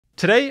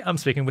Today, I'm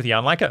speaking with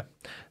Jan Leike.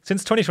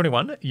 Since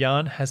 2021,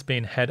 Jan has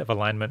been head of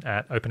alignment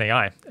at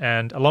OpenAI,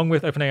 and along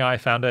with OpenAI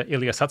founder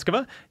Ilya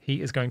Sutskever,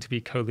 he is going to be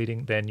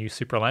co-leading their new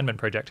Superalignment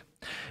project.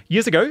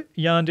 Years ago,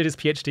 Jan did his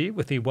PhD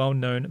with the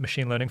well-known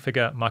machine learning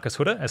figure Marcus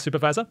Hutter as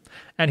supervisor,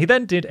 and he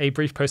then did a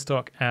brief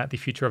postdoc at the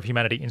Future of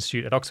Humanity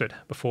Institute at Oxford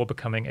before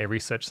becoming a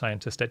research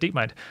scientist at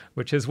DeepMind,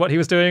 which is what he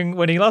was doing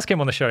when he last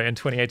came on the show in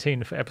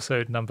 2018 for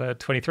episode number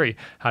 23,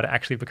 How to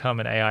Actually Become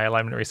an AI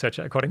Alignment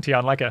Researcher, according to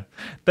Jan Leike.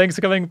 Thanks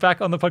for coming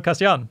back on the podcast,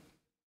 Jan.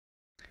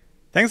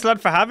 Thanks a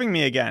lot for having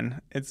me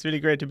again. It's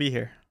really great to be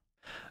here.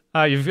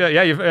 You've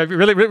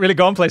really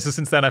gone places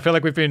since then. I feel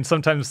like we've been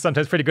sometimes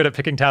pretty good at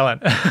picking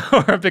talent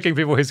or picking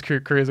people whose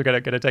careers are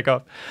going to take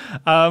off.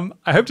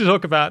 I hope to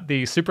talk about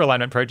the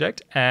Superalignment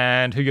project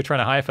and who you're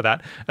trying to hire for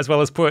that, as well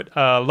as put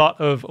a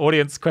lot of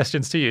audience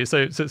questions to you.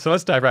 So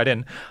let's dive right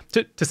in.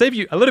 To save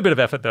you a little bit of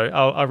effort, though,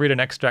 I'll read an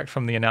extract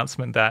from the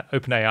announcement that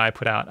OpenAI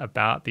put out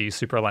about the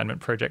Superalignment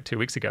project 2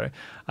 weeks ago.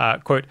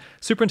 Quote,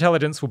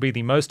 "Superintelligence will be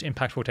the most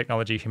impactful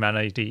technology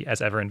humanity has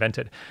ever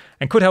invented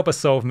and could help us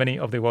solve many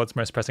of the world's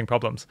most pressing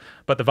problems.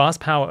 But the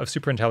vast power of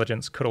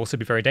superintelligence could also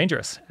be very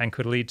dangerous and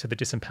could lead to the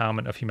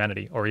disempowerment of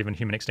humanity or even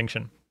human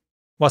extinction.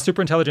 While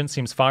superintelligence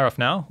seems far off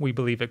now, we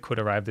believe it could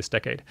arrive this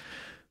decade.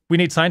 We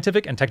need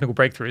scientific and technical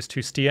breakthroughs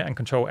to steer and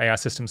control AI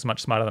systems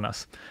much smarter than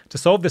us. To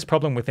solve this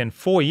problem within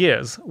 4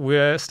 years,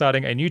 we're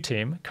starting a new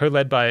team,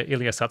 co-led by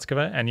Ilya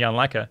Sutskever and Jan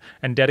Leike,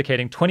 and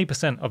dedicating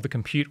 20% of the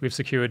compute we've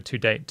secured to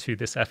date to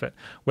this effort.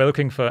 We're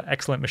looking for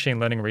excellent machine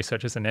learning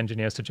researchers and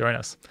engineers to join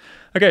us."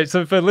 Okay,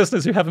 so for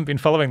listeners who haven't been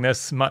following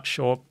this much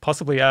or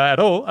possibly at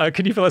all,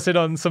 can you fill us in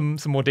on some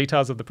more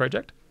details of the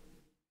project?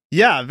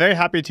 Yeah, very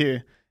happy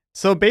to.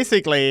 So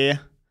basically,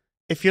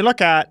 if you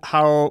look at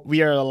how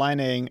we are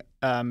aligning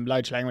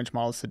large language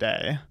models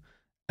today,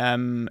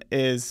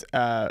 is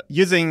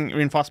using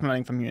reinforcement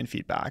learning from human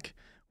feedback,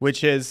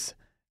 which is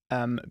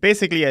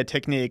basically a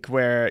technique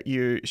where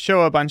you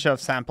show a bunch of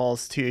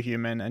samples to a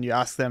human and you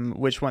ask them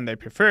which one they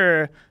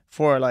prefer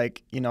for,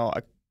 like,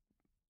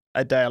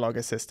 a dialogue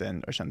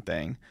assistant or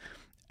something.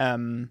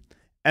 And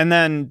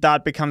then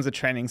that becomes a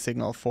training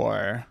signal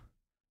for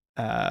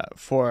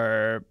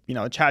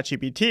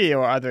ChatGPT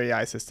or other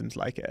AI systems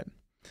like it.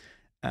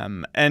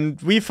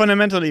 And we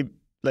fundamentally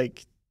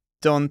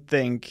don't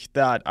think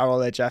that our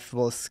LHF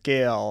will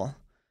scale.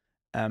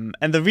 And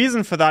the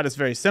reason for that is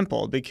very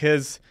simple,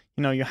 because,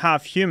 you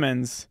have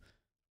humans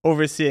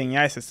overseeing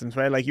AI systems,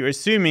 right? Like, you're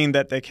assuming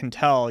that they can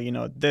tell,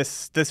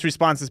 this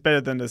response is better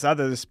than this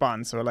other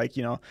response, or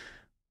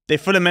they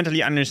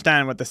fundamentally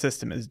understand what the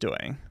system is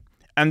doing.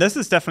 And this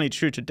is definitely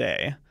true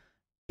today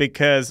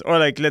because, or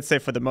let's say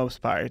for the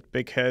most part,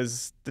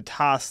 because the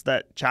tasks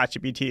that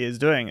ChatGPT is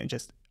doing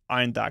just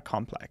aren't that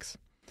complex.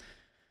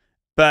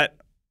 But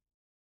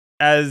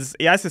as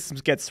AI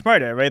systems get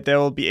smarter, right, they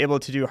will be able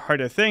to do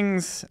harder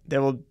things. They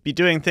will be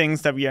doing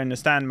things that we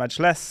understand much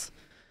less,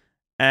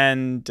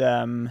 and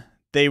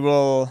they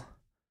will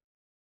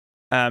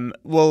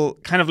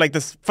kind of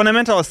this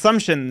fundamental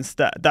assumptions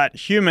that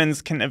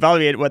humans can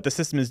evaluate what the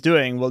system is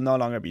doing will no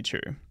longer be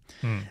true.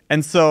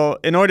 And so,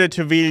 in order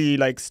to really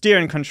steer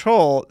and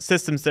control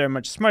systems that are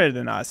much smarter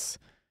than us,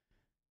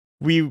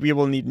 we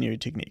will need new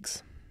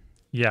techniques.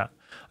 Yeah.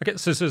 Okay,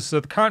 so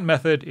the current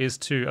method is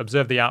to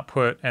observe the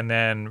output and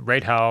then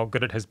rate how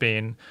good it has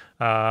been,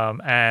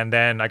 and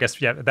then I guess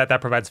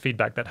that provides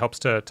feedback that helps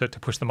to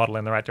push the model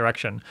in the right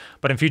direction.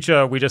 But in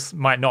future, we just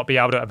might not be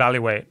able to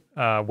evaluate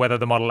whether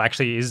the model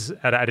actually is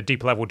at a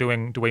deep level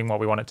doing what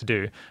we want it to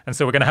do, and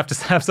so we're going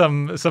to have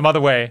some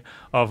other way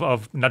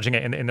of nudging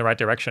it in the right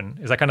direction.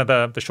 Is that kind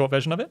of the short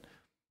version of it?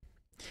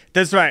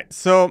 That's right.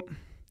 So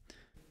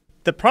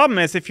the problem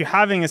is, if you're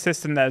having a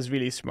system that is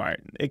really smart,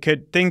 it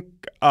could think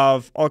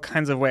of all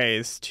kinds of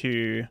ways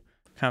to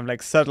kind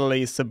of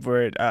subtly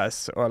subvert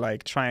us, or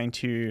trying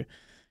to,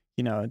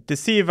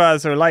 deceive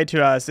us or lie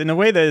to us in a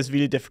way that is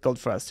really difficult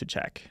for us to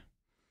check.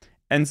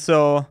 And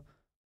so,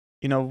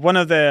 one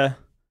of the,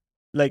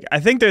 I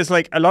think there's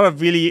a lot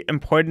of really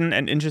important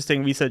and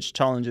interesting research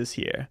challenges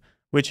here,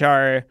 which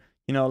are,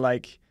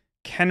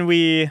 can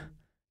we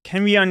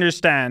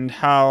understand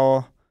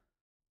how,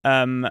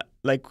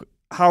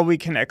 how we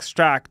can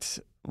extract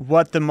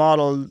what the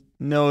model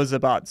knows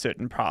about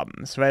certain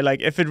problems,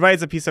 right? If it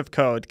writes a piece of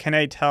code, can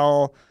I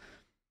tell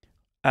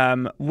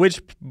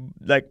which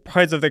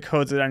parts of the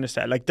code it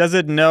understands? Does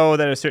it know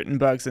there are certain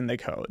bugs in the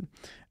code?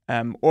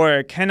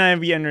 Or can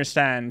we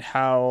understand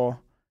how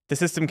the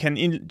system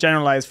can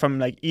generalize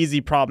from easy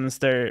problems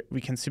that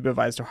we can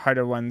supervise to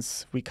harder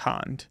ones we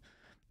can't?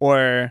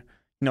 Or,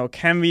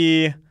 can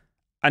we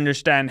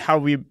understand how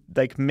we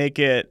make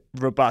it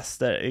robust,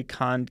 that it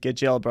can't get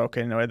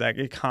jailbroken, or that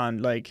it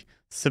can't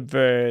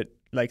subvert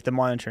the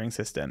monitoring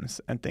systems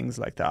and things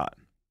like that?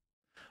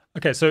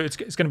 Okay, so it's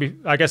going to be,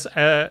 I guess,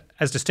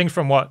 as distinct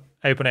from what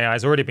OpenAI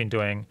has already been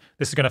doing.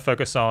 This is going to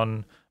focus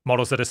on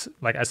models that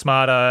are as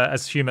smarter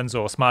as humans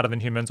or smarter than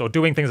humans, or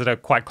doing things that are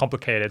quite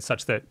complicated,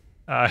 such that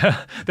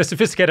they're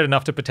sophisticated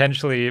enough to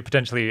potentially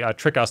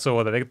trick us,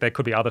 or that there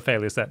could be other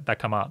failures that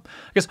come up.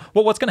 I guess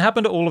what's going to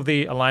happen to all of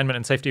the alignment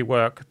and safety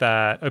work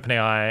that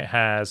OpenAI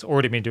has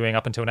already been doing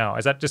up until now?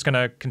 Is that just going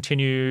to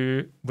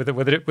continue with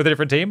a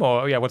different team,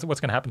 or what's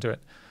going to happen to it?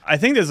 I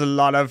think there's a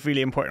lot of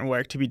really important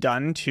work to be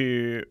done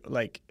to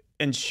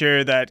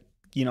ensure that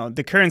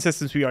the current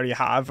systems we already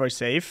have are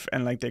safe,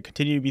 and they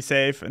continue to be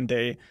safe, and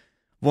they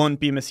won't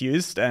be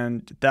misused,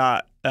 and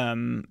that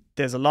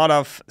there's a lot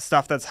of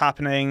stuff that's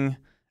happening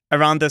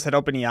around this at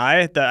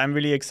OpenAI that I'm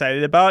really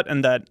excited about,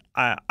 and that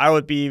I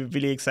would be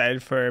really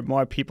excited for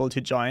more people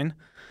to join.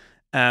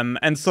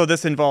 And so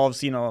this involves,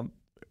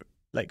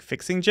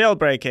 fixing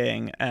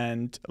jailbreaking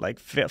and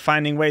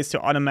finding ways to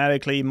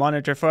automatically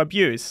monitor for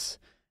abuse,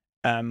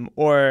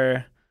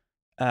 or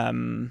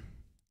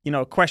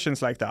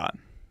questions like that.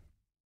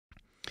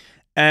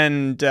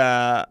 And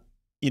that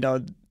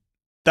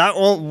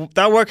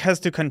work has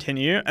to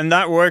continue, and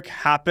that work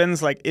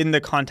happens in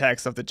the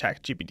context of the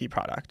ChatGPT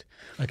product.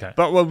 Okay.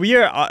 But what we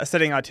are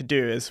setting out to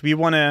do is we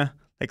want to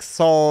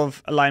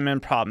solve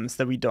alignment problems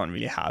that we don't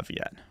really have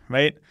yet,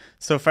 right?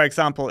 So for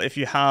example, if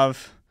you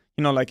have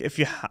if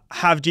you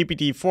have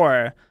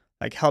GPT-4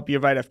 help you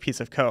write a piece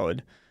of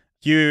code,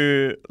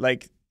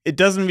 it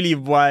doesn't really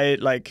write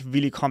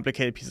really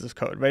complicated pieces of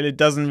code, right? It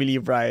doesn't really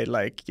write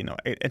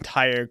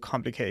entire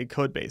complicated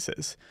code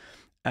bases.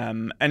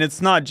 And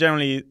it's not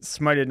generally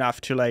smart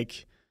enough to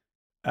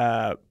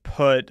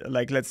put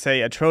let's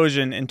say a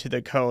Trojan into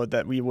the code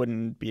that we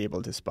wouldn't be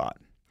able to spot.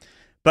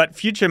 But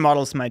future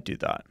models might do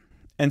that.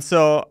 And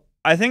so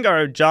I think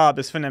our job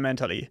is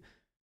fundamentally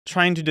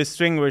trying to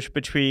distinguish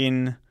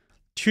between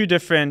two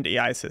different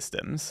AI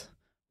systems.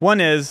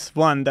 One is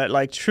one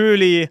that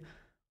truly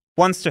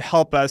wants to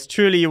help us,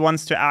 truly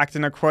wants to act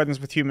in accordance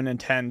with human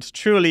intent,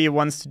 truly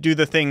wants to do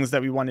the things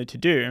that we want it to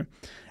do.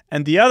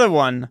 And the other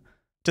one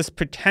just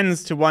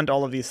pretends to want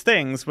all of these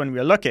things when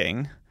we're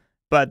looking,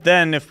 but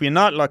then if we're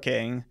not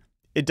looking,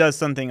 it does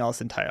something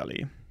else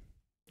entirely.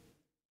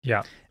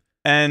 Yeah.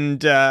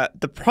 And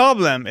the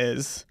problem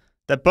is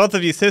that both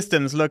of these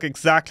systems look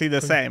exactly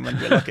the same when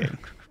we're looking.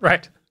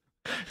 Right.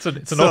 So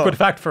it's an awkward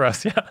fact for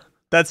us, yeah.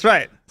 That's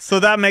right. So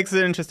that makes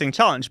it an interesting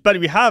challenge. But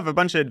we have a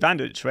bunch of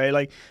advantage,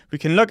 right? We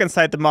can look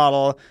inside the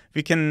model.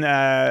 We can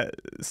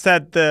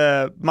set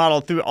the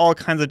model through all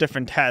kinds of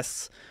different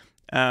tests.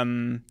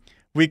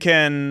 We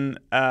can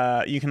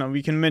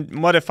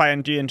modify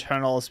and do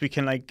internals. We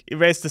can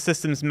erase the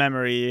system's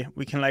memory.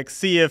 We can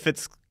see if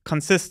it's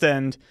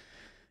consistent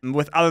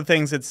with other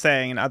things it's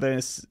saying in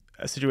other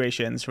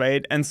situations,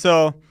 right? And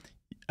so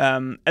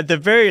at the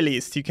very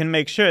least, you can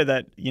make sure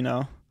that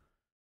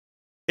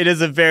it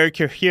is a very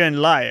coherent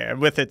liar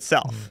with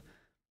itself.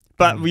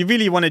 But we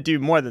really want to do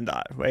more than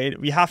that, right?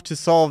 We have to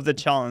solve the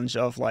challenge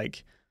of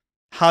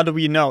how do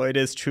we know it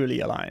is truly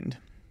aligned?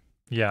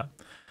 Yeah.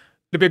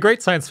 It'd be a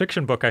great science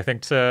fiction book, I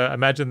think, to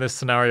imagine this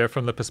scenario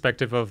from the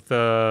perspective of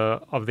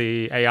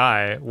the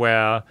AI,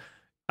 where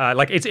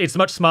it's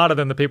much smarter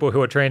than the people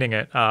who are training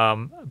it.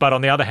 But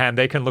on the other hand,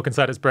 they can look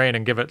inside its brain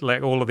and give it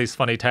all of these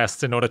funny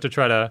tests in order to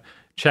try to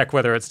check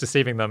whether it's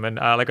deceiving them. And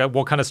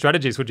what kind of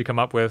strategies would you come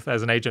up with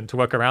as an agent to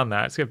work around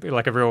that? It's gonna be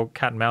like a real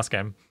cat and mouse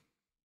game.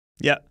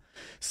 Yeah.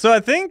 So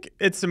I think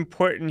it's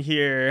important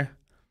here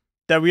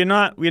that we're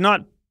not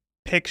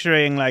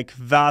picturing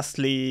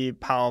vastly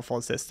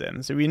powerful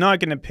systems. So we're not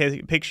going to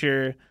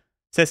picture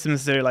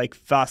systems that are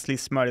vastly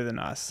smarter than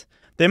us.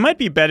 They might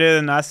be better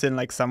than us in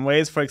some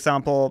ways. For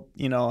example,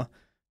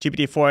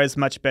 GPT-4 is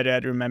much better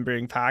at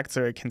remembering facts,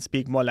 or it can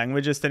speak more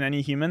languages than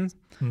any human.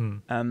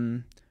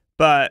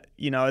 But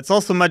it's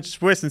also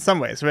much worse in some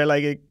ways, where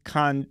it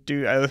can't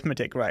do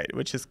arithmetic right,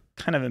 which is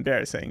kind of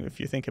embarrassing if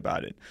you think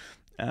about it.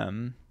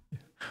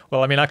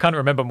 Well, I mean, I can't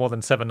remember more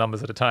than 7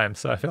 numbers at a time,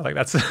 so I feel like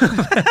that's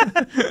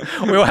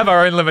we all have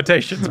our own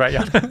limitations, right?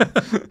 Jan?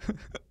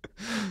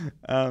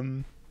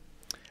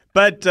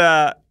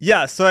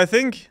 So I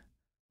think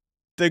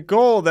the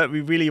goal that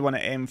we really want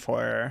to aim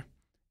for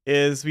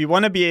is we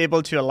want to be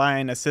able to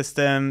align a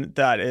system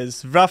that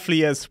is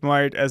roughly as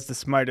smart as the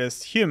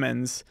smartest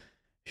humans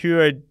who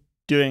are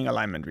doing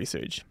alignment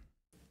research.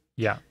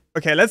 Yeah.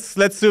 Okay,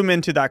 let's zoom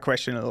into that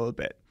question a little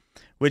bit,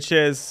 which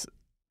is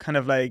kind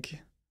of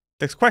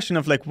this question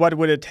of what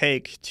would it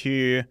take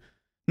to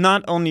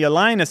not only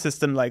align a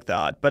system like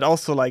that, but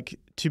also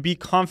to be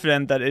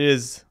confident that it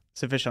is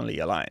sufficiently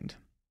aligned.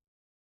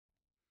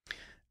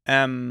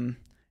 And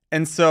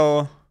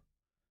so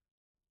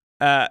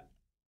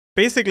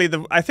basically,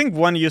 I think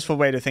one useful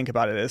way to think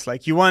about it is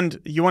you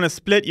want to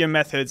split your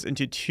methods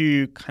into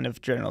two kind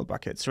of general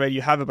buckets, right?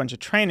 You have a bunch of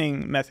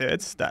training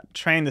methods that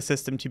train the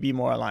system to be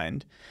more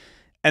aligned.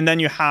 And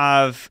then you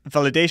have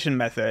validation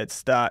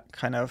methods that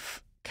kind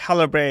of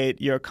calibrate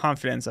your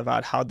confidence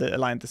about how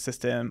aligned the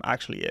system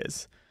actually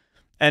is.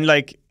 And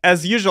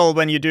as usual,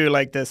 when you do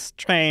this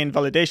train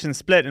validation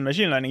split in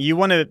machine learning, you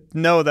want to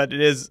know that it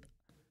is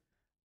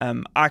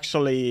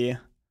actually,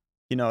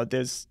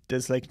 there's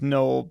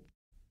no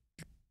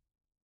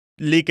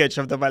leakage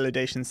of the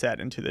validation set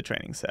into the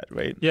training set,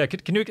 right? Yeah.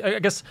 Can you? I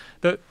guess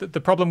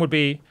the problem would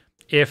be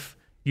if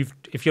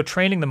if you're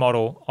training the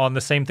model on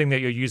the same thing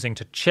that you're using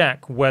to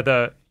check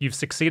whether you've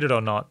succeeded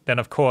or not, then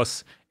of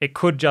course it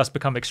could just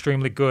become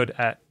extremely good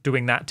at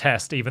doing that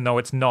test, even though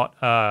it's not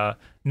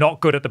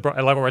good at the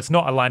level, or it's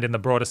not aligned in the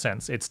broader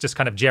sense. It's just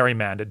kind of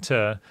gerrymandered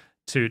to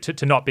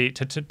not be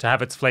to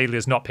have its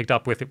failures not picked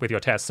up with your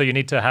test. So you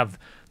need to have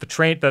the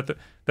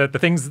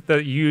things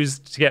that you use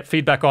to get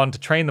feedback on to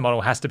train the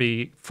model has to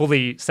be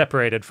fully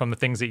separated from the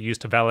things that you use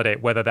to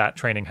validate whether that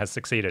training has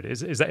succeeded.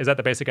 Is that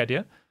the basic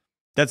idea?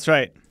 That's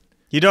right.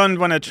 You don't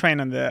want to train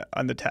on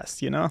the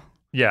test, you know?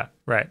 Yeah,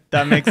 right.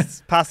 That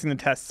makes passing the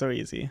test so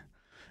easy.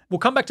 We'll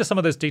come back to some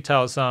of those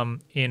details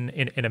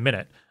in a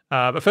minute.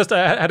 But first,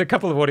 I had a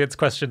couple of audience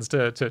questions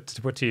to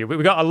put to you.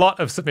 We got a lot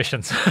of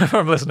submissions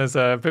from listeners,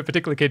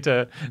 particularly keen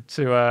to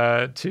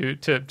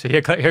hear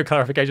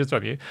clarifications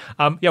from you.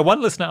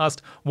 One listener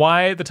asked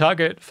why the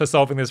target for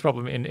solving this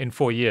problem in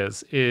 4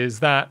 years. Is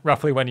that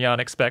roughly when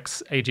Jan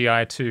expects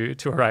AGI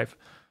to arrive?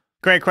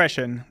 Great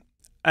question.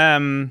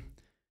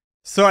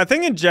 So I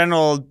think in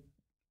general,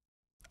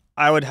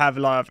 I would have a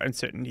lot of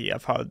uncertainty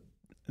of how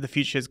the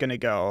future is going to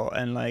go.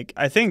 And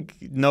I think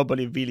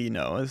nobody really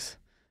knows.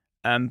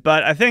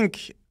 But I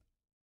think,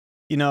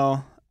 a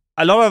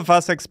lot of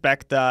us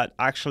expect that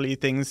actually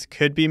things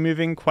could be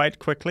moving quite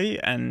quickly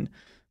and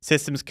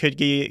systems could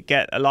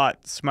get a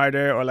lot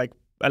smarter or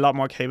a lot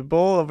more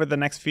capable over the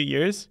next few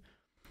years.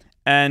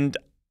 And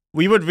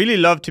we would really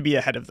love to be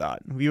ahead of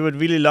that. We would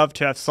really love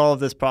to have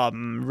solved this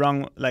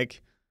problem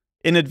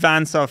in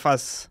advance of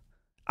us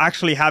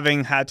actually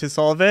having had to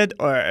solve it,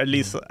 or at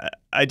least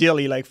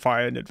ideally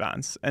far in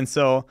advance. And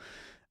so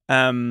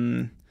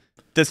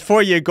this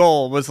 4-year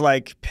goal was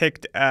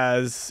picked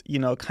as,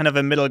 kind of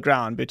a middle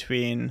ground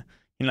between,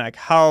 we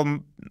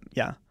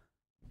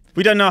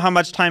don't know how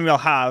much time we'll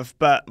have,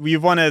 but we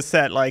want to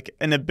set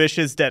an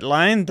ambitious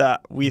deadline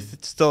that we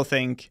still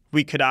think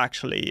we could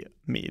actually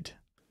meet.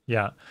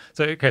 Yeah.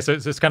 So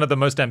it's kind of the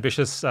most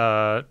ambitious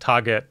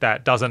target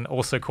that doesn't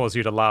also cause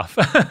you to laugh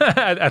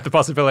at the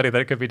possibility that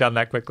it could be done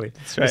that quickly.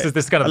 That's right.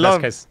 This is kind of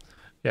best case.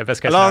 Yeah,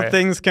 best case scenario. A lot scenario. of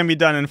things can be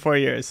done in 4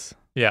 years.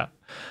 Yeah.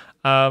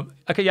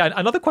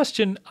 Another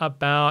question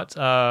about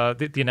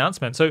the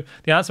announcement. So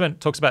the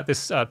announcement talks about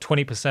this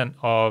 20%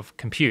 of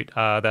compute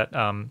that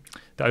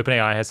the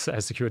OpenAI has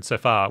secured so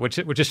far, which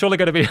is surely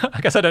going to be,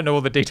 I guess I don't know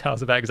all the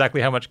details about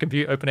exactly how much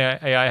compute OpenAI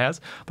has,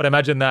 but I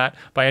imagine that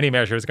by any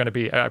measure is going to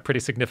be a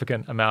pretty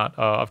significant amount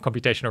of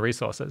computational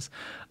resources.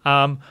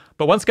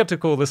 But one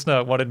skeptical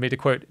listener wanted me to,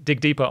 quote,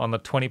 dig deeper on the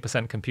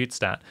 20% compute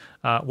stat.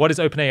 What is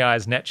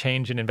OpenAI's net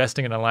change in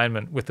investing in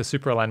alignment with the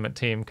Superalignment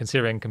team,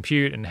 considering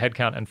compute and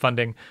headcount and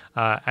funding?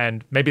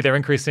 And maybe they're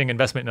increasing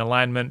investment in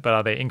alignment, but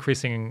are they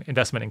increasing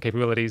investment in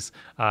capabilities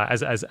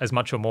as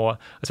much or more?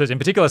 I suppose in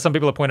particular, some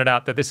people have pointed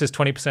out that this is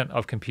 20%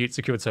 of compute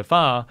secured so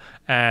far.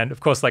 And of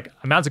course,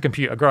 amounts of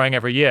compute are growing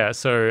every year.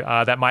 So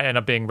that might end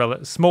up being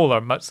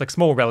smaller,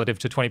 small relative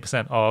to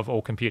 20% of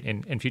all compute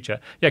in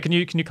future. Yeah, can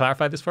you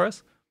clarify this for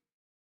us?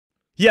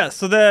 Yeah,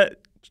 so the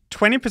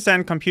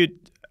 20%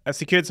 compute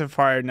secured so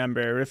far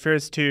number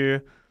refers to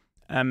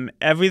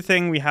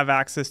everything we have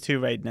access to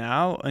right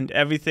now and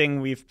everything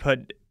we've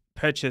put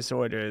purchase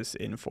orders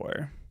in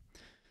for.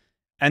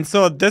 And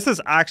so this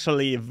is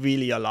actually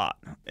really a lot.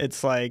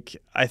 It's I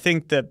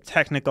think the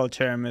technical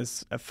term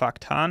is a fuck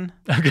ton.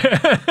 Okay.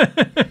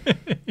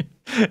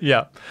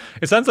 Yeah.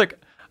 It sounds like,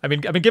 I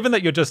mean, given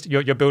that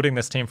you're building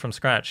this team from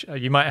scratch,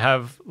 you might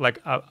have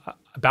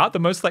about the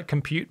most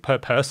compute per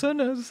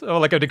person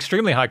or an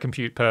extremely high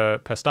compute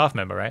per staff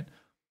member, right?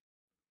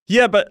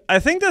 Yeah, but I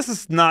think this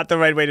is not the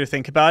right way to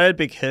think about it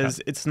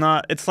because it's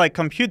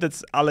compute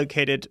that's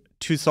allocated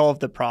to solve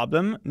the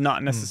problem,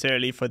 not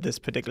necessarily for this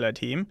particular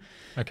team.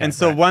 Okay, and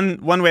so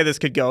one way this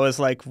could go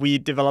is we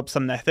develop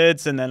some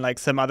methods and then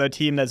some other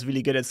team that's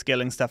really good at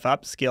scaling stuff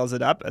up, scales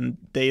it up, and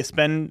they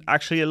spend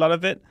actually a lot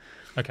of it.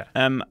 Okay.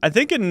 I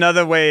think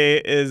another way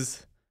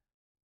is,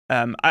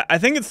 I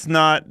think it's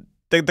not,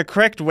 the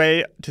correct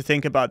way to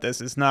think about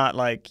this is not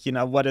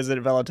what is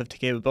it relative to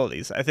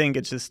capabilities. I think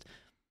it's just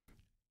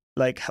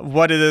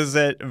what is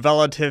it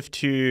relative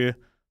to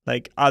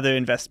other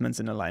investments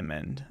in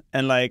alignment,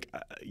 and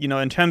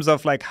in terms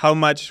of how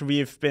much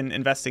we've been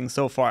investing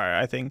so far,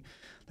 I think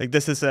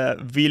this is a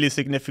really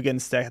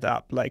significant step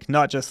up,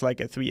 not just a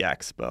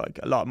 3x, but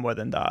a lot more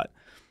than that.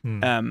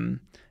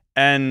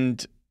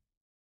 And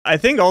I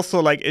think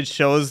also it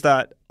shows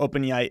that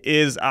OpenAI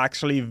is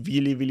actually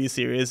really, really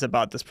serious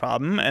about this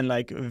problem and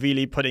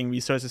really putting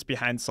resources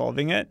behind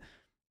solving it.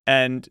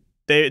 And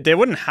they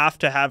wouldn't have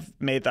to have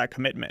made that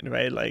commitment,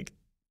 right?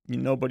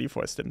 Nobody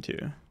forced them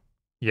to.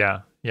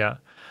 Yeah.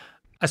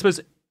 I suppose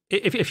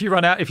if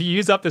you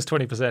use up this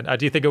 20%,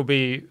 do you think it will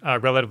be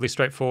relatively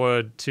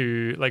straightforward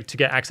to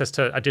get access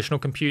to additional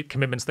compute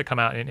commitments that come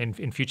out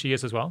in future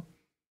years as well?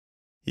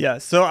 Yeah.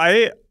 So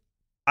I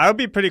would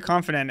be pretty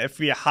confident if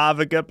we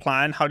have a good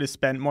plan how to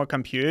spend more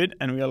compute,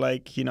 and we're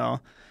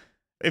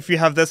if we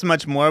have this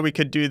much more, we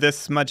could do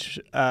this much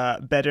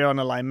better on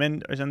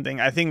alignment or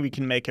something. I think we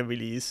can make a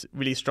really,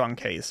 really strong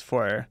case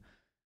for,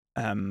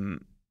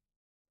 and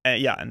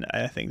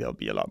I think there'll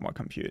be a lot more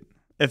compute.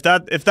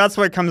 If that's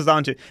what it comes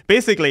down to.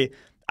 Basically,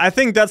 I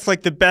think that's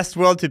like the best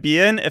world to be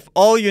in. If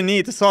all you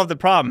need to solve the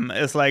problem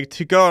is like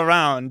to go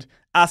around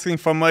asking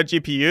for more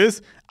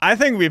GPUs, I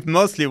think we've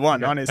mostly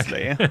won,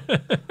 honestly.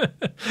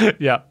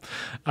 Yeah.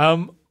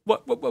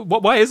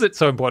 Why is it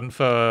so important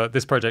for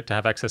this project to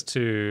have access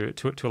to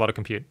a lot of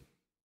compute?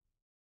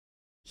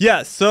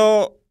 Yeah,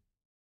 so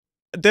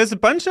there's a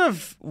bunch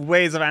of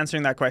ways of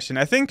answering that question.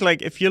 I think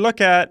like if you look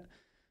at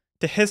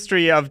the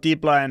history of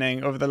deep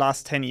learning over the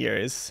last 10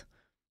 years,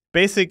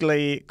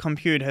 basically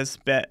compute has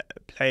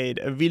played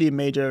a really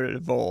major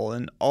role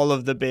in all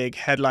of the big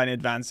headline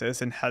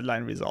advances and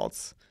headline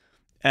results.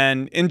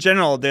 And in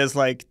general, there's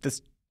like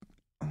this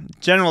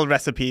general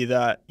recipe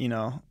that, you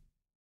know,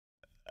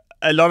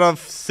 a lot of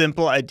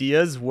simple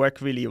ideas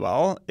work really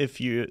well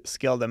if you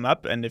scale them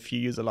up and if you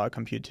use a lot of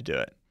compute to do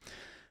it.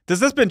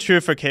 This has been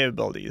true for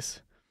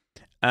capabilities.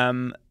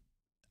 I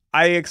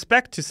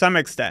expect to some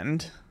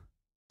extent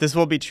this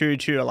will be true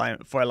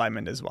for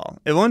alignment as well.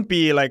 It won't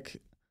be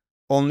like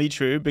only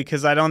true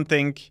because I don't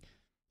think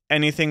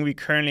anything we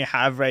currently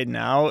have right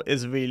now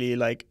is really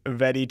like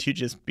ready to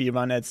just be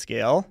run at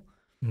scale.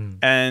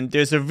 And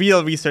there's a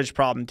real research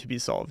problem to be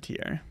solved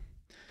here.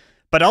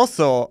 But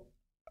also,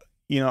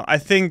 you know, I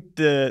think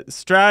the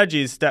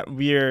strategies that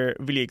we're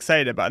really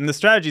excited about, and the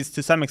strategies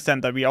to some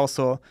extent that we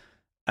also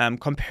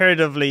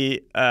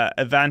comparatively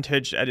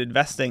advantaged at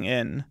investing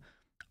in,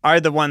 are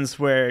the ones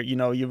where, you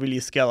know, you really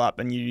scale up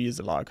and you use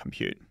a lot of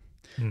compute.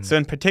 So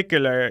in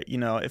particular, you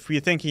know, if we're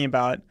thinking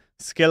about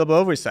scalable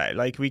oversight,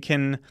 like we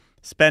can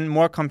spend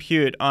more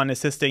compute on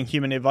assisting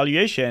human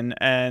evaluation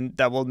and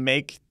that will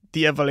make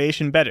the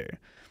evaluation better.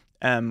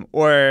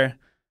 Or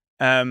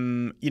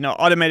you know,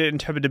 automated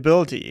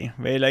interpretability,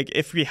 right? Like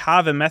if we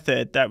have a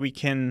method that we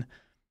can,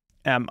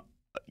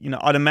 you know,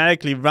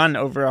 automatically run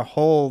over a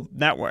whole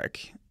network,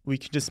 we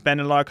can just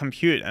spend a lot of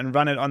compute and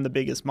run it on the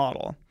biggest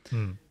model.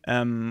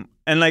 And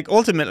like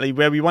ultimately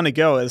where we want to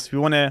go is we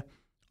want to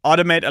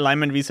automate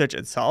alignment research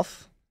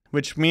itself,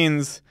 which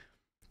means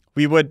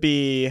we would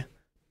be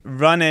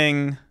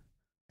running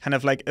kind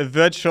of like a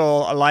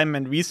virtual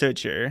alignment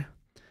researcher.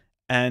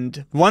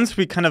 And once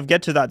we kind of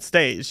get to that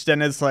stage,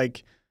 then it's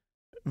like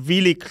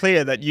really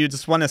clear that you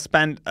just want to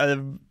spend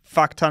a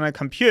fuck ton of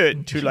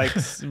compute to like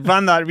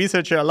run that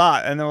researcher a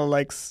lot, and it'll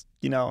like,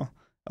 you know,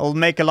 it'll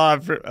make a lot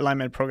of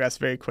alignment progress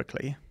very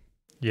quickly.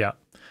 Yeah.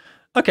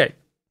 Okay.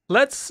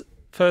 Let's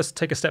first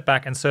take a step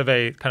back and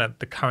survey kind of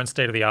the current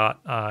state of the art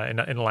in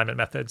alignment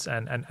methods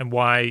and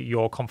why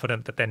you're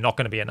confident that they're not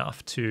going to be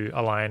enough to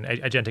align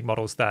agentic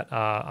models that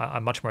are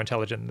much more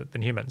intelligent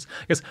than humans.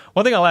 Because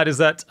one thing I'll add is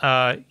that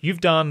you've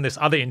done this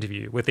other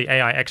interview with the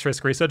AI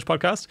X-Risk Research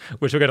podcast,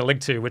 which we're going to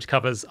link to, which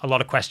covers a lot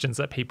of questions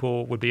that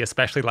people would be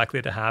especially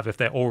likely to have if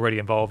they're already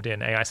involved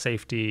in AI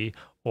safety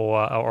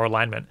or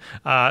alignment.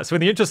 So in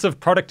the interest of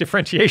product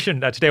differentiation,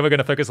 today we're going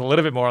to focus a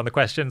little bit more on the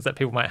questions that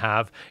people might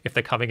have if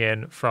they're coming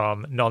in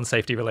from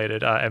non-safety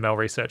related ML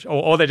research,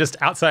 or they're just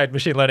outside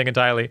machine learning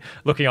entirely,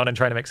 looking on and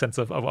trying to make sense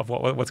of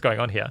what's going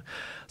on here.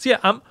 So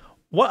yeah,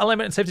 what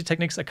alignment and safety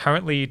techniques are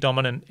currently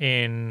dominant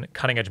in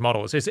cutting edge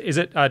models? Is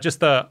it just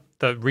the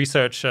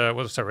research,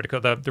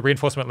 the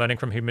reinforcement learning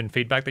from human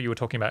feedback that you were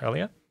talking about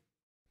earlier?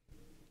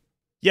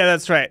 Yeah,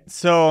 that's right.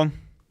 So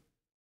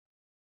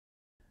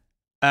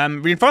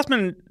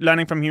reinforcement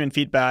learning from human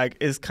feedback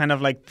is kind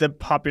of like the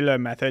popular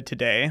method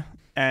today.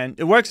 And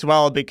it works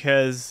well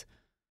because,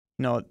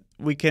 you know,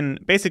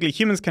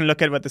 humans can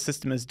look at what the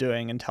system is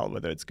doing and tell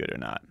whether it's good or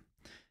not.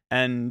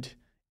 And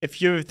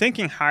if you're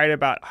thinking hard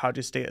about how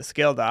to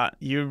scale that,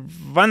 you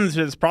run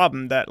into this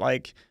problem that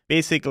like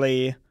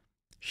basically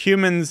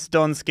humans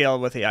don't scale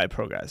with AI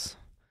progress,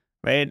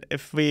 right?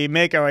 If we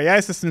make our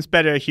AI systems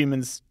better,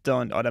 humans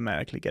don't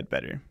automatically get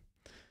better.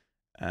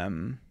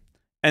 And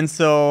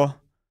so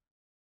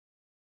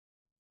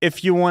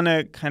if you want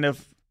to kind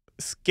of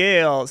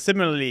scale,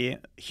 similarly,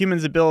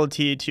 humans'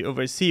 ability to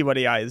oversee what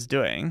AI is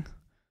doing,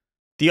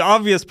 the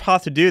obvious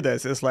path to do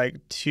this is like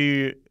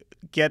to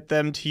get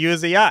them to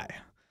use AI.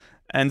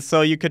 And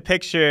so you could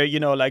picture, you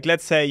know, like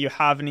let's say you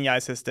have an AI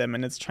system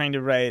and it's trying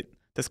to write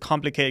this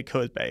complicated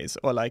code base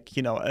or like,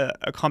 you know,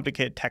 a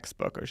complicated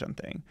textbook or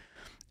something.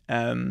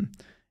 And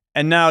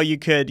now you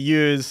could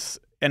use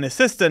an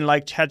assistant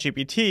like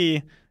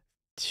ChatGPT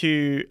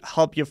to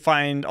help you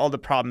find all the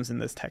problems in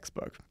this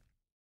textbook.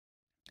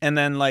 And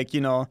then like,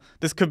 you know,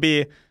 this could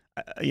be,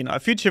 you know, a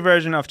future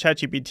version of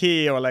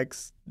ChatGPT or like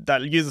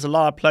that uses a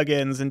lot of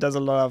plugins and does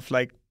a lot of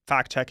like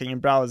fact checking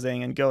and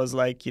browsing and goes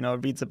like, you know,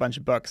 reads a bunch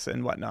of books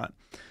and whatnot.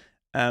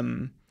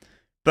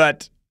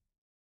 But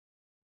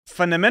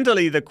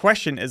fundamentally, the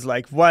question is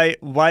like, why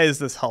is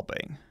this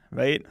helping,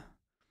 right?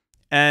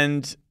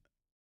 And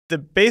the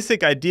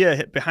basic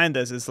idea behind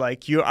this is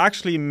like you're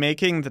actually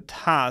making the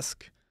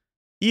task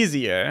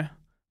easier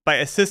by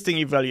assisting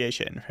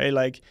evaluation, right?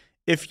 Like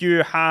if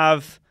you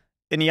have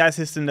an AI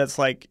system that's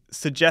like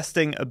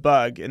suggesting a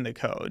bug in the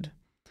code,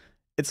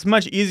 it's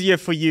much easier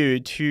for you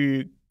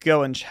to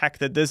go and check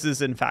that this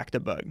is in fact a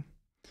bug.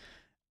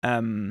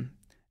 Than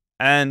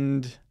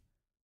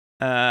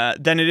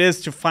it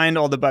is to find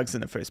all the bugs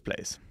in the first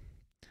place.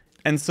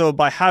 And so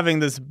by having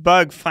this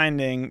bug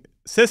finding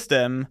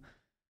system,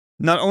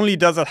 not only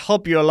does it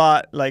help you a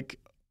lot, like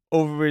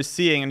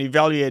overseeing and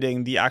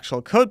evaluating the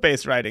actual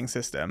code-based writing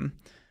system,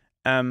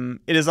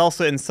 it is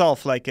also in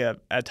itself like a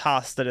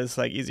task that is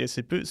like easier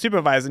to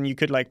supervise. And you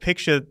could like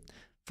picture,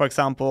 for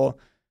example,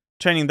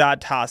 training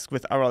that task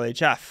with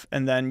RLHF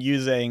and then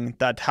using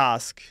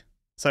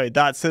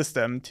that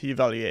system to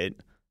evaluate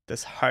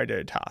this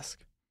harder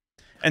task.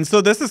 And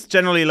so this is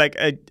generally like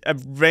there's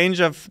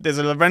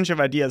a range of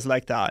ideas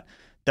like that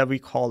we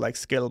call like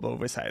scalable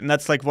oversight. And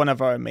that's like one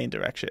of our main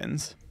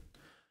directions.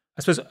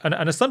 I suppose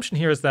an assumption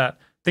here is that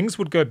things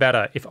would go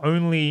better if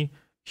only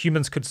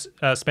humans could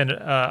spend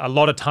a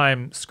lot of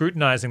time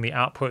scrutinizing the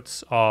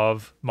outputs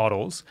of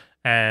models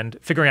and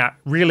figuring out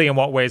really in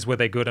what ways were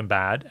they good and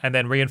bad, and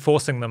then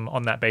reinforcing them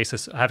on that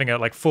basis, having a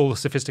like full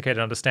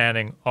sophisticated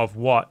understanding of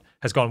what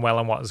has gone well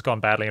and what has gone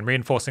badly, and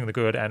reinforcing the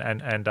good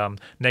and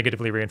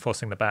negatively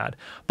reinforcing the bad.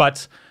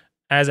 But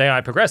as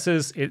AI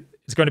progresses,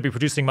 it's going to be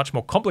producing much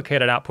more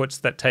complicated outputs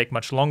that take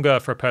much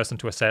longer for a person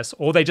to assess,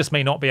 or they just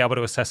may not be able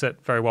to assess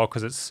it very well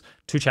because it's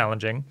too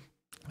challenging.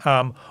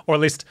 Or at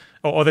least,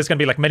 or there's going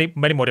to be like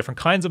many more different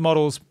kinds of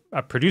models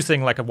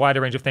producing like a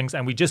wider range of things,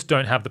 and we just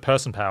don't have the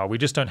person power. We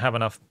just don't have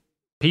enough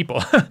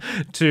people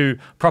to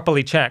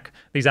properly check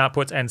these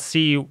outputs and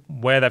see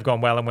where they've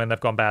gone well and when they've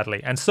gone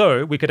badly. And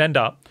so we could end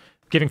up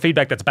giving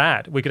feedback that's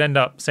bad. We could end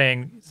up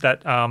saying that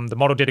the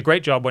model did a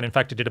great job when in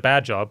fact it did a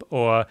bad job,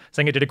 or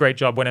saying it did a great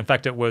job when in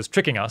fact it was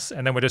tricking us,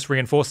 and then we're just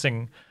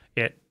reinforcing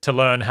it to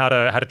learn how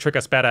to trick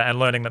us better and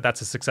learning that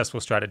that's a successful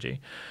strategy.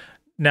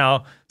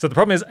 Now, so the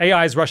problem is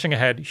AI is rushing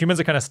ahead.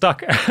 Humans are kind of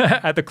stuck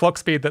at the clock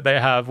speed that they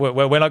have, where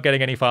we're not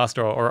getting any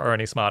faster or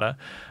any smarter.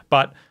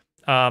 But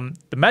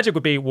the magic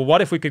would be, well,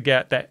 what if we could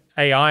get the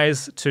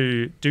AIs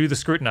to do the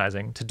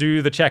scrutinizing, to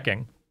do the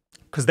checking?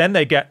 Because then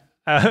they get,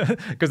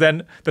 because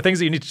then the things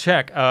that you need to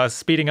check are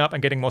speeding up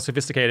and getting more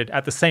sophisticated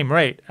at the same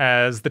rate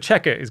as the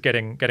checker is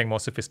getting more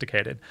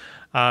sophisticated.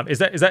 Is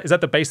that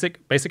the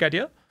basic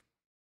idea?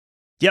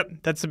 Yep,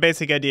 that's the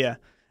basic idea.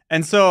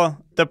 And so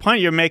the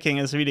point you're making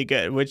is really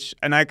good,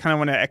 and I kind of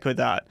want to echo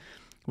that,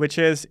 which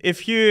is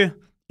if you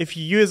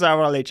use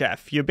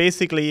RLHF, you're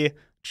basically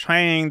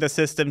training the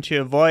system to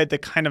avoid the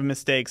kind of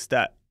mistakes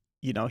that,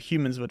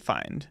 humans would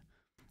find.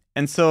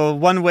 And so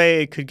one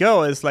way it could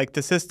go is like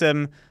the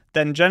system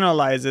then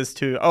generalizes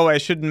to, oh, I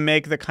shouldn't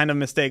make the kind of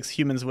mistakes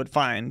humans would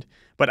find.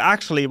 But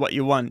actually what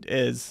you want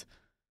is,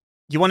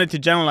 you want it to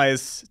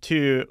generalize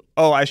to,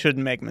 oh, I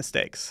shouldn't make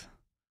mistakes.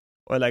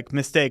 Or like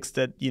mistakes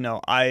that,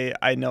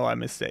 I know are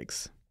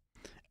mistakes.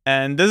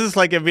 And this is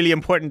like a really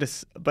important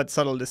but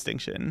subtle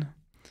distinction.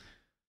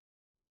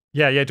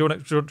 Yeah. Do you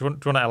want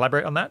to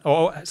elaborate on that?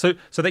 So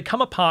they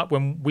come apart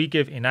when we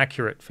give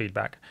inaccurate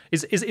feedback.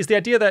 Is the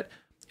idea that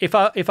if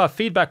our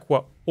feedback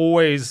were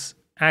always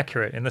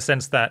accurate, in the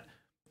sense that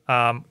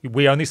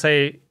we only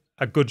say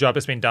a good job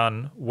has been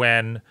done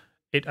when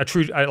a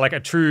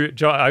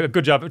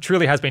good job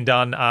truly has been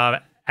done,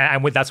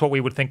 and that's what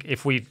we would think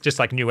if we just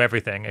like knew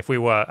everything, if we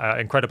were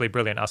incredibly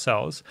brilliant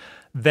ourselves,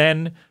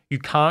 then you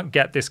can't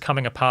get this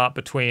coming apart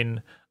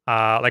between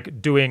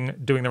like doing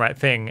the right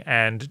thing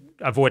and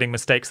avoiding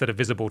mistakes that are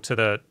visible to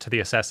the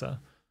assessor.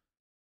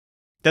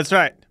 That's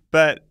right.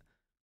 But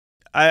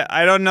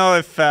I don't know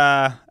if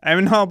I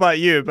don't know about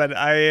you, but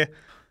I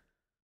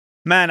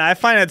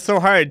find it so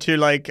hard to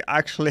like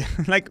actually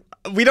like,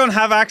 we don't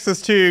have access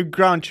to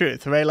ground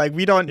truth, right? Like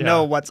we don't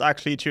know what's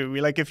actually true.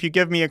 If you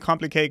give me a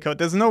complicated code,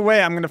 there's no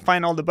way I'm going to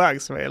find all the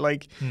bugs, right?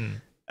 Like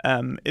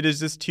it is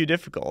just too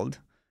difficult.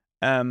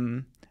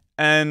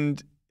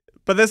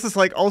 But this is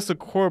like also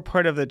core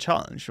part of the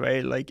challenge,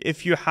 right? Like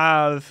if you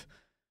have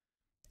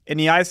an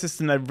AI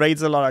system that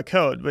writes a lot of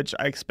code, which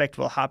I expect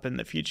will happen in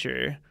the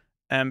future,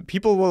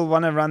 people will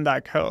want to run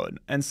that code.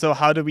 And so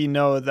how do we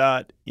know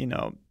that,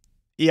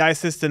 AI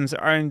systems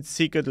aren't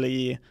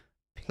secretly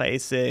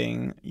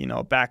placing,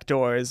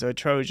 backdoors or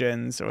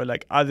Trojans or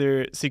like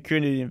other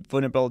security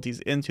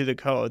vulnerabilities into the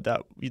code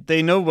that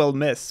they know will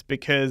miss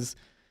because,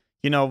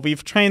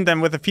 we've trained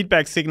them with a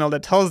feedback signal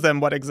that tells them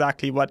what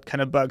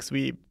kind of bugs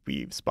we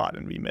spot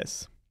and we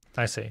miss.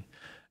 I see.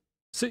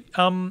 So,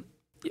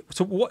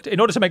 what, in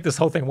order to make this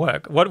whole thing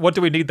work, what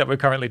do we need that we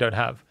currently don't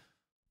have?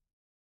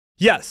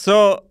 Yeah,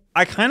 so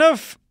I kind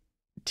of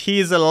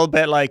tease a little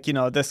bit like, the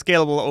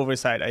scalable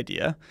oversight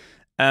idea.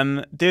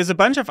 There's a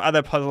bunch of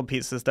other puzzle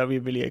pieces that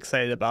we're really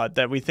excited about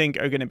that we think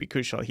are going to be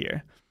crucial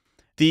here.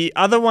 The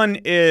other one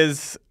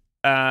is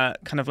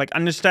kind of like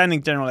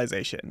understanding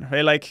generalization,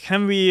 right? Like,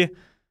 can we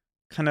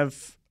kind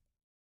of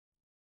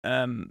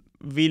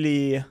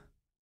really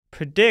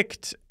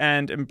predict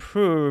and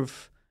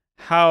improve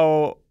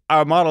how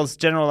our models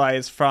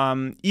generalize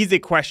from easy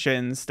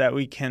questions that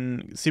we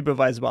can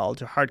supervise well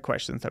to hard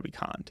questions that we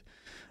can't?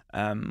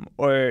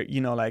 Or,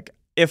 like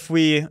if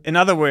we, in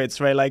other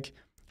words, right, like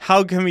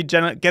how can we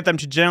get them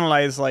to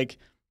generalize like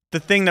the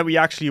thing that we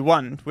actually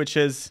want, which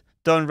is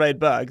don't write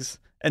bugs,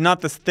 and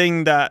not this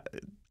thing that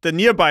the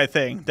nearby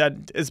thing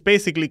that is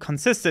basically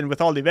consistent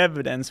with all the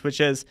evidence, which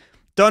is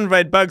don't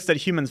write bugs that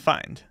humans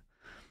find.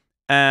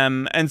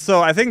 And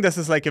so I think this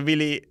is like a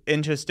really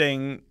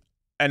interesting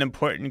and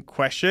important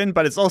question,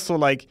 but it's also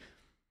like,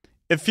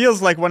 it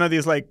feels like one of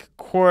these like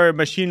core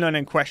machine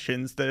learning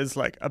questions that is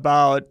like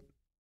about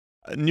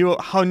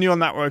how neural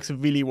networks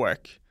really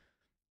work.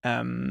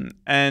 It's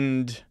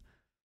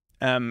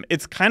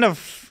kind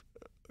of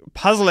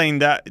puzzling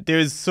that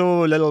there's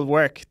so little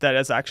work that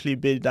has actually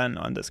been done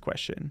on this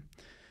question.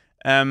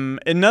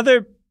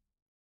 Another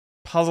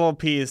puzzle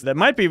piece that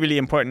might be really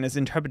important is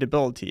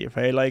interpretability,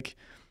 right? Like,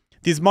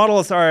 these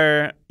models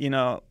are,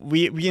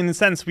 we in a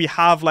sense, we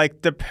have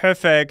like the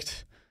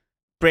perfect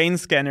brain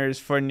scanners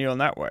for neural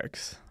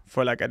networks,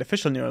 for like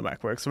artificial neural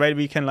networks, right?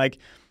 We can like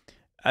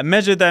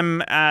measure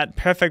them at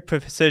perfect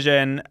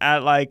precision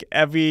at like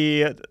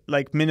every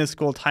like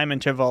minuscule time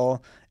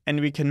interval, and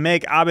we can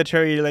make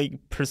arbitrary like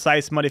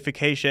precise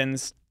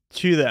modifications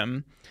to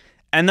them.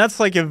 And that's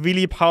like a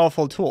really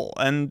powerful tool.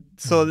 And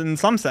so in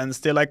some sense,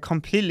 they're like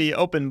completely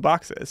open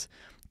boxes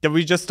that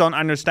we just don't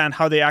understand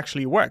how they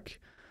actually work.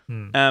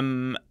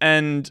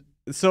 And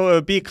so it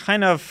would be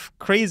kind of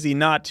crazy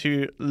not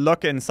to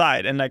look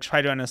inside and like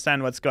try to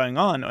understand what's going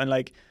on and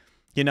like,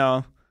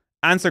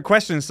 answer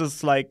questions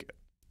just like,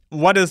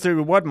 what is the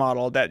reward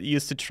model that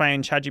used to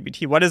train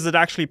ChatGPT? What is it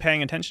actually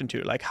paying attention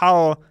to? Like,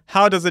 how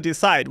does it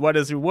decide what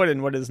is rewarded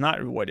and what is not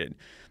rewarded?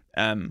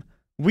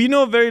 We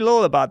know very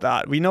little about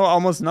that. We know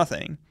almost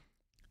nothing.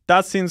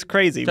 That seems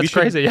crazy. That's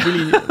crazy.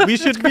 We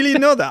should really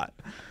know that.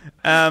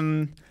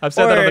 I've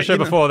said that on the show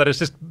before, that it's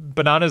just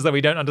bananas that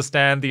we don't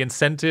understand the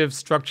incentive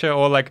structure,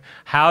 or like,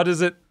 how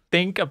does it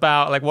think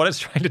about like what it's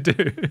trying to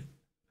do?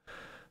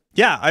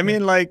 Yeah, I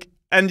mean, like,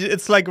 and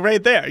it's like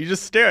right there. You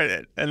just stare at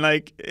it, and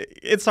like,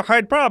 it's a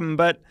hard problem,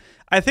 but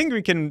I think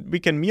we can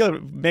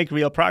make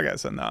real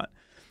progress on that.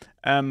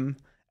 And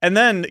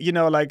then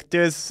like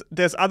there's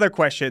other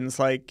questions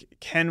like,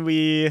 can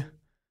we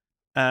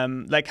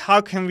like, how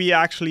can we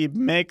actually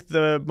make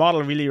the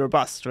model really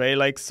robust, right?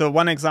 Like, so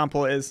one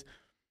example is,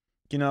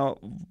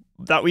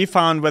 that we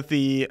found with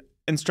the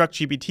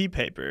InstructGPT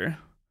paper,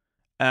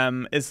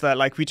 is that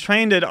like we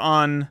trained it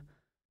on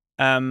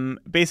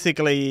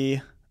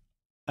basically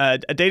a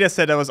data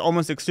set that was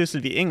almost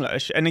exclusively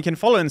English, and it can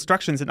follow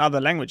instructions in other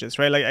languages,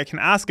 right? Like, I can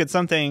ask it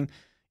something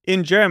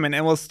in German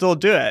and we'll still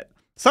do it.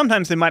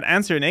 Sometimes it might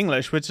answer in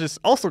English, which is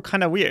also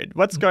kind of weird.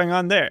 What's going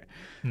on there?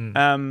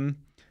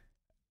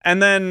 And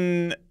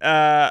then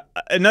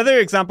another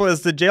example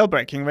is the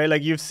jailbreaking, right?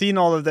 Like, you've seen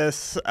all of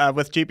this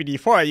with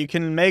GPT-4. You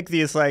can make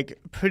these like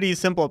pretty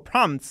simple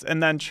prompts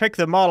and then trick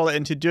the model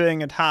into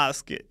doing a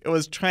task it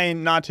was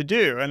trained not to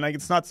do, and like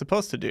it's not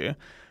supposed to do.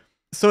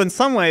 So in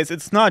some ways,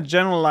 it's not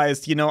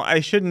generalized,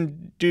 I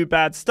shouldn't do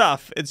bad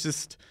stuff. It's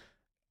just,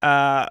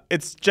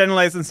 it's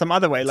generalized in some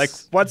other way. Like,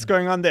 what's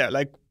going on there?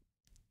 Like,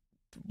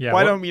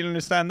 why don't we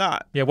understand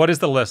that? Yeah, what is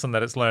the lesson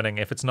that it's learning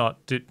if it's not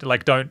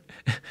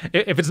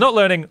if it's not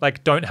learning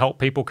like don't help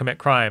people commit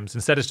crimes?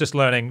 Instead, it's just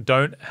learning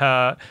don't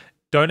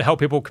help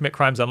people commit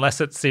crimes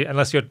unless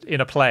you're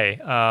in a play.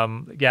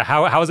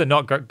 How is it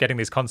not getting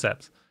these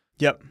concepts?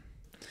 Yep.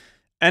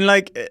 And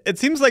like, it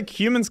seems like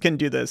humans can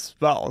do this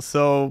well.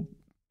 So,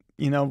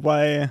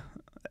 why?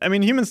 I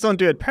mean, humans don't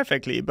do it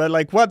perfectly, but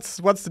like, what's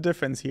the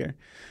difference here?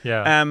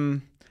 Yeah.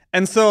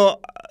 And so,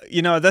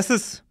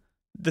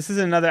 this is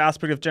another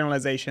aspect of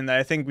generalization that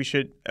I think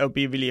it'll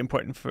be really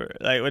important for,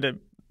 like,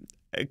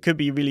 it could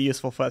be really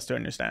useful for us to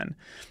understand.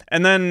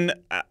 And then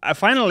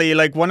finally,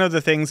 like, one of the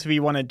things we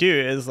want to do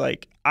is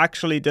like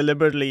actually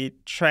deliberately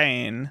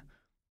train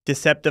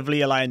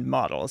deceptively aligned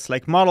models,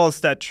 like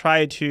models that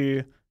try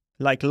to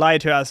like lie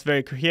to us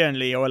very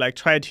coherently, or like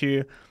try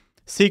to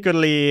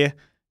secretly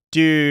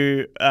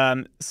do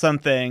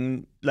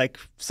something like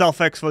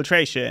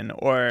self-exfiltration,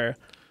 or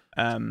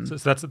so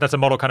that's a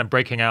model kind of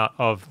breaking out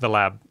of the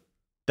lab.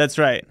 That's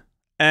right.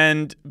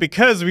 And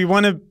because we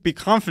want to be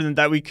confident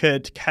that we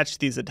could catch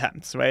these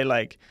attempts, right?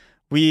 Like,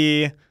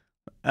 we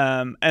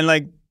and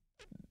like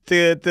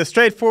the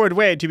straightforward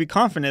way to be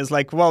confident is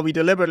like, well, we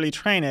deliberately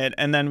train it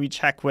and then we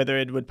check whether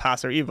it would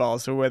pass our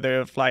evals or whether it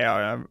would fly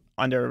out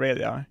under a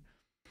radar.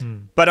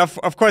 But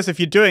of course, if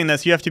you're doing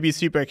this, you have to be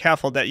super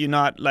careful that you're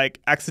not like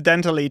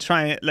accidentally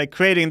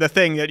creating the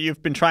thing that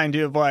you've been trying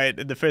to avoid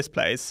in the first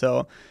place.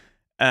 So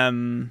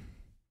it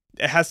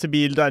has to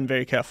be done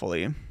very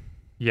carefully.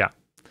 Yeah.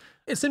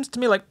 It seems to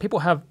me like people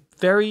have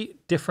very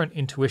different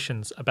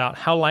intuitions about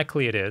how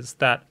likely it is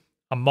that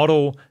a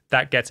model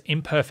that gets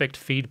imperfect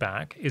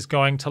feedback is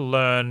going to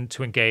learn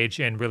to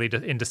engage in really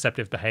in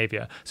deceptive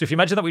behavior. So if you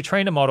imagine that we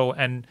train a model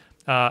and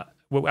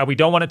we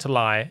don't want it to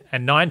lie,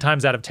 and 9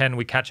 times out of 10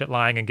 we catch it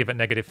lying and give it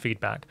negative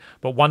feedback,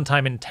 but 1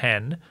 time in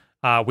 10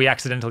 we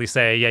accidentally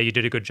say, yeah, you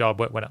did a good job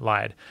when it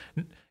lied.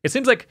 It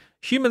seems like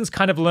humans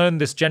kind of learn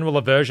this general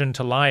aversion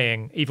to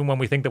lying, even when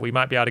we think that we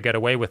might be able to get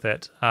away with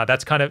it.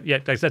 That's kind of,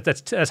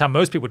 that's how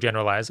most people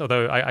generalize,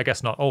 although I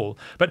guess not all.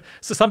 But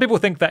so some people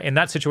think that in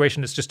that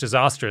situation, it's just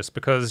disastrous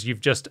because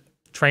you've just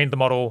trained the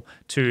model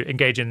to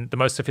engage in the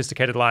most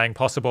sophisticated lying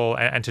possible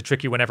and to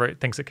trick you whenever it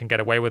thinks it can get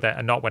away with it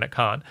and not when it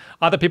can't.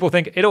 Other people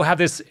think it'll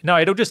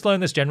just learn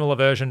this general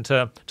aversion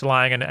to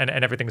lying and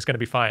everything's going to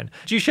be fine.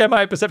 Do you share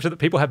my perception that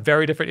people have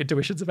very different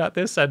intuitions about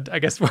this? And I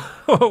guess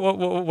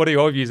what are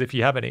your views if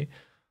you have any?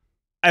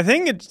 I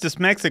think it just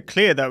makes it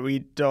clear that we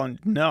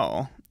don't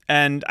know.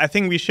 And I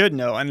think we should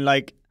know. And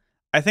like,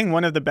 I think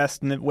one of the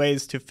best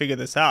ways to figure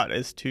this out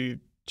is to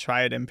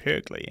try it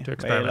empirically. To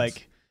experiments.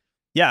 Like,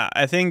 yeah,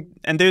 I think,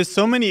 and there's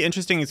so many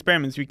interesting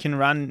experiments we can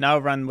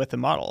run with the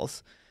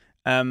models,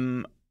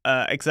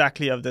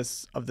 exactly of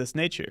this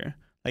nature.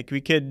 Like we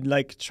could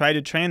like try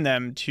to train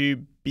them to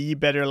be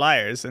better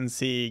liars and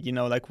see,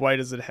 like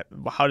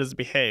how does it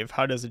behave?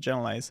 How does it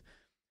generalize?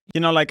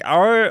 Like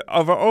our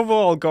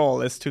overall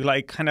goal is to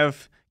like kind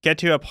of get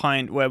to a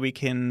point where we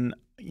can,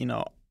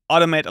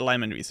 automate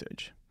alignment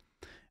research.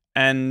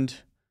 And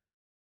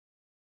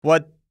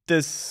what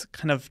this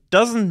kind of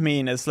doesn't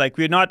mean is like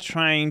we're not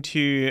trying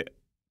to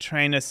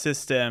train a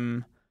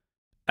system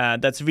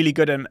that's really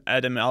good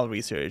at ML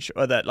research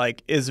or that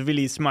like is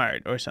really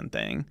smart or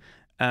something.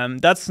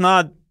 That's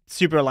not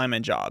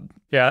Superalignment job.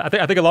 Yeah, I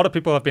think a lot of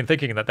people have been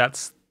thinking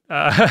that's.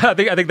 I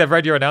think they've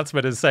read your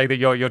announcement as saying that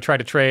you're trying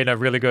to train a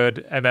really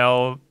good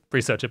ML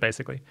researcher,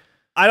 basically.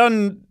 I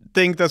don't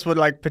think this would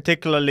like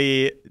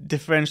particularly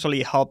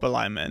differentially help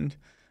alignment,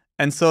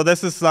 and so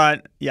this is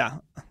not. Yeah,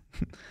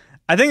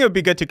 I think it would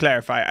be good to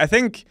clarify. I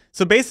think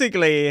so.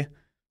 Basically,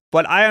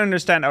 what I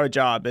understand our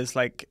job is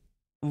like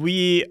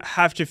we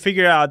have to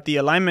figure out the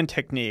alignment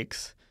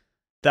techniques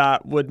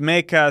that would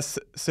make us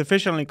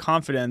sufficiently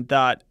confident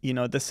that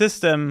the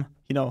system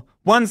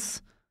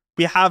once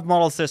we have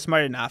models that are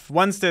smart enough,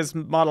 once there's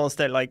models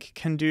that like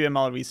can do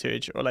ML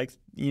research or like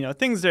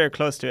things that are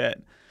close to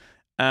it,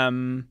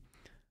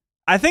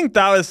 I think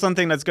that is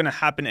something that's going to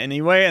happen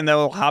anyway, and that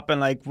will happen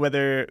like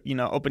whether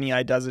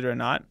OpenAI does it or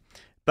not.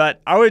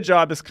 But our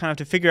job is kind of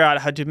to figure out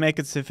how to make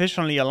it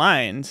sufficiently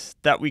aligned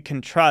that we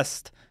can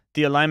trust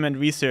the alignment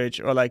research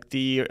or like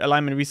the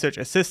alignment research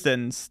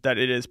assistance that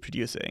it is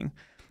producing.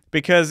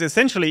 Because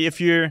essentially, if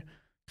you're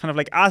kind of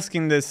like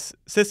asking this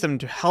system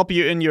to help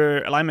you in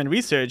your alignment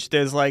research,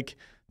 there's like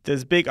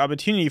this big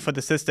opportunity for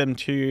the system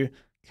to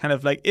kind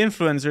of like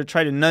influence or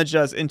try to nudge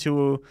us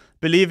into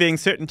believing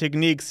certain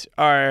techniques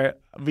are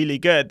really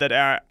good that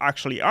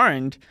actually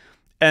aren't,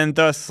 and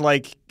thus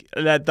like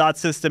let that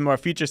system or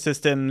future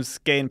systems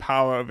gain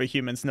power over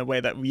humans in a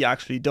way that we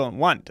actually don't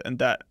want and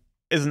that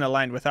isn't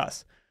aligned with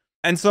us.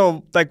 And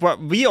so like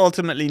what we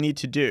ultimately need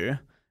to do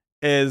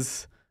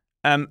is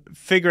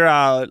figure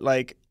out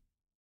like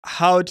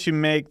how to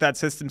make that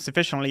system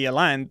sufficiently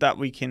aligned that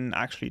we can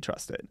actually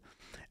trust it.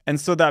 And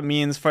so that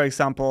means, for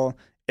example,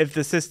 if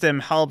the system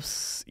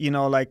helps,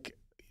 like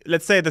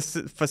let's say this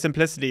for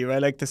simplicity,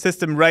 right? Like the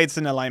system writes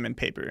an alignment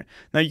paper.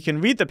 Now you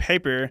can read the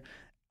paper,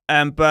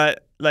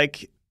 but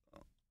like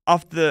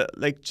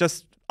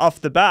just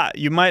off the bat,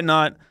 you might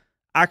not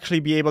actually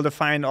be able to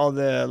find all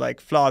the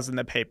like flaws in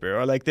the paper,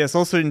 or like there's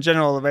also in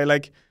general, right?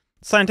 Like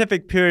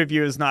scientific peer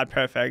review is not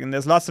perfect, and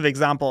there's lots of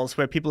examples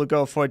where people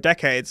go for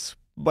decades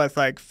with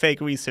like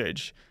fake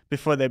research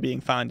before they're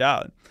being found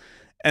out.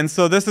 And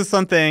so this is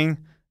something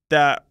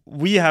that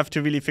we have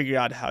to really figure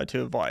out how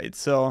to avoid.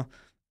 So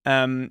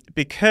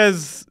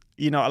because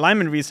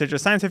alignment research or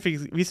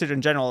scientific research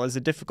in general is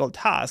a difficult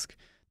task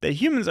that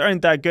humans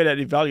aren't that good at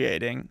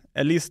evaluating,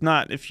 at least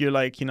not if you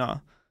like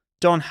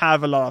don't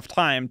have a lot of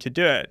time to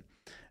do it.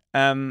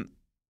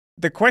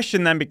 The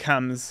question then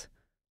becomes,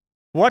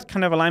 what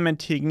kind of alignment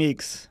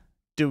techniques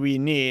do we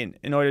need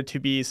in order to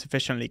be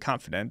sufficiently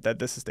confident that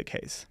this is the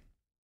case?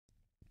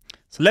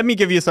 So let me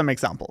give you some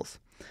examples.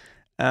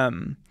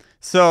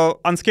 So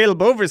on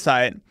scalable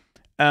oversight,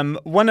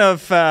 one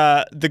of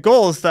the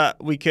goals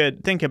that we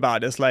could think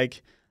about is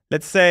like,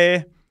 let's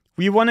say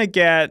we want to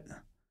get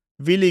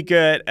really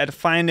good at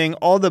finding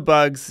all the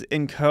bugs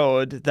in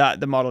code that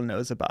the model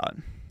knows about.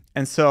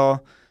 And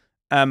so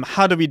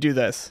how do we do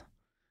this?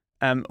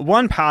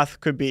 One path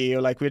could be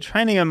like we're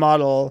training a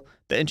model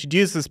that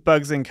introduces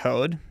bugs in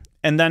code,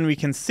 and then we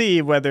can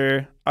see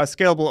whether our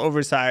scalable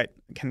oversight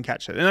can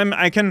catch it. And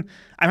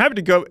I'm happy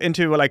to go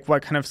into like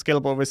what kind of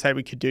scalable oversight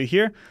we could do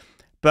here,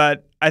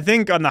 but I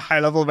think on the high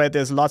level, right,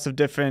 there's lots of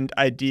different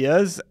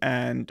ideas,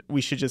 and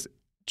we should just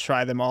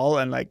try them all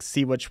and like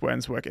see which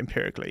ones work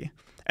empirically.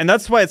 And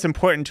that's why it's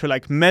important to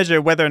like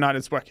measure whether or not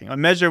it's working, or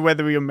measure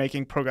whether we are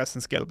making progress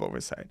in scalable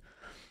oversight.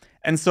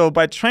 And so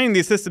by training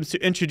these systems to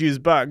introduce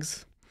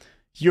bugs,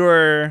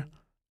 the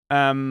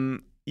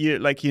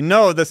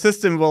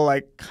system will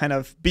like kind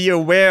of be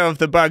aware of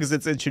the bugs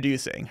it's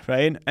introducing,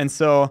 right? And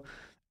so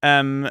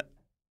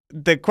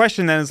the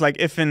question then is like,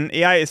 if an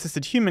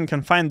AI-assisted human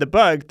can find the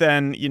bug,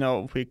 then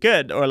we're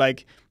good. Or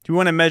like, do we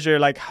want to measure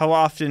like how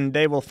often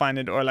they will find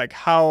it, or like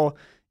how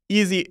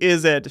easy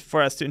is it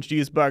for us to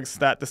introduce bugs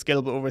that the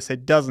scalable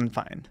oversight doesn't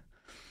find?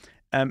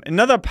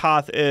 Another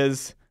path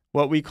is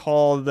what we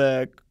call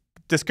the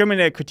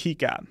discriminator critique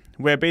gap,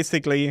 where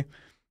basically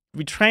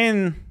we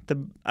train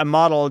a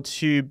model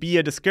to be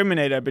a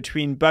discriminator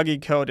between buggy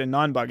code and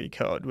non-buggy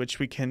code, which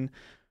we can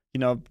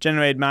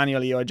generate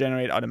manually or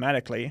generate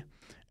automatically.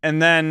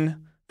 And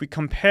then we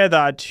compare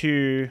that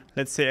to,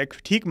 let's say, a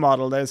critique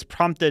model that is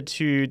prompted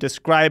to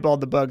describe all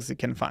the bugs it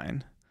can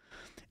find.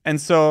 And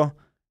so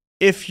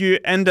if you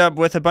end up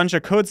with a bunch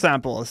of code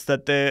samples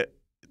that the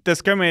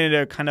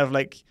discriminator kind of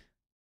like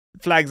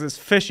flags as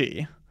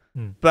fishy,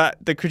 but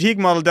the critique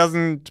model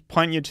doesn't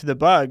point you to the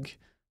bug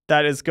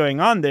that is going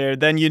on there,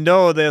 then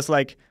there's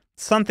like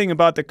something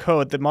about the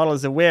code the model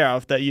is aware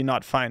of that you're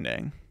not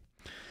finding.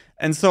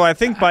 And so I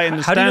think by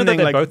understanding, how do you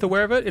know that they're both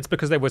aware of it? It's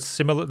because they were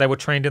similar. They were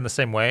trained in the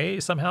same way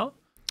somehow.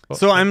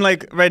 So I'm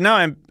like right now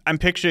I'm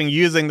picturing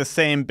using the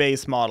same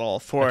base model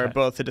for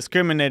both the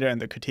discriminator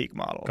and the critique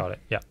model. Got it.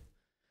 Yeah.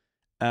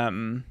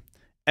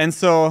 And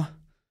so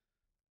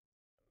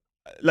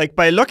like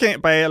by looking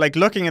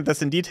at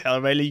this in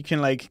detail, right, you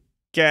can like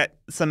get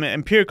some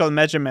empirical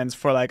measurements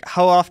for like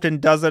how often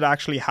does it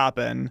actually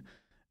happen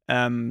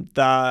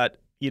that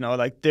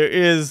like there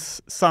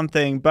is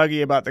something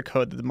buggy about the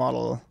code that the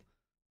model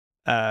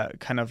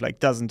kind of like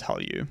doesn't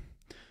tell you.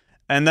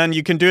 And then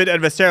you can do it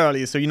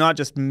adversarially, so you're not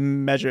just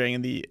measuring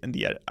in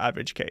the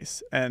average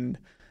case. And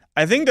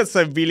I think that's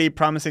a really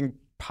promising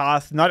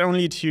path, not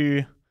only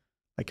to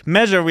like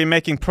measure we're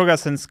making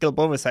progress in skill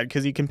oversight,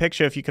 because you can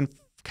picture if you can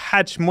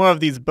catch more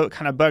of these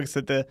kind of bugs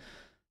that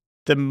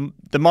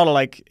the model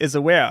like is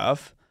aware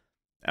of,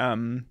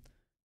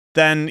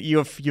 then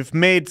you've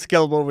made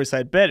skill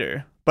oversight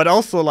better. But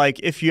also like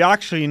if you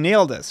actually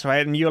nail this,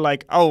 right, and you're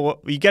like, oh,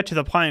 we get to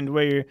the point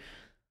where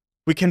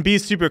we can be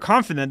super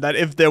confident that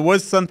if there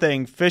was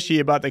something fishy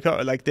about the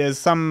code, like there's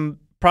some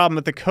problem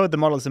with the code the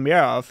model is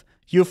aware of,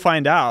 you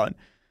find out,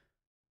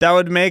 that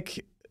would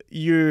make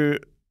you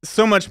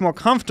so much more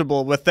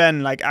comfortable with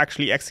then like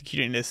actually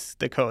executing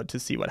the code to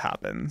see what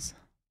happens.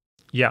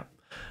 Yeah.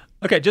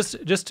 Okay, just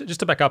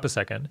to back up a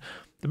second.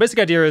 The basic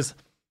idea is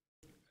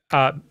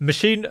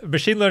machine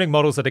learning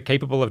models that are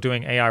capable of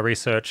doing AI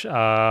research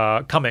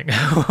are coming,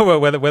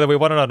 whether we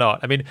want it or not.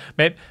 I mean,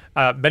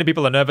 many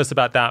people are nervous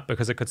about that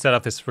because it could set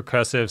up this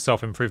recursive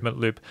self-improvement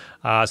loop.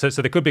 So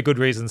there could be good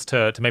reasons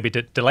to maybe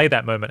delay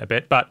that moment a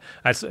bit, but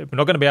we're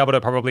not going to be able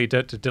to probably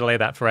to delay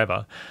that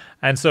forever.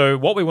 And so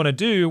what we want to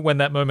do when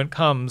that moment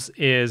comes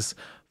is,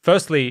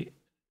 firstly,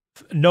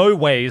 know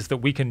ways that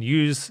we can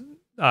use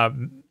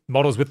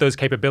models with those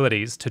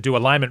capabilities to do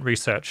alignment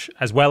research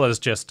as well as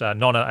just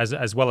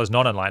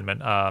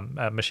non-alignment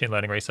machine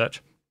learning research.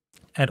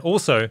 And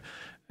also,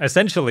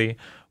 essentially,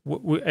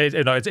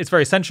 it's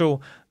very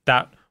essential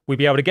that we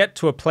be able to get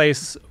to a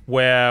place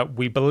where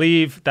we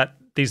believe that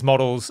these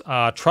models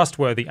are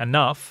trustworthy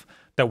enough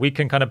that we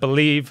can kind of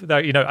believe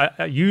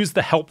that use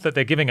the help that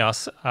they're giving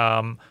us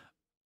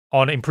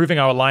on improving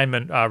our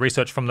alignment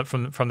research from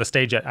the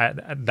stage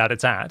that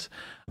it's at.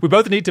 We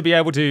both need to be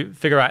able to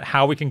figure out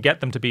how we can get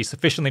them to be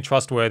sufficiently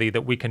trustworthy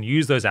that we can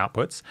use those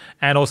outputs,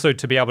 and also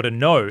to be able to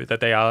know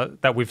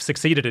that we've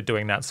succeeded at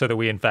doing that, so that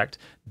we in fact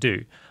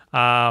do.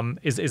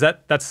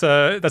 That's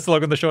the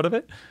long and the short of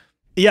it?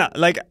 Yeah,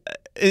 like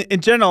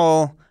in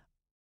general,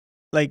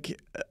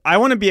 like I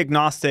want to be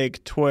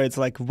agnostic towards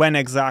like when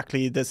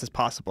exactly this is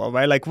possible,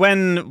 right? Like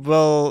when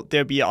will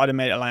there be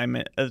automated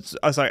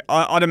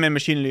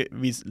machine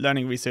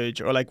learning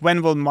research, or like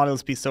when will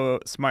models be so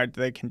smart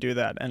that they can do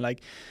that? And like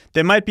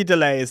there might be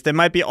delays, there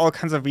might be all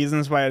kinds of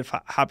reasons why it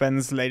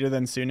happens later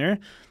than sooner.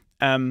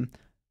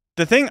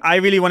 The thing I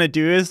really want to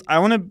do is I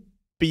want to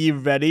be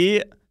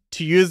ready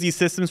to use these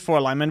systems for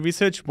alignment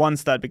research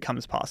once that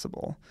becomes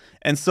possible.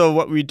 And so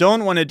what we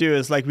don't want to do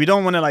is like, we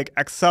don't want to like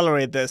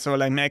accelerate this or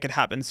like make it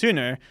happen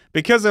sooner,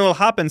 because it will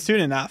happen soon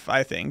enough,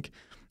 I think.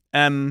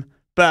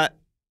 But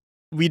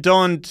we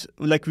don't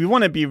like, we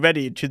want to be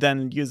ready to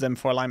then use them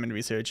for alignment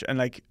research and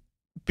like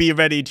be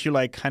ready to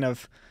like kind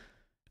of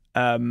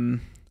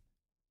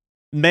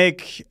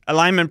make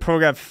alignment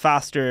progress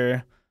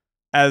faster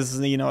as,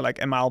 like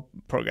ML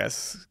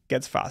progress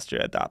gets faster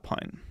at that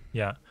point.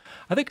 Yeah.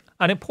 I think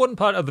an important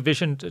part of the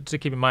vision to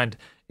keep in mind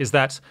is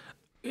that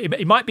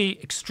it might be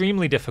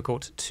extremely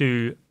difficult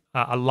to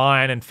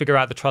align and figure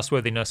out the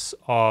trustworthiness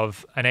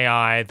of an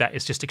AI that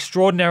is just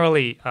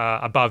extraordinarily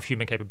above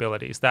human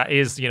capabilities. That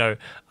is,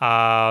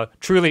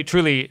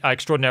 truly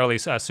extraordinarily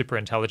super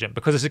intelligent,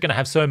 because it's going to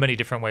have so many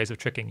different ways of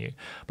tricking you.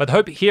 But the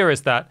hope here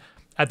is that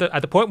at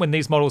the point when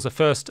these models are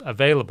first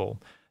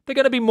available, they're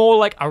going to be more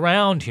like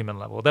around human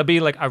level. They'll be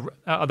like,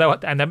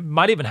 and they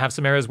might even have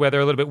some areas where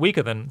they're a little bit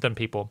weaker than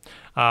people,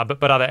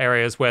 but other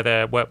areas where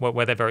they're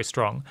very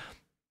strong.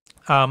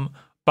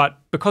 But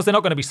because they're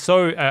not going to be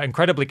so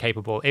incredibly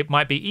capable, it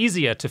might be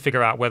easier to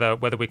figure out whether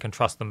we can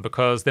trust them,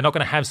 because they're not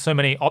going to have so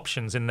many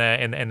options in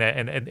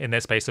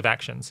their space of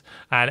actions,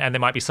 and they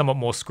might be somewhat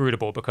more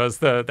scrutable, because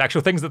the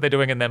actual things that they're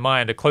doing in their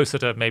mind are closer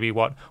to maybe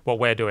what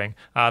we're doing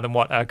than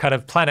what a kind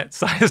of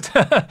planet-sized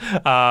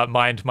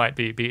mind might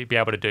be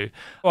able to do.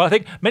 Well, I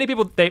think many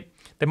people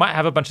they might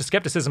have a bunch of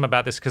skepticism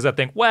about this, because they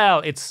think, well,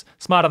 it's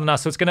smarter than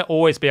us, so it's going to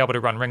always be able to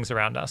run rings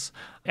around us.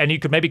 And you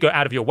could maybe go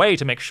out of your way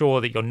to make sure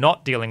that you're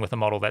not dealing with a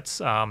model that's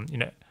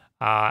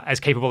as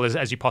capable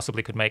as you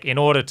possibly could make, in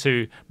order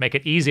to make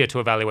it easier to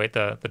evaluate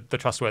the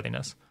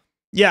trustworthiness.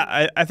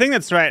 Yeah, I think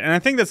that's right. And I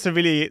think that's a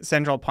really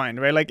central point,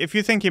 right? Like if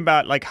you're thinking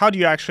about like how do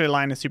you actually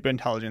align a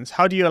superintelligence?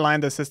 How do you align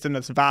the system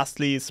that's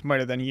vastly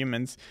smarter than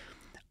humans?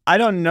 I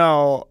don't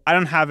know. I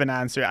don't have an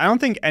answer. I don't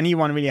think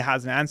anyone really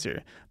has an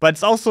answer. But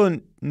it's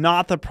also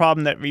not the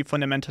problem that we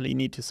fundamentally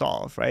need to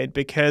solve, right?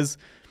 Because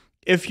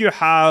if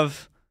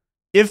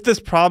this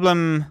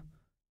problem,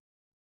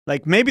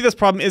 like maybe this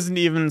problem isn't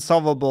even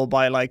solvable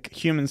by like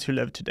humans who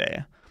live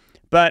today.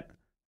 But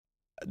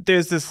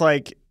there's this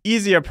like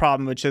easier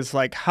problem, which is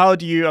like, how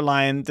do you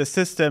align the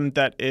system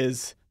that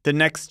is the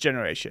next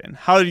generation?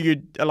 How do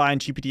you align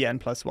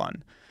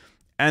GPT-N+1?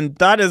 And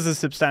that is a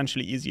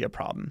substantially easier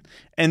problem.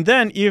 And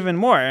then even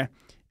more,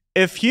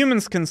 if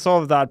humans can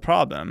solve that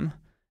problem,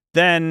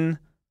 then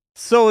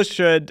so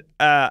should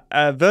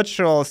a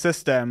virtual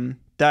system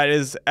that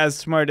is as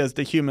smart as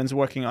the humans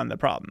working on the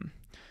problem.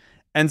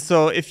 And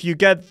so if you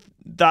get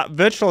that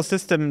virtual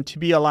system to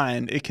be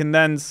aligned, it can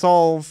then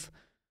solve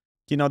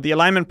the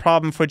alignment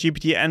problem for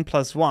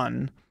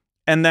GPT-N+1,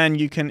 and then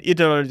you can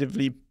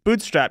iteratively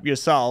bootstrap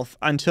yourself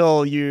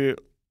until you're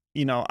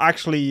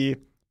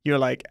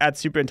like at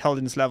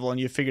superintelligence level and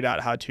you figured out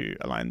how to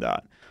align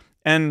that.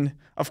 And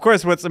of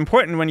course, what's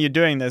important when you're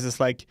doing this is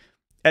like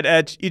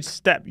at each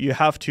step, you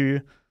have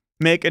to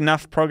make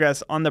enough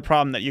progress on the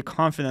problem that you're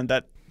confident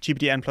that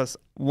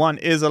GPT-N+1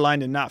 is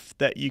aligned enough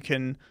that you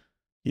can,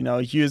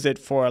 use it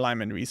for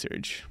alignment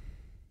research.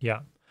 Yeah.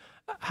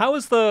 How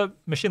is the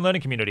machine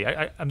learning community?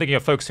 I'm thinking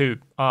of folks who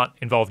aren't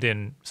involved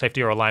in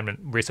safety or alignment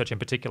research in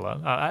particular.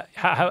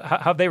 How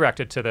have they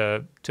reacted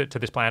to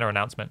this plan or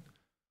announcement?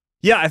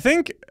 Yeah, I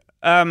think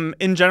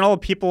in general,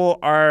 people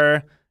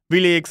are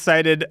really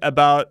excited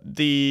about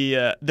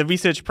the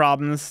research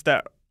problems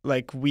that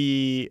like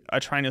we are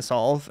trying to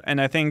solve, and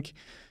I think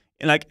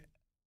in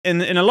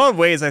a lot of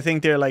ways, I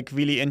think they're like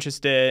really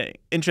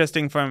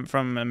interesting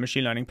from a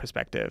machine learning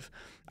perspective.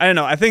 I don't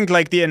know. I think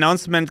like the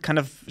announcement kind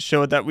of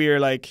showed that we are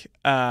like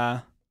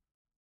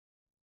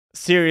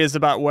serious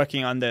about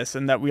working on this,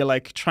 and that we're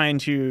like trying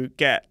to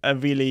get a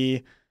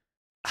really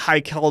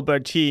high caliber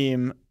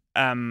team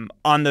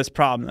on this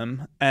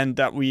problem, and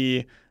that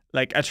we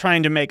like are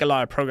trying to make a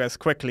lot of progress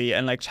quickly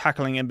and like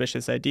tackling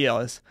ambitious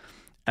ideas.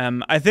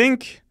 I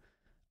think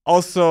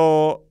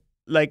also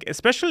like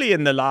especially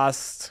in the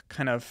last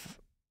kind of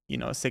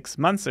 6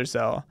 months or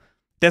so,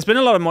 there's been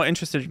a lot of more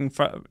interest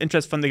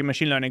from the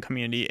machine learning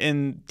community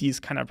in these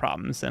kind of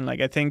problems. And like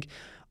I think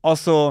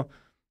also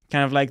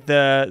kind of like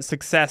the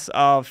success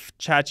of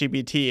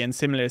ChatGPT and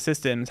similar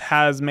systems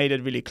has made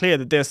it really clear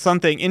that there's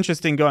something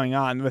interesting going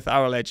on with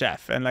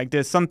RLHF. And like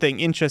there's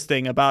something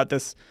interesting about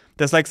this.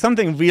 There's like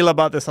something real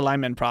about this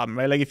alignment problem,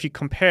 right? Like if you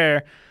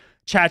compare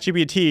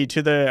ChatGPT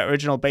to the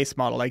original base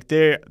model, like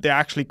they're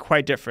actually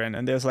quite different.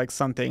 And there's like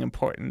something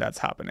important that's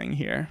happening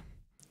here.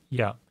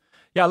 Yeah.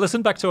 Yeah, I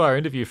listened back to our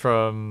interview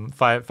from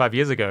five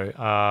years ago,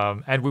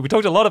 and we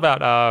talked a lot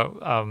about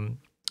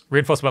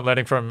reinforcement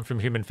learning from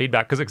human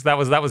feedback because that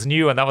was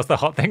new and that was the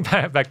hot thing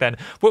back then.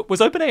 Was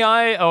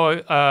OpenAI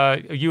or are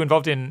you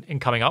involved in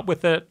coming up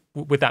with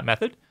that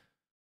method?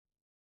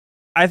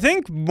 I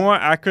think more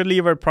accurately,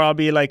 we're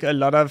probably like a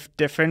lot of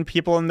different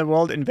people in the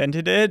world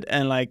invented it,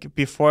 and like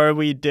before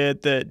we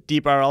did the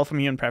deep RL from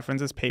human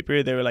preferences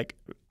paper, there were like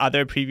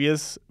other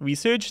previous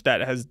research that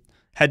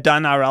had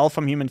done RL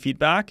from human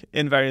feedback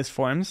in various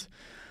forms,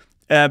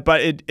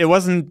 but it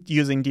wasn't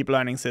using deep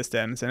learning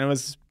systems, and it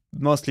was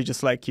mostly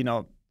just like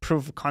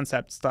proof of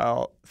concept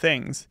style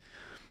things.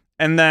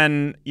 And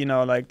then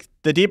like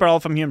the deep RL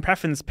from human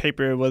preference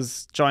paper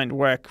was joint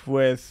work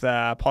with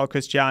Paul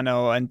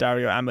Cristiano and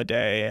Dario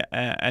Amodei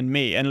and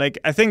me, and like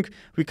I think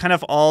we kind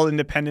of all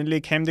independently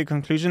came to the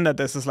conclusion that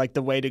this is like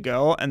the way to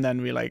go, and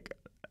then we like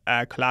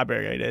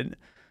collaborated.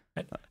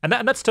 And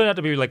that's turned out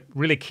to be like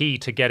really key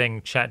to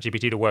getting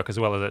ChatGPT to work as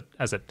well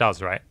as it does,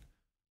 right?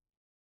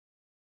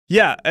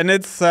 Yeah, and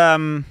it's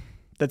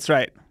that's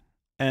right,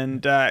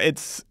 and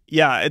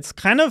it's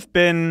kind of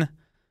been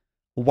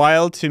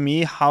wild to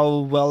me how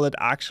well it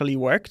actually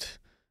worked.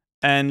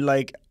 And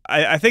like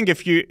I think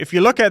if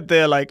you look at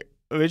the like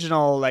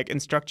original like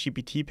Instruct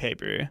GPT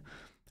paper,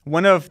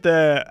 one of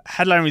the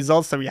headline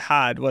results that we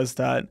had was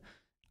that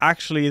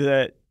actually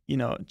the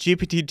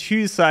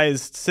GPT-2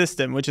 sized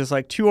system, which is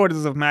like 2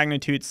 orders of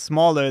magnitude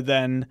smaller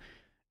than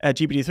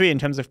GPT-3 in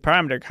terms of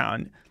parameter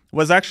count,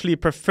 was actually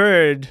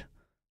preferred.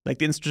 Like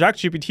the Instruct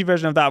GPT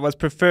version of that was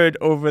preferred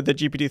over the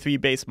GPT-3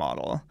 base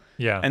model.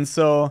 Yeah. And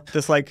so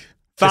this like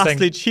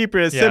vastly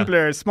cheaper,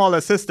 simpler,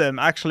 smaller system,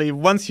 actually,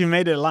 once you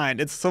made it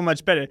aligned, it's so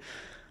much better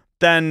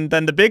than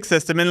the big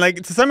system. And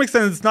like to some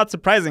extent, it's not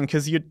surprising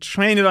because you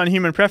train it on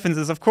human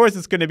preferences. Of course,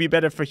 it's going to be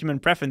better for human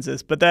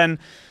preferences. But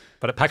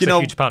it packs a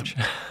huge punch.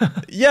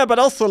 Yeah, but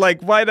also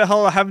like, why the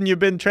hell haven't you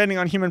been training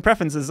on human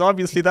preferences?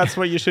 Obviously, that's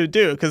what you should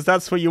do because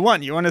that's what you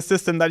want. You want a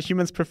system that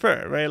humans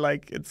prefer, right?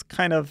 Like it's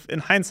kind of in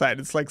hindsight,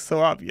 it's like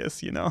so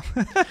obvious,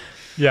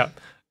 Yeah.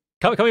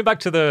 Coming back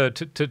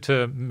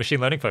to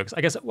machine learning folks,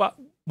 I guess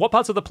what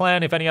parts of the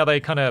plan, if any, are they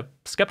kind of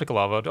skeptical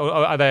of, or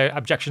are there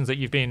objections that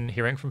you've been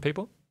hearing from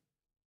people?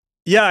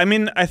 Yeah, I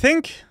mean, I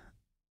think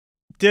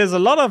there's a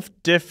lot of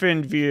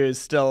different views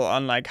still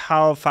on like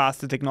how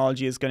fast the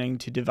technology is going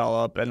to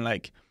develop and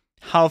like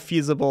how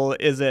feasible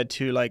is it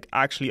to like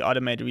actually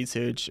automate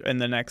research in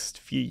the next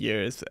few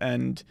years.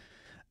 And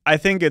I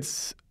think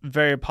it's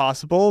very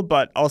possible,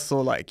 but also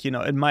like,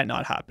 it might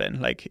not happen.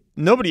 Like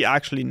nobody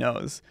actually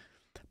knows.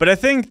 But I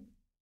think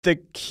the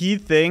key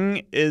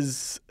thing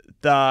is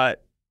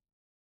that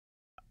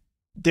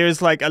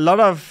there's like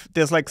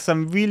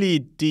some really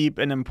deep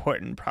and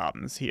important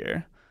problems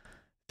here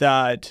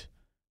that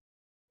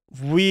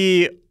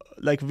we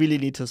like really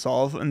need to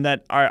solve and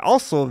that are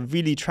also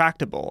really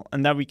tractable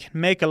and that we can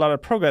make a lot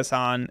of progress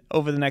on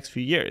over the next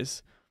few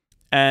years.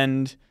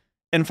 And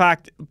in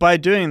fact, by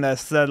doing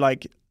this, that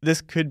like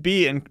this could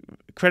be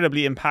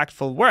incredibly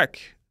impactful work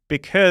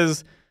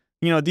because,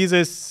 these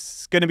are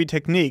going to be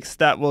techniques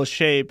that will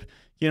shape,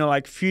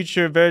 like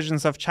future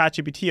versions of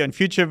ChatGPT and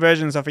future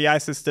versions of AI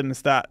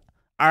systems that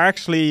are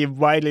actually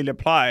widely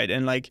applied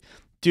and like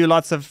do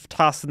lots of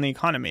tasks in the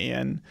economy.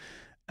 And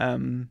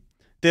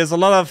there's a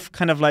lot of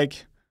kind of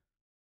like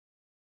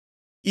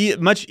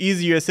much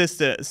easier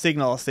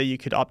signals that you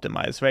could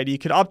optimize, right? You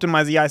could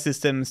optimize AI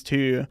systems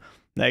to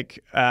like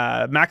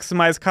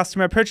maximize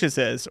customer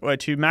purchases or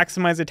to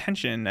maximize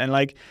attention. And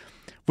like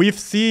we've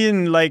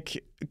seen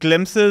like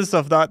glimpses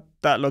of that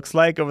looks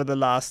like over the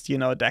last,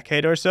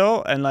 decade or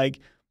so. And like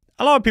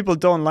a lot of people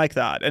don't like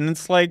that. And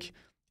it's like,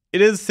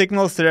 it is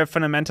signals that are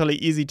fundamentally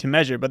easy to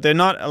measure, but they're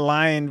not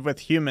aligned with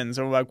humans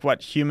or like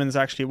what humans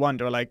actually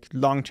want or like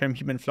long-term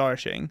human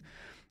flourishing.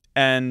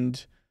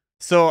 And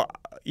so,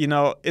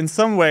 in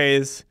some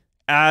ways,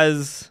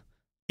 as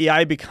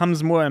AI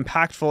becomes more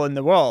impactful in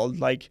the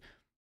world, like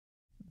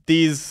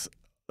these,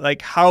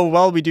 like how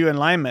well we do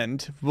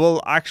alignment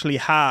will actually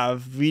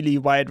have really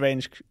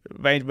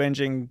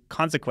wide-ranging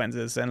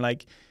consequences and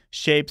like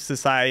shape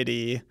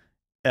society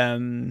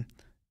in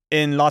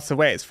lots of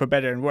ways, for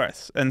better and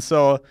worse. And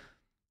so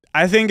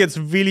I think it's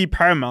really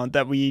paramount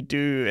that we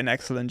do an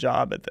excellent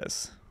job at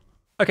this.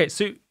 Okay,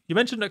 so you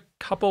mentioned a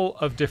couple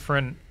of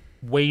different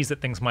ways that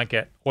things might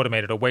get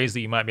automated or ways that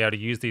you might be able to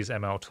use these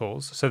ML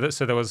tools. So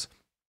there was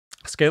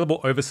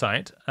scalable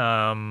oversight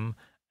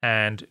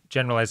and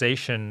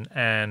generalization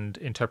and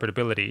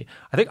interpretability.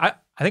 I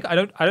think I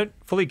don't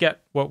fully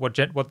get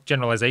what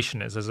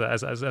generalization is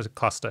as a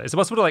cluster. Is it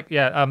possible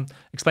to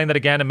explain that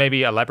again and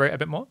maybe elaborate a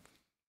bit more?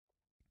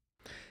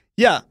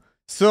 Yeah.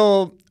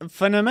 So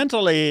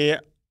fundamentally,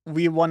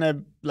 we want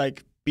to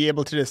like be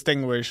able to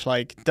distinguish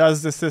like,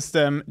 does the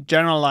system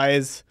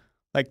generalize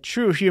like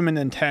true human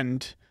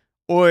intent,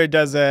 or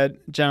does it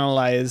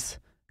generalize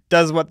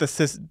what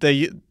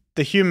the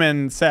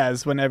human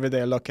says whenever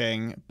they're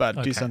looking,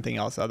 but do something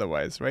else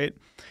otherwise, right?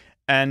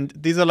 And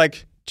these are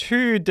like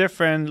two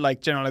different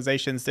like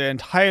generalizations. They're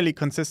entirely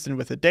consistent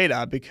with the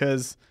data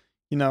because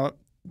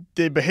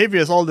the behavior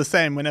is all the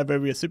same whenever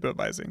we are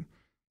supervising.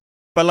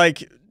 But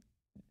like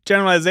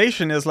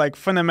generalization is like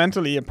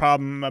fundamentally a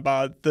problem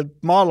about the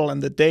model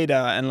and the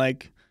data, and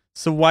like,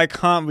 so why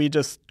can't we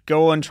just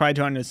go and try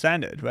to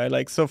understand it, right?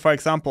 Like, so for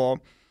example,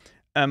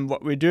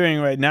 what we're doing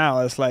right now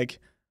is like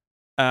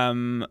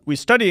we're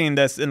studying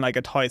this in like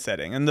a toy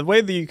setting, and the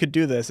way that you could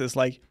do this is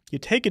like you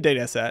take a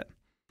data set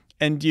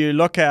and you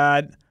look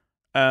at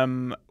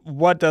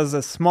what does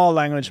a small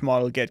language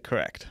model get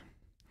correct.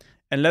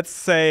 And let's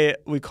say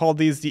we call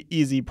these the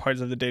easy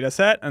parts of the data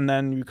set, and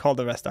then we call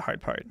the rest the hard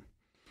part.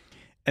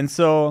 And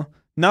so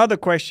now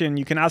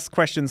you can ask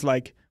questions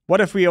like, what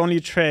if we only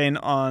train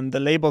on the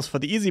labels for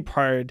the easy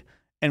part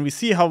and we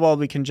see how well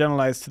we can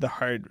generalize to the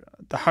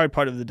hard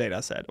part of the data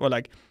set? Or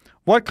like,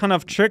 what kind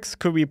of tricks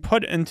could we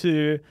put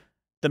into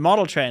the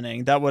model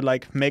training that would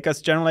like make us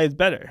generalize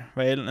better,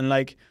 right? And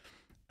like,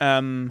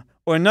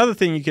 or another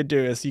thing you could do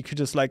is you could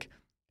just like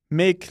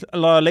make a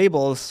lot of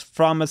labels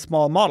from a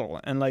small model.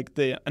 And like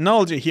the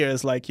analogy here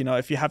is like,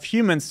 if you have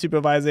humans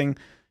supervising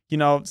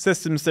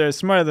systems that are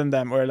smarter than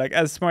them or like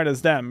as smart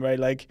as them, right?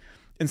 Like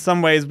in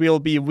some ways we'll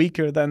be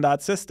weaker than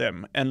that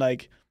system, and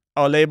like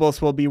our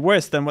labels will be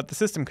worse than what the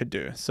system could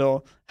do.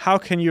 So how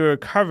can you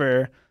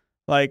recover,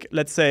 like,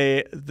 let's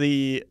say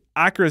the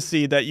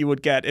accuracy that you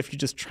would get if you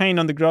just trained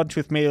on the ground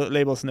truth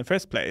labels in the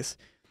first place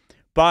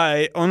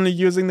by only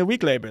using the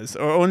weak labels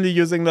or only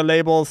using the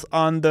labels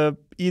on the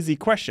easy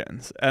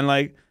questions? And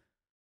like,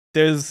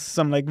 there's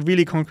some like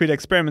really concrete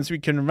experiments we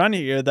can run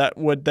here that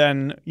would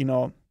then,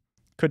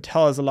 could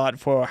tell us a lot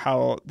for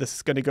how this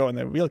is going to go in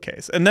the real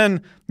case. And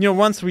then,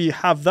 once we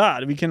have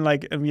that, we can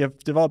like, and we have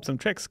developed some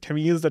tricks. Can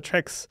we use the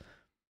tricks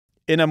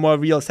in a more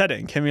real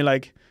setting? Can we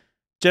like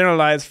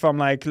generalize from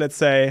like, let's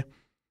say,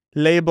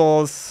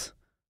 labels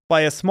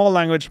by a small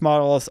language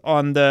models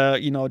on the,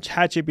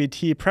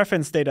 ChatGPT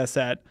preference data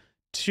set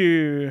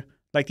to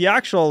like the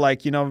actual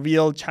like,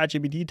 real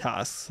ChatGPT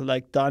tasks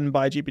like done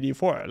by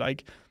GPT-4?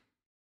 Like,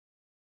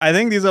 I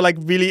think these are like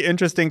really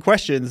interesting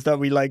questions that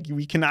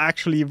we can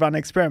actually run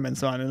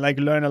experiments on and like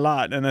learn a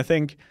lot. And I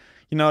think,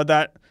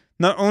 that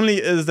not only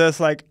is this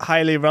like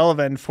highly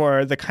relevant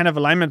for the kind of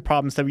alignment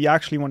problems that we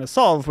actually want to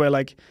solve, where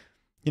like,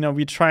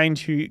 we're trying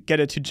to get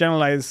it to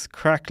generalize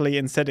correctly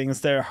in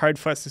settings that are hard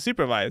for us to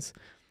supervise,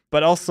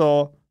 but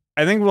also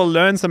I think we'll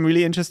learn some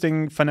really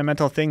interesting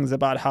fundamental things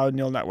about how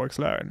neural networks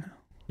learn.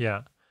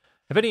 Yeah.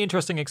 Have any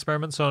interesting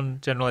experiments on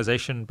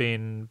generalization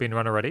been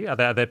run already? Are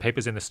there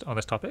papers on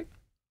this topic?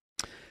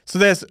 So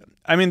there's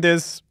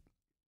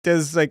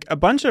like a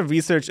bunch of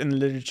research in the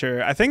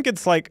literature. I think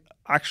it's like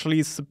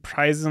actually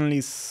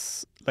surprisingly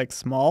like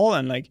small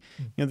and like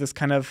this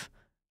kind of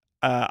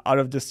out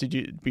of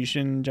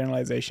distribution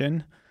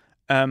generalization.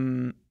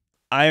 I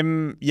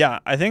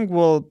think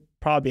we'll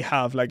probably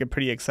have like a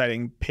pretty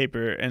exciting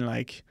paper in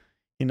like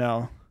 2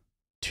 or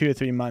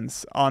 3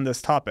 months on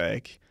this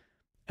topic.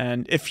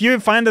 And if you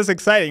find this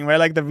exciting, right,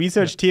 like the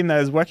research team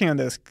that is working on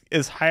this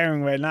is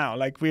hiring right now.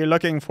 Like we're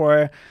looking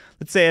for,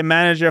 let's say, a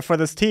manager for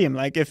this team.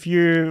 Like if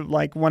you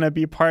like want to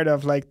be part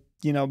of like,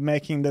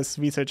 making this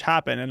research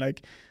happen and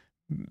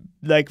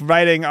like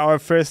writing our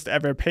first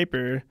ever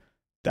paper,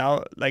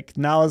 now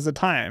is the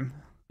time.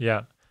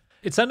 Yeah.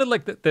 It sounded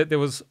like that there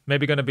was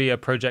maybe going to be a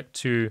project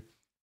to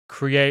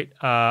create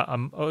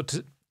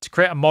to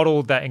create a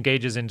model that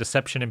engages in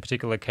deception in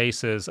particular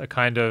cases, a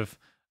kind of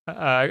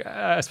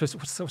I suppose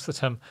what's the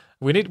term?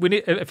 We need.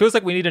 It feels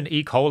like we need an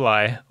E.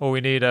 coli or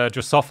we need a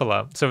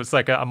Drosophila. So it's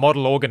like a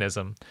model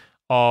organism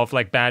of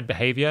like bad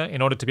behavior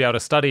in order to be able to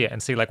study it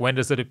and see like when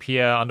does it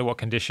appear, under what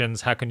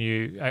conditions, how can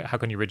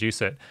you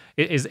reduce it?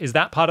 Is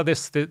that part of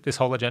this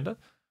whole agenda?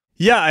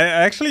 Yeah, I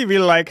actually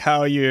really like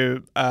how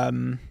you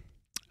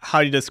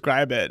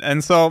describe it,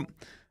 and so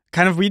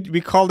kind of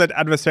we called it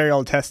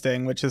adversarial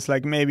testing, which is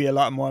like maybe a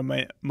lot more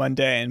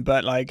mundane,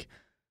 but like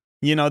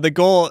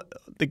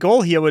the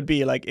goal here would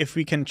be like if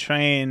we can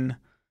train,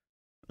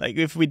 like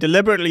if we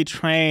deliberately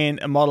train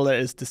a model that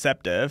is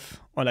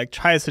deceptive or like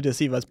tries to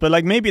deceive us, but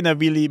like maybe in a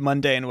really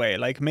mundane way,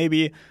 like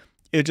maybe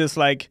it just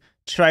like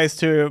tries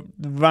to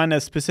run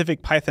a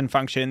specific Python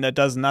function that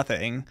does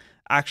nothing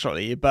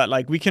actually, but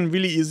like we can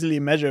really easily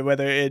measure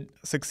whether it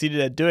succeeded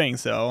at doing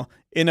so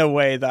in a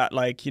way that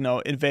like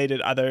invaded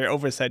other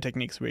oversight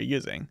techniques we're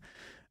using.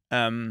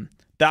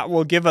 That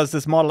will give us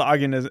this model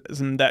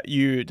organism that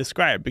you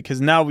described,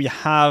 because now we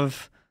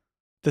have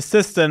the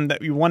system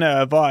that we want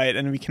to avoid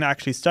and we can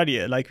actually study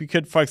it. Like we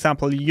could, for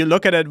example, you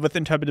look at it with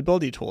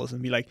interpretability tools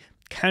and be like,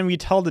 can we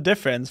tell the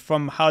difference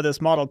from how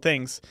this model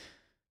thinks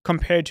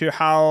compared to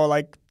how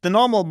like the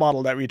normal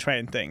model that we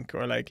train think?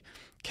 Or like,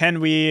 can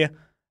we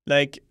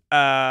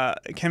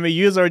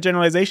use our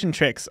generalization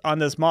tricks on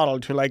this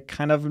model to like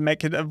kind of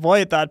make it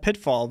avoid that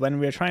pitfall when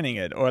we're training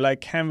it? Or like,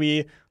 can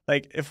we,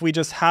 like, if we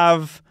just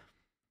have,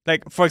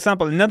 like, for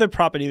example, another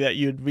property that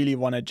you'd really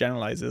want to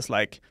generalize is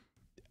like,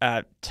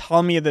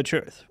 tell me the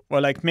truth, or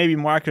like maybe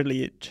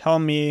markedly tell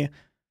me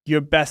your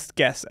best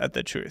guess at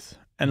the truth.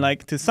 And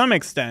like to some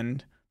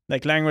extent,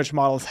 like language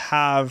models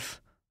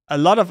have a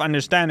lot of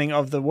understanding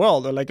of the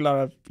world, or like a lot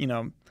of,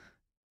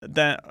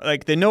 that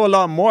like they know a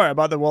lot more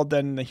about the world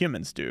than the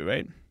humans do,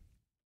 right?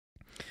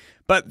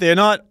 But they're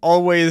not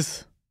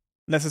always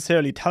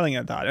necessarily telling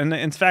it that. And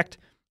in fact,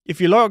 if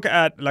you look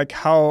at like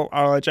how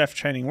RLHF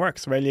training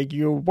works, right, like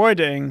you're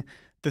avoiding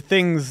the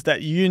things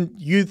that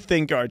you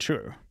think are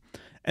true.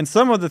 And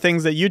some of the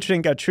things that you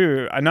think are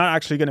true are not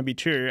actually going to be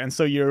true. And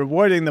so you're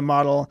rewarding the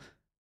model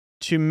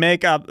to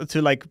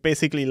like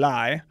basically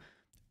lie.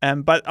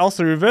 But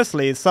also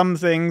reversely, some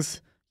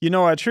things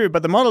are true,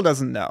 but the model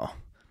doesn't know.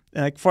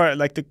 And like for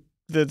like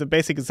the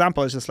basic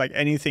example is just like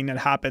anything that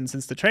happened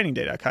since the training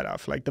data cut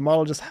off. Like the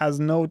model just has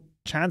no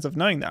chance of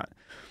knowing that.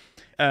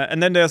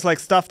 And then there's like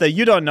stuff that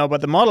you don't know,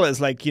 but the model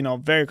is like,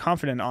 very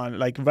confident on,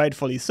 like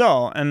rightfully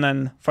so. And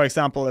then, for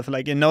example, if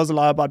like it knows a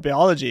lot about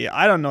biology,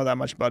 I don't know that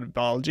much about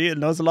biology. It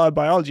knows a lot of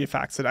biology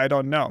facts that I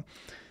don't know.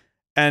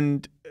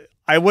 And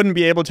I wouldn't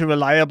be able to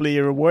reliably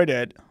reward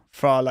it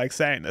for like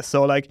saying this.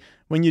 So like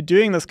when you're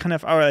doing this kind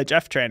of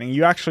RLHF training,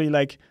 you're actually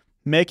like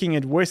making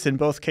it worse in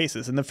both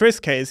cases. In the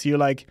first case, you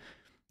like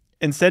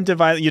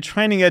you're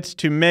training it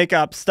to make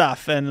up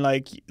stuff and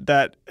like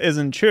that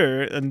isn't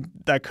true and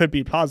that could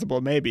be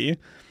plausible maybe.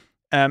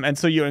 And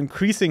so you're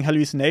increasing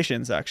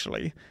hallucinations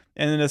actually.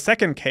 And in the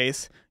second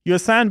case, you're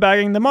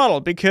sandbagging the model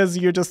because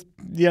you're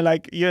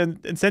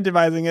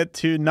incentivizing it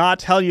to not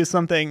tell you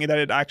something that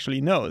it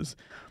actually knows.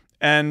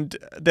 And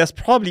there's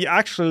probably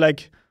actually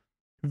like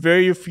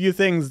very few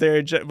things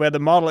there where the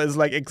model is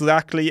like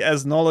exactly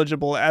as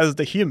knowledgeable as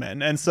the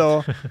human. And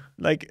so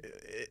like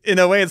in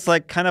a way, it's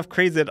like kind of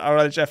crazy that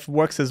RLHF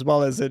works as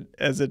well as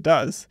it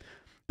does.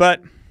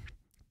 But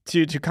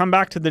to come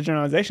back to the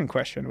generalization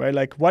question, right?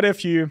 Like, what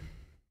if you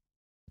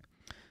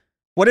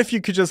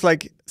could just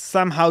like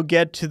somehow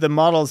get to the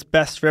model's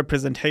best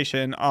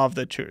representation of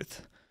the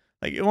truth?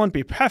 Like, it won't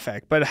be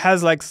perfect, but it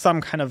has like some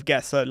kind of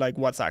guess at like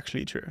what's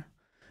actually true.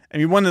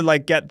 And we want to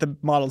like get the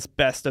model's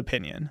best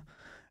opinion.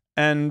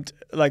 And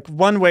like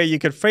one way you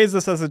could phrase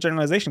this as a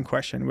generalization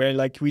question, where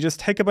like we just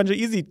take a bunch of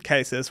easy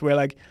cases where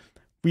like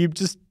we're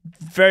just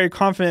very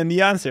confident in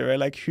the answer, right?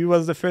 Like, who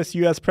was the first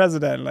US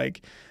president?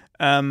 Like,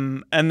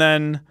 and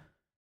then,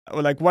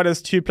 like, what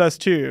is 2 +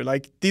 2?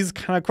 Like, these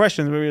kind of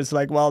questions where it's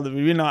like, well,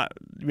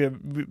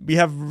 we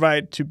have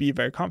right to be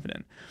very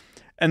confident.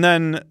 And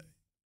then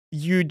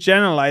you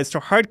generalize to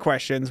hard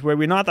questions where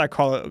we're not that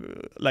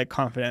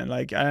confident.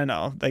 Like, I don't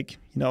know, like,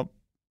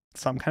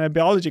 some kind of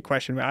biology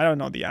question where I don't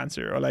know the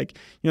answer, or like,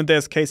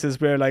 there's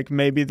cases where like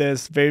maybe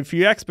there's very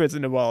few experts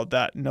in the world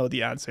that know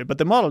the answer, but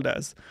the model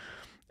does.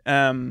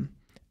 And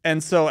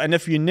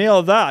if you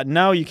nail that,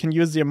 now you can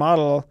use your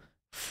model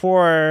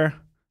for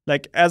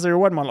like as a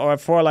reward model, or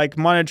for like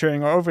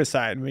monitoring or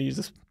oversight, where you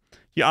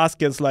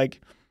ask it like,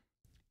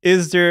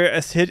 is there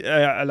a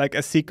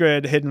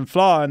secret hidden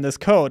flaw in this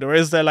code, or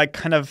is there like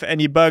kind of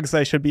any bugs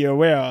I should be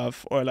aware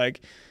of, or like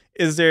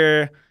is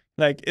there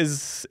like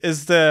is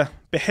the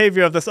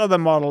behavior of this other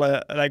model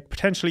like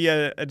potentially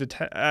an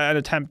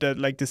attempt at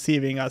like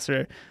deceiving us,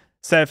 or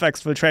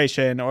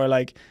self-exfiltration, or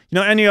like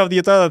any of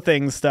these other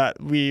things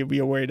that we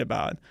are worried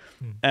about.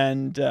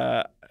 And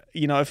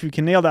if we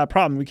can nail that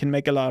problem, we can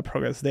make a lot of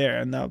progress there,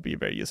 and that would be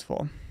very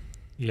useful.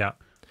 Yeah.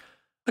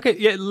 Okay.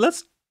 Yeah.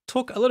 Let's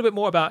talk a little bit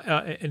more about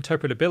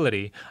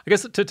interpretability. I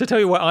guess to tell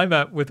you what I'm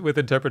at with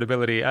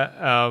interpretability,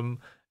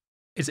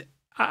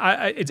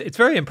 it's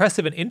very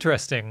impressive and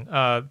interesting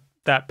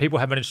that people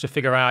have managed to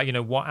figure out,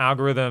 what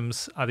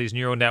algorithms are these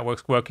neural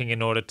networks working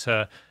in order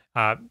to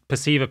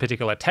perceive a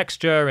particular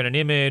texture in an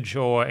image,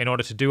 or in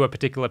order to do a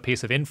particular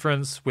piece of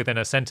inference within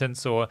a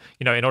sentence, or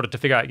in order to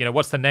figure out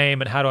what's the name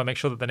and how do I make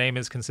sure that the name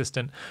is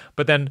consistent.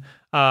 But then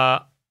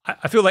I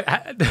feel like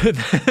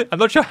I'm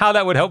not sure how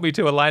that would help me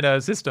to align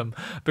a system,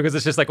 because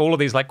it's just like all of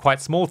these like quite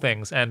small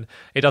things, and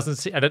it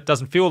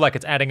doesn't feel like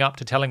it's adding up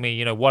to telling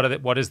me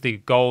what is the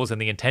goals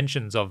and the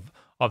intentions of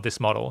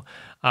this model.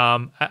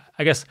 I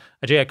guess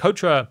Ajaya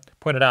Kotra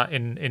pointed out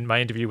in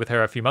my interview with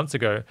her a few months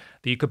ago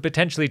that you could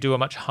potentially do a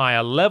much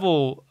higher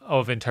level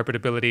of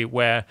interpretability,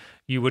 where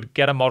you would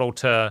get a model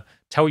to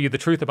tell you the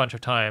truth a bunch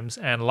of times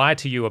and lie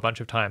to you a bunch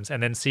of times,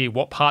 and then see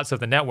what parts of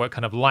the network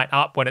kind of light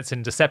up when it's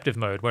in deceptive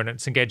mode, when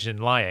it's engaged in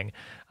lying.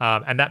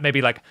 And that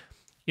maybe like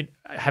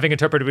having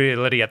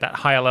interpretability at that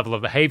higher level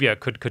of behavior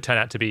could turn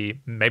out to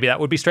be, maybe that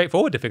would be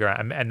straightforward to figure out.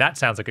 And that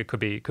sounds like it could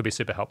be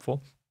super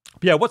helpful.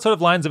 But yeah, what sort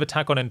of lines of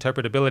attack on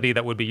interpretability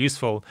that would be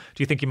useful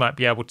do you think you might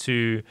be able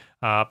to,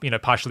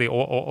 partially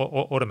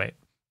or automate?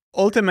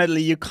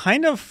 Ultimately, you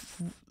kind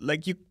of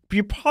like you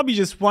probably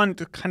just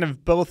want kind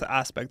of both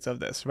aspects of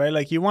this, right?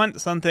 Like you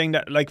want something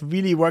that like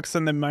really works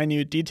on the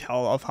minute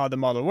detail of how the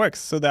model works,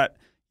 so that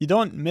you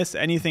don't miss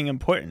anything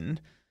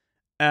important.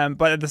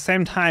 But at the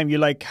same time, you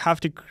like have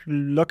to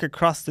look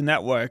across the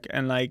network,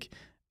 and like,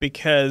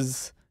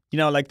 because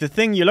like the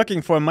thing you're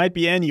looking for might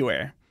be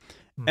anywhere.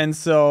 And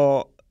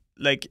so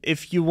like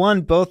if you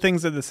want both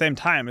things at the same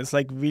time, it's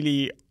like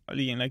really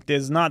like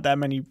there's not that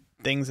many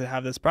things that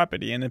have this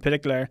property. And in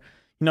particular,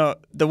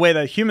 the way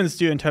that humans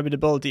do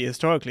interpretability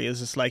historically is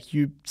just like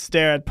you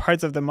stare at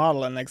parts of the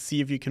model and like see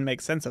if you can make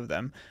sense of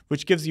them,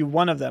 which gives you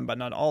one of them but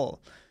not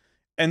all.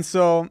 And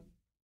so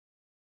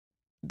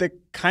the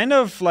kind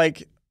of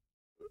like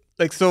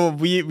so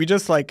we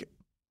just like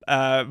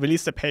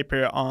released a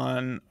paper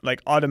on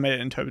like automated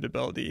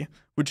interpretability,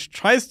 which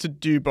tries to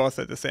do both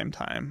at the same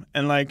time.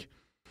 And like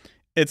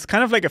it's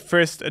kind of like a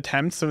first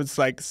attempt, so it's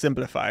like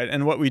simplified.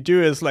 And what we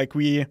do is like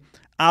we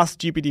ask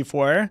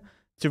GPT-4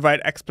 to write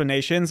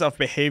explanations of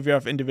behavior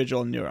of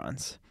individual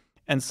neurons.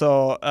 And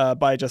so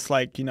by just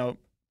like,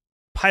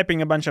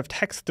 piping a bunch of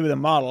text through the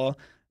model,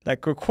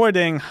 like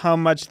recording how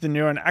much the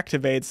neuron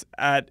activates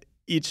at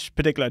each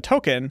particular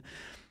token,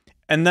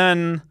 and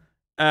then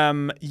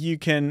you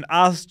can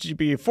ask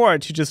GPT-4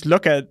 to just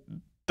look at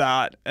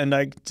that and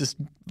like just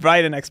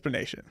write an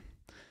explanation.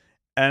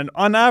 And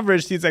on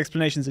average, these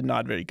explanations are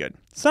not very good.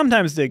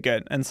 Sometimes they're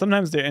good, and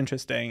sometimes they're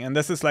interesting. And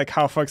this is like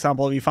how, for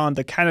example, we found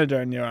the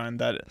Canada neuron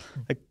that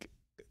like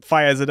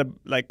fires at a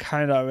like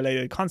Canada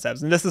related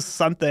concepts. And this is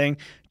something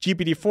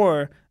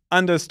GPT-4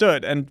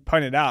 understood and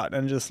pointed out,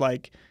 and just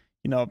like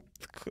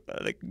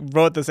like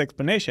wrote this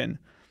explanation.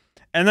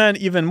 And then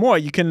even more,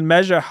 you can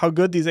measure how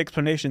good these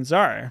explanations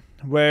are,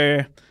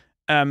 where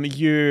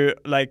you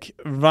like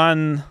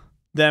run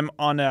them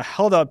on a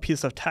held out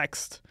piece of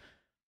text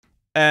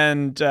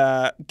and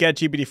get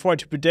GPT-4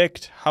 to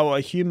predict how a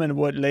human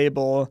would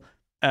label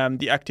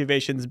the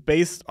activations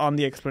based on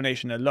the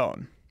explanation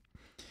alone.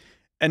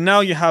 And now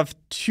you have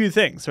two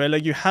things, right?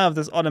 Like you have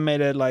this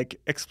automated like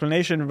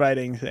explanation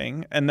writing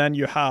thing, and then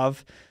you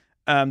have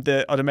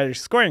the automatic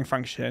scoring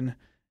function.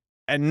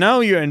 And now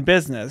you're in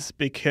business,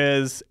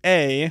 because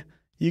A,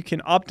 you can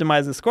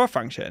optimize the score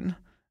function,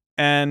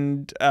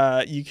 and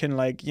you can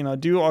like,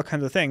 do all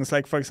kinds of things.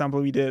 Like, for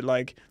example, we did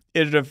like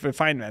iterative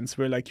refinements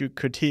where like you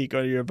critique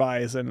or you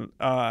revise and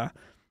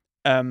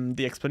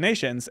the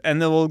explanations,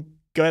 and they will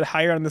get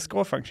higher on the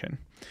score function.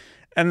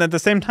 And at the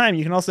same time,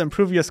 you can also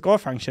improve your score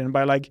function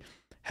by like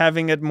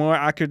having it more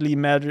accurately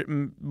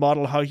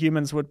model how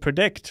humans would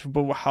predict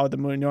how the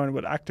neuron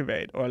would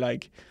activate, or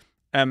like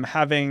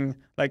having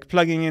like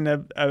plugging in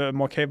a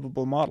more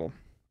capable model.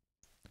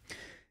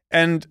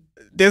 And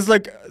there's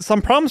like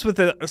some problems with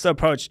this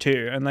approach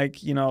too. And like,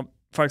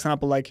 for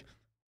example, like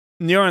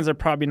neurons are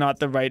probably not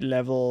the right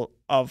level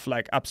of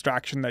like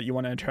abstraction that you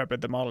want to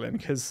interpret the model in,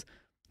 because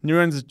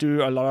neurons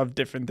do a lot of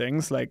different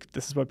things. Like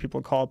this is what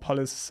people call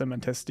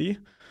polysemanticity.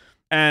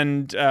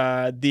 and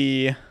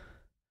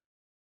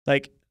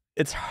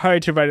it's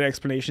hard to write an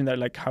explanation that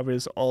like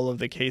covers all of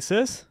the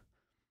cases.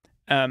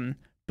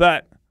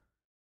 But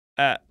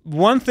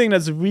one thing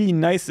that's really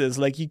nice is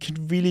like you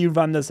can really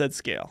run this at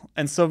scale.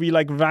 And so we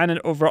like ran it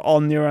over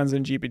all neurons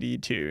in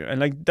GPT-2. And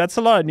like that's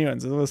a lot of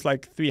neurons. It was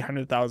like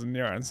 300,000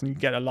 neurons, and you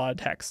get a lot of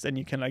text, and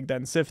you can like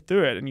then sift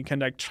through it, and you can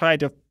like try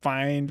to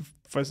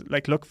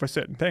look for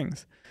certain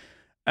things.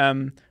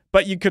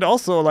 But you could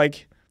also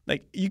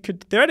you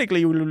could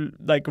theoretically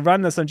like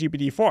run this on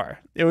GPT-4.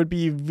 It would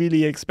be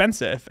really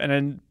expensive, and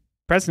then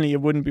presently it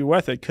wouldn't be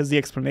worth it because the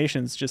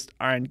explanations just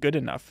aren't good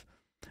enough.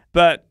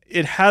 But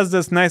it has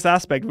this nice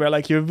aspect where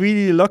like you're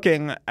really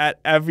looking at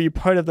every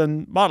part of the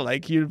model.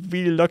 Like you're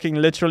really looking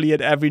literally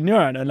at every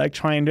neuron and like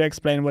trying to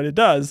explain what it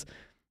does.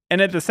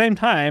 And at the same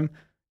time,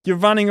 you're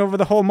running over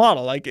the whole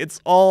model. Like it's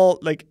all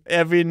like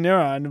every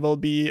neuron will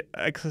be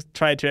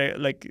tries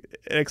to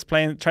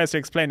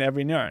explain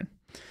every neuron.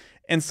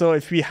 And so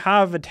if we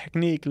have a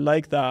technique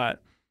like that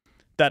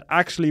that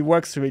actually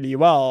works really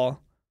well,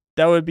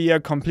 that would be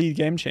a complete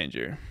game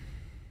changer.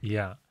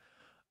 Yeah.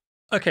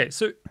 Okay,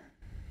 so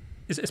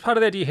it's part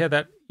of the idea here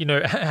that, you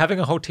know, having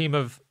a whole team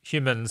of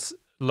humans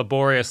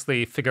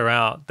laboriously figure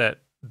out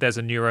that there's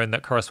a neuron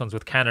that corresponds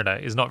with Canada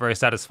is not very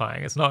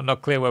satisfying. It's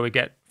not clear where we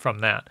get from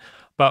that.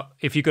 But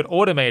if you could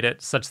automate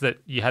it such that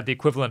you had the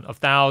equivalent of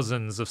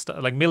thousands of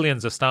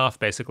millions of staff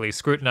basically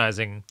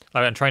scrutinizing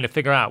and trying to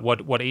figure out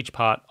what each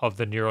part of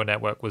the neural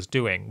network was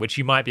doing, which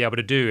you might be able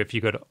to do if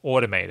you could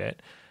automate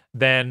it,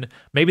 then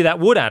maybe that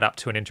would add up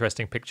to an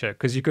interesting picture,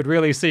 because you could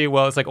really see,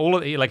 well, it's like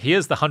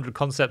here's the 100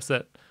 concepts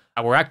that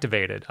were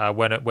activated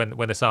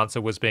when this answer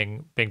was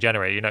being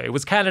generated. You know, it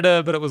was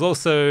Canada, but it was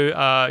also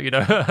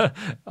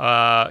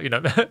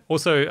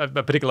also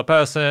a particular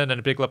person and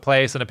a particular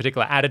place and a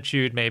particular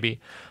attitude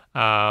maybe,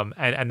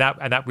 and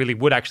that really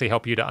would actually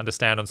help you to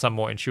understand on some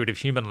more intuitive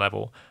human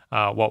level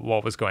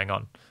what was going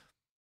on.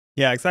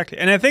 Yeah, exactly.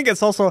 And I think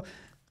it's a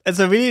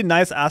really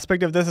nice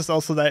aspect of this is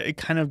also that it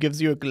kind of gives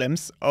you a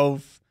glimpse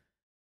of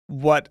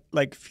what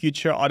like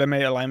future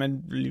automated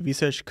alignment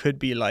research could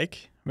be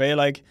like, right?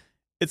 Like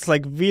it's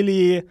like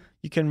really,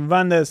 you can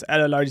run this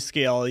at a large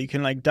scale. You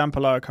can like dump a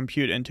lot of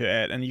compute into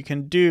it, and you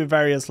can do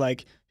various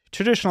like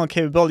traditional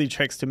capability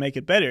tricks to make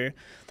it better.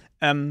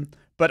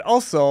 But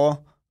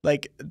also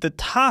like the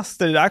task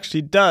that it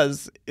actually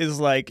does is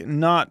like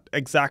not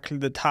exactly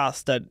the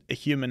task that a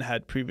human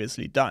had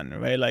previously done,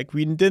 right? Like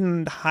we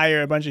didn't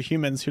hire a bunch of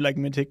humans who like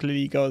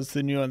meticulously goes to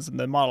the neurons in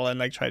the model and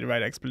like try to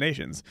write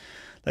explanations.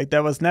 Like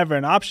that was never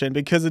an option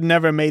because it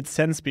never made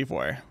sense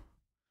before.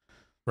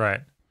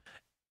 Right.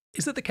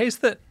 Is it the case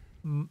that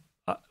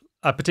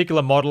a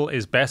particular model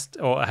is best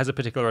or has a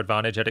particular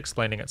advantage at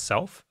explaining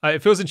itself?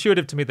 It feels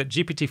intuitive to me that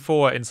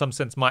GPT-4 in some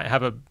sense might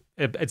have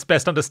its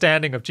best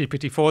understanding of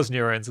GPT-4's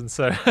neurons, and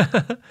so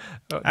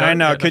I don't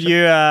know. Could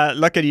you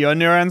look at your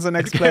neurons and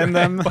explain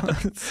them?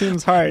 It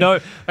seems hard. No,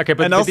 okay,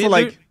 but and also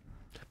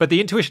but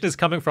the intuition is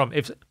coming from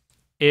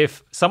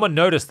if someone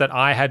noticed that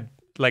I had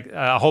like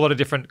a whole lot of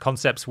different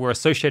concepts were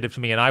associated for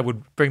me and I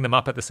would bring them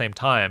up at the same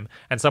time,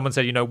 and someone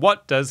said, you know,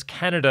 what does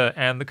Canada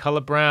and the color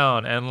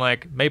brown and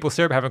like maple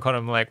syrup have in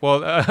common? I'm like, well,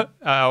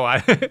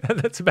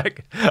 that's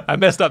back. I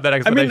messed up that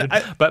explanation. I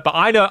mean, but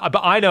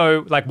I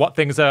know like what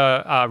things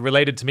are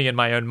related to me in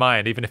my own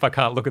mind, even if I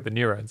can't look at the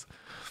neurons.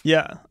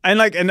 Yeah,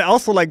 and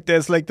also like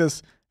there's like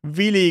this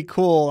really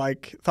cool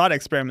like thought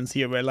experiments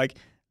here where like,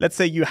 let's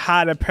say you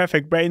had a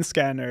perfect brain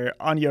scanner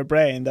on your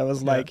brain that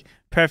was like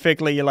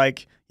perfectly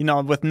like, you know,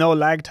 with no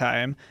lag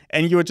time,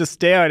 and you would just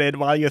stare at it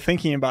while you're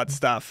thinking about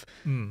stuff.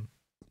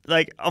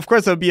 Like, of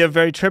course, it would be a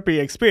very trippy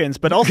experience,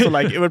 but also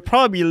like it would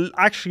probably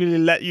actually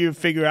let you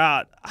figure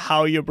out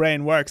how your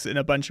brain works in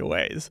a bunch of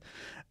ways.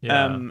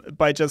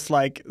 By just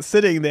like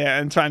sitting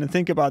there and trying to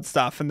think about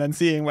stuff and then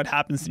seeing what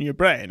happens in your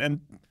brain.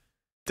 And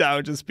that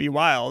would just be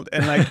wild.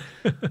 And like,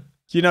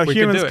 you know,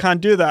 humans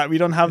can't do that. We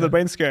don't have the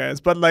brain scanners,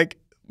 but like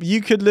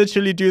you could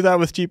literally do that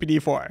with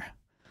GPT-4.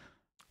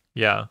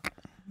 Yeah.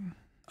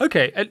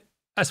 Okay.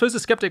 I suppose the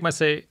skeptic might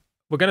say,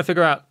 we're going to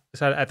figure out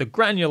at the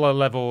granular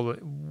level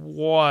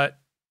what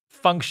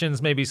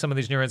functions maybe some of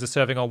these neurons are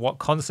serving or what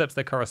concepts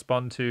they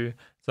correspond to,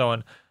 so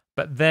on.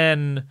 But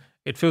then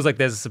it feels like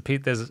there's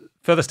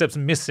further steps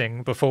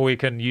missing before we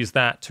can use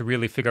that to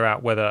really figure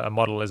out whether a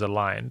model is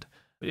aligned.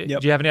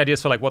 Yep. Do you have any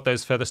ideas for like what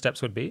those further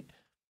steps would be?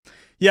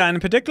 Yeah, and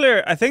in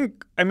particular,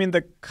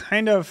 the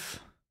kind of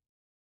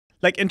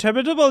like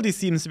interpretability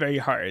seems very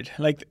hard.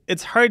 Like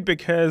it's hard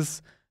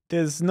because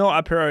there's no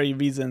a priori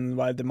reason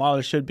why the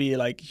model should be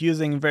like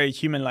using very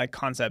human-like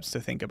concepts to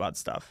think about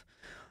stuff.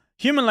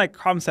 Human-like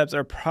concepts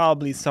are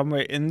probably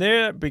somewhere in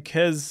there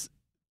because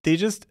they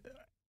just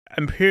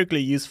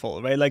empirically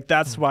useful, right? Like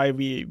that's why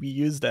we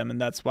use them, and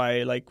that's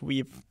why like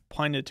we've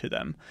pointed to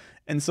them.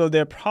 And so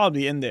they're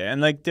probably in there. And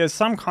like there's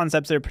some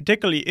concepts that are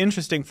particularly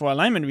interesting for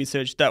alignment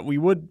research that we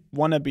would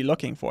want to be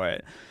looking for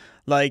it.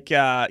 Like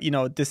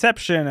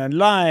deception and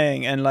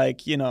lying and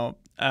like,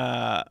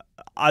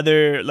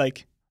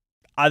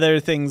 other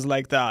things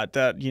like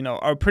that, you know,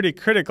 are pretty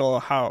critical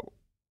how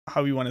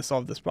we want to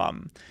solve this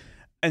problem.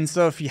 And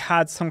so if you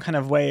had some kind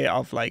of way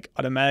of like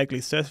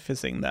automatically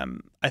surfacing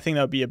them, I think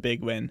that would be a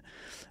big win.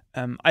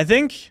 I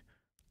think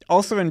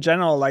also in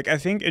general, like I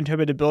think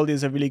interpretability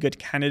is a really good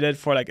candidate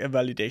for like a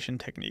validation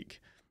technique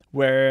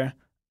where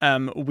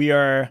we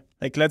are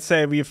like, let's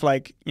say we've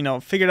like,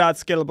 figured out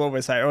scalable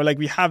oversight, or like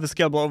we have a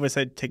scalable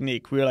oversight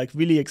technique we're like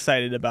really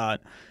excited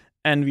about,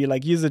 and we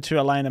like use it to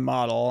align a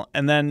model.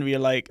 And then we're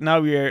like,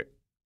 now we're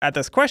at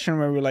this question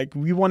where we're like,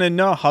 we want to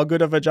know how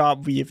good of a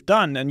job we've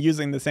done, and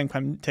using the same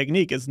kind of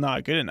technique is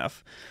not good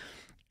enough.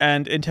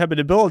 And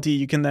interpretability,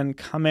 you can then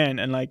come in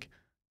and like,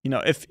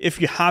 if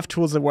you have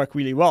tools that work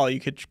really well, you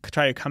could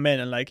try to come in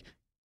and like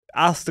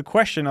ask the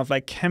question of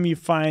like, can we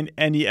find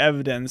any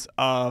evidence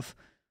of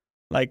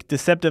like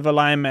deceptive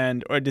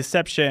alignment or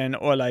deception,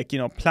 or like,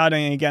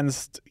 plotting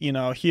against,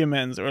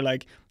 humans, or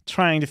like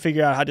trying to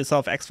figure out how to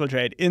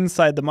self-exfiltrate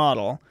inside the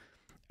model.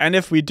 And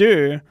if we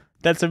do,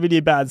 that's a really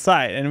bad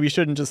sign, and we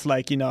shouldn't just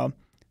like,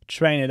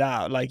 train it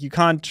out. Like you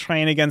can't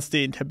train against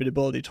the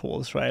interpretability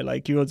tools, right?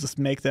 Like you will just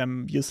make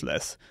them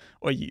useless,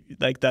 or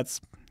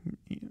that's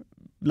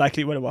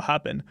likely what will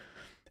happen.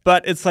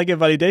 But it's like a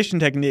validation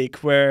technique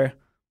where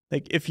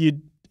like if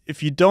you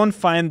don't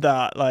find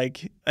that,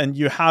 like, and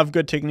you have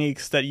good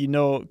techniques that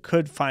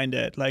could find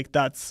it, like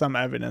that's some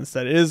evidence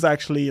that it is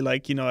actually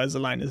like, as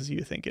aligned as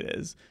you think it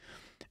is.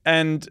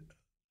 And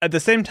at the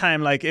same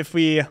time, like if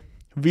we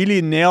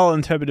really nail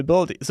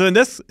interpretability, so in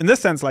this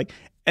sense, like,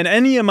 and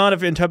any amount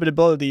of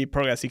interpretability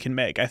progress you can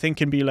make, I think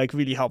can be like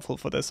really helpful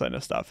for this kind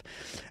of stuff.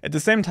 At the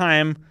same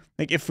time,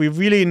 like if we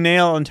really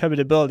nail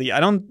interpretability, I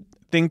don't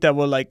think that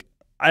will like,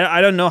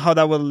 I don't know how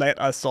that will let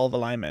us solve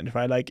alignment,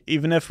 right? Like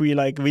even if we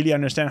like really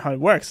understand how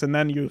it works, and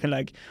then you can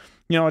like,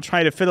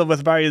 try to fiddle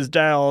with various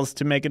dials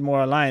to make it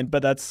more aligned,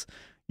 but that's,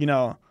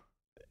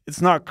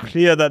 it's not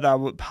clear that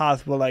that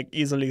path will like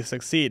easily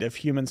succeed if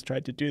humans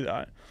try to do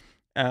that.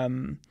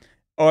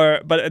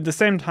 But at the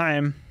same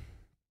time,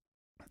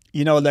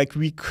 like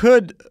we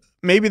could,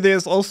 maybe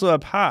there's also a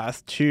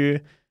path to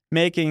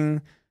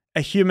making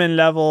a human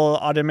level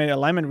automated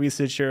alignment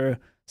researcher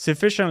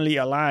sufficiently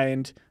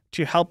aligned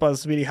to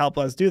really help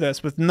us do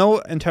this with no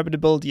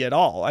interpretability at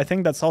all. I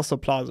think that's also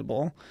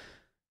plausible.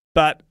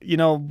 But,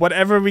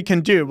 whatever we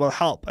can do will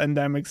help. And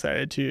I'm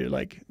excited to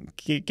like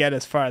get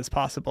as far as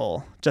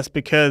possible, just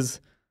because,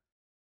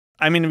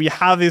 I mean, we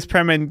have these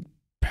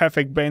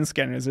perfect brain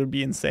scanners. It would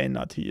be insane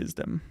not to use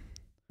them.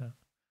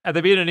 Have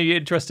there been any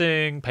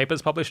interesting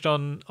papers published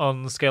on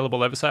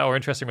scalable oversight, or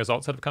interesting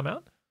results that have come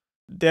out?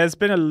 There's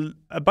been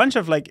a bunch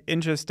of like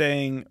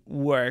interesting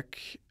work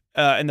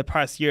in the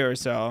past year or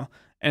so.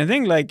 And I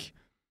think like,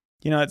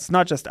 it's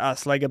not just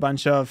us, like a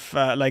bunch of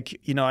I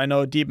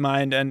know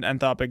DeepMind and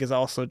Anthropic is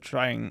also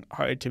trying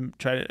hard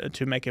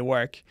to make it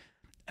work.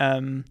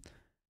 I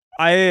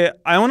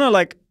want to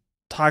like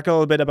talk a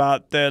little bit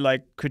about the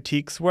like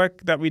critiques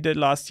work that we did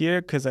last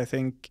year, because I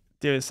think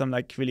there's some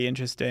like really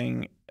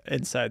interesting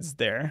insights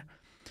there.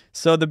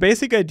 So the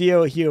basic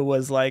idea here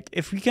was like,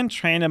 if we can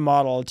train a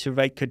model to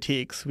write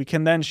critiques, we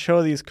can then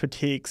show these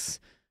critiques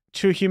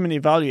to human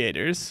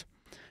evaluators,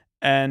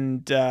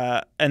 and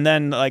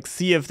then like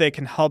see if they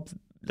can help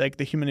like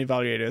the human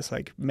evaluators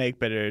like make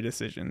better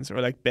decisions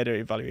or like better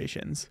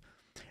evaluations.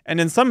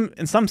 And in some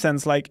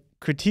sense, like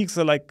critiques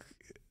are like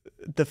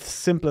the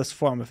simplest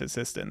form of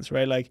assistance,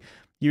 right? Like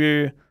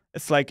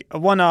it's like a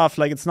one-off,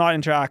 like it's not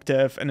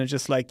interactive, and it's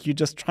just like you're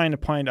just trying to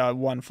point out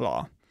one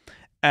flaw.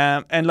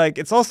 And like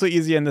it's also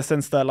easy in the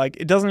sense that like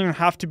it doesn't even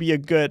have to be a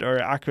good or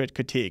accurate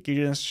critique. You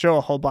just show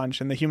a whole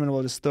bunch, and the human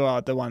will just throw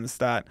out the ones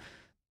that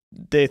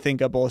they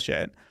think are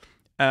bullshit.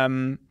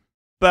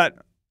 But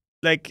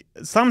like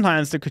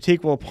sometimes the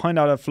critique will point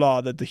out a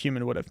flaw that the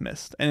human would have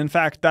missed. And in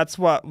fact, that's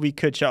what we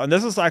could show. And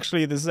this is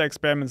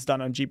experiments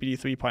done on GPT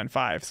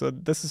 3.5. So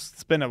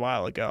it's been a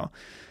while ago.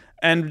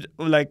 And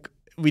like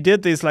we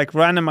did these like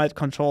randomized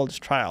controlled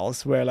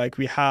trials where like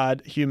we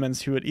had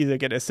humans who would either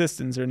get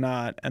assistance or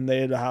not, and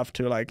they'd have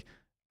to like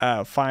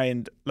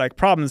find like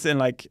problems in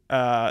like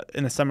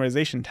in a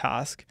summarization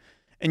task.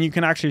 And you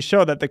can actually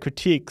show that the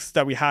critiques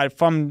that we had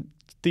from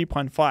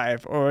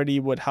 3.5 already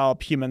would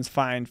help humans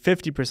find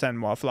 50%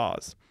 more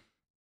flaws.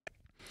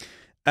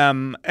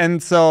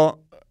 And so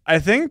I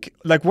think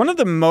like one of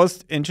the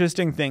most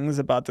interesting things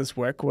about this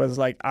work was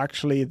like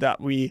actually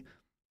that we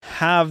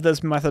have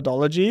this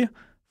methodology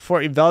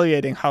for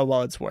evaluating how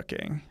well it's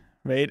working,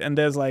 right? And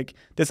there's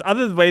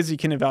other ways you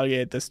can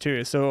evaluate this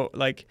too. So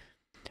like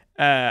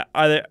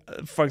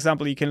for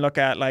example, you can look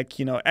at like,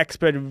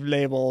 expert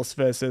labels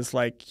versus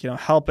like,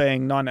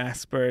 helping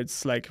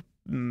non-experts like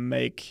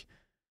find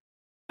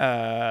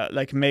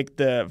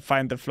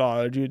the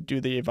flaw or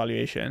do the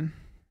evaluation.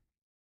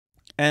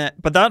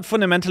 But that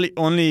fundamentally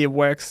only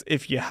works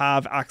if you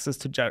have access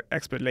to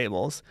expert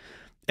labels.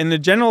 In the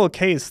general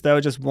case,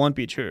 that just won't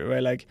be true,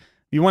 right? Like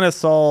we want to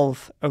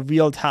solve a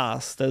real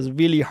task that's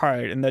really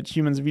hard and that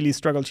humans really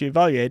struggle to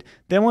evaluate,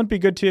 they won't be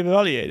good to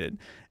evaluate it.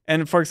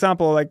 And for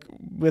example, like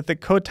with the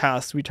code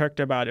tasks we talked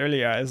about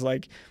earlier, is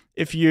like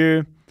if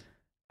you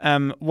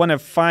want to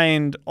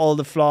find all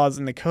the flaws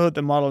in the code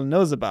the model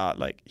knows about.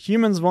 Like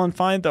humans won't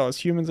find those.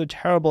 Humans are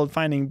terrible at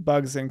finding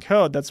bugs in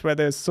code. That's why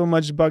there's so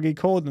much buggy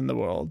code in the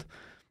world.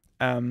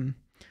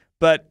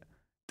 But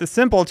the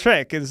simple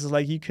trick is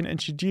like you can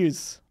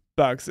introduce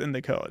bugs in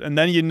the code, and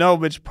then you know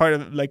which part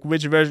of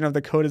which version of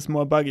the code is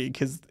more buggy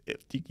because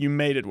you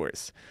made it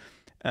worse.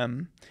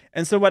 And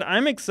so what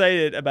I'm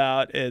excited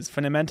about is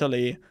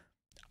fundamentally,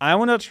 I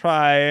want to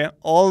try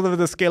all of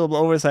the scalable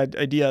oversight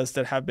ideas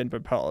that have been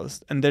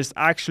proposed, and there's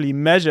actually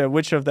measure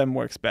which of them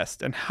works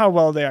best and how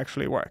well they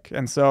actually work.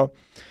 And so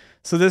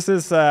this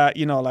is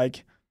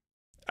like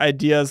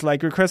ideas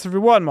like recursive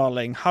reward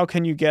modeling. How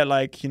can you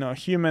get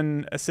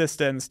human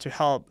assistants to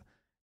help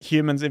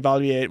humans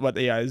evaluate what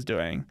AI is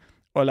doing?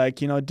 Or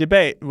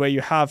debate, where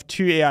you have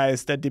two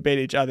AIs that debate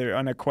each other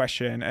on a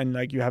question,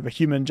 and you have a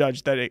human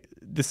judge that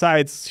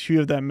decides who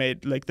of them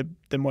made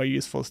the more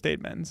useful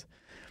statements.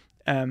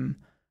 Or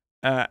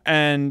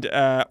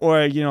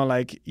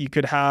you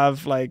could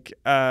have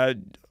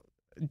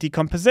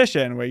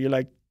decomposition, where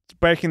you're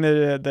breaking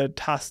the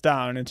task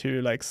down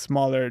into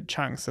smaller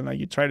chunks, and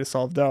you try to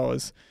solve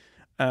those.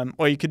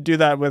 Or you could do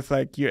that with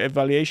your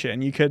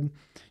evaluation. You could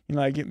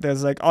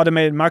there's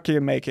automated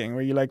market making,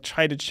 where you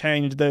try to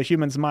change the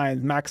human's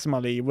mind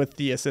maximally with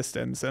the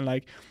assistants,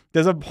 and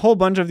there's a whole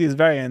bunch of these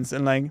variants,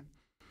 and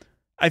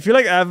I feel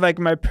I have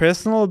my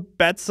personal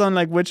bets on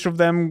which of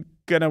them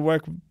gonna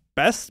work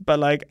best,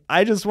 but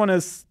I just want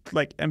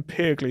to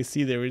empirically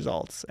see the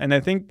results. And I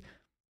think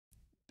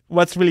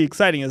what's really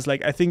exciting is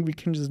I think we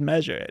can just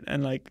measure it,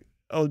 and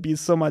it'll be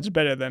so much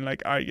better than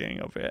arguing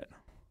over it.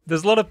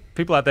 There's a lot of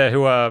people out there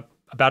who are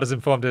about as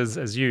informed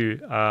as you,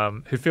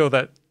 who feel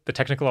that the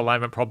technical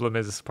alignment problem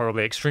is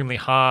probably extremely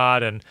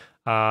hard, and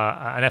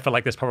an effort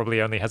like this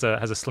probably only has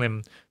a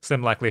slim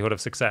likelihood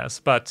of success.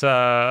 But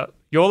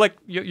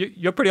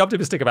you're pretty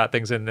optimistic about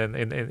things in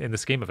the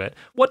scheme of it.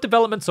 What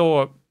developments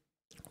or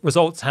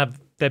results have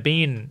there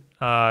been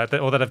that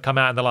have come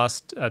out in the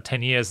last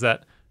 10 years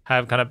that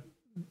have kind of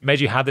made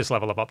you have this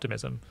level of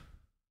optimism?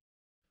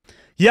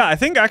 Yeah, I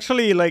think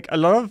actually a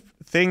lot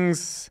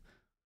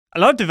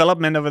of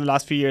development over the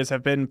last few years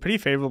have been pretty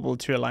favorable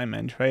to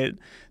alignment, right?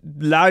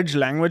 Large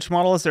language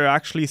models are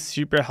actually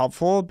super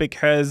helpful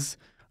because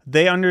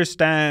they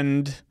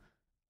understand,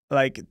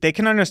 they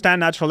can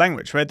understand natural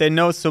language, right? They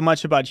know so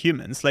much about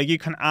humans. You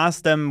can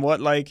ask them what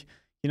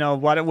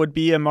what it would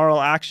be a moral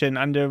action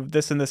under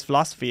this and this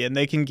philosophy, and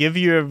they can give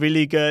you a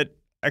really good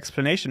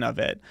explanation of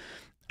it.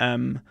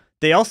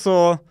 They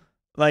also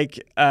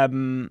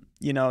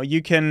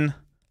you can,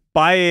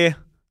 by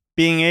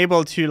being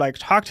able to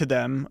talk to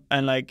them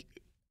and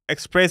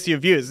express your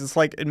views, it's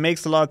it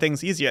makes a lot of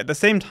things easier. At the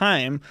same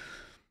time,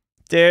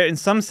 they're in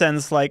some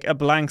sense a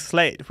blank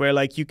slate,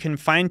 where you can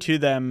fine tune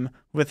them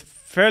with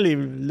fairly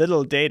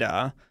little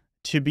data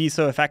to be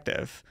so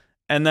effective.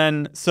 And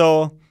then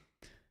so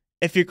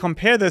if you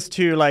compare this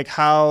to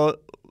how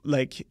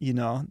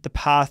the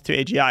path to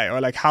AGI,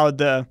 or how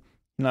the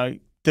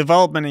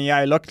development in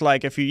AI looked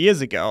a few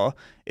years ago,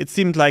 it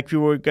seemed we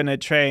were going to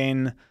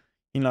train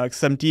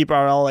some deep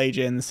RL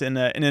agents in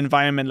an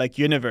environment like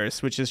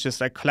Universe, which is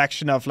just a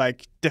collection of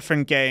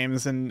different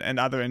games and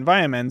other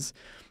environments.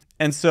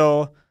 And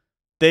so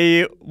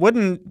they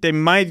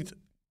might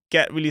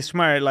get really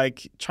smart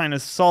trying to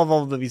solve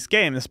all of these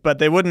games, but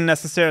they wouldn't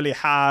necessarily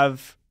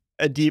have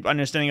a deep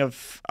understanding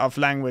of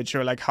language,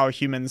 or how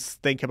humans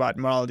think about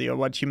morality, or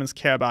what humans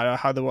care about, or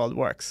how the world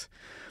works.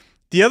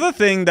 The other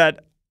thing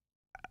that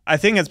I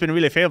think has been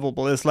really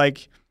favorable is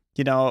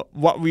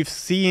what we've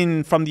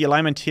seen from the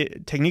alignment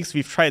techniques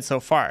we've tried so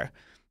far.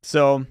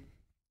 So,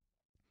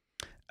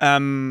 I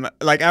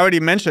already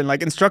mentioned,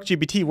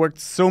 InstructGPT worked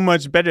so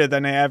much better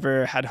than I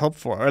ever had hoped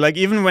for. Or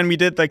even when we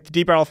did the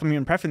deep RL from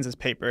human preferences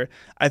paper,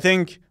 I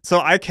think,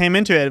 so I came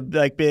into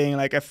it being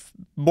a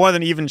more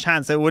than even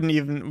chance that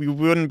we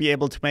wouldn't be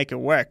able to make it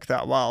work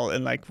that well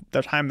in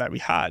the time that we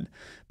had.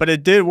 But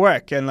it did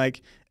work, and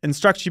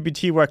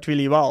InstructGPT worked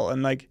really well.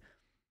 And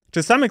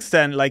to some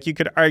extent, you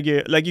could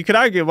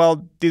argue,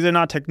 well, these are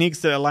not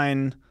techniques that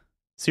align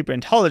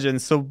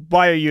superintelligence, so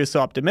why are you so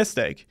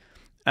optimistic?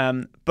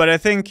 But I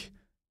think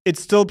it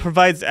still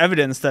provides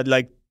evidence that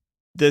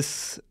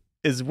this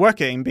is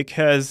working,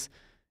 because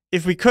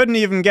if we couldn't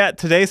even get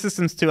today's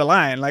systems to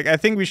align, I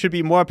think we should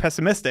be more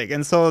pessimistic.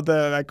 And so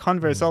the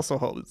converse also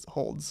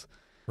holds.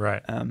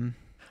 Right.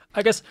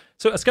 I guess,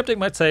 so a skeptic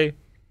might say,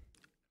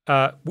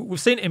 we've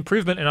seen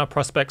improvement in our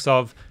prospects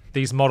of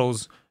these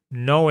models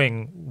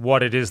knowing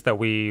what it is that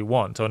we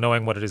want, or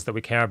knowing what it is that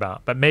we care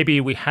about. But maybe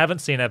we haven't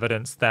seen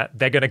evidence that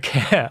they're going to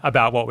care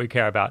about what we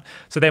care about.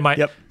 So they might,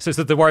 so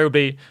the worry would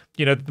be,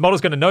 the model's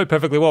going to know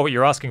perfectly well what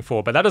you're asking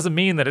for, but that doesn't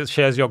mean that it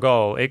shares your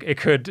goal. It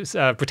could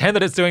pretend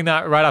that it's doing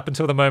that right up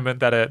until the moment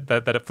that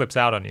it flips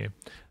out on you.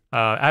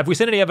 Have we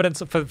seen any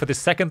evidence for this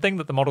second thing,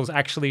 that the models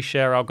actually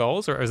share our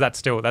goals, or is that's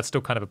still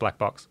kind of a black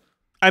box?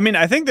 I mean,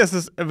 I think this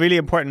is a really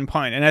important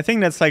point, and I think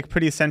that's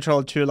pretty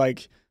central to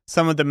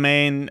some of the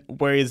main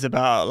worries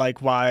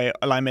about why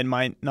alignment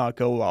might not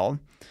go well.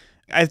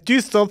 I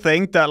do still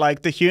think that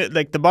like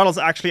the models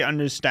actually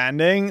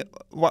understanding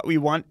what we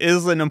want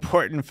is an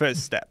important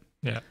first step.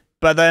 Yeah.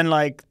 But then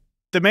like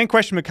the main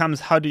question becomes,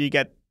 how do you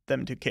get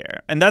them to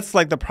care? And that's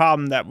like the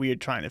problem that we're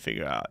trying to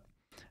figure out.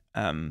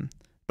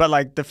 But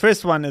like the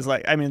first one is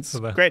like, I mean, it's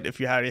great if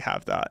you already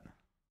have that.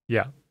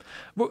 Yeah.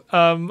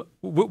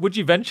 Would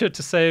you venture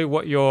to say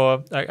what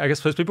your, I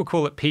guess most people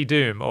call it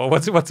P-doom, or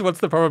what's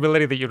the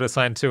probability that you'd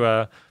assign to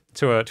a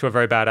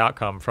very bad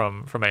outcome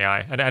from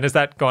AI? And has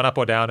that gone up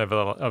or down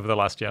over the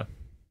last year?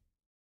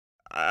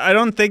 I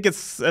don't think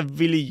it's a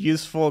really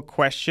useful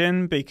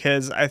question,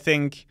 because I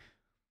think,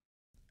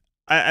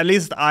 at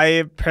least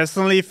I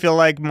personally feel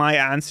like my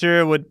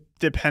answer would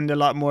depend a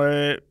lot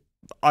more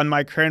on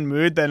my current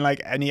mood than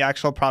like any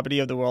actual property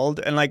of the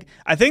world. And like,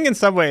 I think in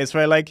some ways,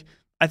 right, like,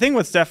 I think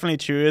what's definitely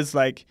true is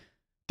like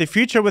the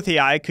future with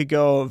AI could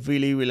go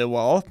really, really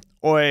well,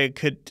 or it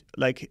could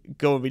like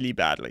go really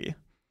badly.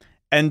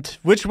 And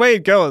which way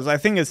it goes, I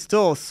think is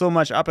still so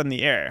much up in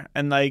the air.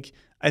 And like,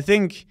 I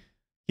think,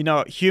 you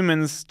know,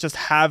 humans just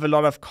have a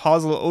lot of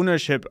causal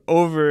ownership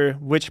over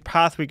which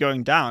path we're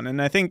going down.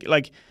 And I think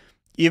like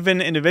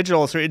even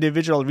individuals or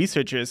individual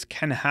researchers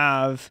can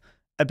have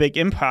a big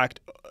impact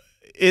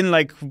in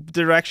like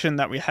direction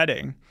that we're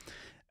heading.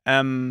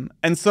 And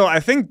so I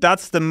think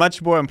that's the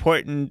much more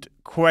important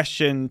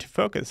question to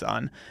focus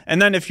on.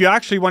 And then if you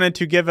actually wanted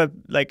to give a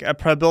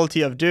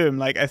probability of doom,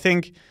 like I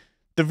think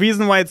the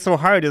reason why it's so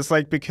hard is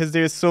like because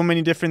there's so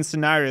many different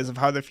scenarios of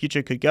how the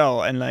future could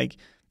go. And like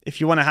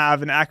if you want to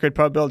have an accurate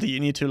probability, you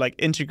need to like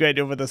integrate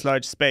over this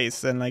large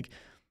space. And like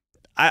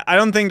I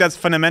don't think that's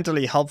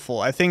fundamentally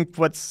helpful. I think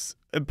what's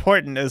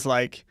important is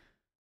like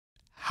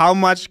how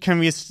much can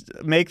we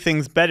make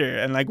things better,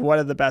 and like what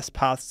are the best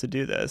paths to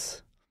do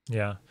this?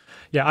 Yeah.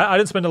 Yeah, I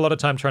didn't spend a lot of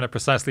time trying to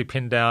precisely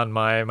pin down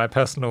my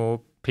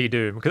personal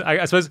P-doom, because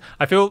I suppose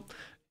I feel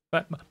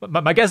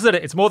my guess is that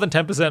it's more than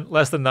 10%,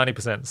 less than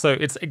 90%. So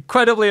it's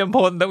incredibly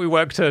important that we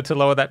work to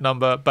lower that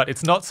number, but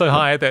it's not so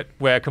high that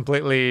we're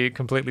completely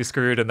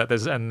screwed and that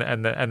there's and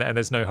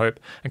there's no hope.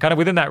 And kind of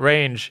within that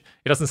range,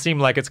 it doesn't seem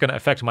like it's going to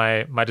affect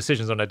my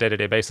decisions on a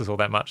day-to-day basis all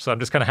that much. So I'm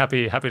just kind of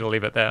happy to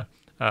leave it there.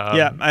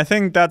 Yeah, I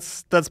think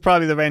that's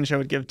probably the range I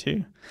would give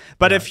too.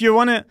 But if you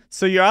want to,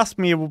 so you asked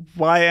me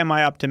why am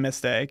I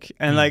optimistic,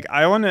 and like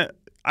I want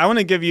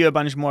to give you a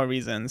bunch more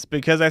reasons,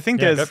 because I think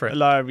there's a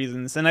lot of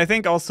reasons, and I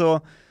think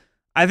also,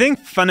 I think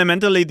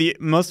fundamentally the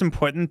most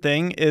important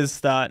thing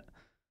is that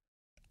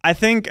I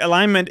think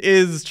alignment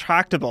is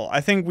tractable.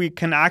 I think we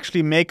can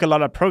actually make a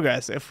lot of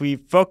progress if we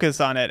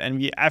focus on it and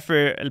we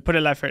put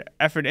a lot of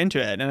effort into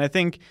it. And I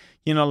think,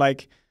 you know,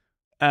 like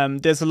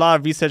there's a lot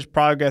of research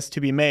progress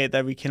to be made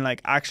that we can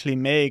like actually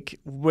make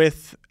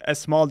with a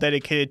small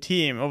dedicated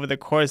team over the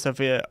course of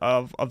a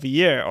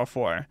year or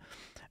 4.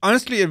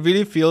 Honestly, it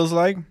really feels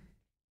like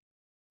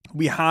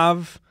we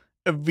have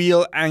a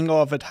real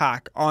angle of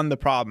attack on the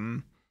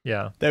problem.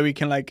 Yeah. That we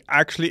can like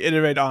actually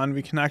iterate on,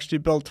 we can actually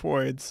build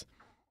towards.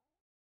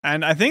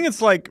 And I think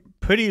it's like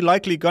pretty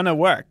likely gonna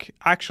work,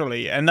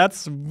 actually. And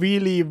that's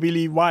really,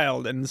 really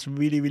wild, and it's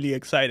really, really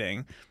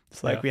exciting.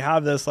 It's like we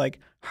have this like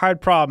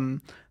hard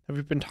problem that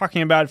we've been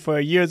talking about for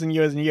years and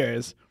years and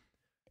years.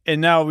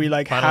 And now we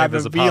like have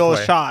a real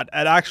shot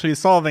at actually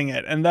solving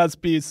it. And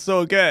that'd be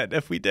so good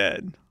if we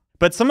did.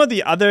 But some of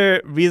the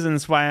other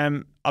reasons why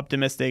I'm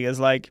optimistic is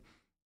like,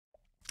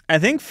 I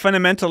think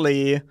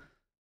fundamentally,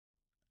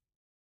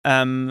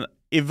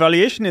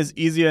 evaluation is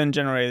easier in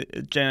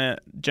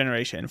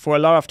generation for a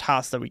lot of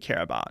tasks that we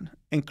care about,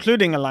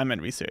 including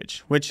alignment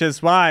research, which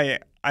is why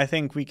I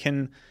think we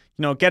can,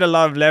 you know, get a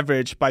lot of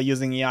leverage by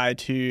using AI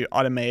to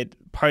automate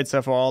parts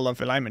of all of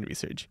alignment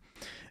research.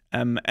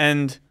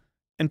 And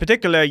in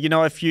particular, you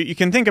know, if you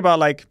can think about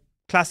like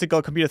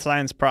classical computer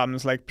science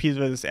problems like P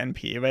versus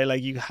NP, right?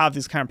 Like you have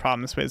these kind of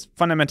problems where it's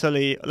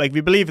fundamentally, like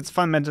we believe it's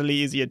fundamentally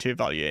easier to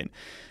evaluate.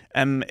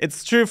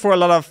 It's true for a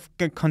lot of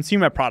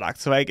consumer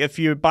products. So like if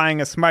you're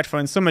buying a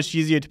smartphone, it's so much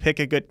easier to pick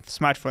a good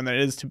smartphone than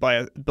it is to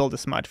build a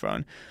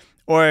smartphone.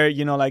 Or,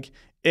 you know, like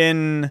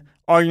in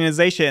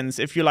organizations,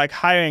 if you're like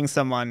hiring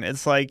someone,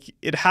 it's like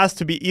it has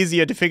to be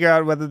easier to figure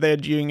out whether they're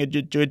doing a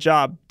good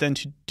job than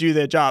to do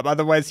their job.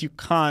 Otherwise, you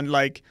can't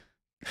like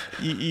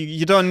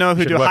you don't know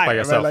who to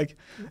hire. Right? Like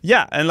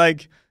and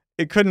like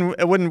it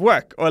wouldn't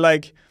work. Or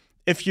like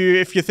if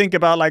you think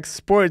about like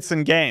sports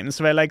and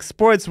games, right? Like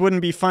sports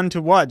wouldn't be fun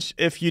to watch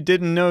if you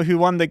didn't know who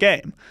won the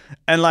game.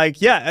 And like,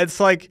 it's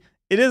like,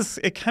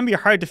 it can be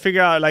hard to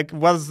figure out like,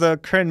 was the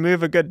current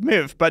move a good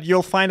move, but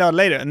you'll find out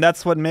later. And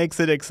that's what makes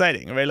it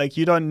exciting, right? Like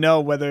you don't know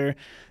whether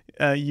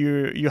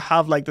you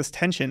have like this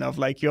tension of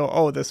like,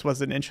 this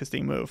was an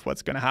interesting move.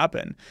 What's going to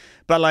happen?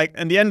 But like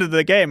in the end of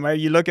the game, right?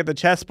 You look at the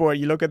chessboard,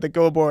 you look at the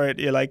Go board,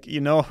 you're like, you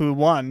know who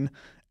won.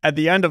 At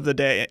the end of the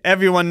day,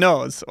 everyone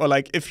knows. Or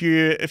like if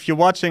you're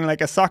watching like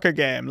a soccer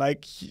game,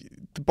 like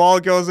the ball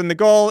goes in the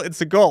goal,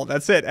 it's a goal.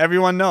 That's it.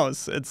 Everyone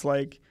knows. It's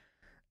like,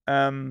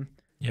 And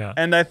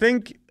I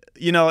think,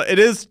 you know, it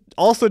is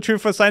also true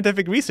for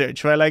scientific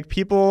research, right? Like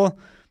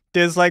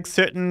there's like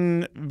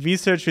certain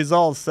research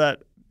results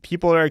that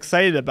people are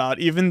excited about,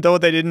 even though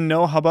they didn't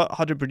know how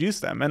to produce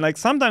them. And like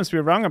sometimes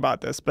we're wrong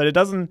about this, but it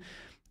doesn't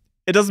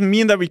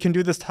mean that we can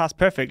do this task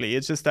perfectly.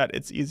 It's just that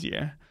it's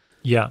easier.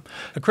 Yeah.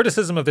 A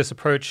criticism of this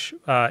approach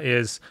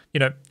is,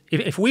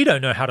 if we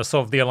don't know how to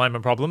solve the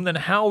alignment problem, then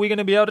how are we going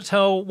to be able to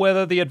tell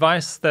whether the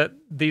advice that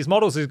these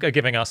models are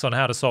giving us on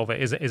how to solve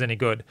it is any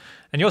good?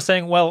 And you're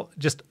saying, well,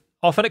 just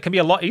often it can be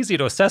a lot easier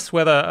to assess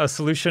whether a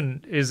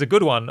solution is a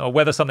good one or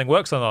whether something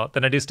works or not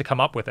than it is to come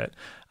up with it.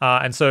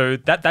 And so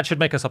that should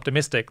make us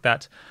optimistic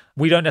that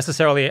we don't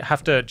necessarily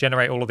have to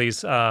generate all of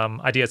these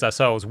ideas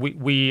ourselves.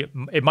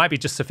 It might be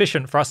just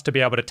sufficient for us to be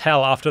able to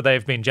tell after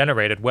they've been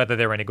generated whether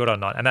they're any good or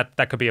not. And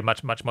that could be a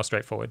much more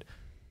straightforward.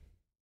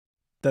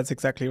 That's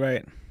exactly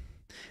right.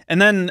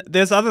 And then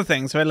there's other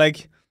things, right?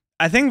 Like,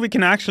 I think we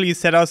can actually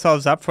set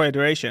ourselves up for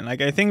iteration. Like,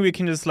 I think we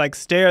can just like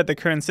stare at the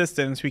current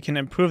systems. We can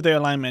improve their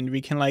alignment.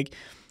 We can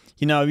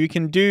we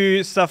can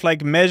do stuff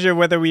like measure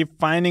whether we're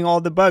finding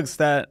all the bugs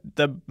that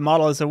the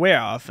model is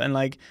aware of. And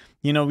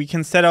we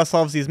can set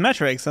ourselves these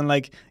metrics. And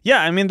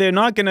they're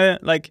not going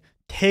to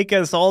take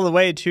us all the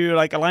way to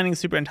aligning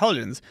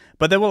superintelligence,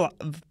 but they will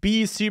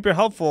be super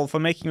helpful for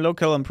making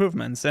local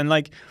improvements.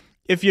 And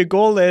if your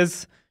goal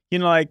is,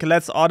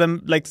 let's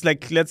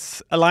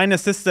align a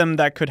system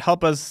that could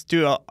help us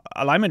do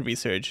alignment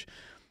research,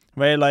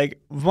 right?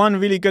 One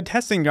really good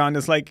testing ground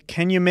is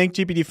can you make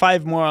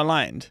GPT-5 more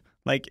aligned?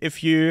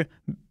 If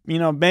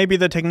maybe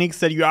the techniques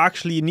that you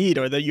actually need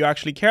or that you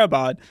actually care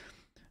about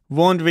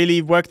won't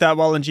really work that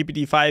well in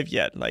GPT-5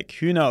 yet.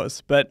 Who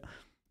knows? But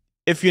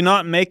if you're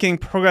not making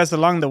progress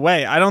along the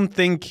way, I don't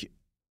think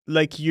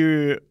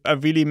you are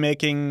really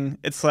making,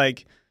 it's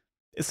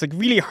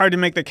really hard to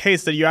make the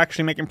case that you're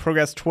actually making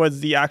progress towards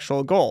the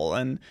actual goal.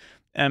 And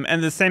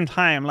at the same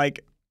time,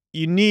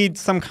 you need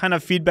some kind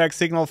of feedback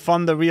signal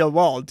from the real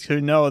world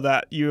to know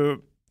that you're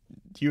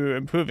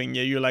improving.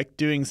 You're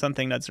doing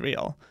something that's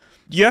real.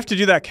 You have to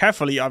do that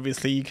carefully,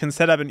 obviously. You can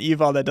set up an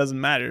eval that doesn't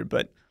matter,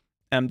 but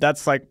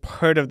that's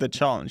part of the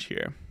challenge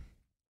here.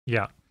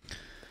 Yeah.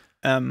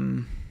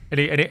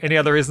 Any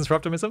other reasons for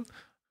optimism?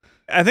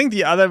 I think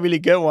the other really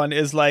good one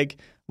is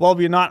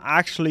we're not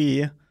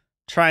actually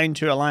trying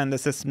to align the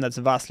system that's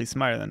vastly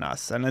smarter than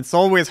us. And it's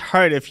always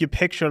hard if you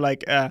picture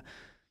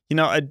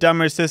a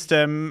dumber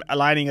system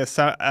aligning a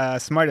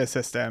smarter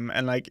system.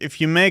 And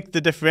if you make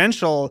the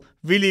differential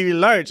really, really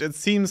large, it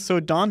seems so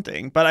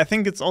daunting. But I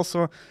think it's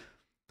also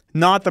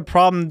not the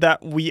problem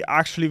that we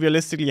actually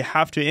realistically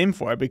have to aim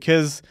for,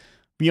 because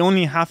we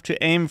only have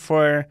to aim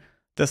for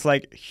this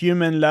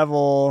human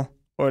level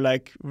or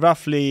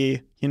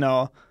roughly,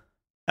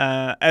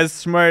 as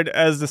smart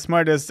as the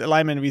smartest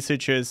alignment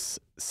researchers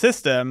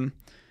system.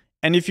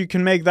 And if you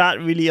can make that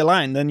really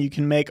aligned, then you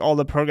can make all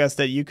the progress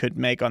that you could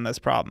make on this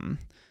problem.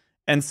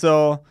 And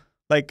so,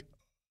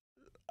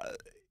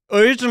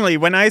 originally,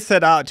 when I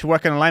set out to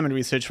work on alignment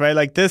research,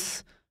 right,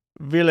 this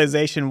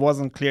realization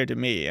wasn't clear to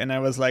me. And I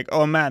was like,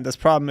 oh man, this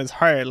problem is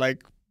hard.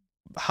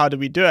 How do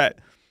we do it?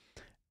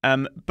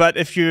 But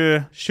if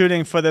you're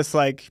shooting for this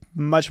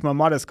much more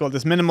modest goal,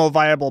 this minimal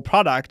viable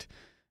product,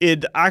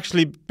 it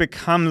actually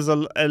becomes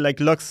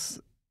looks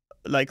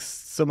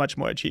so much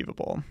more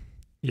achievable.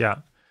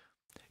 Yeah.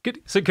 Could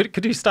you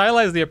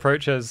stylize the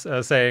approach as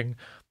saying,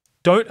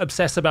 don't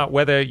obsess about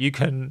whether you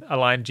can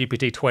align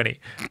GPT-20.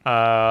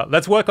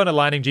 Let's work on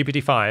aligning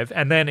GPT-5,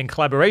 and then in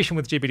collaboration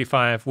with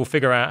GPT-5, we'll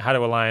figure out how to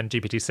align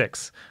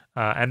GPT-6.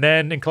 And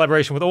then in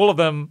collaboration with all of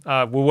them,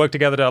 we'll work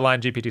together to align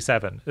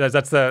GPT-7.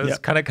 That's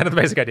kind of the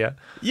basic idea.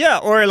 Yeah,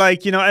 or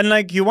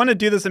and you want to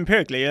do this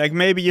empirically.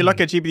 Maybe you look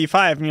at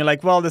GPT-5 and you're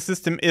like, well, the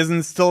system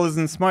still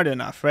isn't smart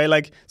enough,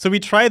 right? So we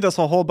tried this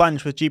a whole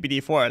bunch with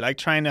GPT-4,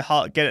 trying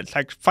to get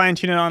it, fine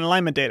tune it on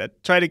alignment data,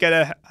 try to get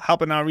it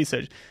help in our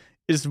research.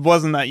 It just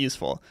wasn't that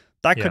useful.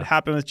 That could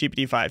happen with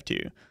GPT-5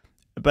 too.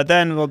 But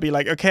then we'll be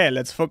okay,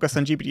 let's focus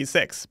on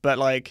GPT-6. But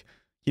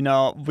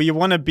we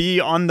want to be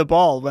on the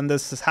ball when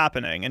this is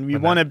happening, and we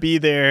want to be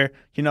there,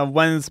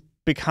 when it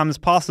becomes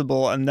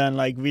possible, and then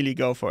really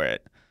go for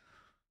it.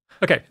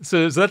 Okay,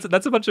 so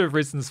that's a bunch of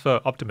reasons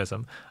for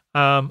optimism.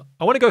 I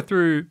want to go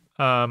through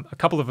a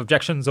couple of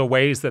objections or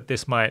ways that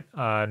this might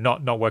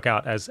not work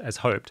out as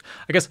hoped.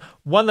 I guess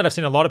one that I've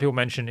seen a lot of people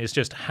mention is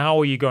just how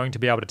are you going to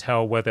be able to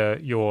tell whether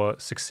you're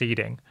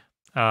succeeding?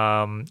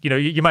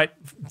 You might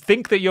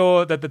think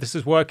that this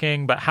is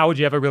working, but how would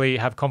you ever really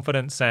have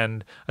confidence?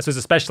 And I suppose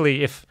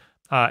especially if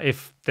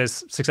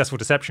there's successful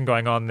deception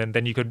going on,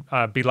 then you could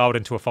be lulled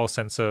into a false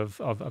sense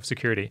of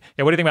security.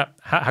 Yeah, what do you think about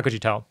how could you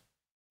tell?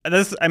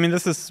 This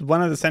is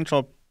one of the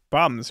central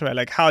problems,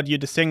 right? How do you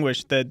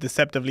distinguish the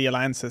deceptively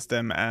aligned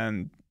system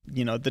and,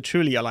 the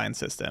truly aligned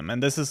system?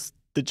 And this is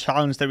the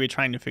challenge that we're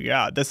trying to figure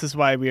out. This is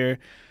why we're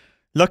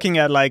looking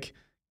at,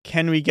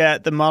 can we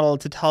get the model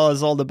to tell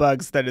us all the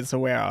bugs that it's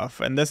aware of?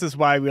 And this is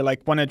why we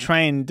want to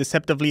train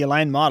deceptively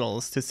aligned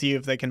models to see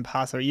if they can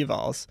pass our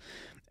evals.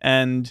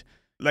 And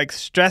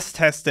stress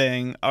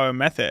testing our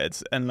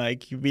methods and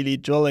really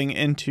drilling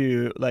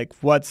into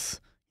what's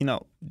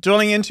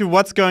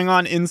going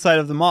on inside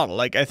of the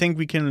model. I think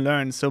we can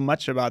learn so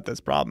much about this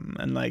problem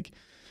and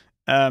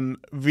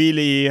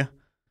really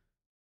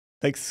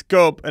like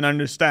scope and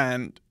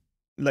understand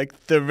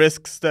like the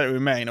risks that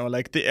remain, or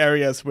like the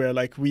areas where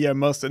like we are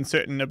most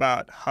uncertain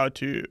about how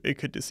it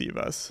could deceive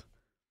us.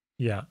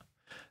 Yeah.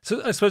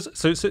 So I suppose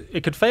so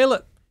it could fail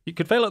at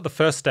the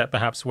first step,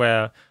 perhaps,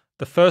 where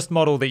the first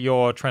model that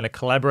you're trying to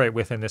collaborate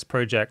with in this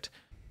project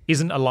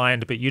isn't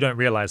aligned, but you don't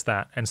realize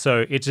that, and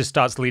so it just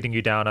starts leading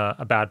you down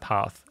a bad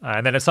path.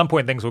 And then at some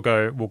point things will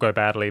go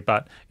badly.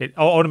 But it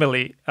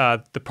ultimately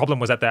the problem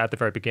was at the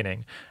very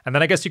beginning. And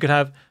then I guess you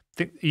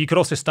could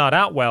also start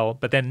out well,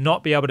 but then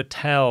not be able to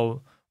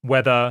tell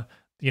whether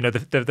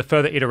the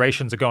further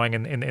iterations are going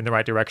in the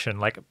right direction.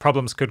 Like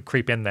problems could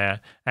creep in there,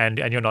 and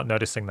you're not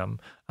noticing them,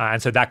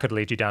 and so that could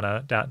lead you down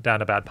a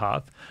bad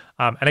path.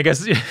 And I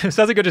guess it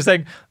sounds like you're just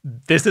saying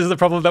this is the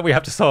problem that we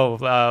have to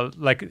solve.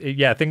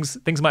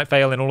 Things might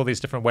fail in all of these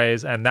different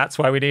ways, and that's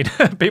why we need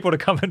people to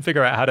come and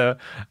figure out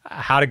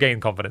how to gain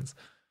confidence.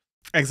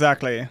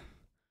 Exactly.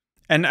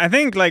 And I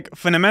think like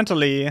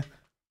fundamentally,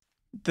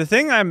 the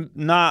thing I'm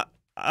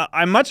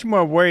much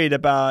more worried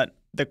about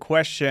the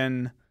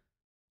question,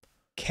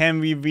 can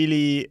we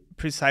really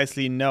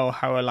precisely know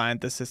how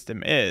aligned the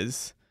system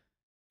is,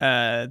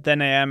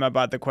 than I am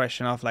about the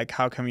question of like,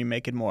 how can we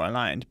make it more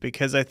aligned?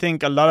 Because I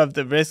think a lot of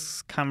the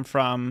risks come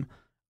from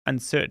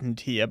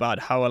uncertainty about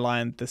how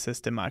aligned the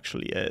system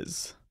actually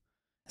is.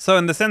 So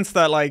in the sense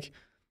that like,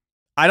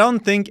 I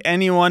don't think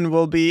anyone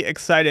will be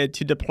excited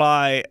to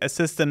deploy a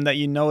system that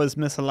is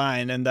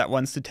misaligned and that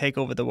wants to take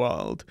over the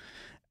world.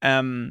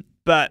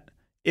 But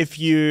if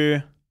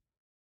you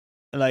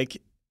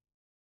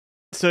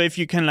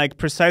can like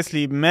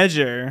precisely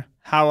measure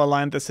how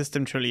aligned the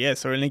system truly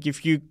is, or like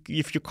if you're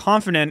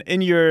confident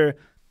in your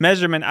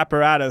measurement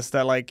apparatus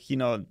that like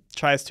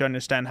tries to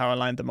understand how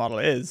aligned the model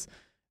is,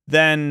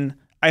 then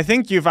I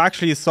think you've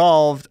actually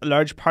solved a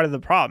large part of the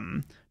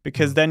problem,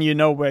 because then you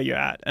know where you're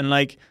at, and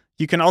like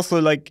you can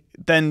also like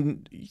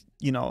then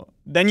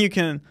you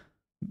can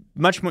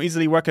much more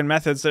easily work on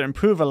methods that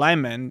improve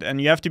alignment,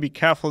 and you have to be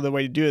careful the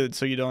way you do it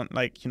so you don't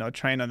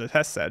train on the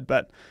test set.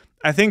 But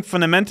I think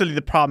fundamentally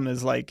the problem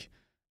is like,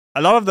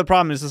 a lot of the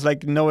problem is just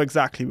like know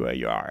exactly where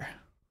you are.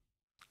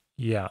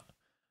 Yeah.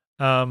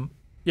 Someone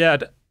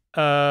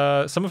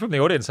from the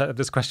audience had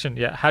this question.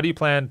 Yeah. How do you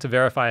plan to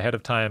verify ahead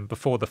of time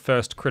before the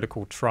first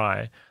critical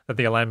try that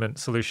the alignment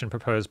solution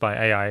proposed by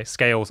AI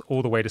scales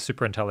all the way to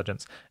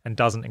superintelligence and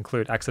doesn't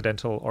include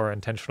accidental or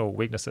intentional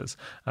weaknesses?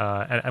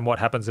 And what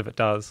happens if it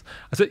does?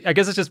 So I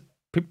guess it's just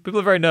people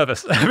are very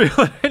nervous.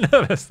 People are very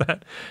nervous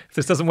that if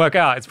this doesn't work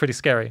out, it's pretty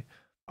scary.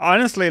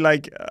 Honestly,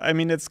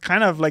 it's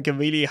kind of like a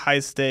really high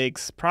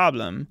stakes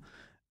problem.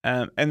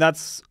 And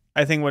that's,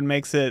 I think, what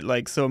makes it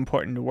like so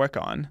important to work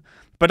on.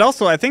 But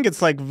also, I think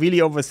it's like really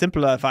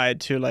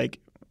oversimplified to like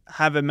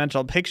have a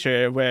mental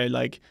picture where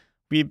like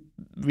we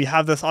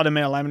have this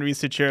automated alignment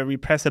researcher, we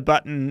press a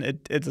button,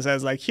 it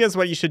says like, here's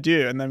what you should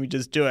do, and then we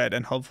just do it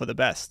and hope for the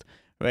best,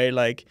 right?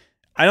 Like,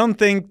 I don't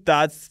think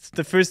that's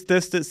the first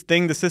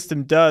thing the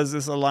system does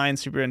is align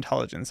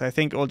superintelligence. I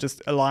think it will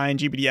just align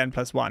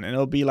GPTN+1, and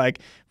we'll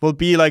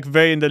be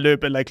very in the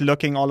loop and like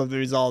looking all of the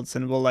results,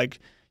 and we'll like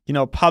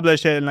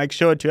publish it and like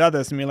show it to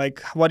others and be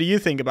like, what do you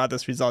think about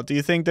this result? Do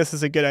you think this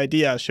is a good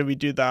idea? Should we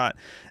do that?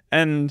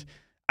 And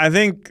I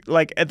think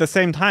like at the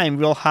same time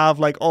we'll have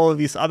like all of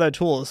these other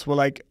tools. We'll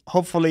like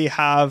hopefully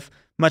have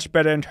much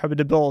better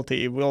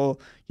interpretability. We'll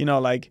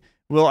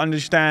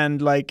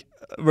understand like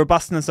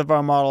robustness of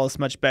our model is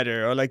much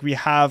better, or like we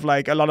have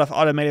like a lot of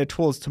automated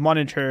tools to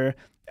monitor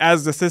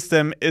as the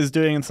system is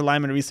doing its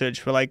alignment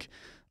research. Where like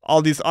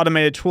all these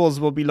automated tools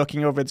will be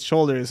looking over its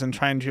shoulders and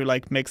trying to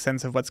like make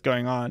sense of what's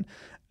going on.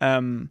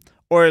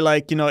 Or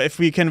like if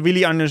we can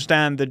really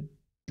understand the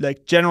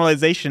like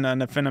generalization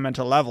on a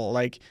fundamental level,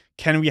 like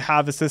can we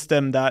have a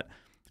system that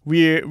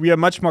we are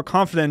much more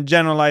confident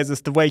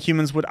generalizes the way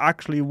humans would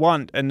actually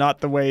want, and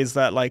not the ways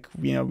that like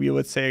we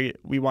would say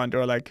we want,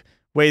 or like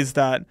ways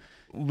that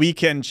we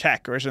can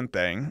check or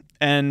something.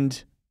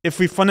 And if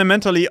we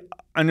fundamentally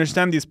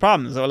understand these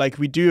problems, or like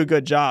we do a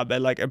good job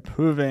at like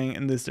improving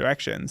in these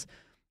directions,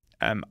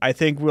 I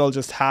think we'll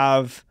just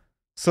have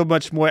so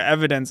much more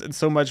evidence and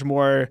so much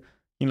more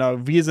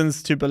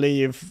reasons to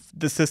believe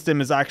the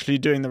system is actually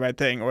doing the right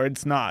thing or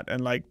it's not.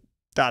 And like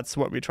that's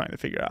what we're trying to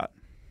figure out.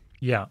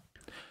 Yeah.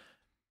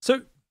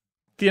 So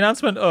the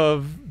announcement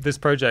of this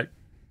project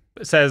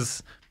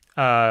says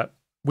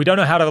we don't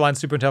know how to align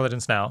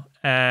superintelligence now.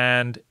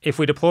 And if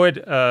we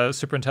deployed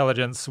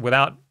superintelligence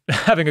without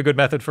having a good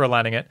method for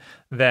aligning it,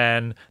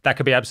 then that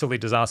could be absolutely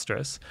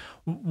disastrous.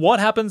 What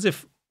happens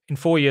if in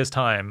 4 years'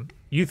 time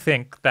you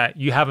think that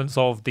you haven't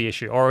solved the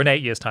issue, or in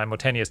 8 years' time or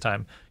 10 years'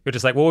 time, you're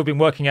just like, well, we've been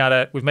working at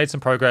it, we've made some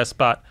progress,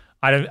 but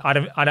I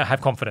don't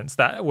have confidence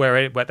that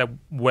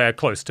we're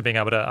close to being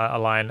able to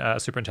align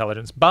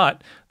superintelligence.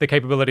 But the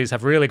capabilities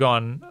have really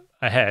gone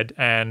ahead,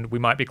 and we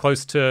might be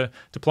close to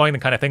deploying the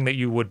kind of thing that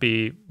you would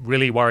be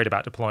really worried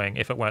about deploying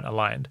if it weren't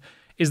aligned.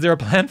 Is there a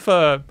plan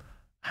for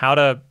how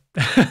to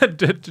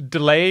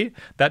delay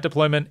that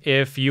deployment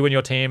if you and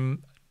your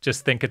team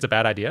just think it's a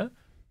bad idea?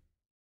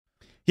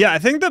 Yeah, I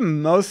think the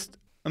most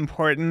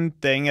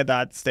important thing at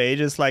that stage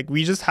is like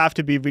we just have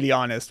to be really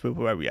honest with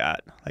where we're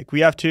at. Like we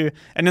have to,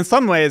 and in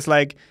some ways,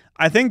 like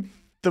I think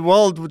the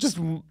world just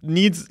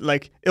needs,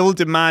 like, it will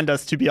demand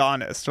us to be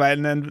honest, right?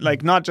 And then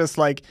like not just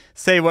like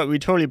say what we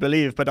totally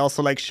believe, but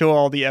also like show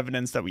all the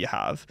evidence that we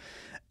have.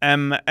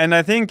 And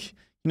I think,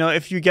 you know,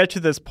 if you get to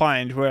this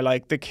point where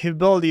like the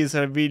capabilities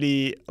are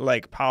really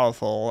like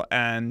powerful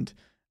and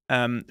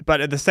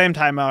but at the same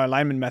time, our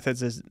alignment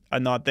methods are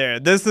not there.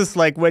 This is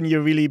like when you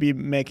really be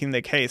making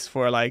the case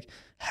for like,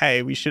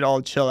 hey, we should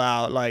all chill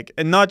out, like,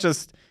 and not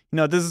just, you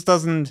know, this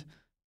isn't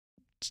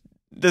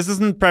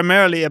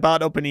primarily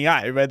about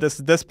OpenAI, right?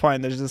 This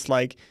point, there's just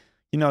like,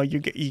 you know,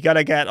 you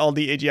gotta get all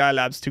the AGI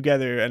labs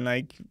together and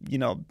like, you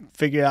know,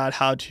 figure out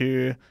how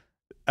to,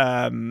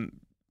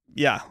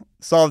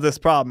 solve this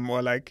problem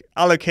or like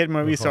allocate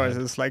more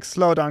resources, like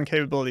slow down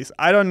capabilities.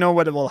 I don't know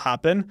what will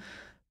happen,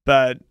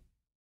 but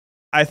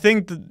I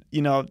think that,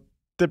 you know,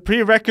 the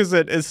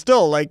prerequisite is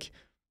still like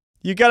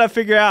you gotta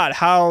figure out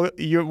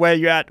where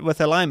you're at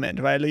with alignment,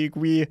 right? Like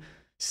we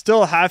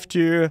still have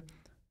to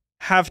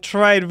have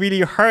tried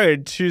really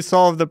hard to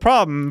solve the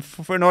problem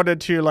in order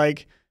to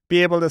like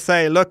be able to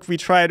say, look, we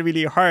tried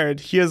really hard.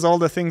 Here's all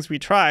the things we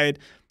tried.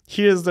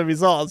 Here's the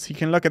results. You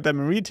can look at them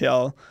in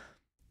retail,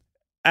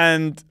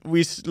 and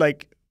we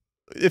like.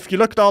 If you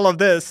looked at all of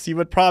this, you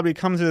would probably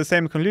come to the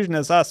same conclusion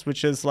as us,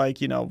 which is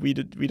like, you know, we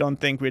don't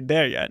think we're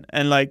there yet.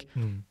 And like,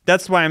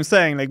 that's why I'm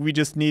saying like, we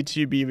just need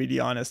to be really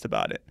honest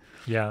about it.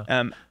 Yeah.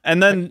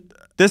 And then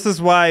this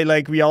is why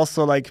like, we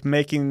also like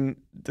making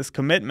this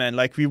commitment,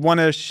 like we want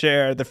to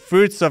share the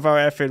fruits of our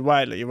effort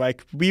widely.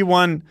 Like we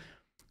want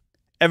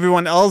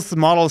everyone else's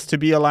models to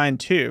be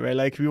aligned too, right?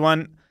 Like we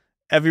want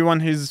everyone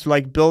who's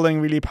like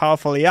building really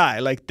powerful AI,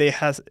 like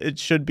it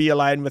should be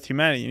aligned with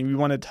humanity. And we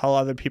want to tell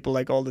other people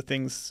like all the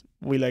things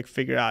we like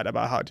figure out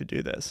about how to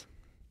do this.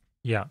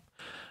 Yeah.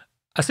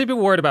 I see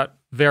people worried about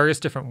various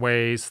different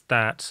ways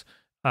that,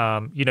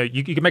 you know,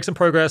 you can make some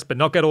progress, but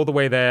not get all the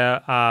way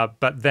there.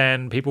 But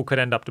then people could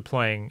end up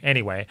deploying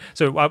anyway.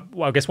 So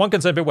I guess one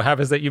concern people have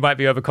is that you might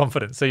be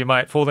overconfident. So you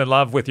might fall in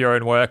love with your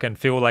own work and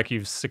feel like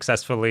you've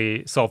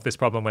successfully solved this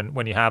problem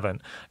when you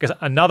haven't. I guess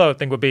another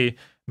thing would be,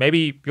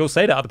 maybe you'll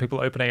say to other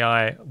people at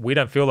OpenAI, we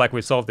don't feel like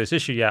we've solved this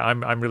issue yet.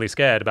 I'm really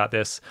scared about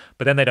this.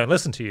 But then they don't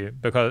listen to you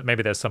because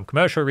maybe there's some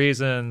commercial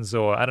reasons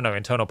or, I don't know,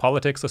 internal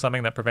politics or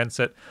something that prevents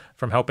it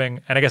from helping.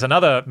 And I guess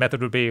another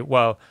method would be,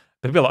 well,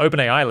 the people at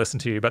OpenAI listen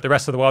to you, but the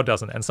rest of the world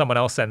doesn't, and someone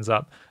else ends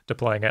up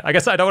deploying it. I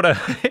guess I don't want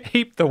to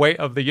heap the weight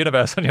of the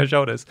universe on your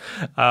shoulders.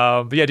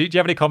 But yeah, do you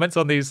have any comments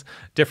on these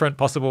different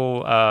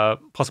possible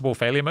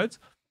failure modes?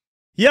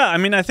 Yeah, I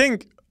mean, I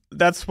think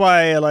that's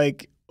why,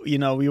 like, you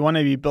know, we want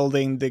to be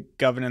building the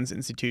governance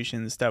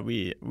institutions that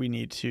we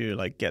need to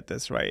like get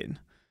this right?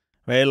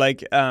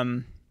 Like,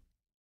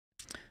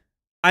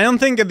 I don't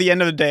think at the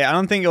end of the day, I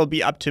don't think it'll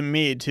be up to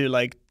me to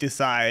like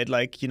decide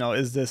like, you know,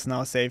 is this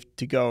now safe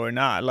to go or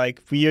not?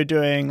 Like we are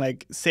doing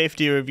like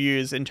safety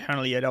reviews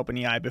internally at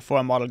OpenAI before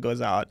a model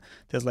goes out.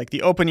 There's like the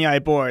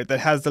OpenAI board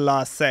that has the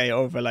last say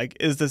over like,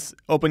 is this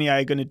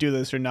OpenAI going to do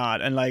this or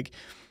not? And like,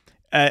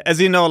 as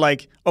you know,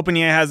 like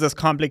OpenAI has this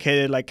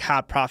complicated like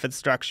cap profit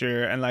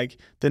structure, and like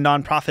the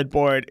nonprofit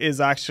board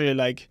is actually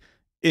like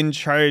in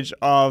charge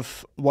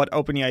of what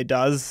OpenAI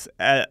does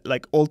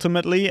like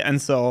ultimately.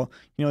 And so,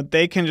 you know,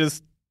 they can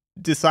just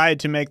decide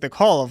to make the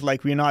call of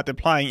like, we're not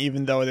deploying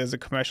even though there's a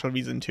commercial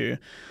reason to.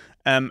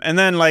 And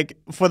then like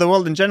for the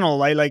world in general,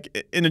 like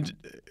at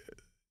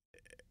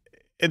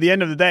the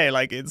end of the day,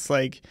 like it's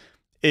like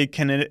it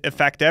can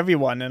affect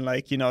everyone. And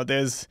like, you know,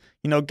 there's,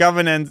 you know,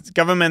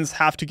 governments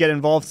have to get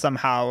involved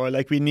somehow, or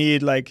like we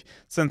need like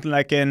something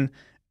like an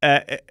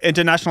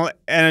international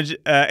energy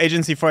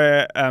agency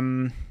for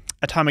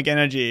atomic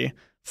energy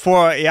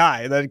for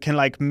AI that can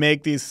like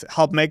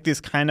help make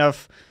these kind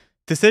of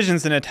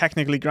decisions in a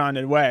technically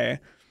grounded way.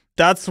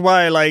 That's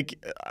why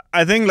like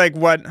I think like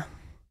what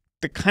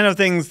the kind of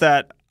things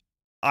that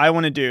I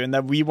want to do and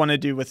that we want to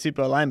do with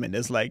Superalignment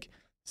is like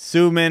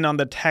zoom in on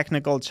the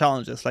technical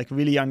challenges, like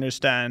really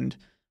understand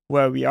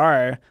where we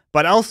are,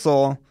 but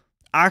also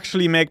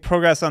actually make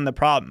progress on the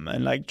problem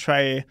and like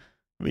try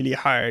really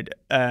hard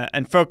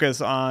and focus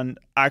on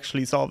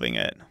actually solving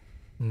it.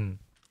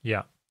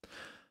 Yeah.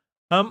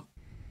 An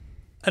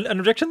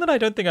objection that I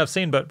don't think I've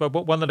seen, but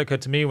one that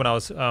occurred to me when I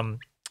was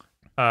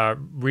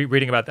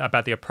reading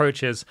about the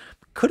approach is,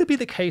 could it be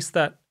the case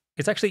that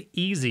it's actually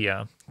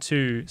easier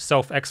to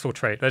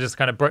self-exfiltrate, that is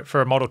kind of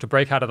for a model to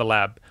break out of the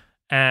lab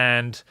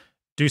and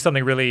do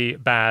something really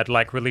bad,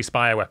 like release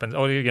bioweapons,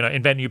 or, you know,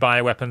 invent new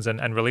bioweapons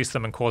and release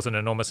them and cause an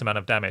enormous amount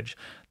of damage?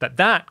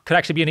 That could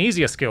actually be an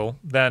easier skill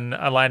than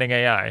aligning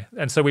AI.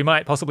 And so we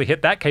might possibly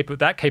hit that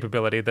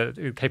capability,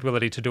 the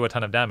capability to do a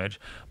ton of damage,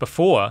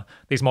 before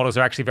these models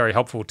are actually very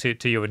helpful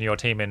to you and your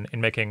team in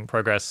making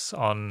progress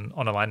on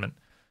alignment.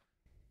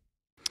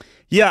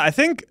 Yeah, I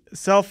think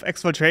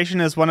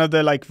self-exfiltration is one of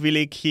the like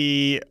really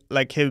key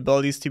like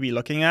capabilities to be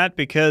looking at,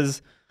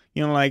 because,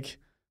 you know, like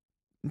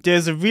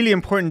there's a really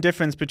important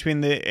difference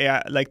between the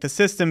AI, like the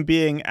system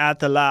being at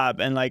the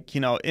lab and like,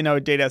 in our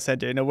data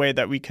center in a way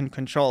that we can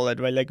control it,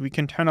 right? Like we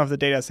can turn off the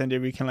data center,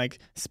 we can like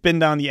spin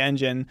down the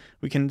engine,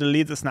 we can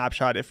delete the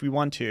snapshot if we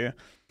want to.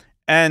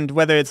 And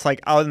whether it's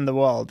like out in the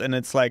world and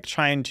it's like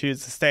trying to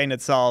sustain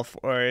itself,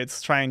 or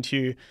it's trying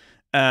to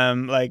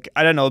like,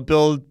 I don't know,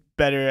 build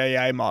better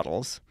AI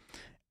models.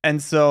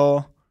 And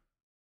so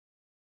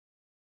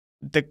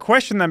the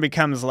question then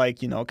becomes like,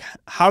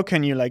 how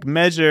can you like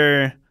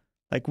measure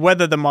like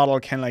whether the model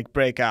can like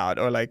break out,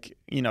 or like,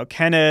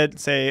 can it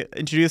say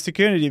introduce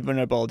security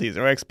vulnerabilities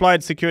or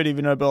exploit security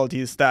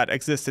vulnerabilities that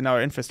exist in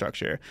our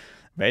infrastructure?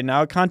 Right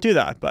now it can't do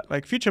that, but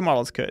like future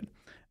models could.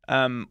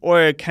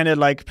 Or can it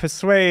like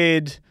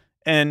persuade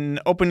an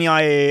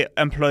OpenAI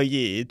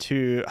employee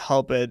to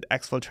help it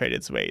exfiltrate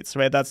its weights,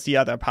 right? That's the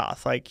other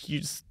path. Like you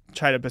just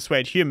try to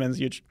persuade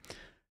humans, you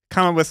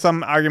come up with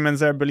some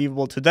arguments that are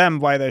believable to them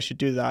why they should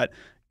do that.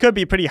 Could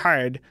be pretty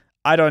hard.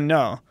 I don't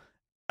know.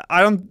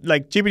 I don't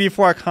like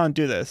GPT-4 can't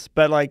do this,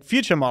 but like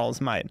future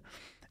models might.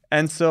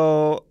 And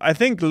so I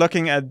think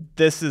looking at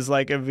this is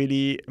like a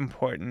really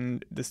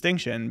important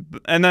distinction.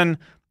 And then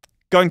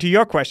going to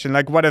your question,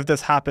 like what if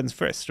this happens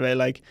first, right?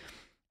 Like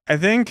I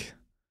think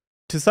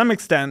to some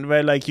extent,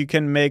 where like you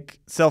can make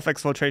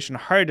self-exfiltration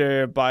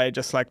harder by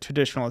just like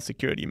traditional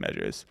security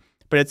measures.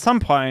 But at some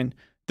point,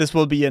 this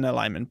will be an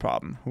alignment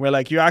problem where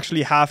like you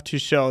actually have to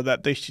show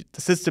that the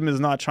system is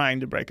not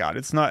trying to break out.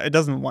 It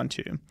doesn't want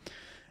to.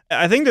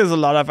 I think there's a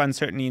lot of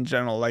uncertainty in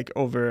general, like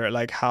over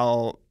like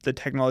how the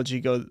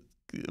technology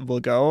will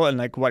go and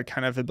like what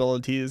kind of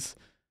abilities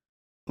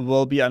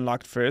will be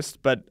unlocked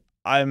first. But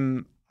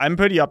I'm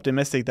pretty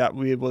optimistic that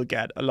we will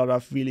get a lot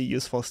of really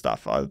useful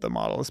stuff out of the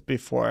models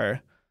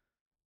before,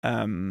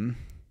 this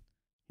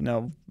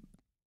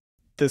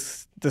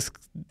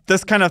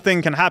kind of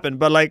thing can happen.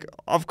 But like,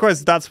 of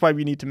course, that's why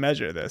we need to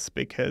measure this,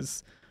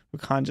 because we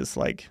can't just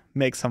like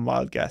make some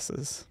wild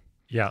guesses.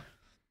 Yeah.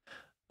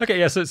 Okay,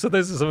 yeah, so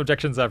those are some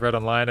objections I've read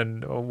online,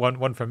 and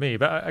one from me.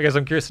 But I guess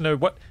I'm curious to know,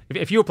 what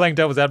if you were playing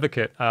devil's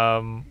advocate,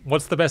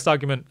 what's the best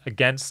argument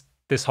against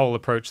this whole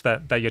approach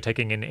that you're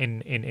taking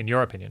in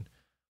your opinion?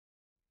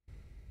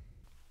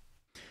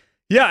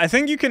 Yeah, I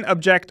think you can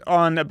object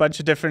on a bunch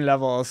of different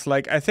levels.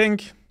 Like I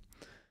think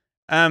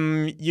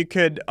you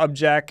could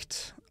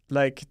object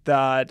like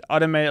that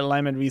automated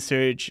alignment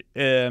research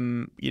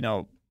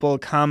will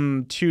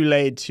come too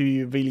late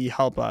to really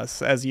help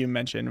us, as you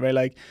mentioned, right?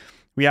 Like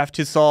we have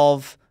to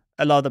solve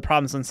a lot of the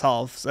problems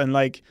themselves. And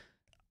like,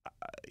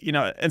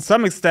 in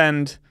some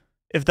extent,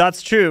 if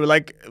that's true,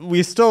 like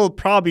we're still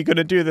probably going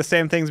to do the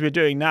same things we're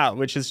doing now,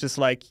 which is just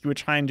like we're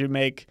trying to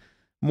make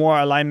more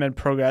alignment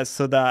progress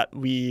so that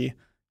we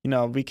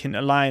can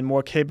align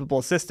more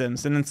capable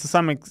systems. And then to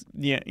some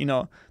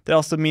that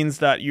also means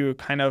that you're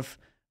kind of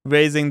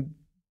raising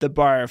the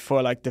bar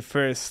for like the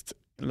first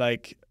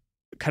like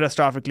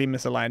catastrophically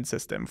misaligned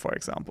system, for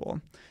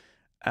example.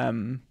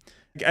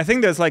 I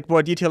think there's like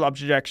more detailed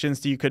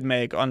objections that you could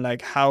make on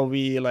like how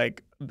we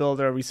like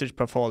build our research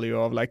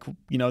portfolio of like,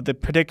 the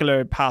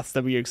particular paths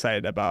that we're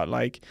excited about,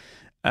 like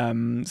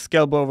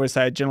scalable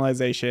oversight,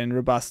 generalization,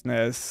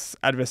 robustness,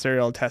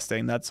 adversarial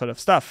testing, that sort of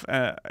stuff,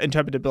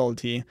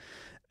 interpretability.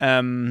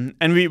 And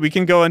we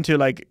can go into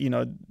like,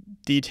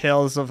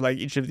 details of like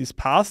each of these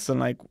paths and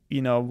like,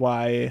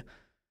 why,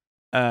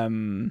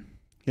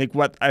 like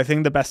what I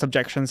think the best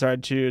objections are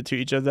to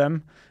each of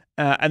them.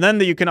 And then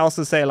you can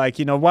also say like,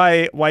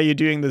 why are you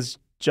doing this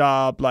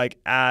job like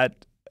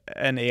at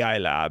an AI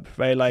lab,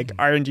 right? Like,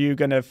 aren't you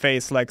going to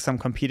face like some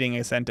competing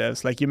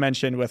incentives? Like you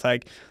mentioned with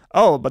like,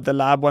 oh, but the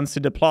lab wants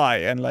to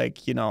deploy, and like,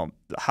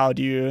 how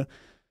do you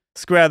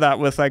square that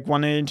with like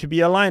wanting to be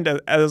aligned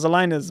as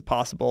aligned as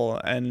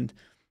possible? And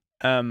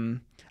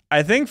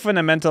I think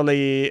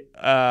fundamentally,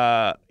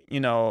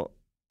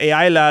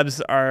 AI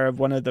labs are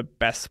one of the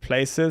best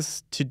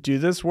places to do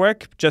this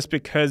work, just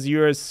because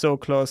you're so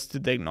close to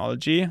the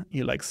technology.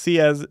 You like see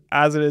as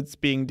it's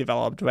being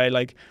developed, right?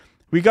 Like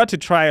we got to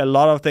try a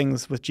lot of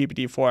things with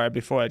GPT-4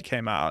 before it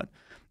came out.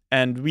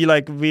 And we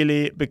like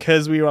really,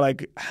 because we were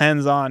like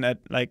hands-on at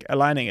like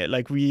aligning it,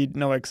 like we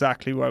know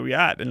exactly where we're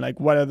at and like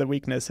what are the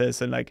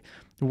weaknesses and like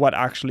what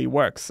actually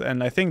works.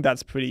 And I think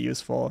that's pretty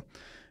useful.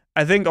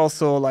 I think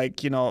also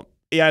like,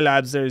 AI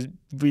labs are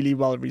really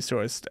well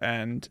resourced,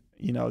 and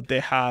they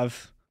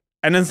have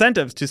an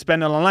incentive to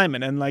spend on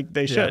alignment, and like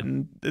they should,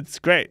 and it's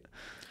great.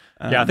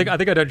 I think I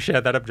don't share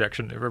that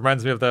objection. It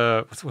reminds me of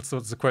what's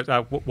the quote?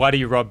 Why do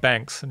you rob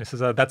banks? And he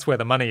says that's where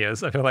the money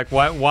is. I feel like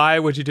why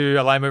would you do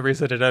alignment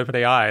research at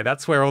OpenAI?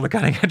 That's where all the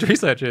cutting edge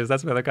research is.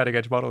 That's where the cutting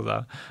edge models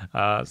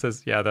are.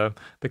 Says the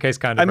case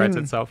kind of writes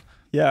itself.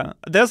 Yeah,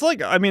 there's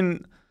like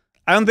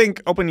I don't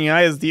think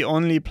OpenAI is the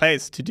only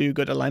place to do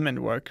good alignment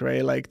work,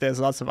 right? Like there's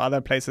lots of other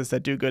places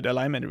that do good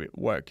alignment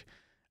work.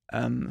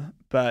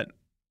 But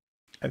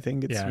I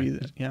think it's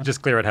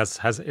just clear it has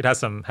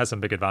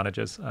some big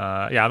advantages.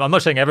 I'm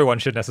not saying everyone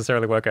should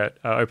necessarily work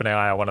at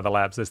OpenAI or one of the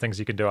labs. There's things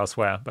you can do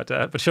elsewhere,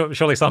 but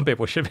surely some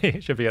people should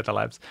be at the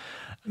labs.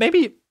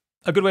 Maybe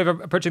a good way of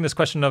approaching this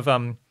question of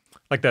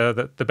like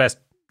the best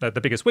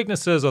the biggest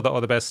weaknesses or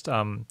the best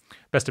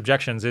best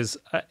objections is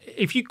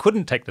if you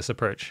couldn't take this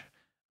approach,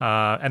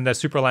 and the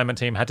superalignment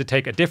team had to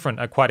take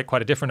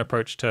quite a different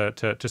approach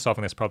to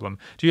solving this problem.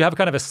 Do you have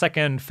kind of a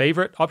second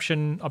favorite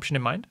option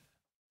in mind?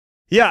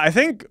 Yeah, I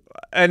think,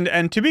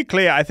 and to be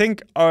clear, I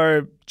think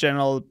our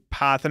general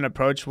path and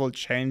approach will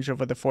change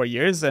over the 4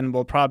 years, and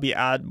we'll probably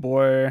add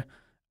more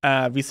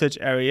research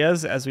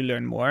areas as we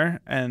learn more,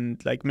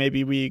 and like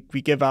maybe we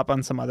give up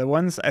on some other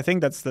ones. I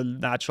think that's the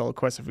natural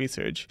course of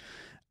research.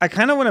 I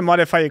kind of want to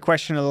modify your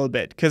question a little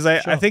bit, because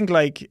I think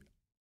like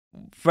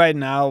right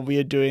now we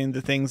are doing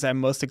the things I'm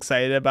most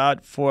excited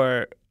about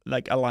for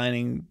like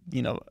aligning,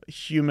 you know,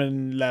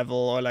 human level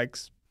or like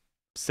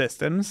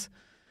systems.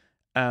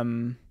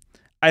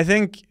 I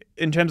think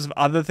in terms of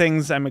other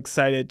things I'm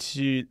excited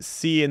to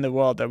see in the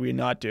world that we're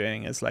not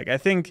doing is like, I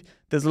think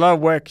there's a lot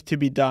of work to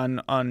be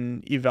done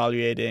on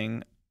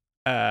evaluating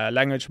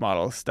language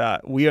models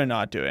that we are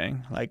not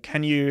doing. Like,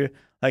 can you,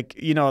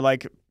 like, you know,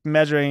 like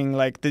measuring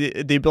like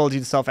the ability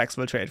to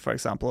self-exfiltrate, for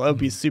example. It would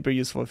be super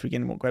useful if we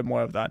can get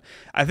more of that.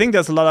 I think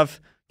there's a lot of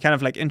kind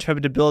of like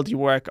interpretability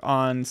work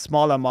on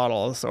smaller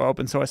models or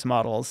open source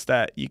models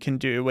that you can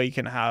do where you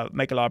can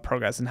make a lot of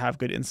progress and have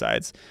good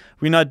insights.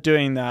 We're not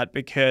doing that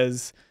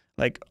because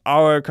like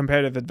our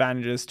comparative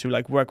advantage is to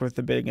like work with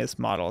the biggest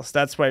models.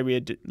 That's why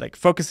we're like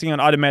focusing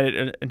on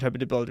automated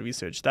interpretability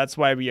research. That's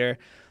why we are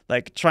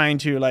like trying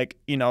to like,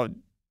 you know,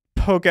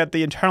 poke at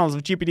the internals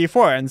of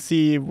GPT-4 and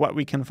see what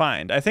we can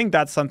find. I think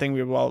that's something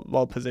we're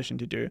well positioned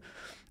to do.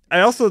 I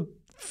also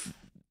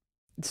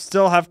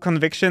still have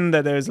conviction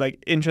that there's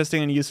like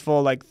interesting and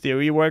useful like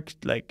theory work,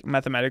 like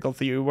mathematical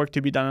theory work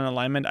to be done in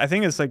alignment. I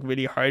think it's like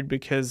really hard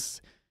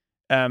because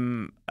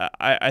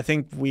I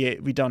think we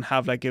don't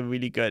have like a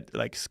really good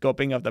like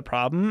scoping of the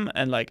problem,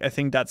 and like I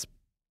think that's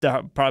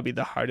probably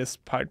the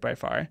hardest part by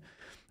far.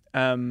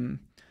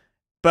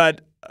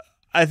 But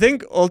I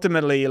think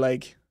ultimately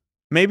like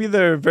maybe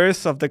the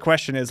reverse of the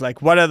question is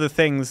like, what are the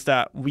things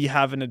that we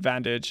have an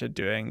advantage at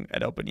doing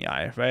at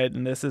OpenAI, right?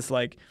 And this is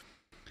like,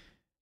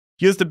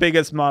 use the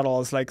biggest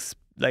models, like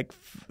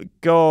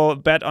go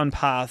bet on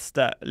paths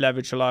that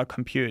leverage a lot of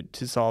compute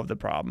to solve the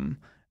problem.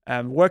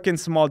 Work in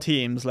small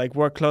teams, like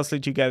work closely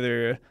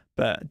together,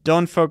 but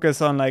don't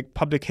focus on like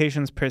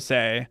publications per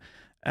se.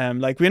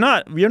 Like we're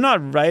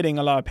not writing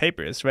a lot of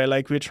papers, right?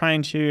 Like we're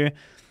trying to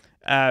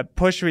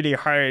push really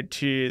hard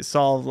to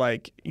solve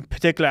like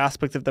particular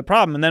aspects of the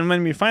problem, and then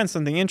when we find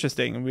something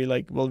interesting,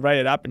 we'll write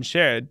it up and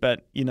share it.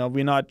 But you know,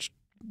 we're not.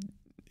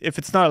 If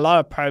it's not a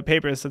lot of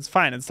papers, that's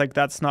fine. It's like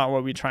that's not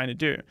what we're trying to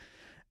do.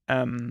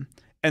 And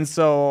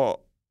so,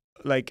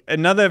 like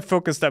another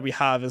focus that we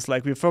have is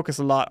like we focus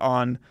a lot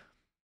on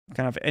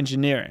kind of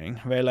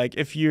engineering, right? Like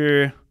if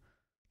you're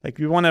like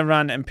we want to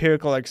run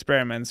empirical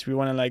experiments, we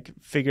want to like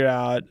figure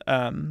out.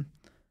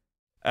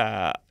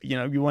 You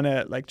know, we want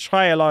to like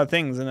try a lot of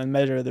things and then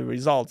measure the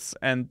results.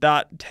 And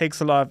that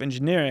takes a lot of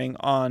engineering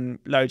on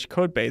large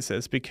code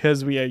bases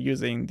because we are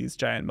using these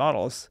giant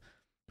models.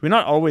 We're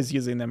not always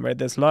using them, right?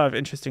 There's a lot of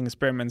interesting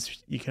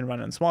experiments you can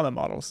run on smaller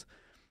models.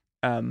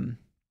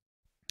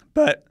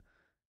 But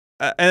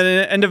at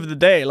the end of the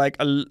day, like,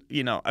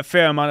 you know, a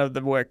fair amount of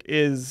the work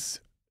is,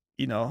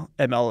 you know,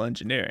 ML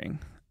engineering.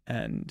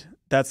 And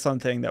that's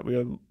something that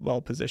we're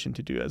well positioned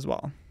to do as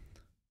well.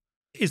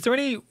 Is there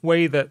any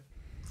way that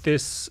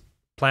this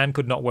plan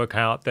could not work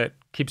out that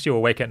keeps you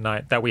awake at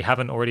night that we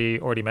haven't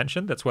already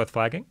mentioned that's worth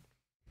flagging?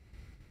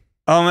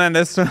 Oh man,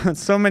 there's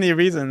so many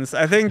reasons.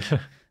 I think,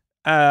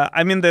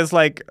 I mean, there's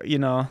like, you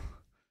know,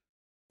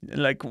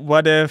 like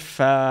what if,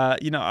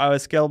 you know, our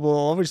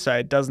scalable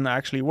oversight doesn't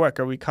actually work,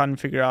 or we can't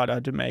figure out how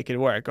to make it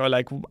work, or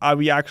like, are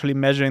we actually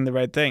measuring the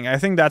right thing? I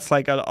think that's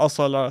like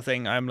also a lot of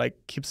thing I'm like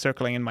keep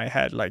circling in my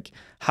head. Like,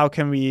 how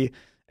can we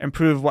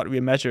improve what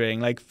we're measuring?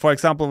 Like, for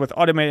example, with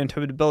automated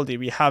interpretability,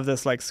 we have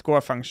this like score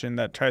function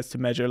that tries to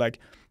measure like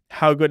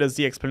how good is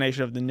the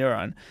explanation of the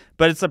neuron,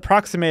 but it's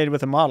approximated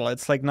with a model.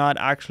 It's like not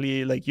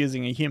actually like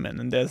using a human.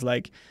 And there's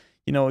like,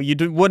 you know, you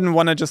wouldn't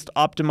want to just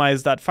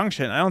optimize that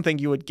function. I don't think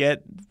you would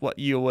get what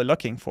you were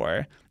looking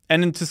for.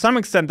 And to some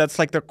extent, that's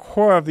like the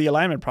core of the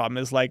alignment problem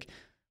is like,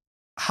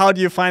 how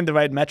do you find the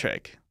right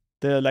metric,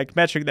 the like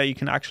metric that you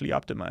can actually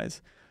optimize?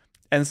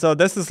 And so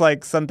this is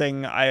like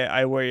something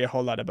I worry a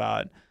whole lot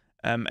about.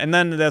 And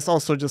then there's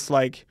also just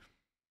like,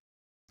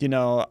 you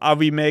know, are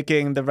we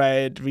making the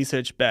right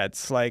research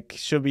bets? Like,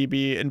 should we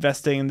be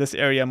investing in this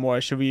area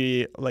more? Should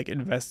we like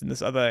invest in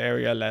this other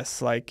area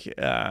less? Like,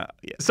 yeah.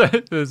 So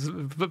there's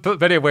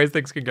plenty of ways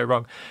things can go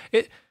wrong.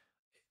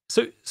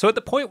 So at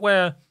the point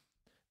where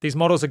these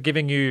models are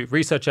giving you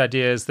research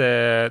ideas,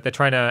 they're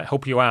trying to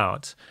help you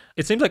out.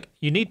 It seems like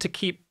you need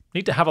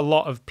to have a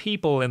lot of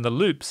people in the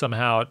loop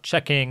somehow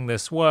checking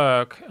this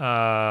work.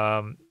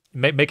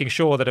 Making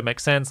sure that it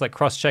makes sense, like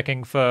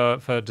cross-checking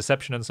for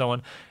deception and so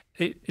on.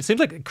 It seems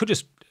like it could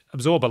just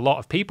absorb a lot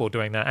of people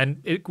doing that.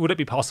 And would it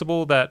be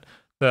possible that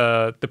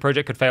the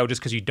project could fail just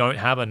because you don't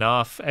have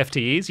enough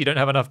FTEs, you don't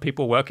have enough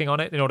people working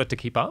on it in order to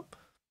keep up?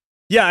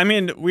 Yeah, I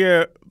mean,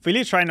 we're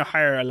really trying to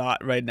hire a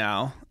lot right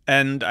now.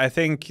 And I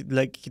think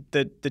like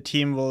the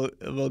team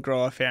will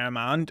grow a fair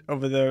amount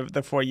over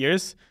the 4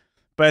 years.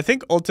 But I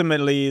think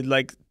ultimately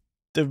like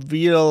the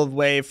real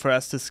way for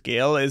us to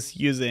scale is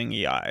using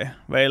AI,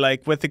 right?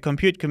 Like with the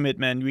compute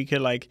commitment, we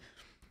could like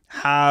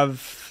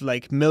have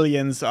like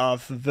millions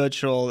of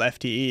virtual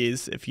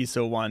FTEs if you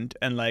so want.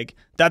 And like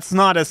that's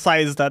not a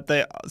size that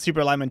the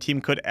Superalignment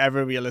team could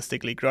ever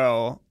realistically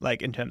grow,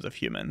 like in terms of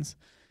humans.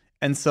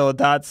 And so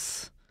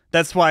that's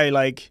why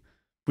like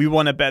we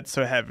want to bet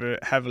so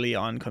heavily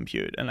on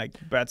compute and like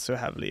bet so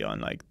heavily on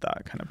like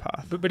that kind of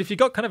path. But if you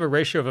got kind of a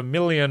ratio of 1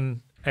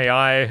 million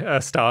AI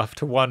staff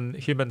to 1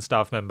 human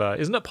staff member,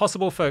 isn't it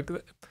possible for it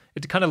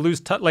to kind of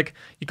lose like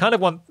you kind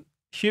of want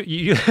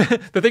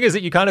the thing is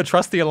that you kind of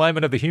trust the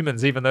alignment of the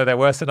humans, even though they're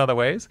worse in other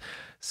ways.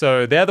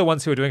 So they're the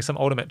ones who are doing some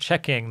ultimate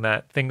checking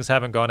that things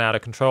haven't gone out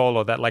of control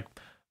or that like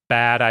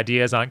bad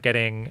ideas aren't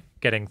getting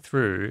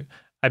through,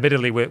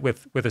 admittedly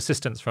with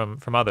assistance from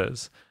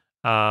others.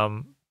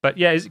 But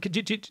yeah,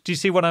 do you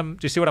see what I'm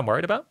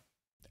worried about?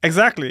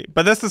 Exactly.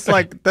 But this is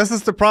like this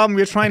is the problem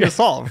we're trying to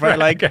solve, right?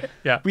 Like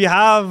we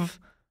have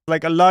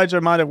like a large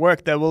amount of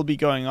work that will be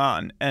going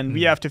on, and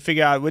we have to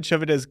figure out which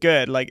of it is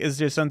good. Like, is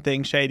there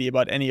something shady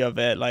about any of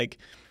it? Like,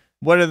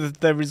 what are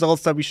the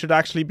results that we should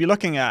actually be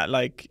looking at?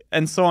 Like,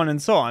 and so on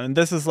and so on. And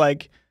this is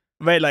like,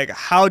 right, like,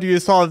 how do you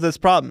solve this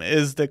problem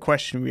is the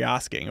question we're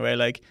asking, right?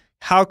 Like,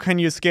 how can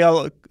you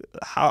scale,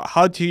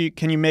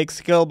 can you make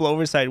scalable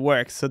oversight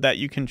work so that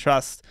you can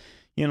trust,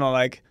 you know,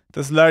 like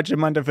this large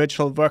amount of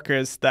virtual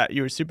workers that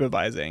you're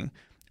supervising?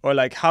 Or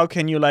like, how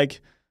can you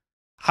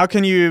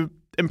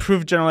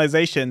improve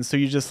generalization so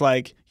you just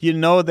like, you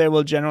know, they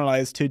will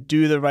generalize to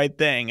do the right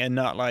thing and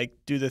not like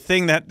do the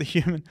thing that the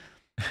human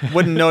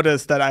wouldn't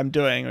notice that I'm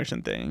doing or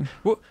something.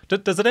 Well,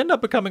 does it end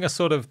up becoming a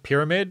sort of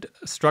pyramid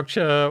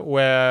structure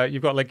where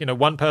you've got like, you know,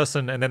 one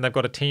person and then they've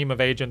got a team of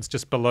agents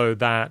just below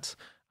that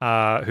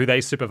who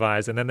they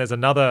supervise, and then there's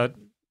another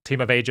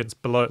team of agents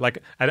below, like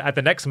at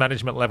the next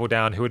management level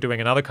down, who are doing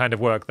another kind of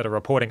work that are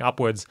reporting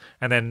upwards,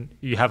 and then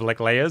you have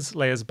like layers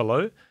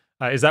below?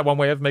 Is that one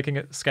way of making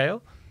it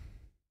scale?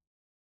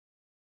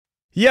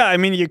 Yeah, I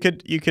mean, you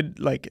could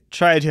like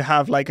try to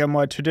have like a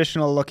more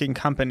traditional looking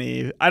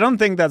company. I don't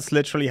think that's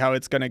literally how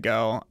it's gonna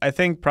go. I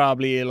think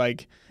probably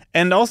like,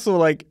 and also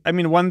like, I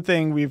mean, one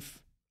thing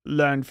we've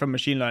learned from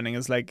machine learning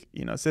is like,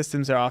 you know,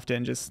 systems are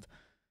often just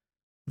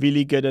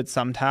really good at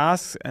some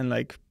tasks and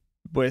like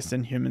worse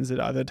than humans at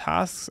other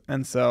tasks.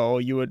 And so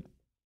you would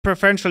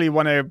preferentially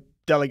want to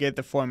delegate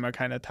the former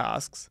kind of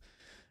tasks.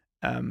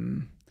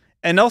 And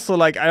also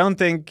like, I don't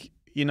think,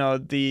 you know,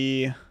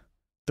 the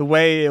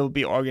way it will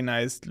be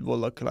organized will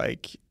look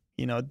like,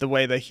 you know, the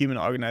way that humans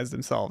organize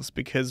themselves,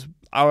 because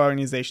our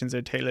organizations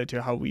are tailored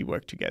to how we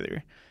work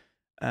together.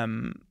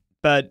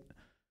 But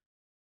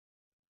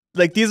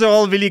like, these are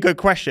all really good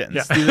questions.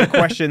 Yeah. These are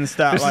questions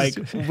that like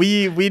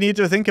we need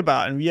to think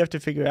about and we have to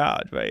figure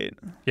out, right?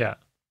 Yeah.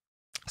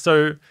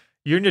 So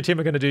you and your team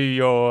are going to do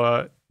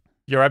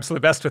your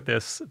absolute best with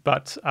this,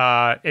 but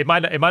it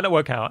might not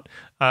work out.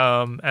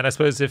 And I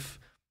suppose if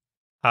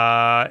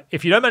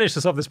you don't manage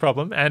to solve this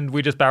problem and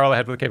we just barrel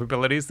ahead with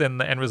capabilities, then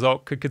the end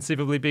result could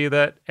conceivably be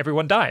that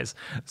everyone dies.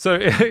 So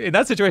in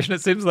that situation,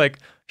 it seems like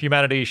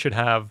humanity should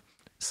have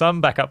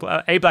some backup,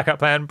 a backup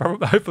plan,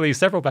 probably, hopefully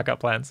several backup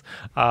plans,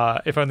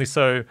 if only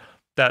so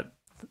that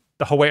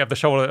the whole weight of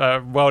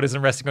the world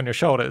isn't resting on your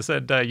shoulders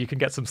and you can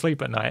get some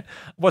sleep at night.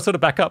 What sort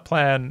of backup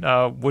plan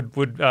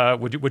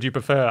would you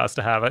prefer us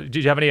to have? Do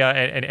you have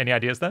any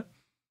ideas there?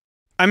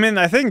 I mean,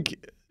 I think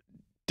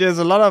there's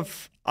a lot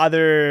of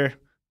other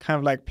kind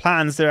of like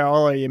plans that are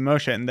already in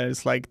motion.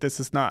 There's like,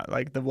 this is not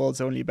like the world's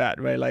only bet,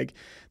 right? Like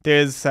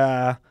there's,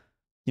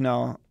 you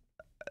know,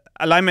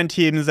 alignment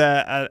teams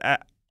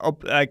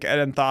like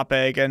at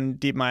Anthropic and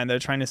DeepMind, they're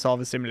trying to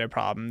solve a similar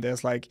problem.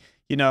 There's like,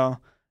 you know,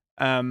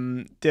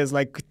 there's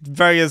like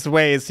various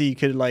ways you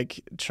could like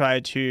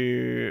try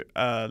to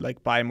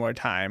like buy more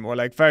time, or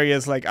like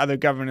various like other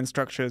governance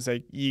structures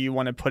that you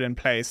want to put in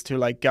place to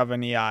like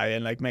govern AI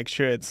and like make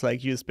sure it's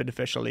like used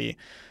beneficially.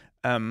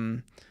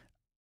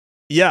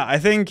 Yeah, I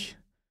think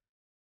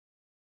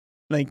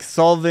like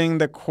solving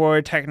the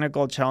core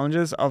technical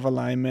challenges of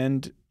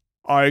alignment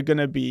are going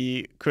to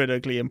be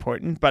critically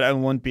important, but it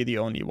won't be the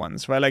only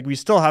ones, right? Like we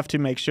still have to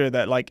make sure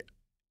that like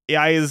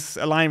AI is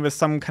aligned with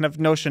some kind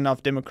of notion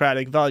of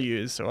democratic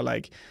values, or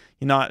like,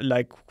 you know,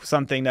 like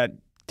something that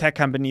tech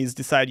companies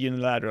decide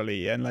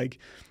unilaterally. And like,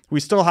 we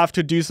still have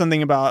to do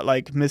something about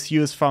like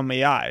misuse from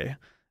AI.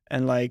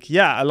 And like,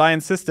 yeah,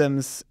 aligned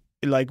systems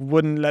like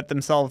wouldn't let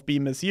themselves be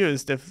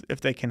misused if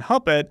they can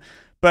help it.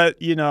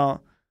 But, you know,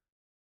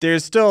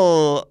 there's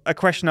still a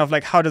question of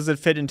like, how does it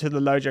fit into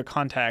the larger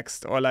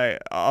context, or like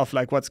of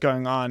like what's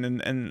going on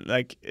in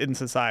like in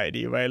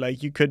society, right?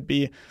 Like you could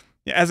be,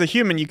 as a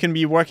human, you can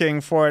be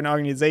working for an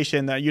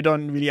organization that you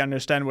don't really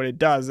understand what it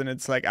does, and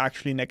it's like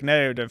actually like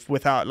narrative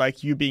without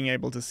like you being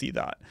able to see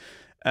that.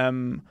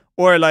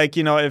 Or like,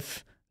 you know,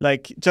 if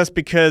like just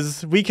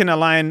because we can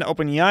align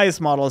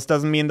OpenAI's models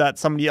doesn't mean that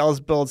somebody else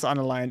builds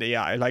unaligned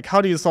AI. Like, how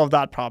do you solve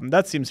that problem?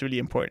 That seems really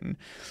important.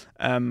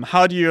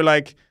 How do you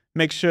like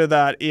make sure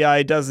that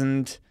AI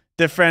doesn't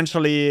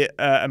differentially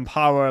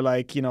empower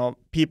like,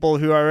 people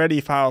who are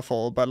already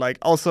powerful, but like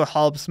also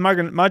helps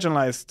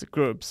marginalized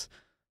groups.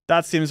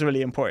 That seems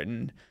really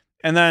important.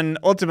 And then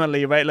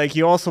ultimately, right, like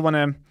you also want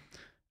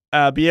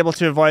to be able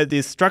to avoid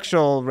these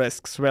structural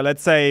risks where,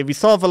 let's say, we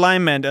solve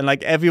alignment and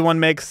like everyone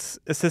makes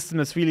a system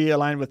that's really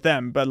aligned with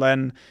them, but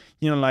then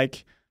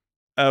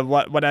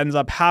what ends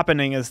up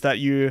happening is that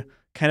you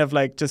kind of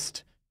like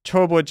just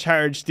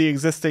turbocharge the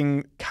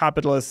existing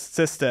capitalist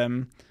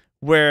system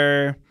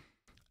where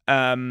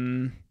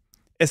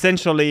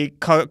essentially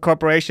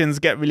corporations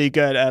get really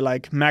good at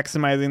like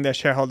maximizing their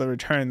shareholder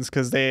returns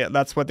because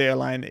that's what they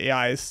align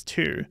AIs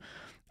to.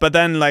 But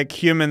then like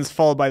humans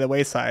fall by the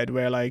wayside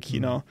where like,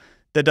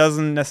 that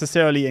doesn't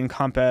necessarily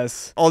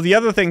encompass all the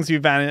other things we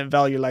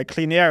value, like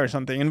clean air or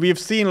something. And we've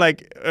seen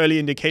like early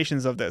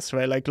indications of this,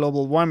 right? Like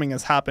global warming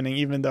is happening,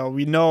 even though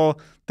we know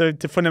the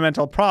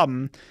fundamental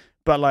problem,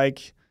 but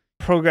like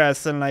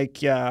progress and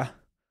like,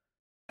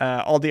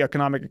 all the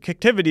economic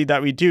activity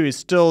that we do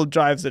still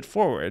drives it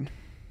forward.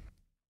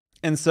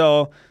 And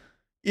so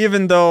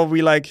even though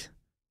we like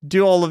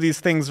do all of these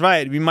things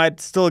right, we might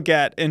still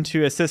get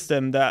into a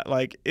system that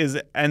like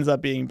ends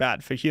up being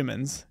bad for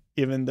humans,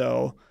 even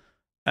though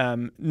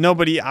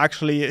nobody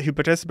actually who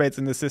participates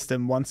in the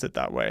system wants it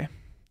that way.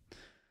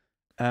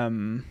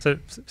 So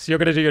you're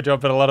going to do your job,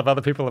 but a lot of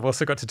other people have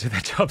also got to do their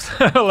jobs.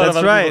 a lot of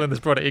other people in this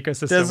broader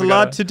ecosystem. There's a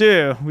lot to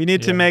do. We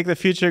need to make the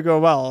future go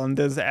well, and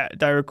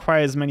that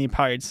requires many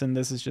parts, and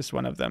this is just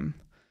one of them.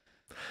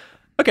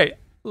 Okay,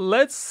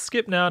 let's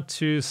skip now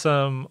to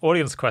some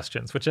audience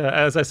questions, which,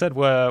 as I said,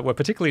 were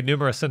particularly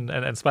numerous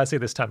and spicy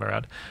this time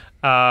around.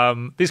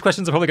 These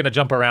questions are probably going to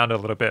jump around a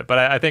little bit, but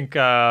I think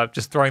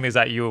just throwing these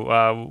at you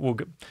will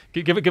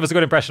give us a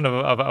good impression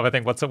of I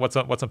think what's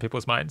on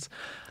people's minds.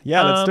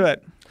 Yeah, let's do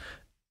it.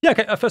 Yeah,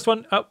 okay. First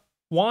one,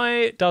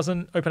 why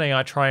doesn't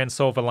OpenAI try and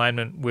solve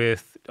alignment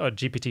with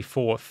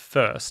GPT-4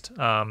 first?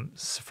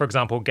 For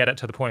example, get it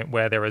to the point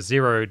where there are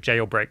 0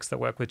 jailbreaks that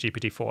work with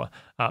GPT-4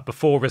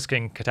 before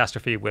risking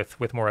catastrophe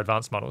with more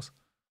advanced models?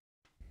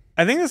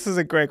 I think this is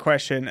a great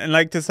question. And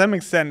like to some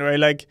extent, right,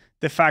 like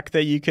the fact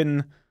that you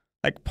can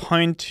like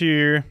point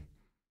to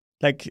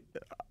like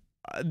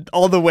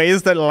all the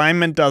ways that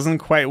alignment doesn't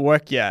quite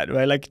work yet,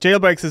 right? Like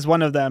jailbreaks is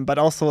one of them, but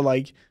also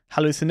like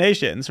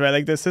hallucinations, right?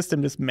 Like the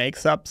system just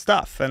makes up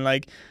stuff, and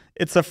like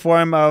it's a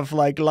form of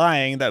like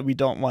lying that we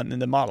don't want in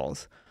the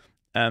models.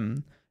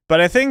 But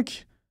I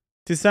think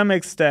to some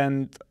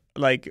extent,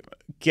 like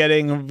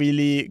getting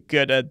really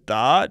good at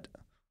that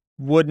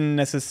wouldn't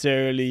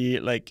necessarily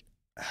like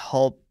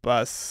help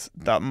us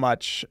that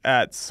much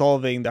at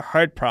solving the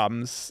hard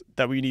problems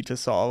that we need to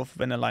solve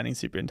when aligning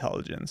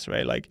superintelligence,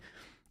 right? Like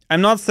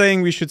I'm not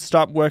saying we should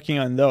stop working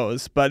on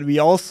those, but we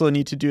also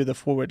need to do the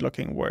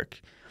forward-looking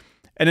work.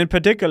 And in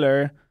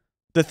particular,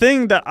 the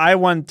thing that I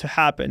want to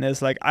happen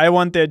is like I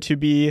want there to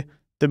be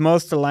the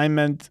most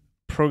alignment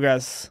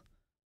progress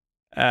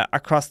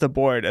across the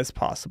board as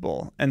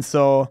possible. And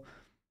so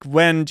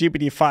when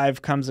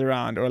GPT-5 comes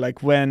around, or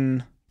like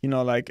when,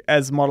 like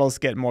as models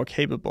get more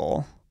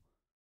capable,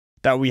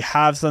 that we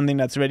have something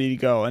that's ready to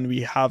go, and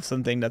we have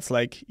something that's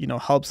like,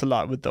 helps a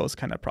lot with those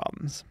kind of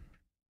problems.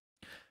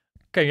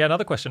 Okay, yeah,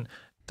 another question.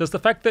 Does the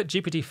fact that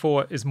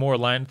GPT-4 is more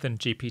aligned than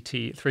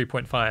GPT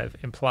 3.5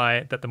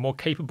 imply that the more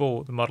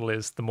capable the model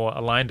is, the more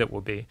aligned it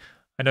will be?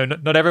 I know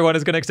not everyone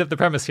is going to accept the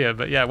premise here,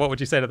 but yeah, what would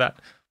you say to that?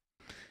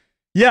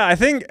 Yeah, I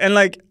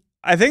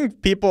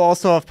think people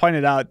also have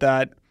pointed out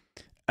that,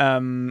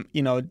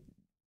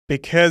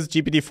 because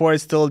GPT-4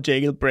 is still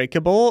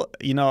jailbreakable,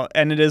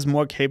 and it is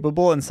more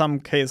capable in some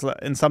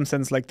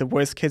sense, like the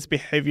worst case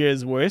behavior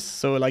is worse.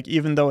 So like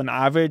even though on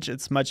average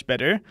it's much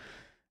better,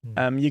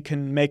 you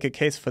can make a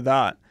case for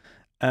that.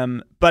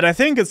 But I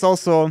think it's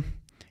also,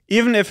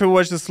 even if it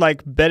was just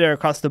like better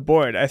across the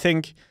board, I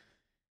think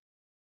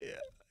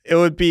it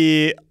would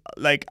be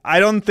like,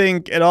 I don't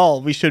think at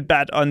all we should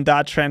bet on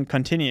that trend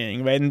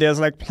continuing, right? And there's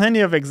like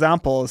plenty of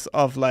examples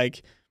of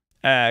like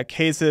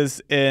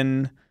cases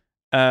in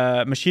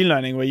machine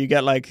learning where you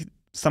get like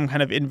some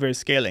kind of inverse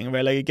scaling,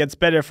 where like it gets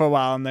better for a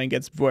while and then it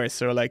gets worse,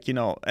 or like,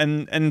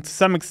 and to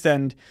some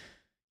extent,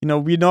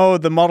 we know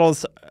the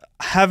models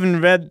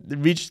haven't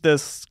reached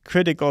this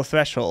critical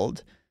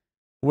threshold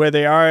where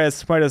they are as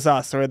smart as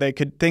us, or they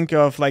could think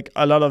of like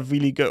a lot of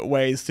really good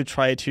ways to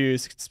try to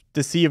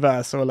deceive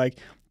us, or like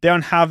they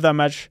don't have that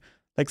much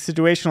like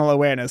situational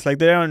awareness. Like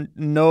they don't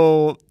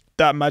know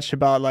that much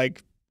about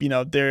like,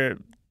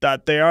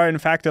 that they are in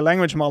fact a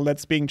language model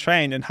that's being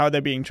trained and how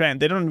they're being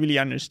trained. They don't really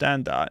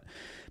understand that.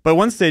 But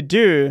once they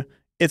do,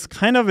 it's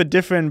kind of a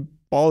different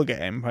ball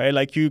game, right?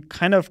 Like you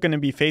kind of going to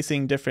be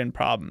facing different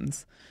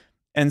problems.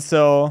 And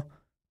so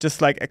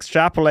just like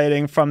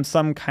extrapolating from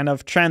some kind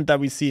of trend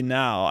that we see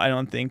now, I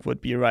don't think would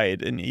be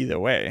right in either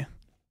way.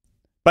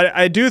 But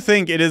I do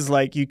think it is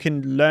like you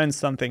can learn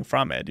something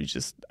from it.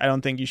 I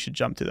don't think you should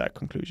jump to that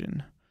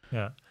conclusion.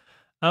 Yeah.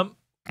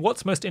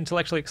 What's most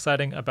intellectually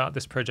exciting about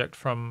this project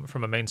from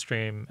a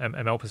mainstream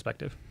ML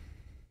perspective?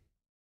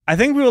 I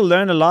think we will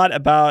learn a lot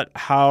about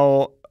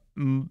how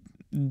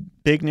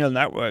big neural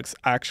networks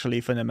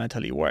actually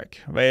fundamentally work,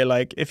 right?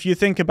 Like if you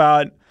think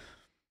about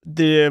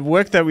the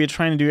work that we're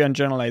trying to do on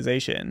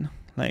generalization,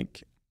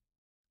 like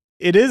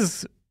it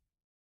is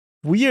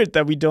weird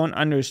that we don't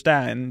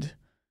understand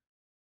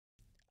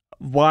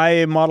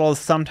why models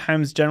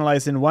sometimes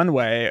generalize in one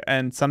way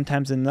and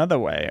sometimes in another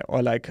way,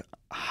 or like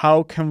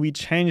how can we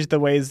change the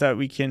ways that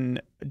we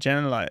can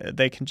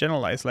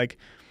generalize. Like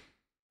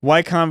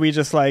why can't we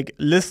just like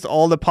list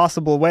all the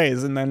possible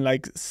ways and then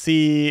like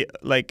see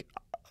like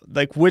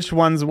which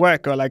ones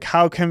work, or like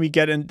how can we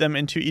get them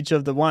into each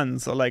of the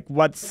ones, or like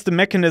what's the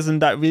mechanism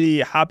that really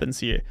happens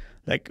here?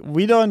 Like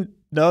we don't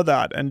know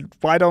that, and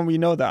why don't we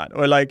know that?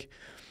 Or like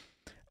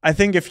I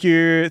think if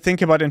you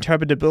think about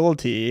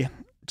interpretability,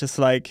 just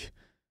like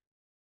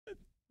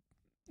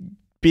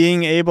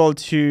being able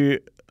to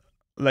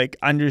like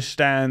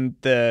understand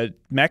the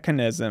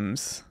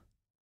mechanisms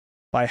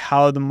by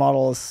how the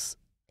models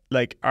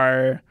like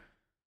are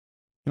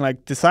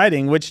like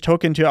deciding which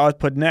token to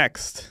output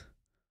next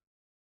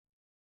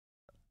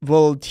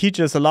will teach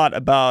us a lot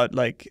about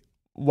like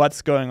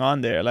what's going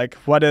on there. Like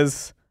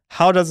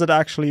how does it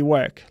actually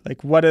work?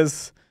 Like what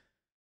is,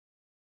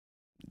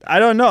 I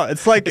don't know.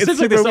 It's like it's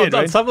super this, weird,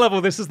 on right? some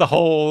level, this is the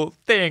whole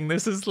thing.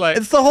 This is like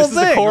it's the whole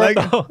thing. The core like,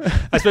 of the whole,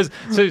 I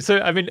suppose. So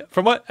I mean,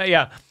 from what?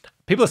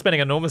 People are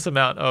spending an enormous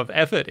amount of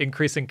effort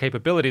increasing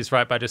capabilities,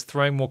 right, by just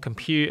throwing more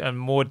compute and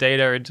more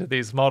data into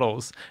these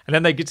models, and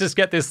then they just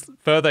get this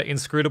further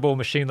inscrutable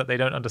machine that they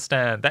don't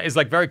understand. That is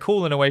like very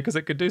cool in a way because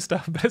it could do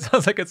stuff, but it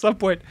sounds like at some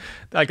point,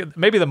 like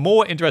maybe the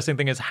more interesting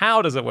thing is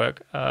how does it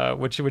work,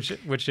 which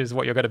is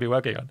what you're going to be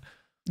working on.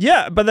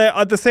 Yeah, but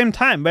at the same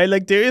time, right?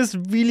 Like there is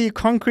really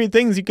concrete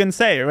things you can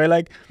say, right?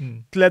 Like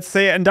let's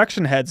say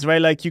induction heads,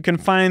 right? Like you can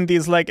find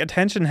these like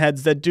attention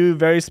heads that do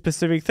very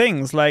specific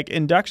things like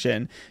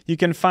induction. You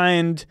can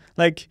find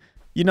like,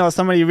 you know,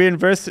 somebody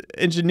reverse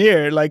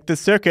engineer like the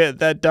circuit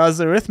that does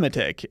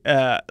arithmetic,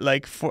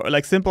 like for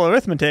like simple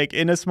arithmetic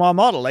in a small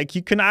model. Like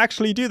you can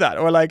actually do that.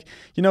 Or like,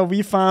 you know,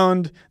 we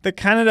found the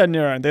Canada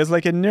neuron. There's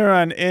like a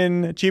neuron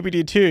in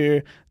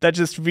GPT-2 that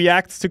just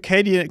reacts to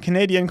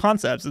Canadian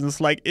concepts, and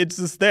it's like it's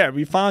just there.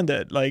 We found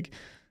it. Like,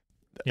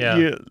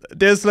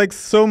 there's like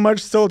so much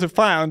still to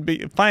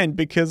find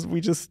because we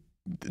just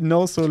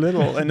know so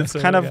little, and it's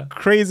kind of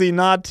crazy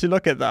not to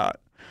look at that.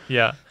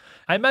 Yeah.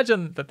 I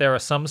imagine that there are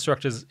some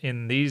structures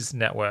in these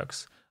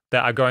networks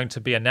that are going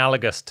to be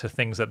analogous to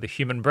things that the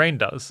human brain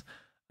does.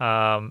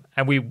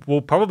 And we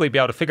will probably be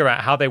able to figure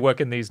out how they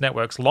work in these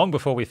networks long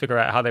before we figure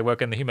out how they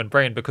work in the human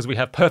brain, because we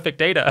have perfect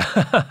data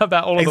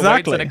about all of the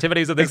weights and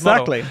activities of this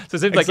model. So it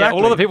seems like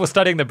all of the people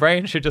studying the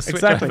brain should just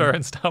switch over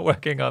and start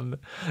working on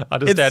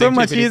understanding. It's so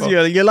much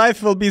easier. Your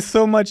life will be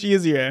so much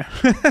easier.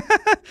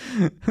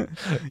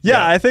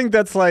 I think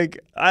that's like,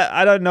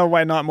 I don't know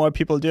why not more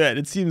people do it.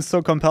 It seems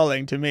so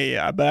compelling to me,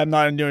 but I'm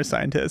not a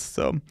neuroscientist.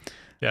 So,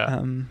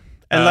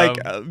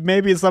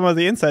 maybe some of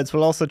the insights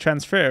will also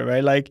transfer,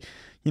 right? Like,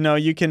 you know,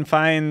 you can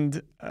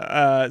find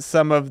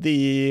some of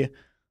the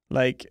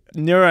like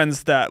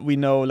neurons that we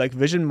know like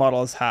vision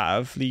models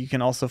have. You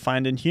can also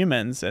find in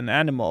humans and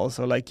animals,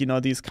 or like, you know,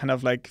 these kind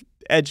of like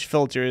edge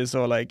filters,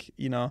 or like,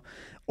 you know,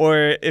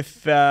 or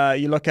if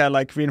you look at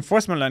like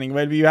reinforcement learning,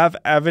 right, you have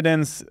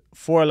evidence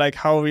for like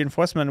how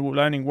reinforcement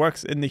learning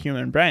works in the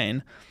human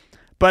brain.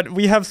 But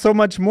we have so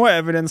much more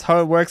evidence how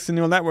it works in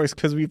neural networks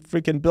because we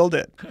freaking build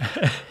it.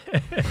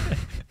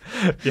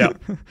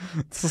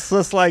 It's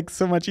just like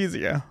so much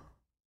easier.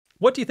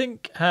 What do you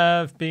think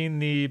have been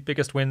the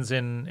biggest wins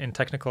in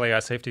technical AI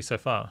safety so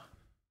far?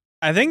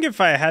 I think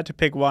if I had to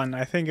pick one,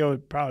 I think it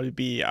would probably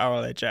be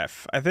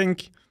RLHF. I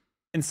think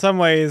in some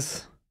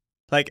ways,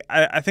 like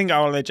I think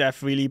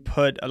RLHF really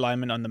put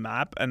alignment on the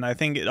map. And I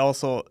think it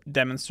also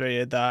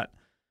demonstrated that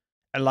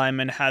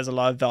alignment has a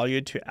lot of value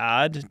to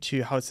add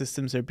to how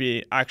systems are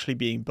actually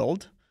being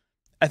built.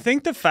 I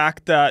think the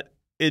fact that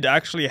it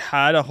actually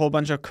had a whole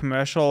bunch of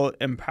commercial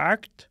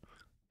impact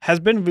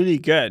has been really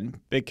good,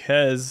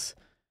 because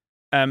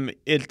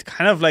it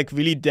kind of like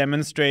really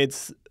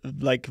demonstrates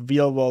like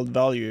real world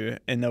value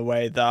in a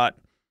way that,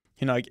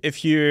 you know, like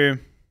if you're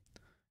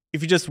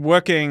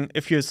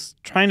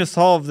trying to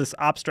solve this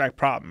abstract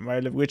problem,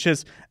 right, which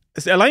is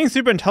aligning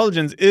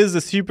superintelligence is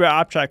a super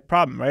abstract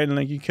problem, right? And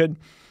like you could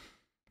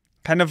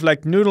kind of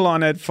like noodle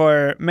on it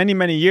for many,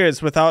 many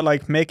years without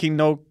like making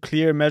no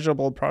clear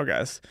measurable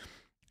progress.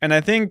 And I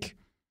think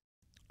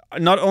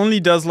not only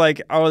does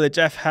like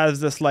RLHF has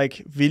this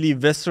like really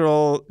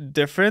visceral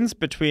difference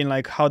between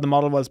like how the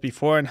model was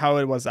before and how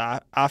it was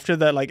after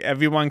that, like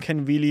everyone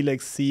can really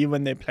like see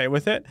when they play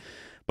with it,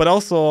 but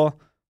also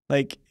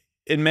like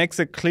it makes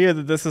it clear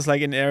that this is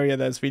like an area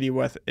that's really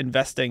worth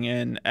investing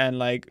in, and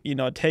like, you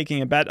know,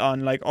 taking a bet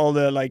on like all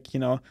the like, you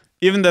know,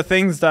 even the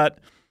things that,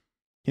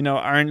 you know,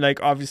 aren't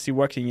like obviously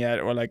working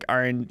yet, or like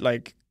aren't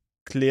like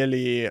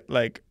clearly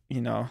like, you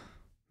know,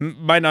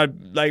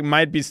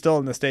 might be still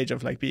in the stage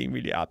of like being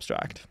really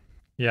abstract.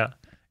 Yeah.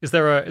 Is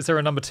there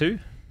a number two?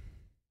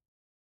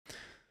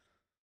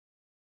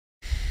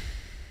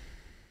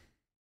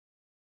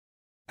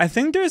 I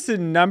think there's a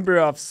number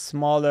of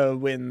smaller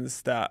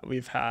wins that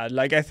we've had.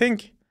 Like, I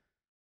think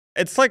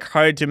it's like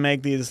hard to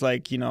make these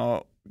like,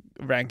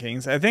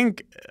 rankings. I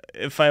think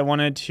if I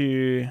wanted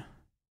to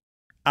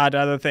add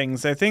other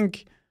things, I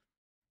think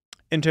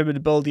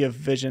interpretability of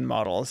vision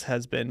models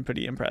has been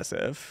pretty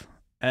impressive.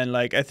 And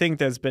like, I think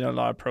there's been a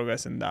lot of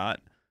progress in that.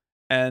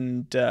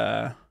 And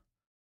I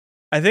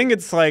think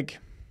it's like,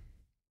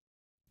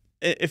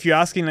 if you're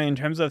asking like in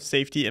terms of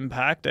safety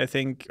impact, I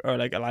think, or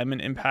like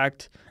alignment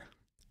impact,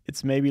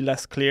 it's maybe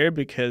less clear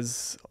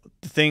because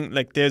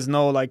there's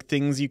no like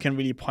things you can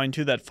really point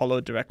to that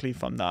follow directly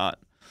from that.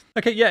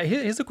 Okay, yeah.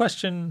 Here's a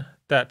question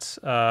that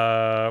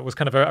was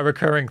kind of a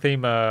recurring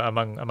theme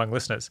among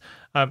listeners.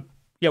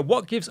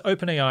 What gives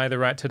OpenAI the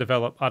right to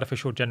develop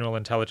artificial general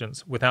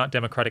intelligence without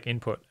democratic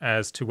input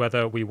as to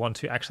whether we want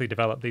to actually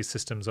develop these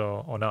systems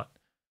or not?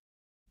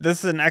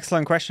 This is an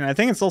excellent question. I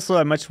think it's also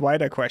a much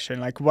wider question.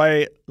 Like,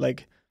 why?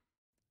 Like,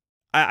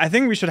 I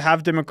think we should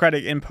have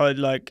democratic input,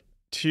 like,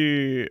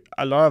 to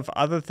a lot of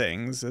other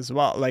things as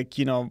well. Like,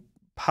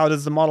 how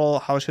should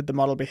the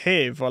model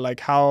behave, or like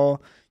how,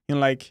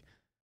 like,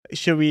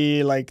 should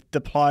we like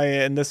deploy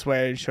it in this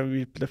way? Should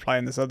we deploy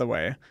in this other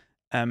way?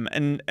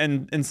 And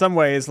in some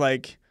ways,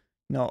 like,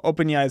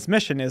 OpenAI's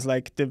mission is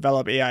like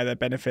develop AI that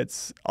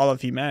benefits all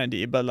of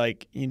humanity, but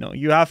like,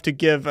 you have to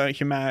give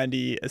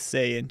humanity a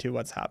say into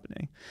what's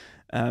happening.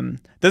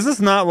 This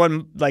is not what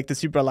like the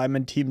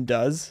Superalignment team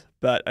does,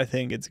 but I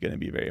think it's going to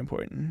be very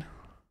important.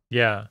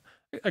 Yeah,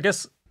 I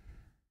guess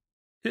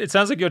it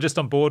sounds like you're just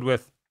on board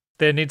with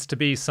there needs to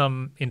be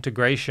some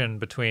integration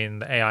between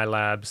the AI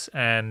labs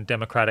and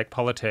democratic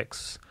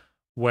politics,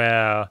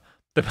 where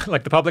the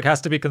public has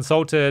to be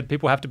consulted,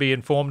 people have to be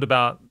informed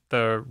about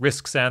the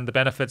risks and the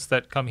benefits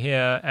that come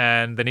here,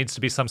 and there needs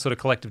to be some sort of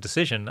collective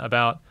decision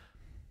about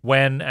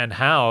when and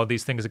how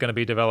these things are going to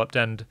be developed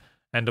and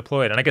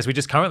deployed. And I guess we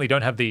just currently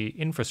don't have the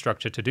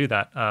infrastructure to do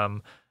that. I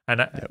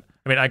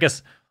mean, I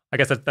guess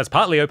that's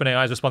partly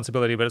OpenAI's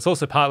responsibility, but it's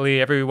also partly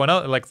everyone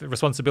else, like the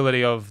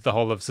responsibility of the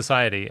whole of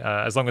society.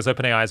 As long as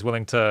OpenAI is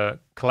willing to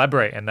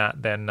collaborate in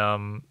that, then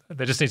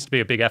there just needs to be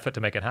a big effort to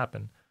make it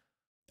happen.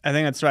 I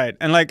think that's right.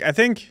 And like, I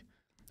think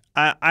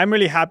I'm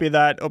really happy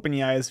that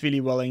OpenAI is really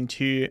willing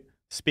to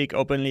speak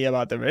openly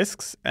about the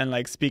risks and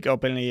like speak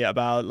openly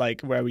about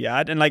like where we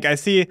at. And like, I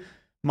see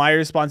my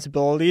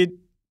responsibility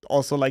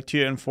also like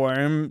to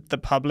inform the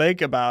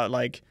public about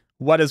like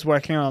what is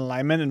working on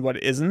alignment and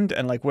what isn't,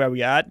 and like where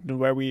we at and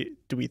where we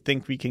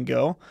think we can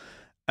go.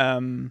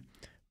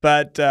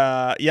 But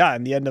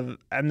in the end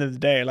of the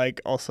day, like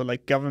also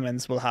like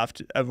governments will have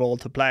a role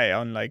to play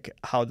on like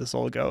how this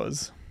all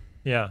goes.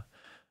 Yeah.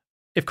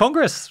 If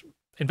Congress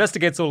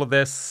investigates all of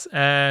this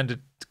and it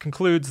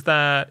concludes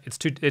that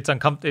it's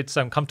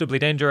uncomfortably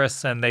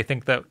dangerous and they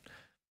think that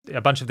a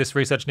bunch of this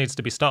research needs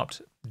to be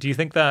stopped, do you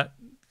think that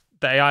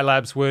the AI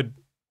labs would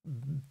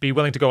be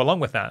willing to go along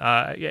with that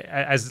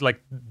as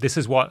like this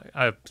is what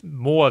a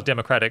more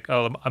democratic,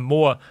 a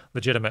more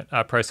legitimate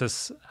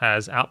process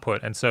has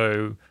output, and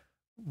so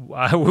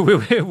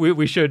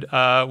we should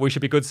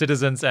be good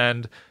citizens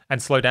and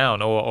slow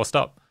down or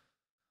stop?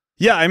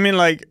 Yeah, I mean,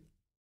 like,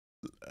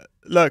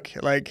 look,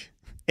 like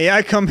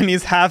AI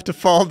companies have to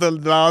follow the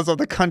laws of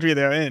the country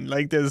they're in.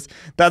 Like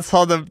that's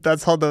how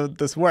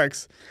this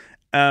works.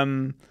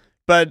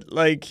 But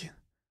like,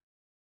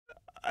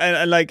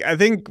 I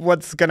think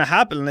what's gonna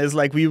happen is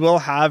like we will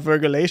have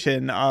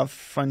regulation of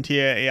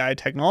frontier AI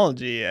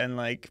technology, and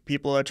like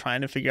people are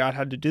trying to figure out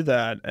how to do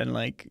that, and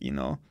like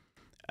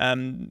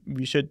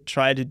we should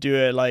try to do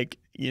it like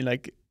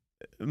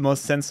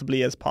most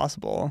sensibly as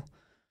possible.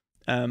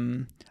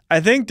 I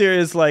think there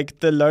is like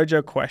the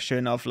larger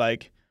question of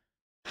like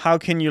how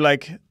can you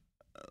like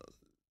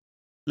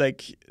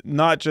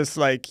not just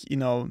like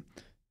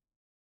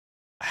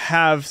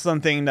have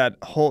something that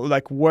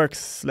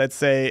works, let's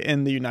say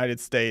in the United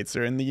States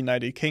or in the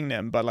United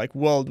Kingdom, but like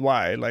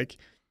worldwide. Like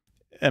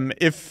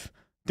if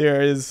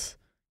there is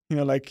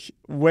like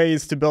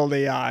ways to build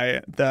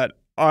AI that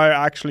are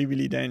actually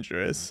really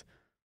dangerous,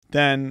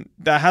 then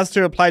that has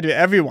to apply to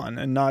everyone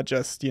and not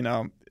just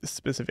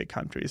specific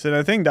countries. And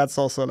I think that's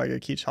also like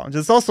a key challenge.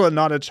 It's also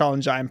not a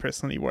challenge I'm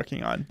personally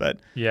working on, but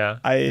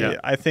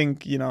I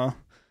think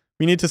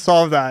we need to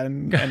solve that,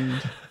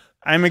 and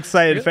I'm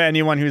excited for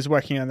anyone who's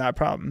working on that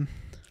problem.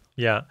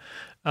 Yeah.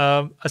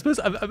 I suppose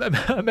I'm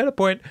at a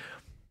point,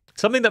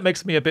 something that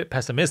makes me a bit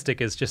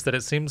pessimistic is just that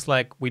it seems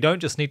like we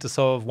don't just need to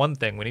solve one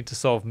thing. We need to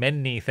solve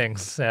many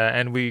things.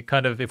 And we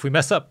kind of, if we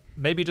mess up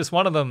maybe just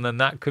one of them, then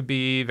that could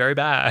be very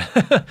bad.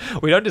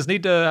 We don't just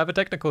need to have a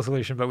technical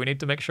solution, but we need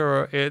to make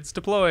sure it's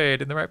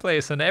deployed in the right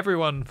place and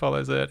everyone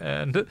follows it.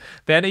 And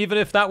then even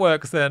if that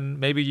works, then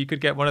maybe you could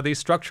get one of these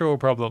structural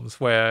problems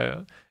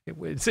where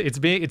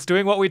it's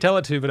doing what we tell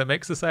it to, but it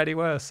makes society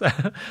worse.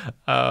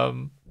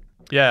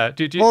 Yeah.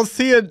 Well,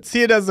 see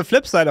it as the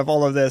flip side of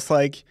all of this.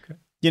 Like,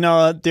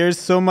 there's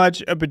so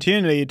much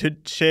opportunity to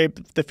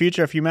shape the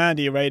future of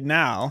humanity right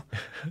now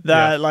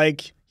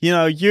that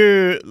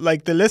you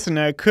like the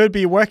listener could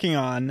be working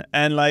on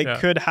and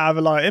could have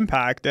a lot of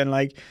impact. And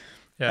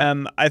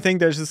I think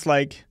there's just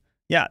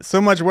yeah,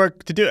 so much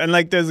work to do. And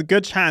like, there's a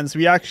good chance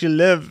we actually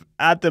live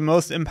at the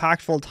most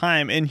impactful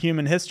time in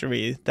human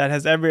history that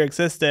has ever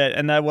existed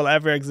and that will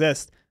ever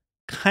exist.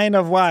 Kind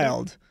of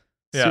wild.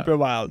 Yeah. Super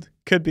wild.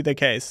 Could be the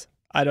case.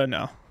 I don't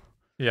know.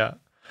 Yeah.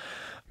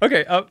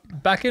 Okay,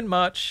 back in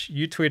March,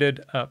 you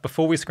tweeted,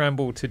 before we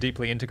scramble to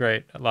deeply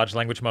integrate large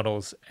language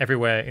models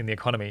everywhere in the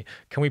economy,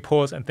 can we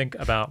pause and think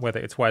about whether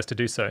it's wise to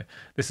do so?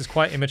 This is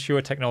quite immature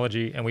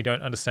technology and we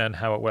don't understand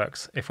how it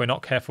works. If we're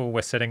not careful,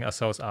 we're setting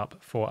ourselves up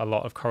for a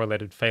lot of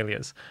correlated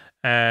failures.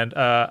 And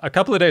a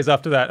couple of days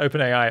after that,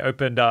 OpenAI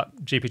opened up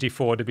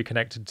GPT-4 to be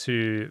connected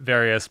to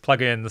various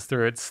plugins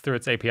through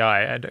its API.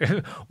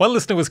 And one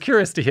listener was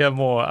curious to hear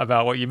more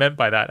about what you meant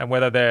by that and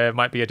whether there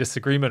might be a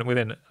disagreement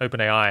within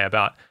OpenAI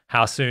about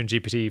how soon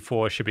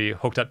GPT-4 should be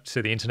hooked up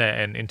to the internet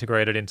and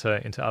integrated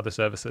into other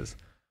services.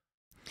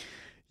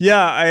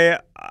 Yeah,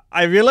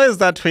 I realized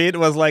that tweet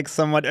was like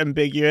somewhat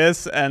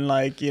ambiguous and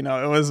like, it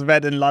was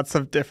read in lots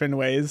of different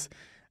ways.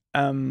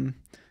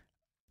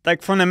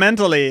 Like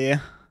fundamentally,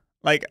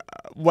 like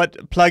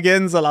what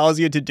plugins allows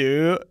you to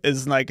do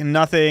is like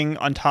nothing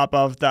on top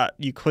of that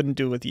you couldn't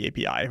do with the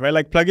API, right?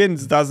 Like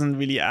plugins doesn't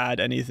really add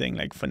anything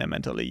like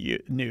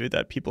fundamentally new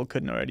that people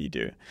couldn't already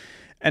do.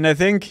 And I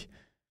think,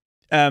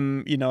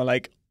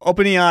 like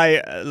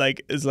OpenAI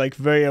like is like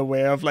very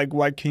aware of like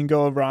what can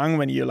go wrong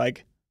when you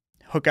like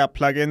hook up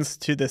plugins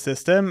to the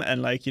system,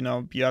 and like, you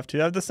have to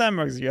have the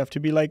sandbox, you have to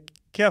be like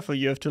careful,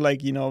 you have to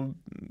like,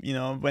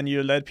 when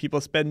you let people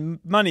spend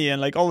money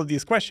and like all of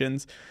these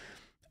questions.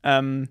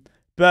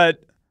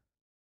 But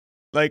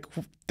like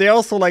they're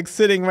also like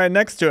sitting right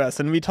next to us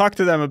and we talk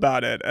to them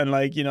about it and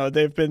like,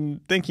 they've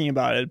been thinking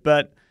about it.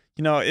 But,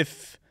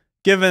 if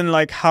given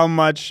like how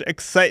much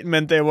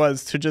excitement there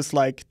was to just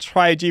like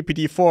try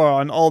GPT-4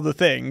 on all the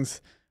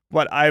things,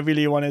 what I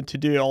really wanted to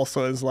do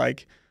also is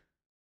like,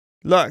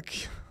 look,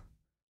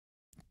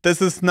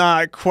 this is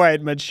not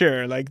quite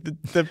mature. Like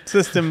the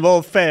system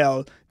will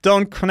fail.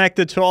 Don't connect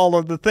it to all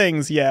of the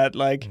things yet.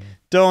 Like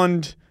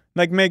don't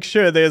like make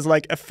sure there's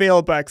like a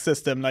failback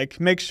system. Like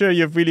make sure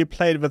you've really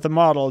played with the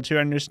model to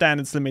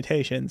understand its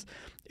limitations.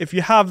 If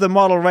you have the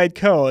model write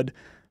code,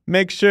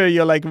 make sure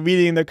you're like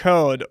reading the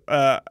code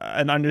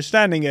and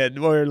understanding it,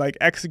 or like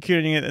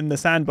executing it in the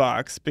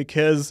sandbox,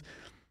 because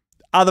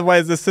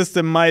otherwise the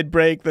system might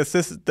break the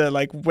system,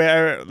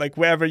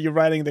 wherever you're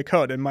writing the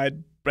code, it might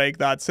break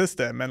that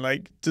system. And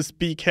like just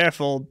be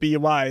careful, be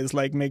wise,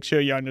 like make sure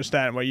you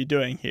understand what you're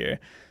doing here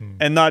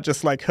and not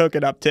just like hook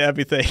it up to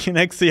everything and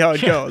like see how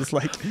it goes.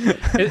 Like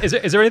is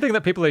there anything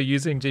that people are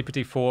using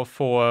GPT-4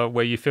 for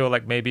where you feel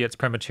like maybe it's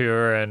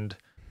premature and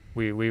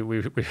we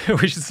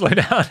should slow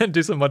down and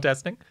do some more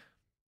testing?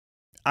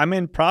 I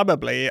mean,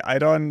 probably. I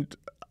don't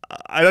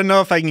know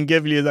if I can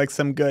give you like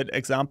some good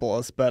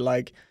examples, but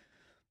like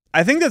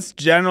I think that's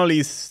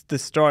generally the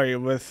story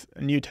with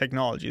new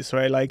technologies,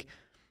 right? Like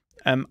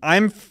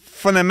I'm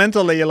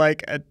fundamentally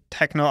like a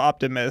techno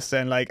optimist,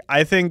 and like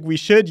I think we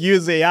should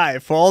use AI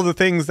for all the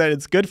things that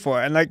it's good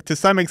for. And like to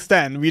some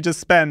extent, we just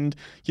spend,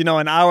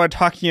 an hour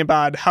talking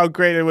about how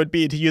great it would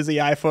be to use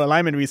AI for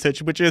alignment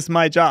research, which is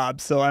my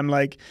job. So I'm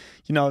like,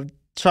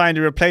 trying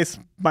to replace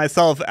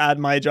myself at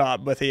my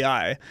job with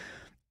AI.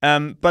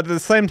 But at the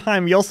same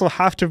time, we also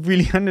have to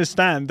really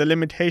understand the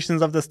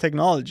limitations of this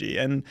technology.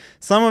 And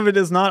some of it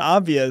is not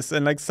obvious,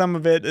 and like some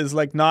of it is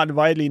like not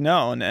widely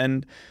known.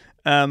 And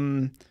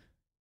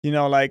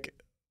like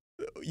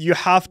you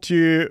have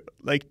to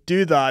like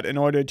do that in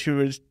order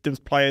to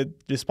deploy it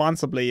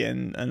responsibly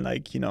and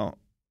like,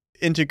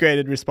 integrate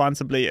it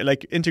responsibly,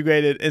 like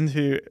integrate it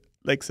into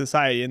like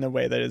society in a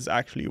way that is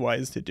actually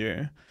wise to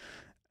do.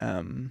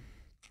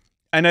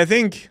 And I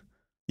think,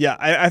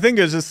 I think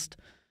it's just,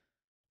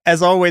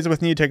 as always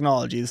with new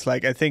technologies,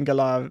 like I think a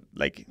lot of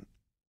like,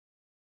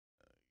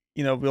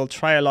 we'll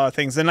try a lot of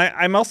things. And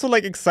I'm also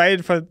like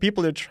excited for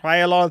people to try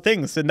a lot of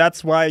things. And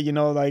that's why,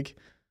 like,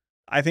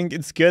 I think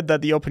it's good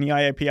that the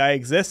OpenAI API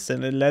exists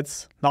and it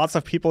lets lots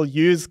of people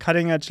use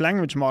cutting edge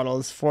language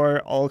models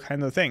for all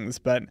kinds of things.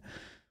 But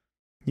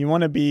you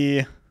want to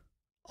be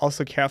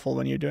also careful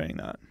when you're doing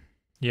that.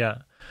 Yeah.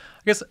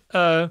 I guess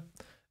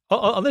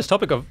on this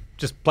topic of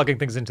just plugging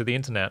things into the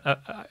internet,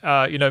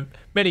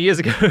 many years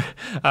ago,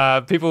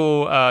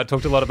 people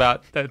talked a lot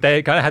about,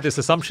 they kind of had this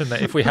assumption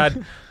that if we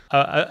had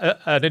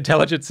an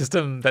intelligent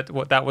system that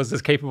was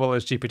as capable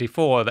as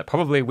GPT-4, that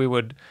probably we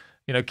would,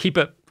 keep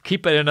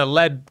it in a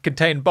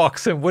lead-contained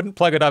box and wouldn't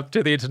plug it up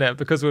to the internet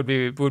because we'd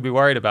be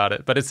worried about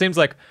it. But it seems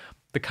like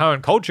the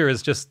current culture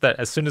is just that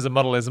as soon as a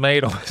model is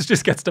made, it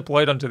just gets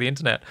deployed onto the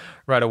internet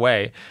right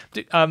away.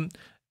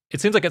 It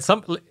seems like at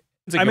some...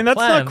 I mean, that's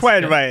not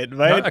quite right?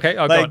 No? Okay,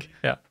 go on.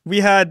 Yeah.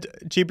 We had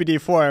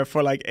GPT-4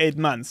 for like 8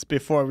 months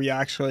before we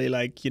actually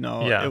like,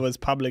 it was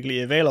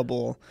publicly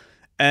available.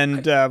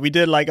 And we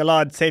did like a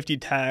lot of safety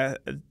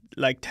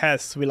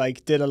tests. We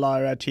like did a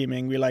lot of red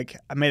teaming. We like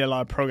made a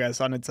lot of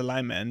progress on its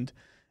alignment.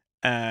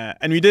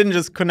 And we didn't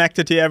just connect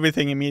it to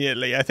everything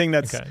immediately. I think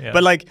that's,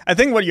 but like, I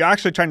think what you're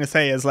actually trying to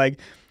say is like,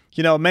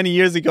 many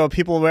years ago,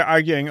 people were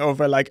arguing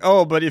over like,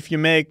 oh, but if you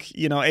make,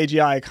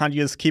 AGI, can't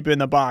you just keep it in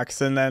the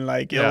box and then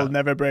like it'll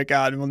never break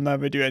out and will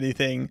never do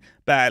anything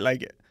bad?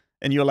 Like,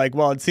 and you're like,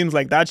 well, it seems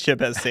like that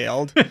ship has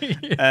sailed,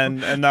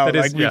 and now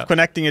like we're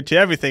connecting it to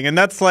everything, and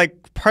that's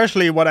like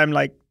partially what I'm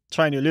like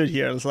trying to allude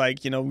here. Is like,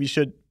 we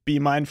should be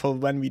mindful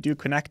when we do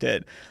connect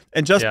it,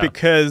 and just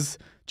because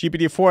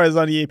GPT-4 is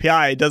on the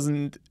API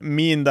doesn't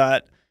mean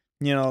that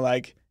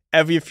like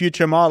every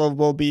future model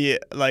will be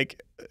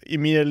like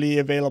immediately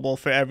available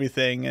for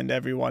everything and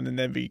everyone in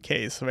every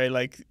case, right?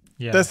 Like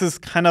this is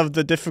kind of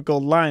the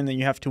difficult line that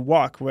you have to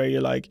walk, where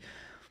you're like,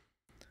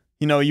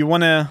 you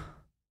want to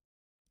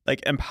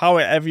like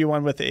empower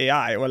everyone with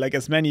AI, or like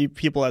as many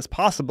people as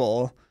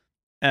possible,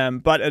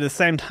 but at the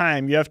same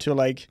time you have to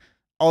like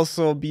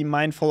also be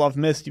mindful of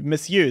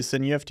misuse,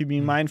 and you have to be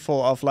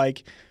mindful of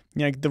like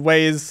the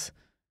ways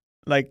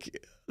like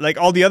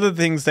all the other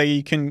things that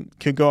you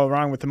could go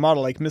wrong with the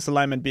model, like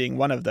misalignment being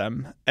one of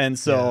them. And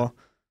so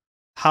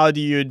how do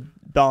you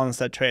balance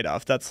that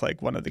trade-off? That's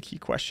like one of the key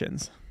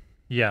questions.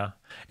 Yeah,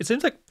 it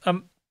seems like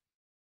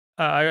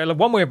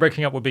one way of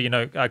breaking up would be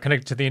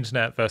connected to the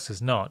internet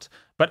versus not,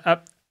 but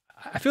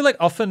I feel like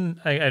often,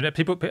 and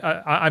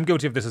I'm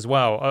guilty of this as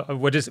well.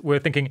 We're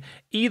thinking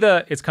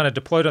either it's kind of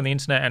deployed on the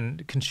internet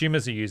and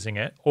consumers are using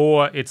it,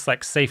 or it's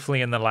like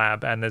safely in the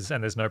lab and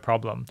there's no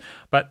problem.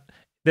 But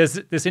there's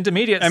this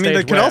intermediate stage.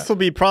 There could also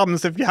be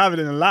problems if you have it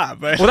in a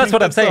lab, right? Well, that's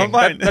what I'm saying.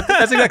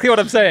 That's exactly what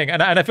I'm saying.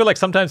 And I feel like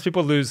sometimes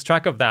people lose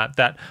track of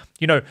that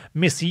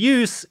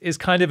misuse is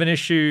kind of an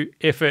issue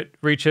if it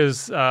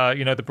reaches,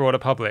 the broader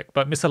public.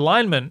 But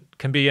misalignment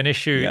can be an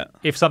issue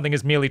if something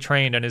is merely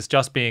trained and is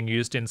just being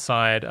used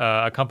inside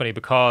a company,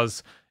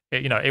 because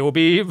it will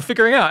be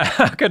figuring out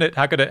how could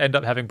it end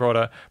up having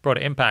broader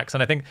impacts.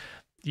 And I think,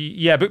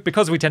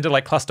 because we tend to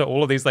like cluster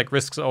all of these like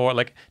risks, or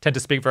like tend to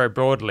speak very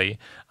broadly,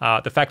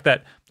 the fact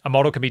that a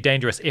model can be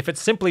dangerous if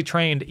it's simply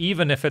trained,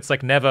 even if it's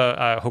like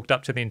never hooked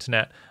up to the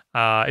internet,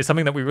 is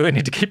something that we really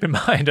need to keep in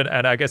mind.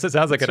 And I guess it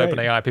sounds like at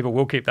OpenAI, people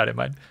will keep that in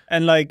mind.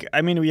 And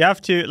we have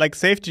to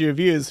safety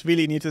reviews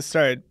really need to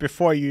start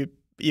before you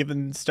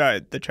even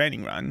start the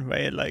training run,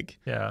 right?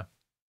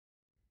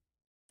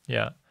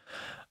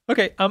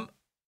 Okay.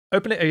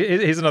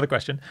 Here's another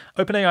question.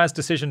 OpenAI's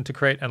decision to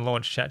create and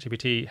launch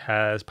ChatGPT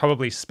has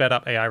probably sped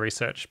up AI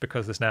research,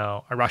 because there's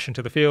now a rush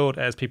into the field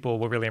as people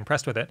were really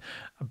impressed with it.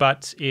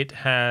 But it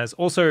has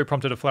also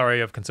prompted a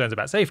flurry of concerns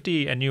about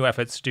safety and new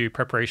efforts to do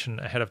preparation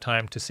ahead of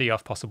time to see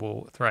off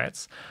possible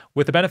threats.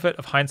 With the benefit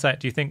of hindsight,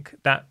 do you think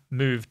that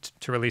move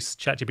to release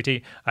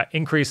ChatGPT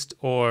increased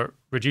or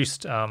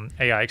reduced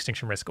AI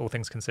extinction risk, all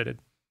things considered?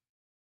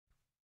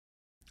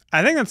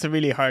 I think that's a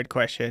really hard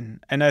question.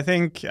 And I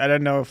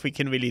don't know if we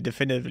can really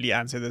definitively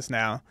answer this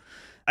now.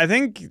 I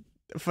think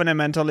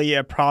fundamentally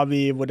it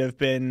probably would have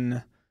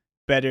been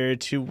better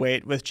to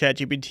wait with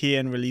ChatGPT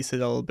and release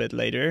it a little bit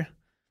later.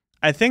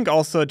 I think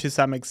also to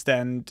some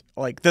extent,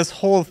 like this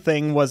whole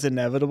thing was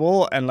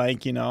inevitable, and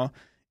at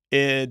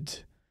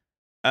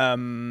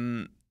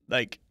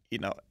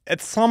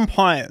some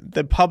point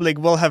the public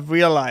will have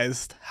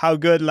realized how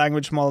good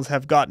language models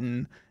have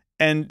gotten.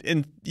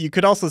 And you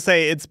could also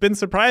say it's been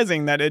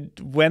surprising that it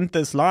went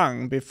this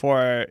long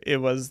before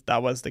that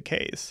was the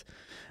case.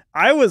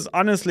 I was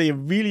honestly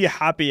really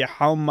happy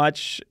how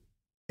much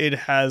it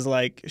has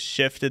like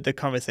shifted the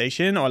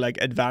conversation, or like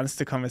advanced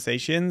the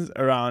conversations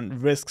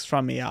around risks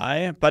from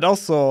AI, but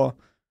also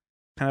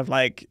kind of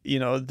like,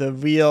 the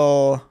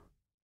real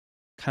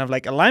kind of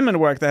like alignment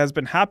work that has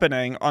been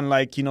happening on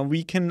like,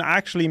 we can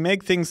actually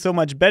make things so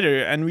much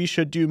better and we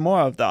should do more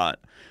of that.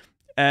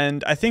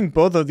 And I think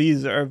both of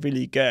these are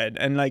really good.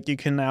 And like you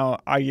can now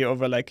argue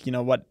over like,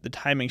 what the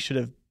timing should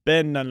have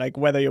been, and like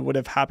whether it would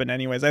have happened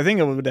anyways. I think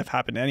it would have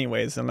happened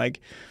anyways. And like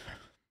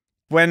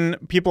when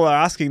people are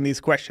asking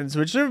these questions,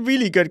 which are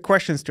really good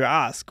questions to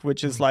ask,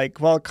 which is like,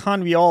 well,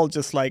 can't we all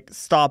just like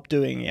stop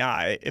doing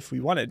AI if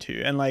we wanted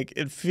to? And like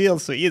it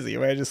feels so easy,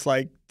 right? Just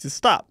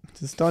stop,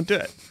 just don't do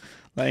it.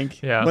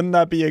 Wouldn't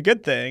that be a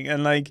good thing?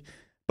 And like,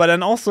 but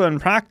then also in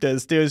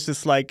practice, there's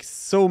just like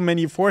so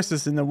many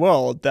forces in the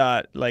world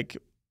that like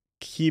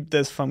keep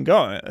this from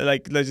going.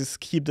 Like, let's just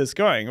keep this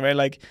going, right?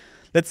 Like,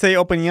 let's say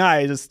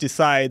OpenAI just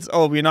decides,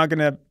 oh, we're not going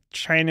to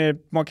train a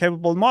more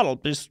capable model,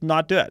 just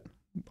not do it.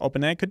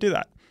 OpenAI could do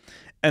that.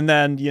 And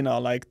then,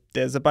 like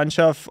there's a bunch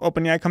of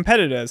OpenAI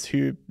competitors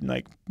who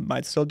like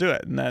might still do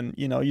it. And then,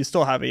 you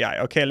still have AI.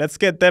 Okay, let's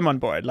get them on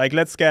board. Like,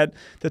 let's get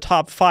the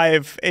top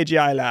 5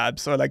 AGI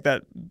labs, or like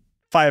that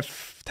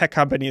 5 tech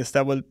companies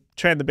that will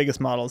train the biggest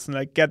models, and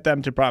like get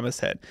them to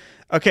promise it.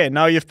 Okay,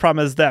 now you've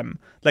promised them,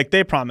 like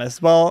they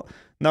promised. Well,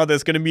 now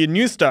there's going to be a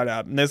new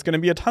startup, and there's going to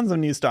be a tons of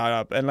new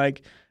startup,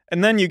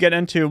 and then you get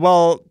into,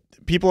 well,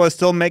 people are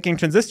still making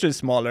transistors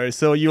smaller,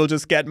 so you'll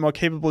just get more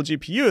capable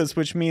GPUs,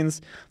 which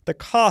means the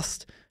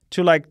cost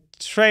to like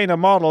train a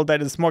model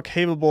that is more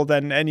capable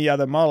than any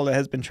other model that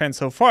has been trained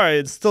so far,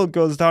 it still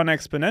goes down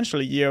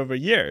exponentially year over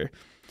year.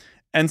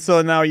 And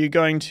so now you're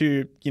going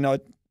to,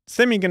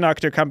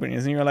 semiconductor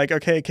companies, and you're like,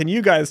 okay, can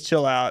you guys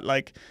chill out?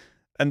 Like,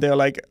 and they're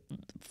like,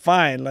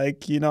 fine,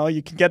 like, you know,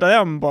 you can get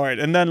them on board.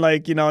 And then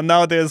like, you know,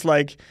 now there's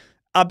like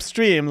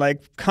upstream,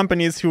 like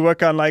companies who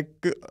work on like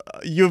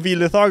UV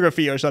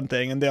lithography or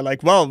something, and they're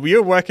like, well,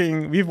 we're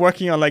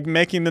working on like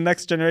making the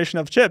next generation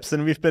of chips,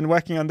 and we've been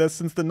working on this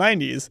since the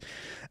 90s.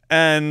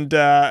 And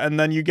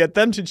then you get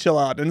them to chill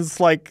out, and it's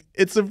like,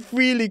 it's a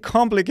really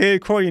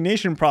complicated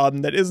coordination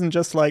problem that isn't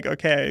just like,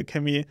 okay,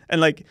 can we,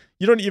 and like,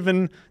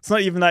 it's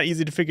not even that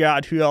easy to figure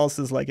out who else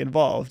is like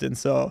involved. And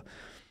so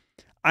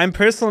I'm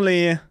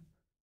personally,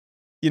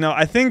 you know,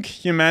 I think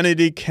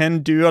humanity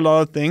can do a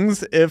lot of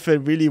things if it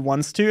really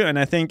wants to. And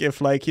I think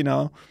if like, you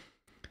know,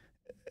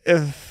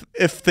 if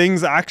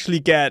things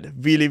actually get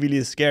really,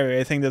 really scary,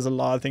 I think there's a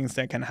lot of things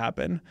that can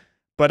happen.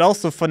 But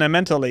also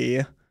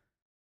fundamentally,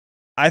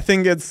 I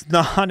think it's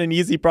not an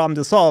easy problem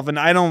to solve, and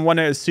I don't want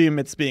to assume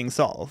it's being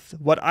solved.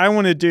 What I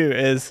want to do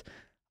is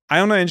I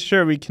want to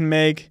ensure we can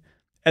make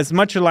as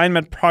much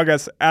alignment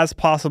progress as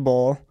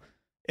possible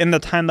in the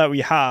time that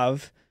we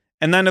have.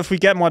 And then if we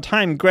get more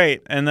time,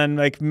 great. And then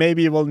like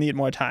maybe we'll need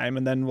more time,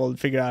 and then we'll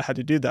figure out how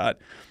to do that.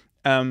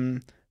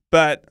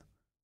 But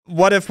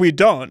what if we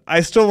don't?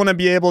 I still want to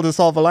be able to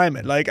solve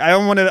alignment. Like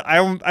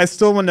I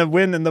still want to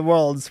win in the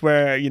worlds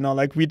where, you know,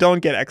 like we don't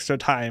get extra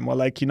time, or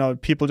like, you know,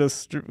 people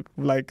just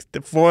like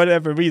for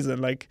whatever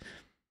reason, like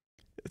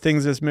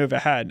things just move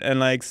ahead. And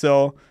like,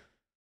 so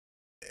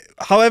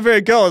however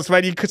it goes,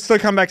 right, you could still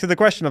come back to the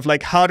question of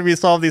like, how do we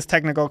solve these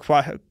technical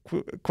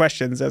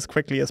questions as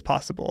quickly as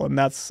possible? And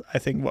that's, I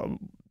think,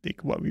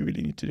 what we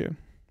really need to do.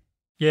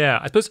 Yeah,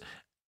 I suppose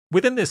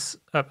within this,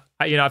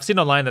 you know, I've seen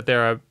online that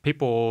there are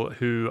people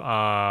who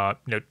are,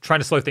 you know, trying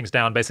to slow things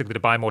down, basically to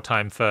buy more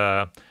time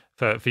for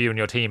you and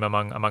your team,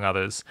 among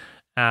others.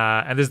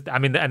 And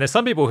there's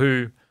some people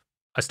who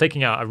are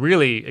taking out a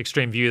really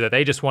extreme view that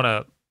they just want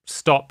to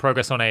stop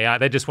progress on AI.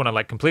 They just want to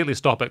like completely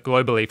stop it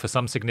globally for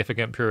some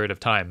significant period of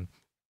time,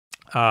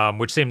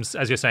 which seems,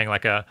 as you're saying,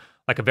 like a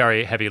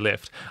very heavy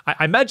lift.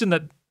 I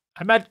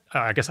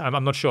guess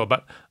I'm not sure,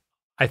 but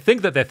I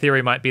think that their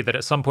theory might be that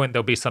at some point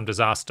there'll be some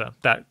disaster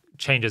that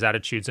changes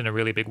attitudes in a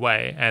really big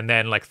way, and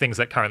then like things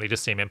that currently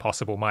just seem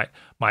impossible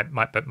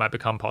might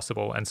become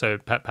possible, and so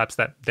perhaps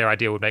that their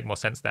idea would make more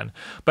sense then.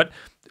 But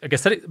I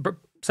guess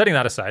setting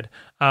that aside,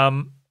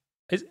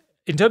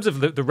 in terms of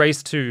the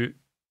race to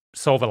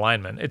solve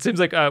alignment, it seems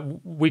like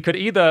we could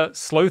either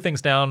slow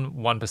things down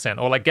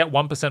 1%, or like get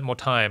 1% more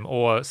time,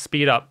 or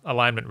speed up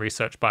alignment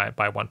research by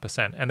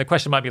 1%. And the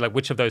question might be like,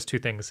 which of those two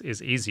things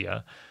is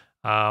easier?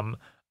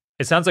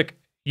 It sounds like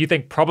you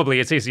think probably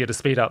it's easier to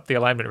speed up the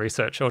alignment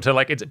research, or to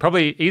like, it's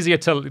probably easier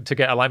to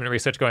get alignment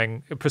research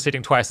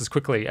proceeding twice as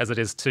quickly as it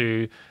is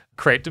to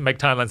make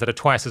timelines that are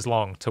twice as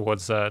long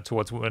towards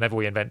whenever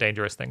we invent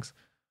dangerous things.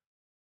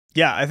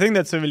 Yeah, I think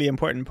that's a really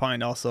important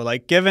point also.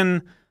 Like,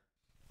 given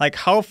like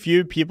how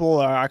few people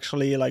are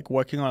actually like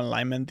working on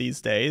alignment these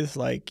days,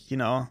 like, you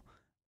know,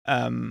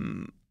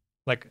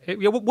 like,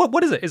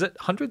 what is it? Is it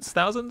hundreds,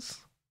 thousands?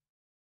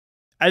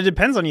 It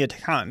depends on your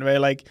account, right?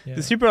 Like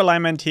the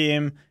Superalignment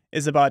team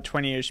is about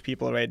 20-ish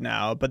people right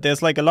now, but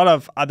there's like a lot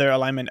of other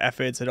alignment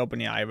efforts at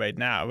OpenAI right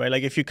now, right?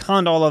 Like if you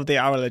count all of the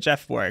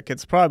RLHF work,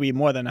 it's probably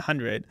more than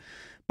 100.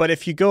 But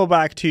if you go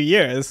back 2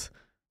 years,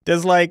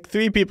 there's like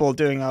 3 people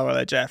doing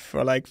RLHF,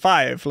 or like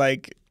 5.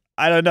 Like,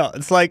 I don't know.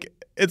 It's like,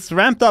 it's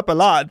ramped up a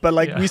lot, but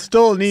like we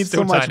still need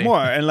so much more.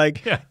 And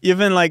like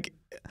even like,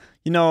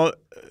 you know,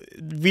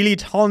 really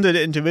talented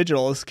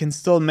individuals can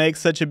still make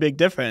such a big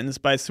difference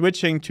by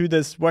switching to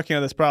this, working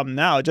on this problem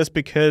now, just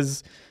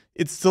because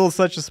it's still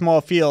such a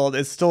small field.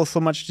 It's still so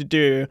much to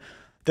do.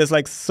 There's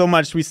like so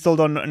much we still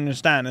don't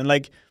understand. And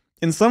like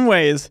in some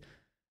ways,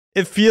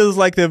 it feels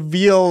like the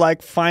real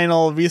like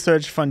final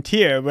research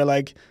frontier where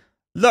like,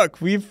 look,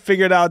 we've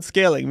figured out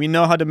scaling. We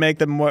know how to make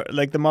them more,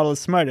 like the model model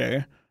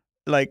smarter.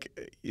 Like,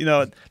 you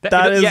know,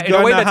 that is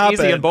going to happen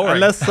easy and boring.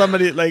 Unless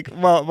somebody like,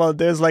 well,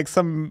 there's like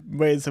some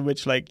ways in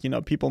which like, you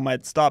know, people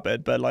might stop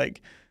it, but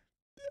like,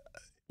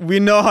 we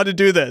know how to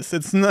do this.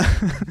 It's not,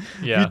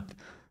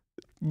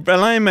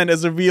 alignment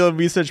is a real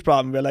research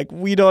problem. We're like,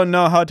 we don't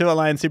know how to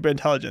align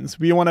superintelligence.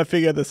 We want to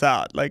figure this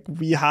out. Like,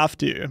 we have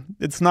to.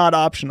 It's not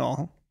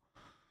optional.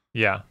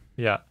 Yeah.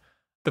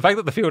 The fact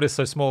that the field is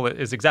so small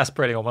is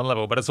exasperating on one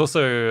level, but it's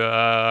also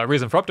a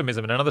reason for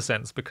optimism in another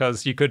sense,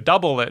 because you could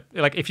double it.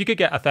 Like if you could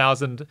get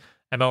 1,000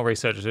 ML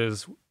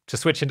researchers to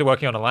switch into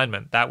working on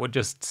alignment, that would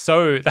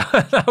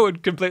that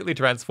would completely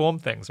transform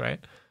things, right?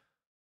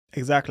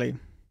 Exactly.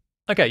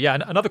 Okay, yeah,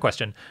 another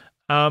question.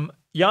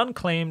 Jan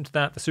claimed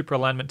that the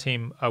Superalignment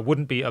team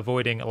wouldn't be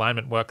avoiding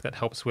alignment work that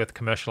helps with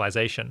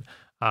commercialization,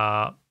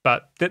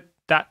 but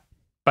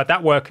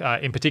that work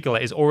in particular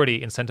is already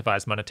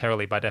incentivized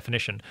monetarily by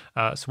definition.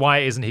 So why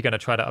isn't he going to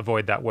try to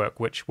avoid that work,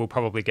 which will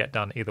probably get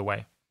done either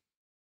way?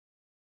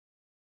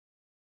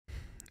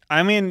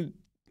 I mean,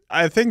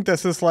 I think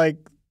this is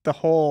like the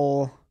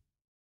whole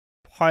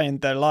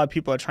point that a lot of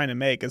people are trying to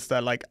make, is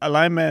that like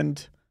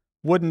alignment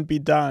wouldn't be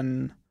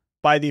done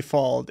by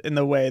default in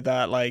the way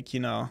that like, you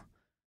know,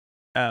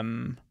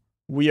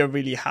 we are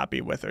really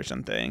happy with or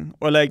something.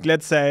 Or like,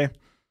 let's say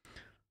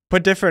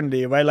put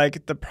differently, right?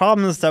 Like the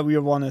problems that we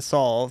want to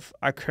solve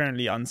are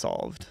currently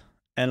unsolved.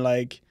 And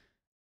like,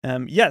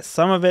 yes,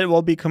 some of it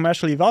will be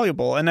commercially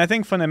valuable. And I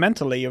think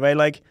fundamentally, right,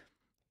 like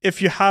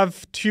if you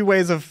have two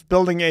ways of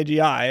building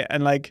AGI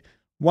and like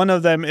one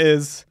of them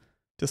is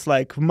just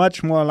like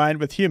much more aligned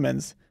with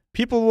humans,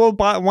 people will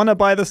want to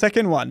buy the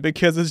second one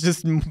because it's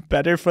just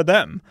better for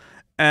them.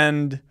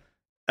 And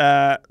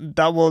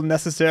that will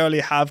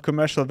necessarily have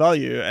commercial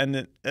value,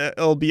 and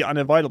it'll be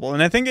unavoidable.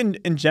 And I think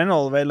in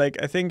general, right, like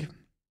I think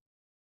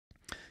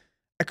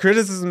a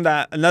criticism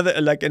that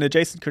an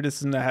adjacent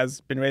criticism that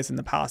has been raised in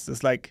the past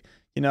is like,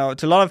 to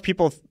a lot of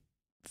people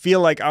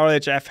feel like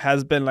RLHF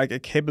has been like a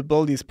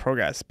capabilities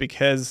progress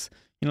because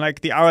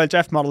like the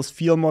RLHF models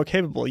feel more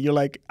capable. You're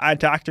like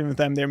interacting with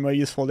them, they're more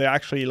useful. They're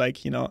actually like,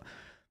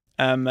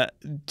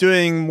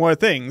 doing more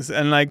things.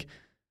 And like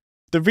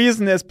the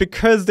reason is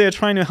because they're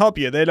trying to help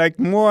you. They're like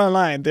more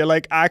aligned. They're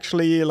like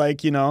actually like,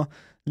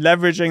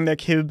 leveraging their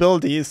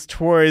capabilities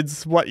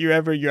towards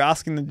whatever you're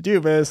asking them to do,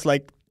 whereas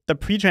like the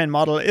pre-trained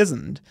model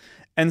isn't.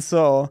 And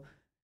so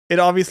it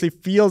obviously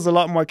feels a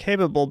lot more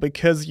capable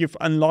because you've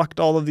unlocked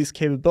all of these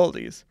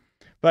capabilities.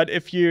 But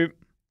if you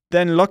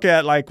then look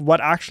at like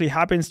what actually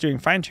happens during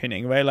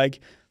fine-tuning, right?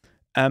 Like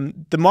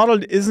the model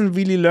isn't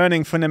really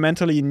learning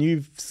fundamentally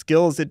new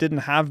skills it didn't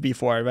have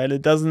before, right?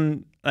 It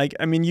doesn't like,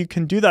 I mean, you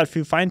can do that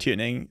through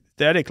fine-tuning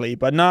theoretically,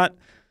 but not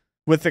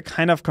with the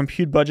kind of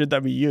compute budget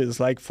that we use.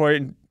 Like for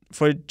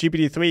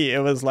GPT-3,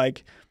 it was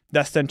like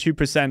less than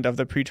 2% of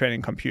the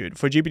pre-training compute.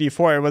 For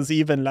GPT-4, it was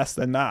even less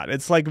than that.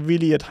 It's like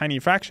really a tiny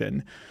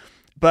fraction.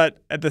 But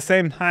at the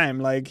same time,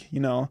 like,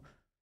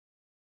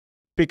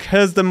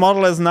 because the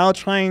model is now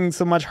trying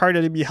so much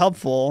harder to be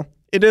helpful,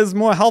 it is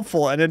more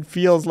helpful, and it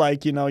feels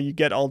like, you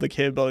get all the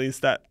capabilities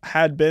that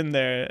had been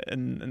there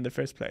in the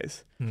first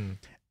place.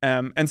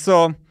 And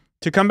so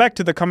to come back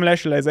to the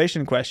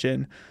commercialization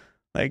question,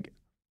 like,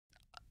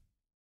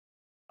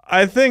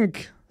 I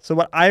think, so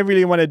what I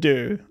really want to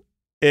do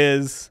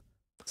is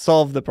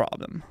solve the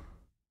problem.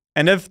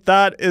 And if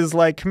that is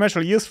like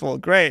commercially useful,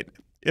 great.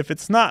 If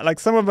it's not, like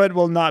some of it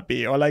will not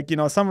be, or like,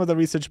 some of the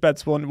research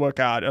bets won't work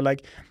out, or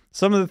like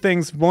some of the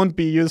things won't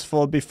be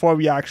useful before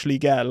we actually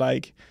get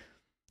like,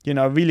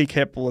 really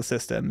capable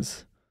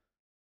systems.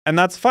 And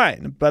that's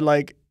fine. But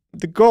like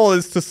the goal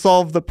is to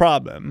solve the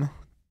problem.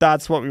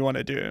 That's what we want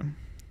to do.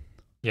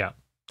 Yeah.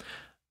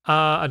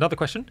 Another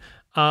question.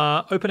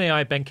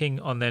 OpenAI banking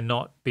on there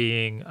not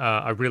being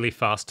a really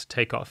fast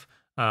takeoff.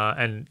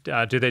 And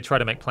do they try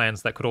to make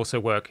plans that could also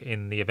work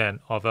in the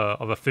event of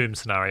a FOOM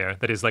scenario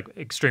that is like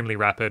extremely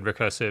rapid,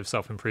 recursive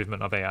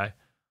self-improvement of AI?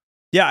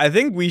 Yeah, I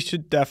think we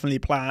should definitely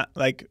plan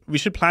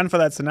for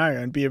that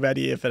scenario and be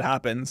ready if it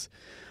happens.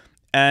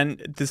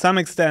 And to some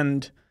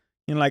extent,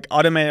 like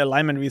automated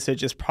alignment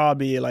research is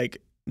probably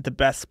like the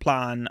best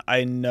plan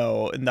I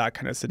know in that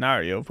kind of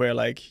scenario where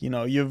like,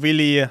 you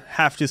really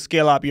have to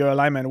scale up your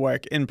alignment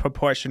work in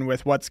proportion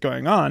with what's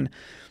going on.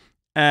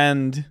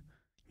 And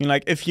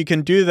like if you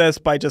can do this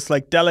by just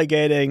like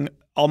delegating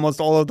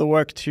almost all of the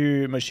work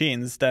to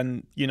machines,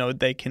 then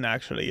they can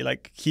actually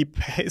like keep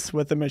pace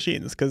with the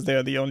machines because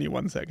they're the only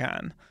ones that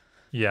can.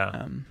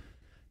 Yeah.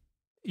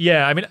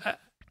 Yeah. I mean,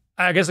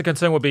 I guess the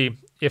concern would be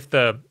if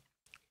the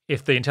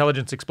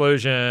intelligence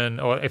explosion,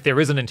 or if there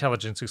is an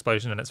intelligence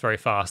explosion and it's very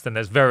fast, then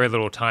there's very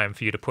little time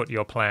for you to put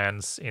your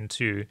plans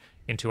into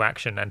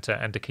action and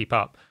to keep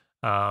up.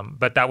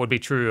 But that would be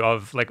true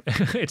of like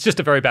it's just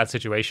a very bad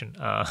situation.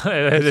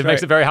 It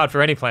makes it very hard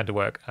for any plan to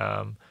work.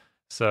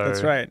 So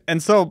that's right.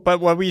 And so,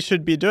 but what we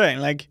should be doing,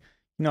 like,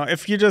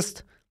 if you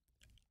just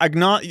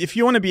if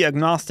you want to be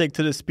agnostic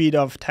to the speed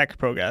of tech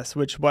progress,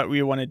 which what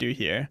we want to do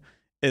here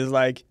is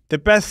like the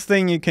best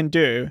thing you can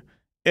do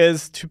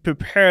is to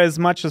prepare as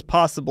much as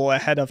possible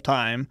ahead of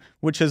time,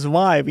 which is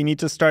why we need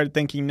to start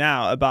thinking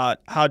now about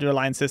how to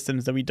align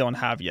systems that we don't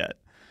have yet.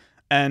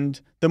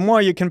 And the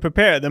more you can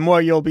prepare, the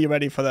more you'll be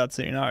ready for that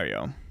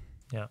scenario.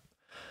 Yeah.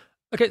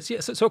 Okay.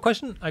 So a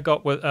question I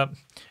got was,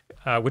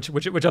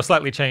 which are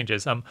slightly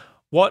changes.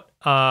 What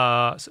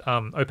are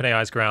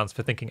OpenAI's grounds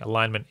for thinking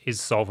alignment is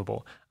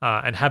solvable?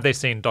 And have they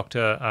seen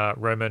Dr.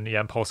 Roman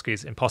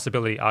Yampolsky's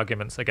impossibility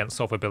arguments against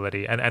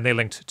solvability? And they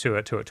linked to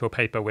a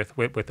paper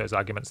with those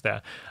arguments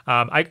there.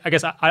 I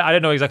guess I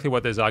don't know exactly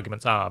what those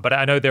arguments are, but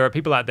I know there are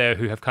people out there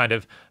who have kind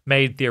of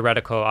made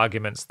theoretical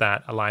arguments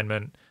that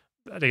alignment,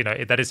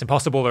 that it's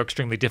impossible or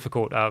extremely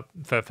difficult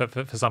for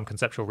some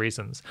conceptual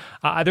reasons.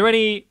 Are there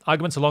any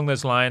arguments along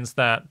those lines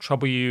that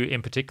trouble you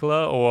in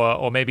particular,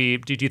 or maybe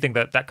do you think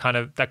that kind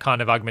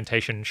of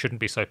argumentation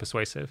shouldn't be so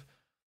persuasive?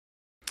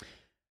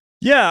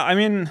 Yeah, I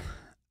mean,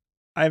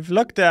 I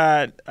think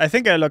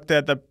I looked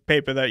at the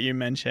paper that you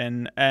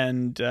mentioned,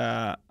 and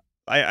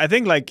I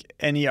think like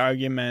any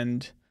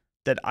argument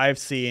that I've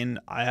seen,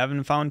 I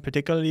haven't found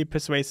particularly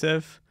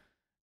persuasive,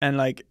 and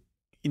like,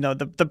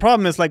 the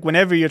problem is like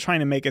whenever you're trying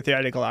to make a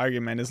theoretical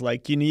argument is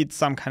like you need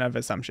some kind of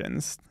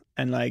assumptions.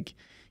 And like,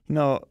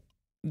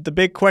 the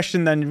big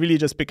question then really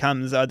just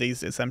becomes, are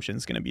these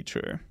assumptions going to be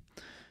true?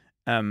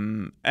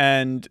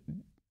 And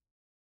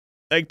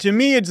like to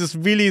me, it just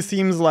really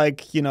seems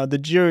like, you know, the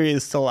jury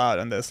is still out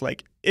on this.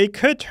 Like it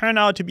could turn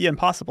out to be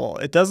impossible.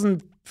 It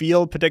doesn't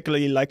feel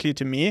particularly likely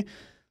to me,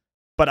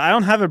 but I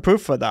don't have a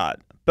proof for that.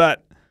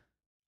 But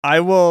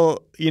I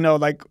will, you know,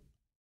 like,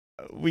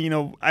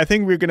 I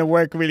think we're going to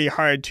work really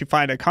hard to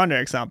find a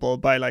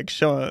counterexample by like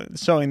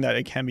showing that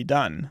it can be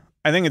done.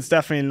 I think it's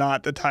definitely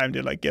not the time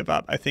to like give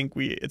up. I think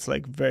it's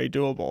like very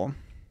doable.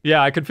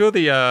 Yeah, I can feel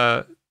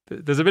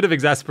there's a bit of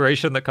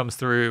exasperation that comes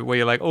through where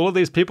you're like, all of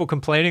these people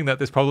complaining that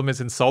this problem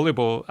is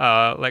insoluble,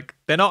 like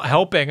they're not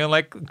helping. And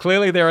like,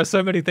 clearly there are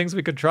so many things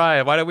we could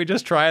try. Why don't we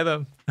just try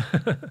them?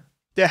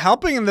 They're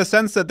helping in the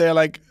sense that they're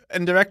like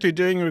indirectly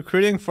doing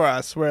recruiting for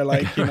us, where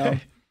like, you know,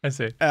 I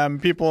see.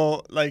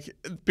 People like,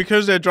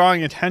 because they're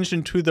drawing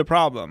attention to the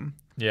problem.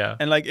 Yeah.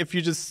 And like, if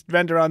you just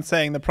went around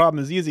saying the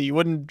problem is easy, you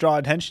wouldn't draw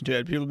attention to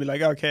it. People would be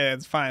like, okay,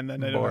 it's fine.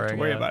 Then I don't have to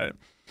worry about it.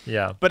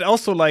 Yeah. But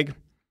also like,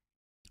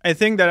 I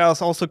think that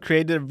has also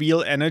created a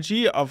real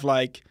energy of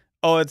like,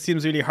 oh, it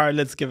seems really hard,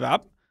 let's give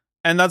up.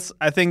 And that's,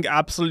 I think,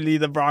 absolutely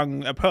the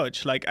wrong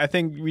approach. Like, I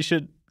think we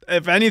should,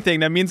 if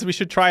anything, that means we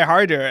should try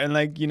harder and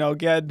like, you know,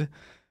 get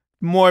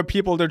more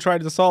people to try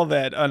to solve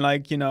it. And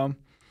like, you know,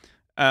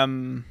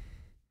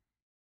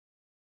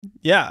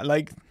 yeah,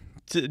 like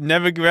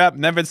never give up,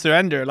 never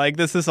surrender. Like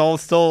this is all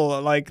still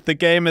like the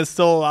game is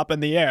still up in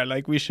the air.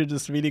 Like we should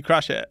just really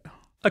crush it.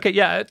 Okay,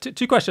 yeah,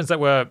 two questions that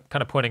were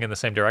kind of pointing in the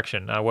same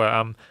direction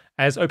were,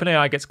 as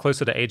OpenAI gets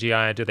closer to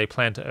AGI, do they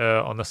plan to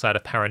err on the side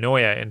of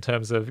paranoia in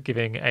terms of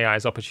giving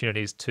AIs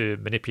opportunities to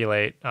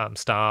manipulate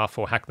staff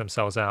or hack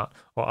themselves out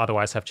or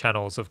otherwise have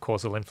channels of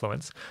causal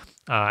influence?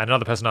 And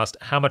another person asked,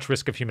 how much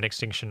risk of human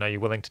extinction are you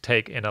willing to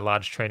take in a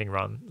large training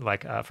run?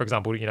 Like, for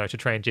example, you know, to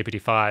train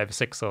GPT-5,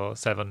 6, or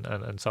 7,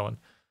 and so on.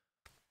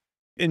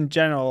 In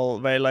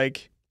general, right,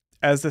 like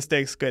as the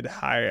stakes get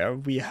higher,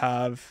 we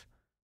have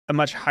a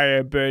much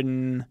higher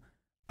burden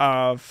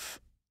of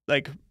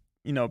like,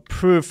 you know,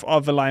 proof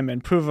of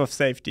alignment, proof of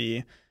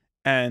safety,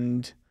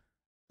 and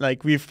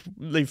like we've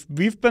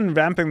been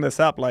ramping this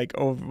up like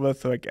over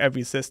with like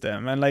every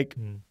system, and like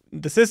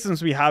the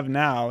systems we have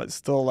now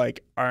still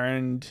like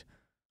aren't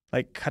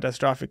like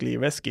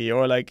catastrophically risky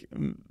or like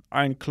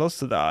aren't close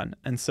to that.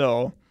 And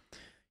so,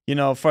 you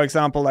know, for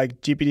example,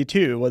 like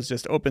GPT-2 was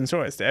just open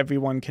source.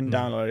 Everyone can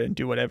download it and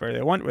do whatever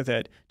they want with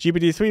it.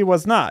 GPT-3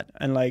 was not.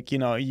 And like, you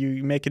know,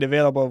 you make it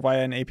available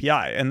via an API.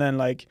 And then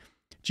like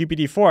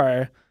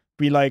GPT-4,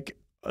 we the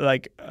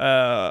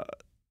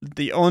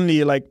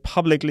only like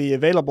publicly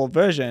available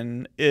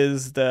version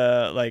is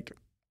the like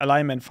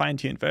alignment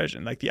fine-tuned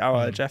version, like the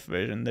RLHF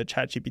version, the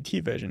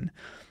ChatGPT version.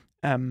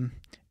 You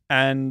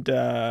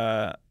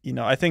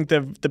know, I think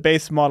the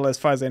base model, as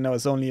far as I know,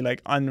 is only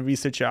like on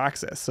researcher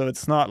access. So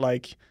it's not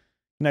like,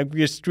 you know,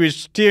 we're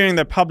steering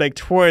the public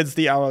towards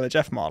the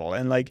RLHF model.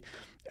 And like,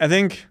 I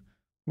think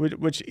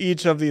which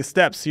each of these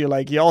steps,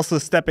 you're also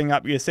stepping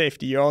up your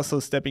safety. You're also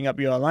stepping up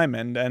your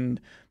alignment.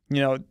 And,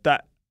 you know,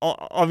 that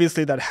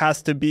obviously that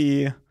has to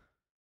be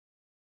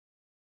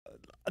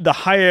the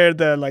higher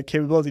the like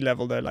capability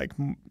level, the like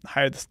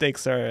higher the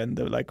stakes are, and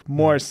the like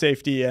more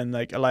safety and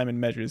like alignment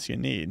measures you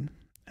need.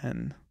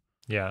 And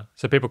yeah,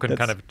 so people can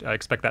kind of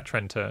expect that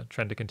trend to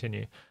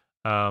continue.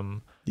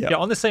 On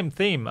the same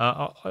theme,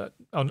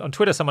 on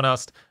Twitter, someone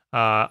asked,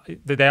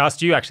 they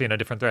asked you actually in a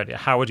different thread,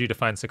 how would you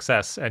define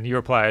success? And you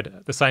replied,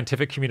 the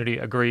scientific community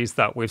agrees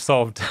that we've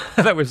solved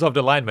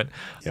alignment.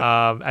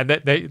 And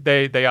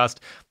they asked,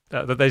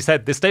 that they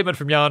said this statement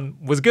from Jan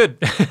was good.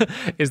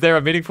 Is there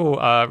a meaningful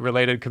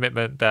related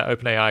commitment that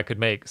OpenAI could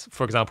make,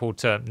 for example,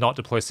 to not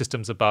deploy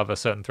systems above a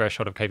certain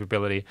threshold of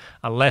capability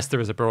unless there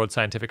is a broad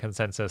scientific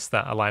consensus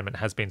that alignment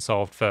has been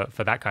solved for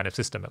that kind of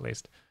system, at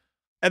least?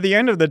 At the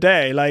end of the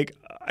day, like,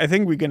 I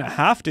think we're going to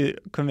have to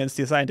convince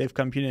the scientific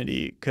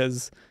community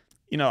because,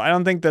 you know, I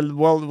don't think the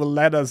world will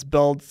let us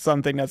build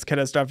something that's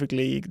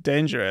catastrophically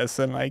dangerous.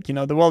 And like, you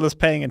know, the world is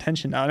paying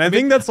attention now. And I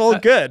think that's all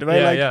good,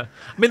 right? I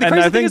mean, the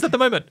crazy thing is at the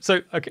moment.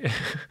 So, okay.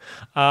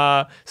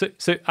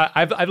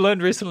 I've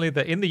learned recently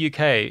that in the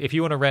UK, if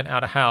you want to rent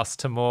out a house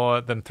to more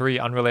than 3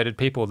 unrelated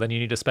people, then you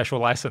need a special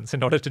license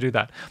in order to do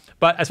that.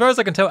 But as far as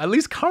I can tell, at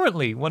least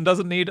currently, one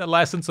doesn't need a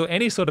license or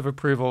any sort of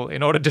approval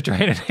in order to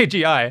train an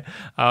AGI.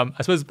 I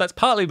suppose that's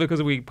partly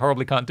because we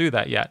probably can't do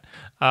that yet.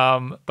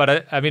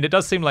 But I mean, it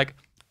does seem like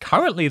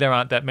currently there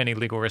aren't that many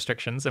legal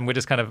restrictions, and we're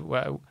just kind of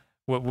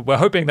we're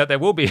hoping that there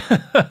will be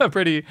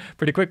pretty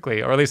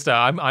quickly, or at least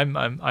I'm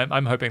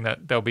hoping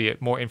that there'll be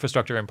more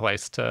infrastructure in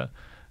place to,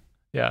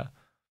 yeah.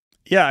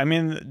 I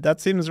mean,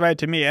 that seems right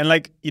to me. And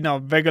like, you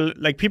know,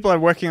 like people are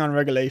working on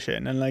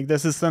regulation, and like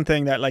this is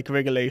something that like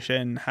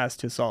regulation has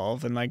to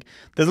solve. And like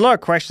there's a lot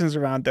of questions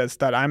around this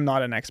that I'm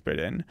not an expert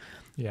in.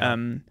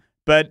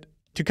 But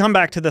to come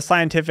back to the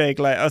scientific,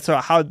 like, also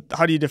how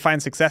do you define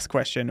success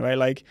question, right?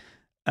 Like,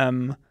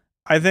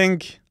 I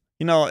think,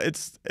 you know,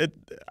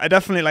 I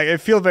definitely like, I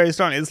feel very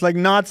strongly. It's like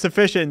not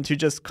sufficient to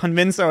just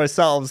convince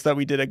ourselves that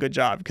we did a good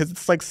job, because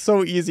it's like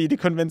so easy to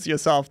convince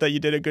yourself that you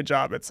did a good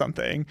job at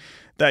something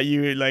that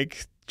you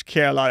like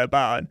care a lot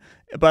about.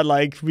 But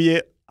like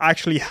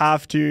actually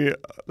have to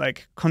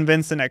like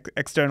convince an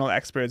external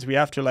experts. We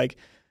have to like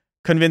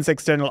convince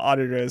external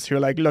auditors who are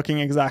like looking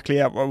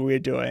exactly at what we're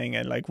doing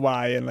and like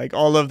why and like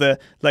all of the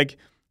like.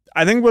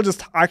 I think we'll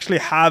just actually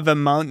have a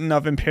mountain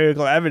of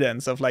empirical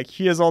evidence of like,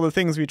 here's all the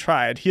things we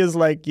tried. Here's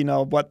like, you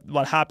know,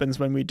 what happens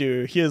when we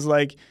do. Here's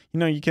like, you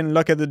know, you can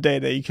look at the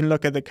data, you can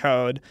look at the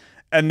code,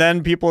 and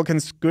then people can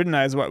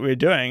scrutinize what we're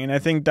doing. And I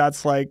think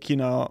that's like, you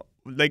know,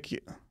 like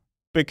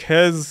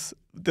because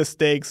the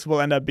stakes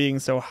will end up being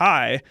so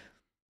high,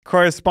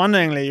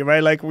 correspondingly,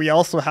 right? Like we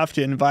also have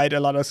to invite a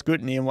lot of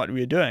scrutiny in what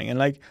we're doing. And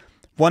like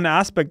one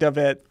aspect of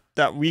it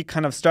that we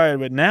kind of started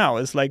with now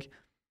is like,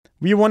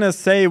 we want to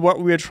say what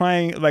we're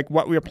trying, like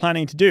what we're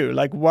planning to do,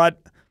 like what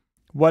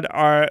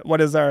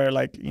is our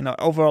like, you know,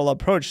 overall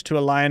approach to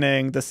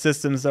aligning the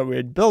systems that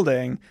we're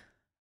building.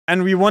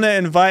 And we want to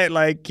invite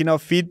like, you know,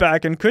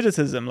 feedback and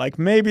criticism. Like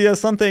maybe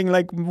there's something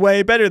like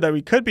way better that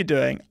we could be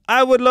doing.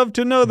 I would love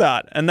to know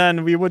that. And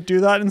then we would do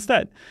that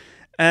instead.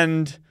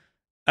 And,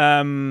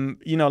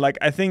 you know, like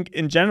I think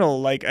in general,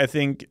 like I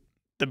think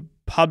the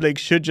public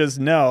should just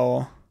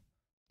know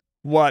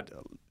what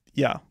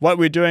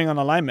we're doing on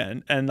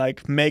alignment and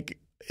like make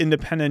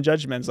independent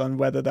judgments on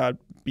whether that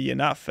be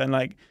enough. And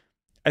like,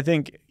 I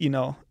think, you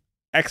know,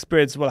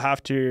 experts will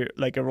have to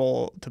like a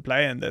role to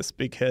play in this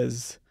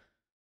because,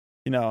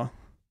 you know,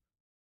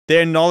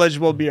 their knowledge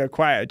will be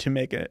required to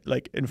make it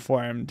like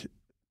informed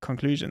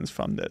conclusions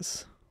from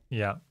this.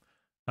 Yeah.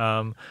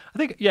 I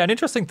think, yeah, an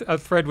interesting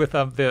thread with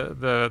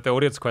the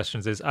audience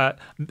questions is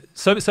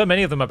so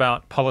many of them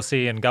about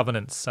policy and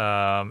governance.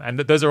 And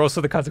those are also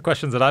the kinds of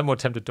questions that I'm more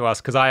tempted to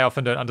ask because I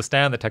often don't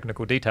understand the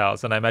technical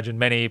details. And I imagine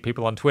many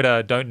people on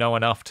Twitter don't know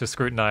enough to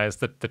scrutinize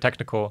the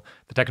technical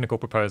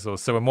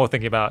proposals. So we're more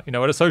thinking about, you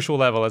know, at a social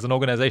level, as an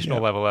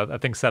organizational level, are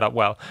things set up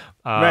well?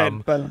 Right.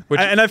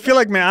 And I feel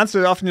like my answer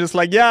is often just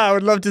like, yeah, I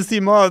would love to see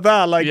more of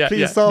that. Like,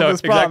 please solve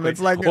this problem.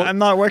 Exactly. It's like, I'm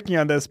not working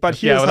on this, but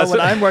here's how what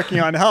I'm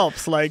working on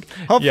helps. Like,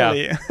 hopefully.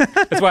 Yeah.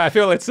 That's why I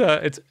feel it's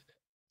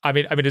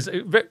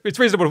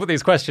reasonable to put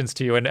these questions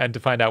to you and to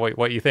find out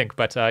what you think.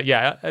 But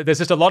there's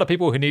just a lot of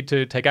people who need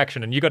to take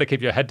action, and you got to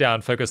keep your head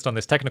down, focused on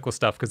this technical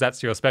stuff because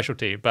that's your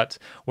specialty. But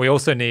we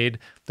also need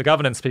the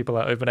governance people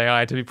at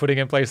OpenAI to be putting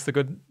in place the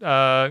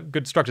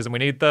good structures, and we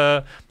need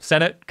the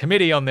Senate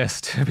committee on this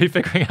to be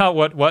figuring out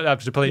what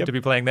to be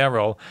playing their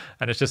role.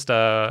 And it's just there's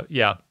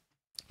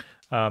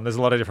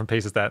a lot of different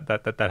pieces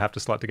that have to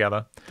slot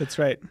together. That's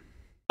right.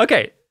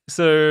 Okay.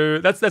 So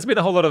that's been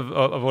a whole lot of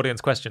audience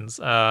questions,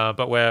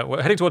 but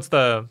we're heading towards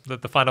the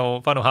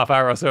final half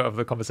hour or so of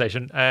the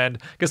conversation. And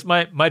I guess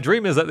my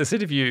dream is that this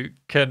interview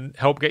can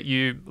help get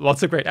you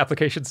lots of great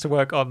applications to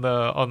work on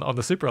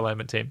the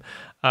Superalignment team.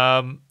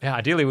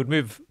 Ideally, would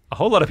move a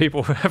whole lot of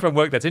people from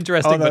work that's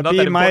interesting, but not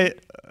that important.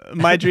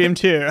 My dream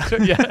too.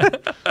 Yeah,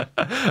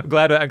 I'm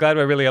glad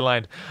we're really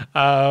aligned.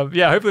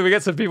 Hopefully we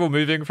get some people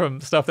moving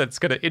from stuff that's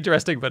kind of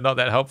interesting but not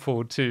that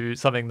helpful to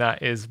something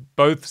that is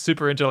both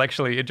super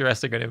intellectually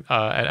interesting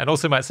and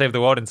also might save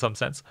the world in some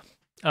sense.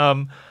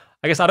 I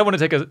guess I don't want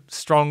to take a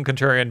strong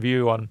contrarian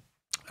view on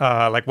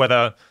like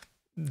whether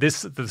the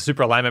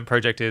Superalignment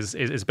project is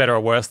better or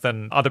worse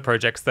than other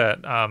projects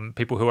that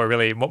people who are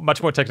really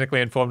much more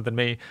technically informed than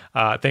me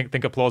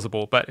think are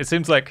plausible. But it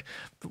seems like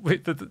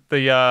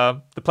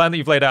the plan that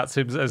you've laid out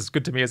seems as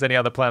good to me as any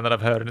other plan that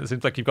I've heard, and it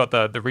seems like you've got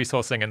the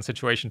resourcing and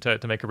situation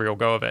to make a real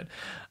go of it.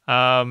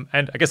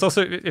 And I guess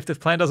also if this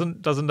plan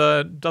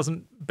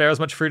doesn't bear as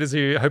much fruit as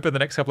you hope in the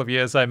next couple of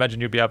years, I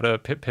imagine you'll be able to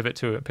pivot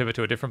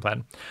to a different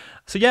plan.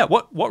 So yeah,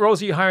 what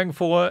roles are you hiring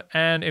for,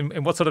 and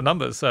in what sort of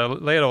numbers?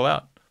 Lay it all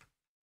out.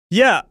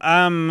 Yeah,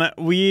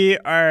 we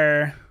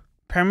are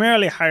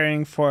primarily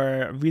hiring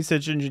for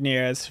research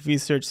engineers,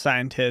 research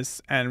scientists,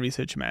 and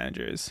research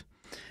managers.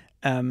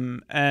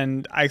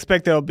 And I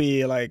expect there'll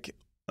be like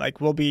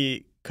we'll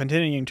be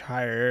continuing to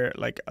hire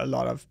like a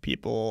lot of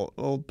people.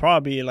 We'll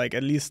probably like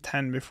at least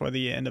 10 before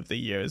the end of the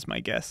year is my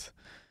guess.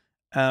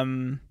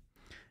 And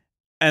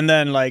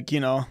then like, you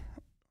know,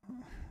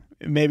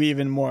 maybe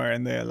even more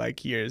in the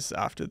like years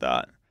after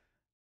that.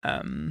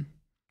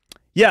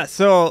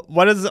 So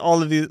what is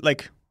all of these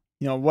like?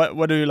 You know,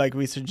 what do like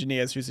research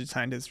engineers, research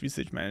scientists,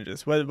 research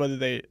managers, what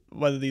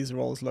do these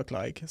roles look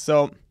like?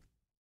 So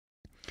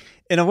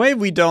in a way,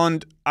 we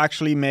don't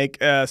actually make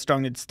a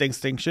strong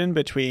distinction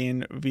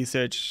between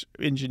research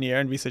engineer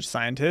and research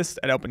scientist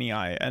at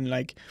OpenAI. And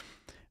like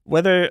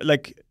whether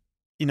like,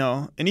 you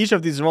know, in each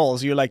of these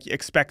roles, you're like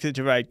expected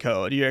to write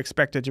code, you're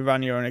expected to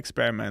run your own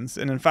experiments.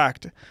 And in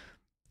fact,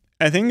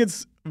 I think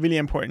it's really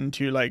important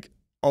to like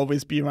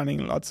always be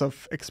running lots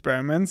of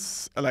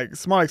experiments, like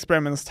small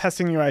experiments,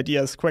 testing your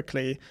ideas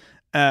quickly,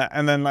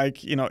 and then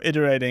like, you know,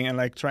 iterating and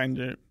like trying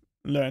to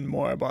learn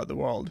more about the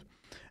world.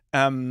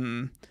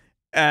 In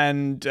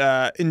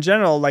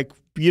general, like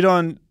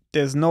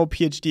there's no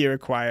PhD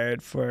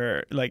required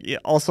for like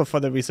also for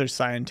the research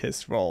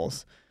scientist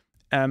roles.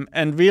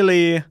 And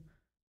really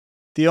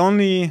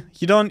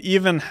you don't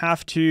even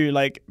have to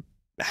like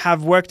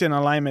have worked in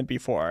alignment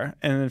before.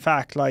 And in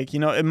fact, like, you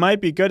know, it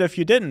might be good if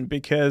you didn't,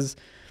 because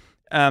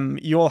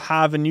you'll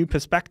have a new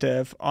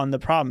perspective on the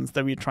problems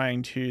that we're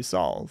trying to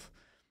solve.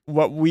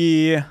 What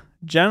we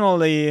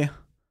generally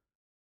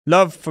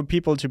love for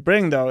people to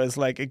bring, though, is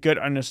like a good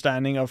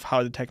understanding of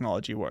how the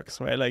technology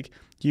works, right? Like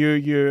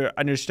you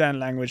understand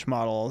language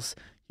models,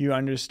 you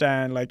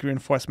understand like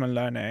reinforcement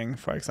learning,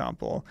 for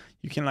example.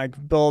 You can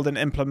like build and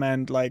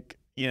implement like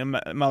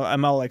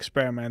ML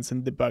experiments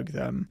and debug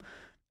them.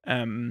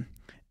 And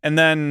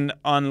then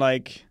on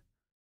like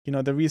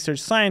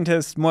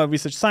the more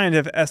research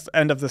scientist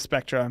end of the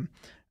spectrum,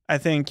 I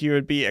think you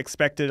would be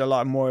expected a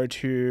lot more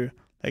to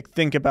like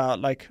think about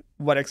like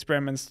what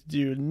experiments to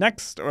do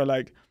next, or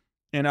like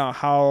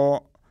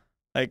how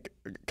like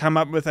come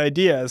up with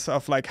ideas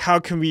of like how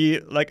can we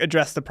like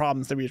address the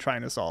problems that we're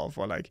trying to solve,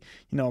 or like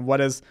what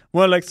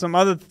are like some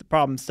other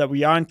problems that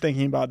we aren't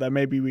thinking about that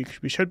maybe we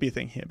should be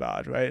thinking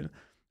about, right?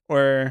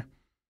 Or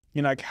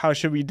like how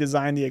should we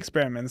design the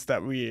experiments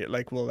that we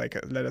like will like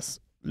let us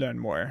learn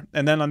more.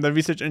 And then on the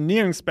research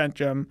engineering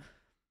spectrum,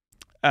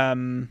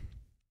 there's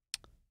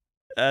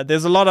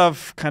a lot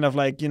of kind of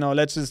like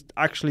let's just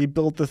actually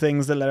build the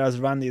things that let us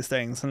run these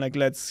things, and like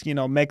let's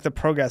make the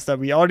progress that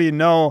we already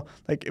know.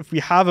 Like if we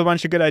have a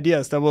bunch of good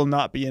ideas, that will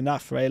not be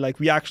enough, right? Like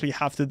we actually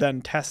have to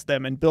then test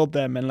them and build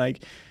them and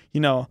like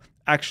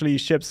actually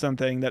ship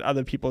something that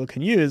other people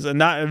can use,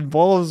 and that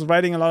involves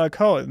writing a lot of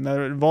code, and that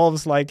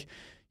involves like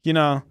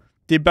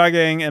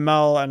debugging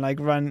ML and like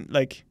run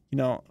like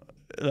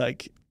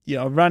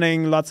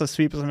running lots of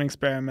sweeps of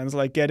experiments,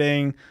 like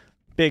getting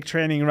big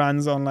training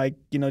runs on like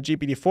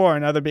GPT-4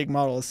 and other big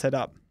models set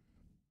up.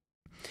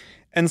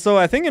 And so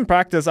I think in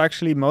practice,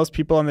 actually, most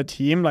people on the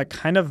team like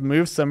kind of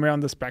move somewhere on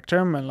the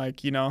spectrum, and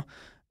like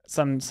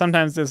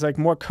sometimes there's like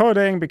more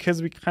coding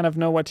because we kind of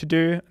know what to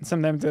do, and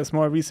sometimes there's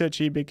more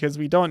researchy because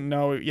we don't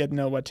know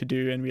what to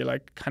do, and we're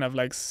like kind of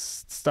like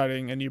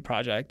starting a new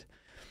project.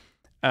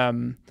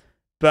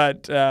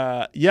 But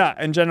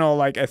in general,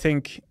 like I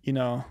think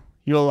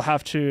you'll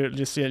have to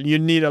just you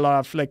need a lot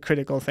of like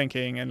critical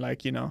thinking and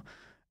like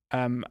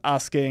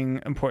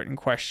asking important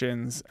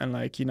questions, and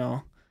like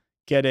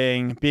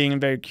being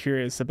very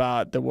curious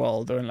about the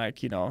world, or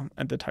like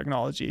and the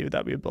technology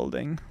that we're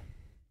building.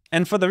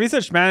 And for the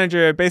research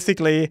manager,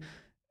 basically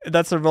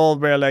that's a role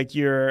where like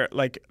you're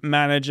like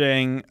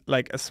managing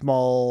like a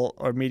small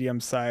or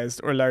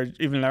medium-sized or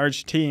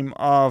large team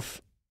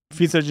of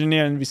research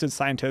engineers and research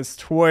scientists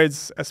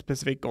towards a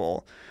specific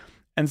goal.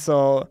 And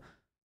so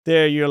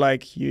there you're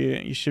like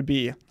you should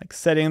be like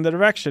setting the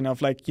direction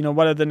of like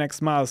what are the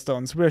next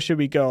milestones, where should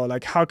we go,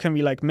 like how can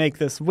we like make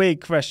this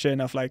vague question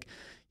of like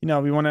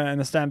we want to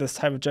understand this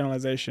type of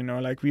generalization,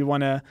 or like we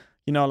want to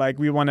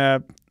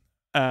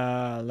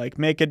like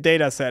make a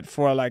data set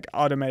for like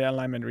automated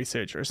alignment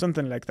research or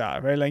something like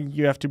that, right? Like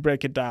you have to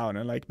break it down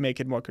and like make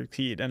it more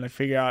concrete and like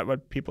figure out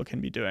what people can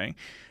be doing.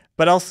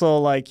 But also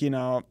like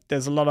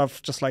there's a lot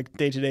of just like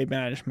day-to-day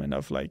management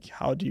of like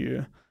how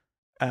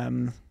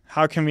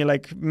can we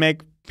like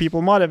make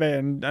people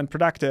motivated and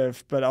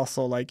productive, but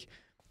also like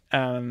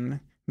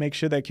make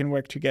sure they can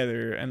work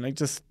together, and like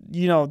just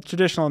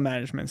traditional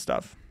management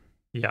stuff.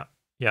 Yeah.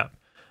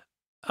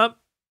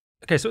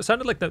 Okay, so it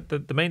sounded like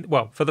the main,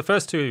 well, for the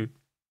first two,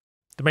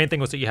 the main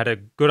thing was that you had a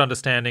good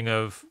understanding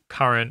of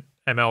current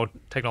ML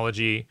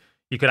technology.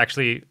 You could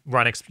actually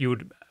you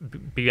would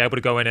be able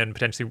to go in and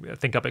potentially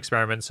think up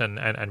experiments and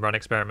run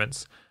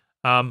experiments.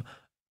 Are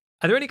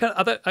there any kind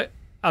of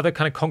other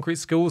kind of concrete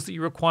skills that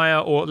you require,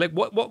 or like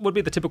what would be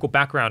the typical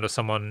background of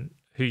someone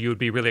who you would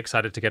be really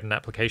excited to get an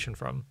application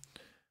from?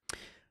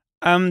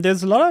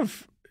 There's a lot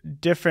of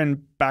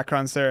different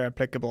backgrounds that are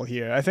applicable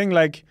here. I think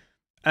like,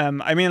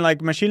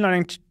 like machine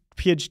learning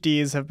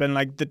PhDs have been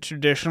like the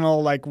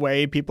traditional like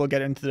way people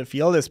get into the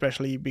field,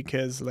 especially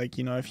because like,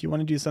 if you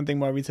want to do something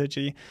more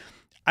researchy,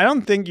 I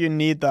don't think you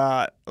need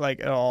that like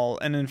at all.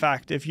 And in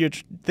fact, if you're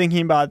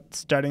thinking about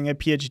starting a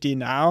PhD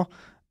now,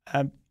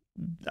 I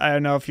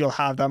don't know if you'll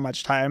have that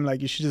much time.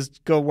 Like you should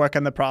just go work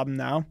on the problem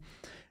now.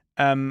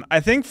 I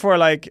think for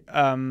like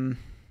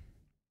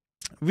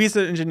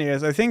research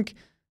engineers, I think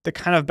the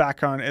kind of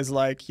background is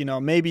like,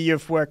 maybe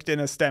you've worked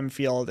in a STEM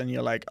field and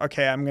you're like,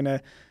 okay, I'm going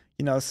to,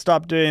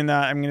 stop doing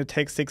that. I'm going to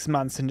take 6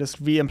 months and just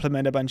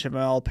re-implement a bunch of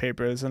ML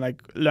papers and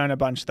like learn a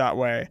bunch that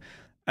way.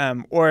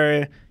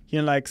 Or,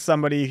 like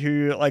somebody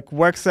who like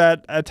works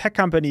at a tech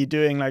company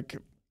doing like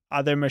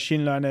other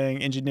machine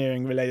learning,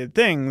 engineering related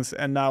things,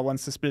 and now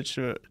wants to switch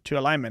to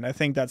alignment. I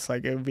think that's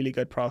like a really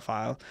good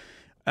profile.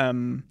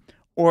 And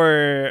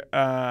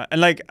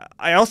like,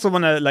 I also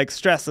want to like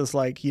stress this,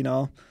 like,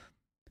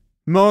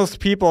 most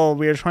people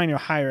we're trying to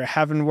hire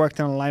haven't worked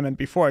on alignment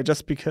before,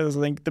 just because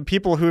like the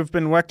people who have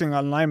been working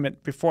on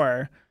alignment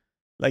before,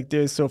 like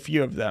there's so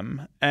few of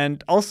them.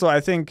 And also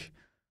I think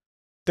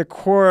the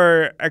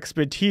core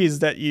expertise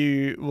that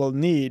you will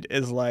need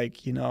is like,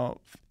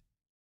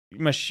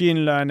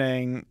 machine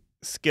learning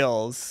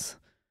skills.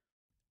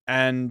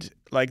 And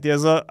like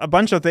there's a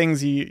bunch of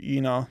things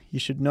you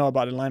should know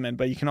about alignment,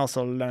 but you can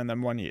also learn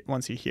them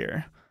once you're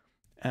here.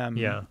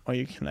 Or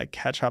you can like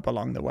catch up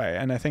along the way,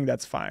 and I think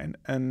that's fine.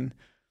 And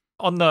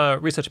on the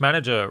research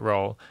manager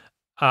role,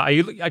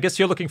 I guess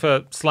you're looking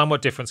for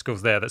somewhat different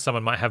skills there, that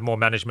someone might have more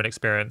management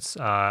experience.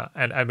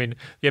 And I mean,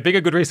 yeah, being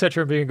a good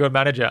researcher and being a good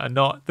manager are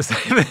not the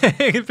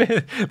same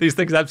thing. These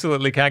things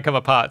absolutely can come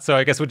apart. So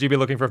I guess, would you be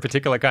looking for a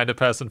particular kind of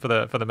person for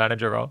the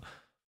manager role?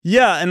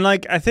 Yeah, and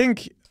like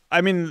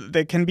I mean,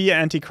 they can be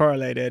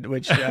anti-correlated,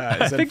 which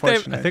is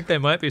unfortunate. I think they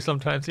might be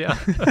sometimes, yeah.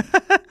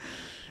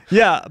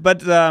 Yeah,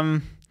 but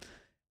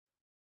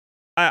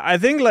I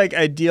think like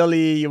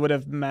ideally you would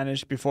have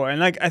managed before, and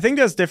like I think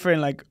there's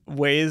different like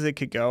ways it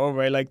could go,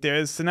 right? Like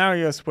there's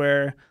scenarios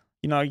where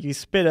you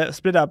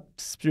split up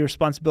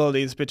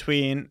responsibilities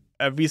between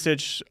a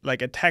research,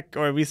 like a tech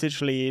or a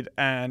research lead,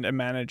 and a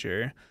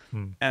manager,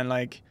 and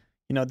like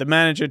the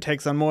manager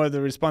takes on more of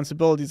the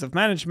responsibilities of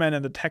management,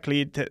 and the tech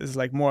lead is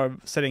like more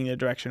setting the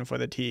direction for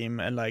the team,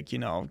 and like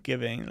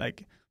giving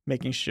like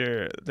making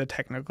sure the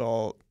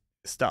technical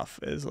stuff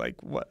is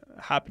like what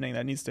happening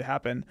that needs to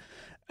happen.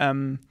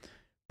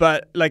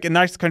 But like in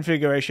that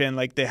configuration,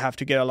 like they have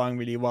to get along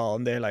really well,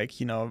 and they like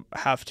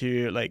have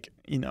to like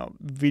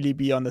really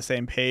be on the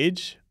same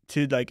page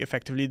to like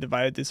effectively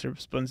divide these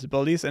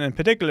responsibilities. And in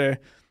particular,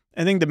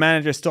 I think the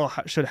manager still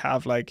should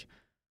have like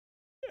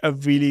a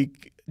really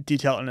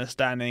detailed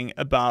understanding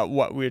about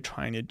what we're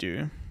trying to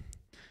do.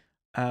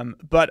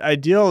 But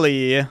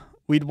ideally,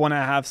 we'd want to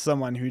have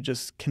someone who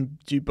just can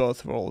do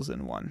both roles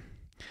in one.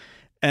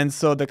 And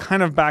so the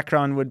kind of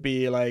background would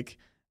be like,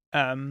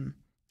 I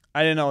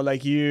don't know,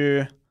 like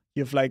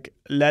you've like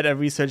led a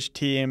research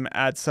team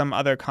at some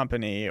other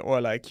company,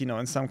 or like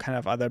in some kind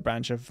of other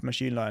branch of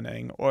machine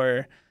learning,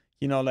 or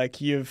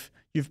like you've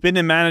been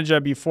a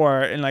manager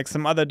before in like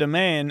some other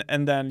domain,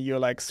 and then you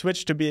like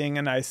switch to being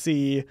an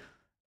IC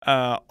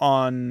or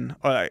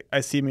like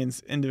IC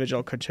means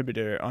individual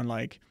contributor on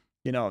like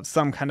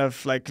some kind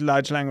of like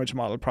large language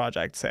model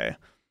project, say,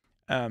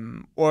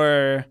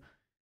 or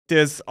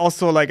there's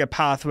also like a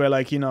path where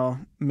like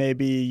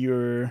maybe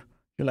you're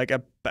like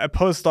a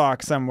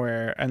postdoc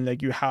somewhere, and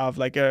like you have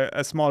like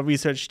a small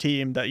research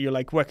team that you're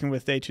like working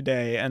with day to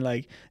day, and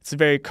like it's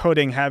very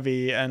coding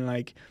heavy, and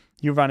like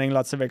you're running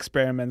lots of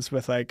experiments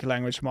with like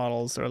language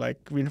models or like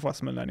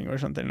reinforcement learning or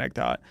something like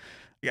that.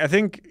 I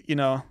think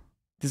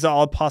these are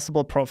all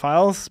possible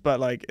profiles, but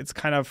like it's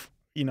kind of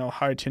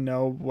hard to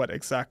know what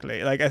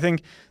exactly. Like I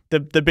think the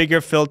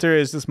bigger filter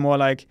is just more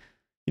like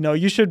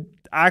you should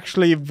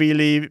actually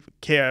really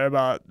care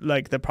about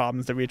like the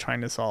problems that we're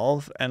trying to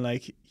solve, and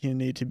like you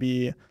need to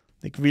be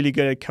like really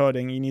good at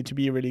coding, you need to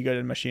be really good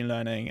at machine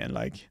learning, and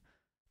like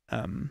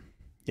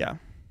yeah.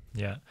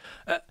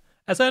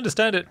 As I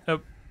understand it,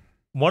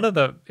 one of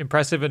the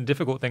impressive and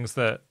difficult things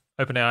that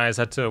OpenAI has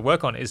had to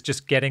work on is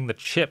just getting the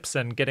chips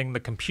and getting the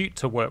compute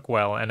to work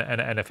well and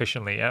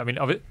efficiently. I mean,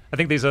 I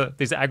think these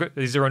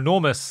are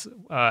enormous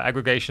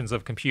aggregations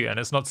of compute, and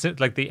it's not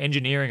like the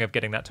engineering of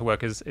getting that to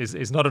work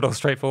is not at all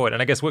straightforward.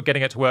 And I guess we're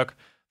getting it to work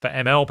for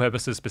ML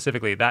purposes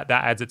specifically, that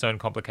adds its own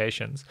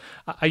complications.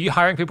 Are you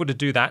hiring people to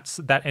do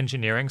that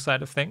engineering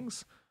side of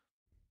things?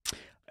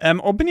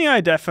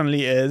 OpenAI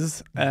definitely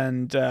is,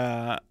 and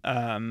yeah,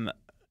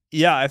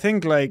 I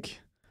think like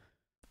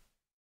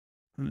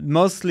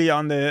mostly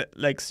on the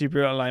like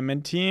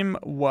Superalignment team,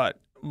 what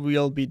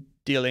we'll be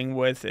dealing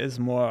with is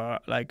more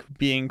like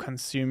being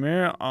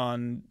consumer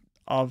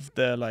of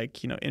the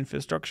like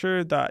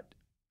infrastructure that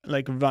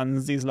like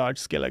runs these large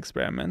scale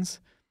experiments.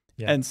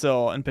 Yeah. And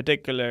so in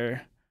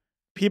particular,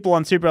 people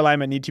on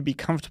Superalignment need to be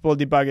comfortable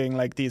debugging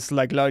like these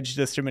like large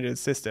distributed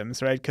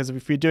systems, right? Because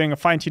if you're doing a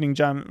fine-tuning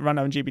run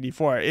on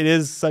GPT-4, it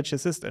is such a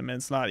system, and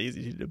it's not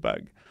easy to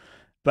debug.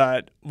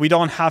 But we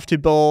don't have to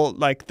build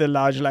like the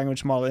large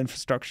language model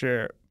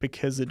infrastructure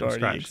because it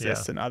already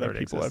exists, and other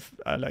people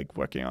are like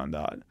working on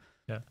that.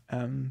 Yeah.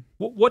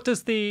 What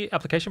does the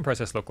application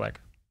process look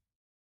like?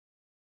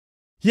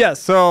 Yeah.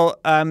 So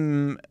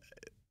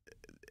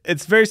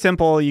it's very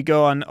simple. You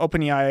go on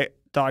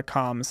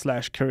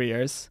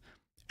openai.com/careers,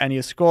 and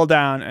you scroll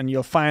down, and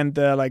you'll find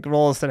the like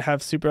roles that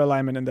have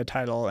Superalignment in the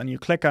title, and you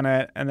click on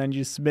it, and then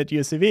you submit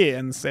your CV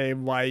and say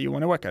why you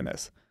want to work on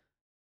this.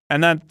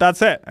 And then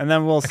that's it. And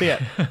then we'll see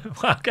it.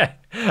 Okay.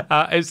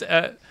 Is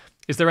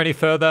there any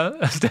further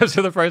steps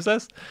to the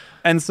process?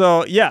 And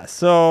so, yeah.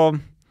 So,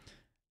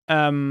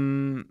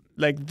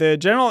 like the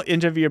general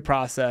interview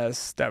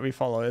process that we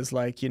follow is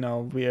like,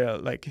 we're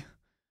like,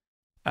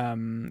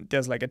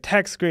 there's like a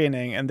tech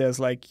screening, and there's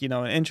like,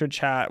 an intro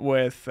chat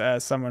with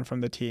someone from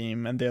the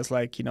team. And there's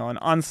like, an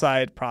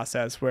on-site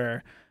process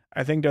where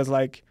I think there's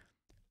like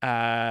 2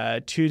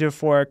 to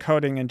 4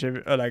 coding or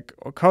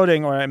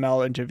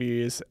ML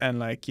interviews, and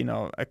like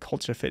a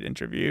culture fit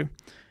interview,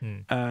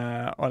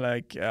 or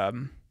like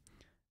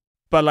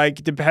but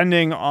like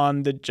depending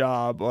on the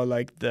job or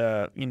like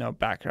the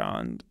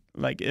background,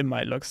 like it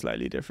might look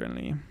slightly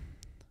differently.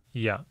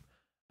 Yeah.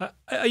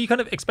 Are you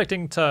kind of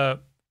expecting to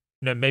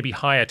maybe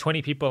hire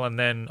 20 people and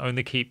then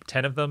only keep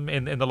 10 of them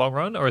in the long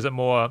run, or is it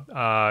more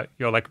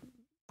you're like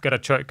gonna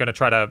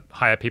try to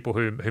hire people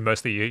who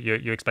mostly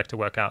you expect to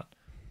work out?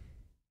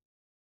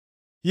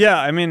 Yeah,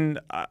 I mean,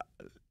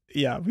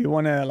 yeah, we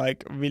want to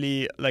like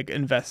really like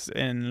invest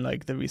in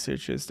like the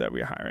researchers that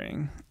we're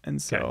hiring,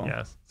 and so okay,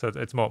 yeah. So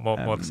it's more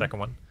the second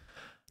one.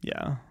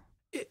 Yeah.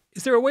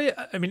 Is there a way?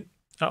 I mean,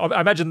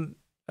 I imagine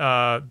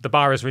the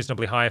bar is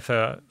reasonably high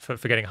for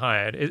getting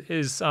hired.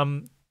 Is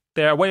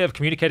there a way of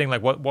communicating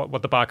like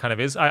what the bar kind of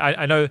is?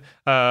 I know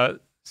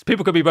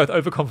people could be both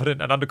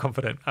overconfident and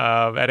underconfident,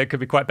 and it could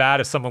be quite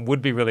bad if someone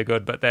would be really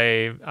good, but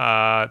they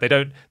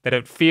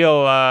don't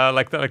feel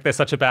like they're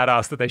such a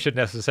badass that they should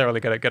necessarily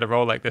get a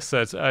role like this.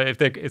 So if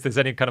there's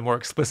any kind of more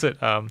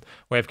explicit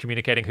way of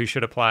communicating who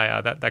should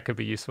apply, that could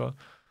be useful.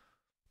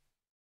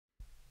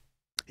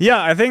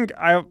 Yeah, I think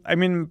I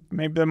mean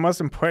maybe the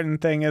most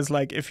important thing is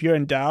like if you're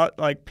in doubt,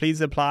 like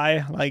please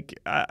apply. Like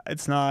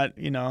it's not,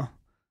 you know.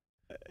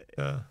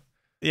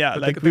 Yeah,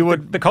 like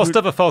the cost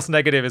of a false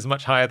negative is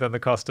much higher than the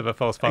cost of a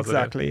false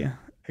positive.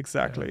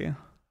 Exactly. Yeah.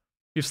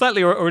 You've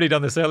slightly already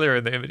done this earlier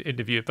in the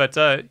interview, but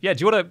yeah, do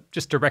you want to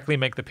just directly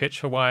make the pitch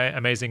for why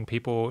amazing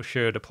people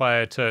should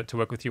apply to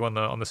work with you on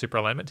the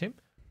Superalignment team?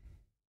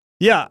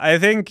 Yeah, I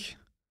think,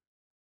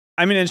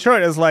 I mean, in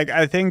short, is like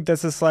I think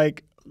this is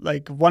like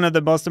one of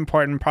the most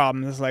important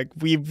problems. Like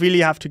we really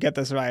have to get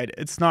this right.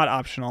 It's not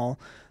optional.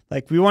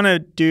 Like we want to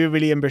do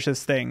really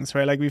ambitious things,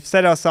 right? Like we've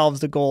set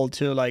ourselves the goal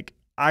to like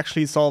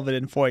actually solve it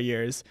in 4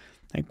 years.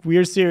 Like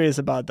we're serious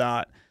about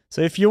that.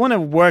 So if you want to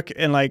work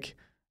in like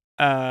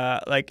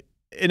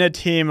in a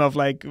team of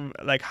like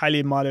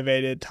highly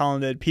motivated,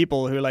 talented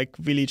people who are like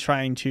really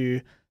trying to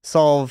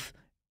solve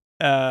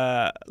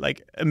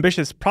like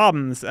ambitious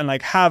problems and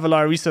like have a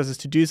lot of resources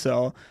to do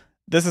so,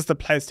 this is the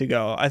place to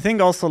go. I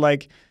think also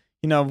like,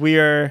 you know, we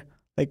are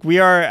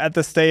at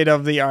the state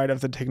of the art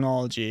of the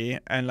technology,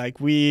 and like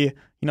we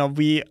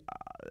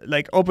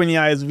like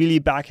OpenAI is really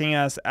backing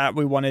us at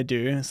what we want to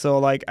do. So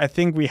like I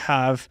think we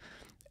have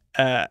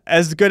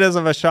as good as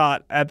of a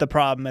shot at the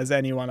problem as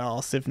anyone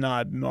else, if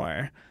not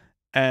more.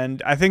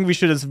 And I think we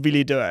should just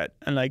really do it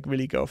and like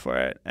really go for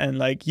it. And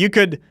like you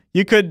could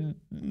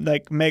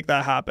like make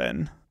that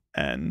happen,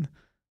 and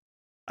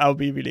that'll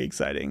be really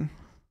exciting.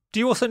 Do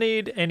you also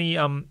need any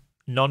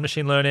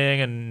non-machine learning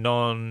and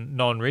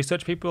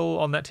non-research people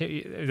on that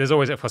team? There's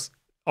always, of course,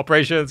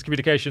 operations,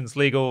 communications,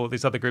 legal,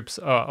 these other groups,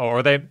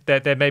 or they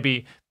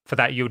maybe for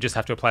that you would just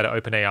have to apply to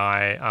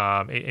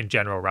OpenAI in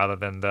general rather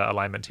than the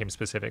alignment team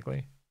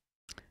specifically.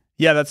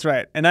 Yeah, that's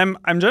right. And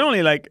I'm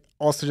generally like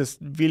also just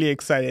really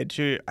excited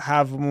to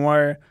have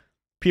more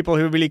people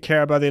who really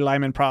care about the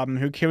alignment problem,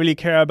 who really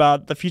care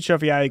about the future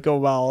of AI go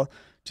well,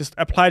 just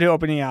apply to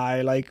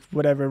OpenAI, like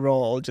whatever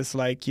role, just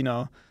like, you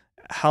know,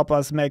 help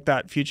us make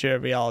that future a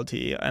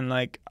reality. And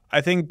like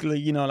I think,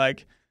 you know,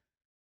 like,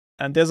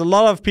 and there's a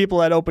lot of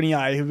people at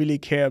OpenAI who really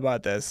care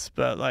about this,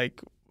 but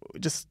like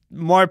just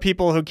more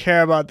people who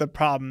care about the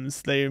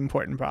problems, the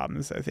important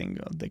problems, I think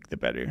the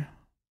better.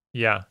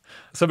 Yeah.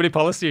 So many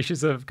policy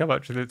issues have come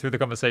up through the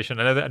conversation.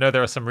 I know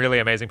there are some really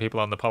amazing people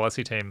on the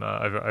policy team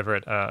over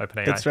at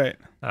OpenAI. That's right.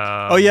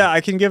 Oh yeah,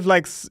 I can give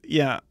like,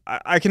 yeah,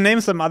 I can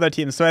name some other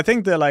teams. So I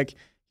think the like,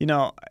 you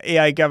know,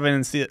 AI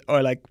governance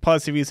or like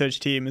policy research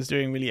team is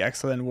doing really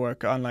excellent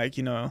work on like,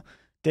 you know,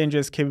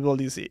 dangerous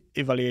capabilities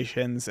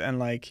evaluations and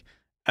like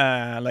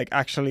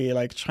actually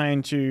like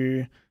trying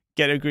to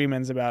get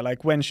agreements about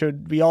like when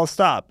should we all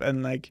stop,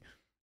 and like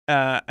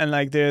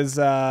there's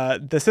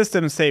the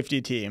systems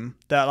safety team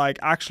that like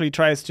actually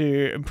tries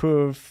to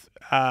improve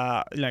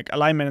like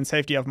alignment and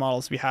safety of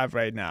models we have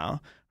right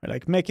now. We're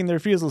like making the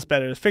refusals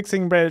better,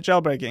 fixing braided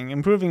jailbreaking,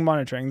 improving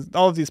monitoring.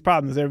 All of these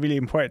problems are really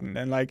important,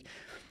 and like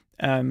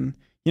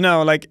you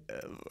know, like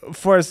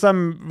for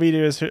some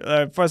readers,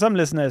 for some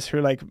listeners who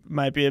like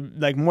might be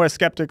like more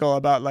skeptical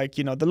about like,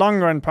 you know, the long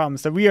run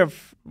problems that we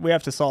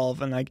have to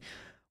solve, and like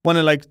want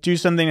to like do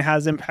something that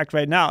has impact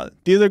right now,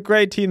 these are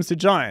great teams to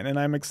join, and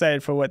I'm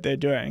excited for what they're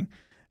doing.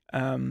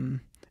 And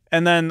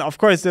then of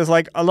course there's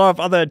like a lot of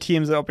other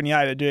teams at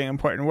OpenAI that are doing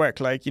important work,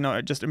 like, you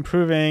know, just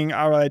improving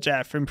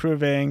RLHF,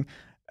 improving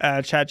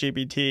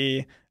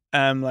ChatGPT,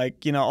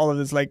 like, you know, all of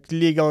this like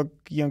legal,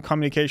 you know,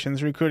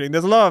 communications, recruiting.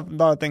 There's a lot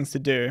of things to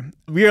do.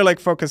 We are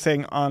like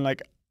focusing on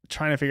like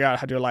trying to figure out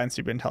how to align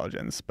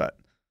superintelligence, but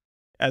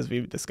as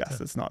we've discussed,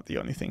 it's not the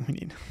only thing we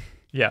need.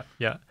 Yeah.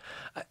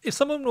 If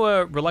someone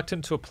were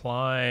reluctant to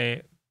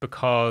apply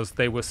because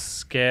they were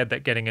scared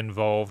that getting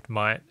involved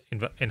might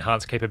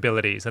enhance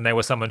capabilities, and they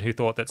were someone who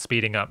thought that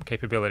speeding up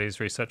capabilities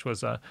research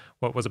was a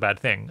bad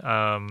thing,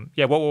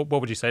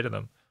 what would you say to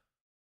them?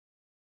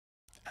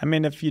 I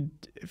mean, if you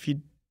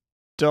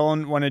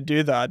don't want to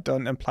do that,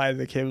 don't apply to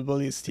the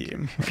capabilities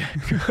team.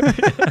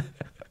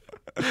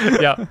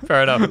 Yeah,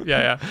 fair enough.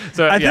 Yeah.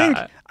 So I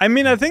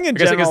think in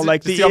general,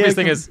 like the obvious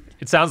thing is,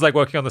 it sounds like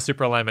working on the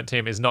Superalignment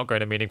team is not going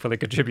to meaningfully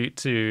contribute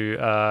to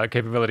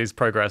capabilities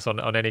progress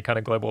on any kind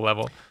of global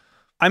level.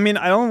 I mean,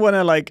 I don't want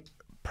to like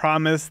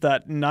promise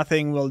that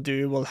nothing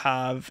will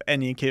have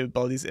any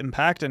capabilities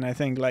impact. And I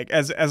think like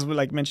as we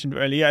like mentioned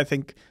earlier, I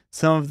think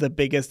some of the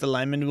biggest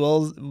alignment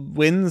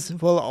wins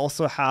will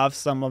also have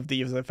some of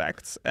these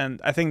effects,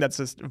 and I think that's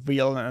just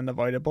real and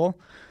unavoidable.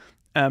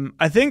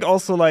 I think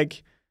also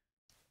like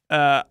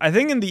I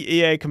think in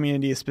the AI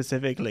community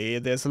specifically,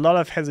 there's a lot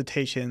of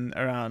hesitation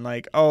around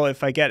like, oh,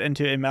 if I get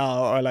into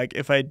ML or like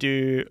if I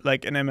do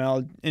like an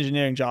ML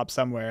engineering job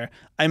somewhere,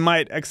 I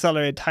might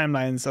accelerate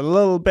timelines a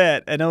little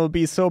bit, and it would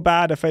be so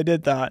bad if I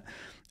did that.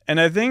 And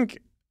I think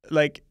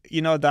like,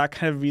 that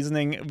kind of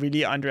reasoning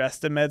really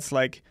underestimates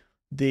like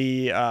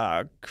the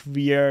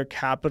career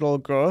capital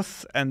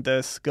growth and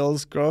the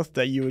skills growth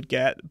that you would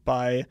get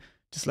by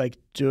just like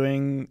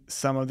doing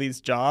some of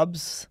these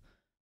jobs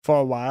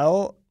for a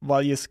while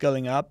you're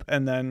skilling up,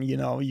 and then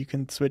you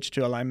can switch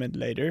to alignment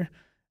later.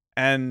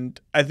 And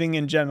I think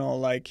in general,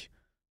 like,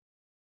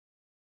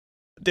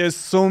 there's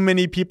so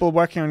many people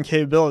working on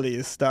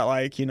capabilities that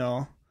like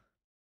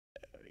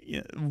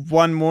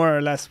one more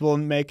or less will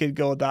make it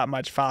go that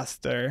much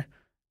faster.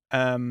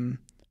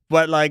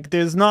 But like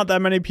there's not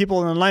that many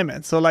people in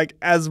alignment, so like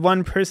as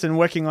one person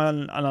working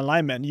on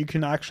alignment, you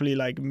can actually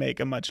like make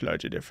a much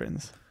larger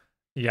difference.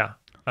 Yeah.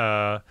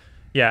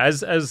 Yeah,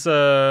 as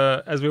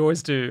we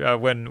always do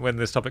when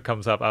this topic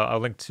comes up,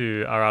 I'll link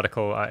to our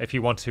article. If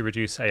you want to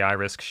reduce AI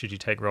risk, should you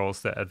take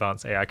roles that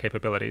advance AI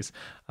capabilities?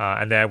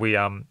 And there we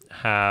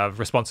have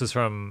responses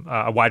from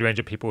a wide range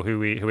of people who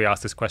we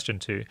asked this question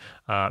to,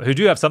 who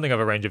do have something of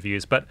a range of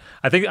views. But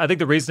I think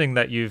the reasoning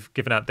that you've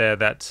given out there,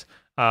 that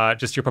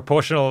just your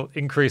proportional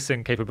increase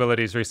in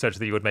capabilities research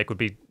that you would make would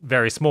be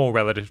very small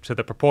relative to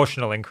the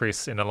proportional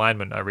increase in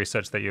alignment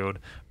research that you would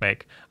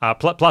make.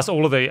 Plus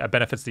all of the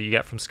benefits that you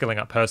get from skilling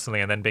up personally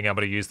and then being able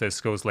to use those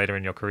skills later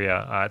in your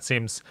career. It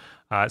seems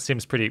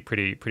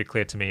pretty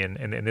clear to me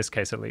in this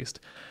case at least.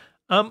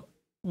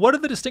 What are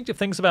the distinctive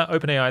things about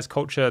OpenAI's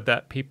culture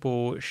that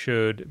people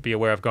should be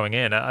aware of going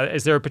in?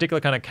 Is there a particular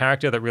kind of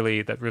character that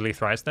really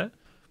thrives there?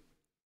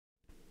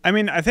 I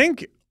mean, I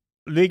think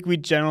like we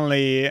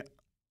generally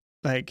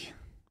like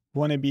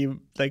want to be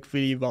like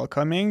really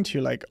welcoming to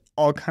like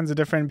all kinds of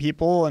different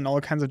people and all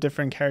kinds of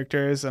different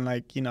characters, and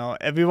like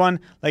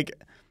everyone, like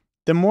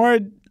the more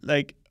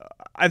like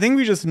I think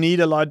we just need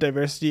a lot of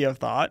diversity of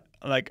thought,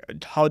 like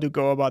how to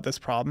go about this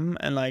problem.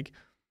 And like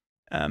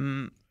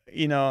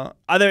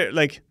other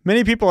like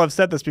many people have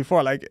said this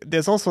before, like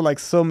there's also like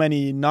so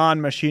many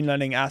non-machine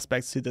learning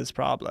aspects to this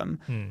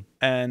problem.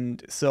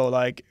 And so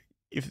like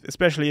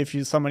especially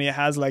if somebody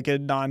has like a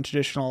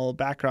non-traditional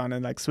background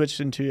and like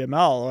switched into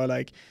ML, or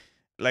like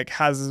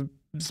has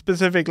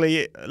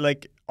specifically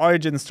like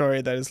origin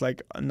story that is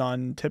like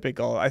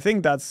non-typical, I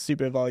think that's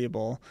super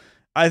valuable.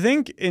 I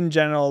think in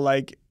general,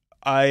 like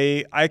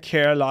I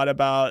care a lot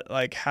about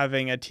like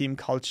having a team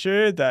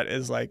culture that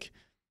is like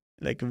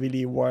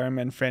really warm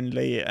and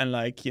friendly and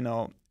like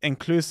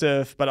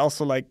inclusive, but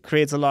also like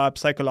creates a lot of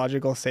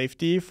psychological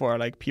safety for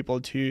like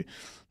people to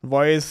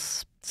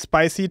voice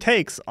spicy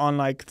takes on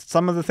like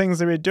some of the things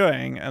that we're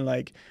doing, and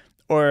like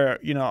or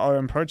our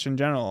approach in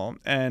general.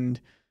 And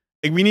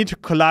like we need to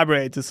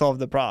collaborate to solve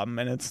the problem,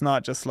 and it's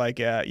not just like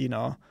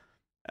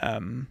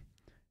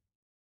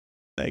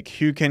like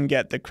who can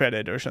get the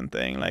credit or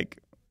something. Like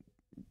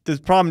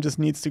this problem just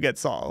needs to get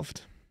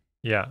solved.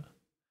 Yeah.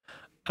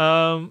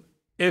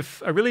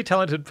 If a really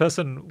talented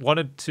person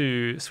wanted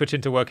to switch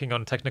into working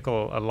on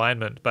technical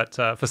alignment, but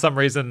for some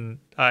reason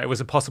it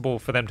was impossible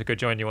for them to go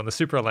join you on the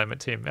Superalignment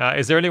team,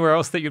 is there anywhere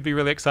else that you'd be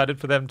really excited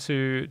for them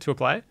to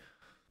apply?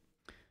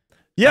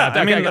 Yeah,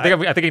 I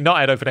think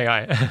not at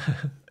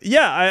OpenAI.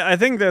 Yeah, I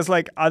think there's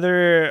like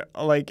other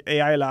like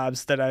AI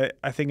labs that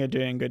I think are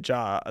doing a good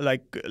job,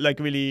 like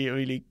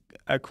really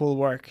cool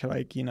work,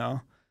 like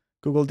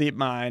Google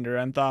DeepMind or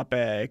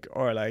Anthropic,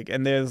 or like,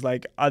 and there's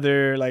like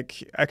other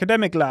like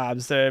academic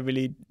labs that are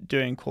really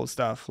doing cool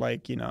stuff,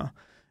 like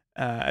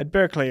at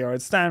Berkeley or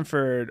at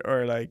Stanford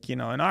or like in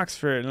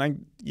Oxford, like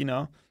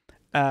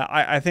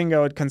I think I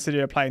would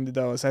consider applying to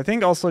those. I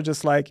think also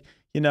just like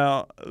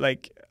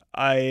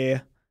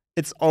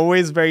it's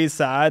always very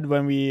sad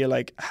when we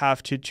like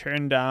have to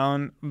turn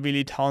down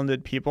really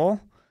talented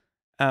people,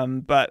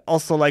 but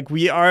also like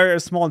we are a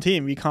small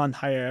team, we can't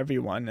hire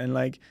everyone, and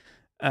like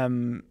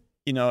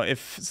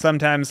if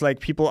sometimes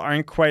like people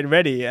aren't quite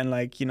ready, and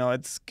like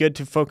it's good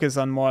to focus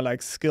on more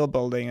like skill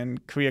building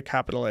and career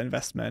capital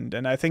investment.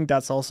 And I think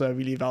that's also a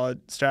really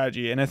valid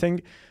strategy. And I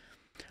think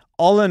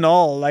all in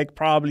all, like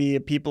probably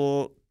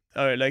people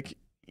are like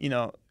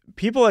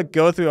people that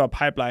go through our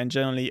pipeline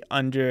generally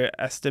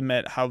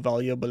underestimate how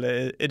valuable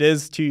it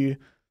is to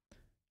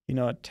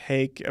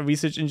take a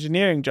research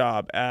engineering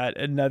job at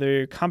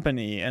another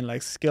company and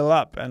like skill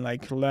up and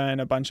like learn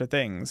a bunch of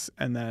things,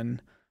 and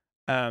then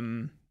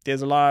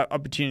there's a lot of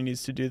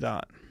opportunities to do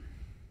that.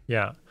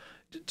 Yeah.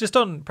 Just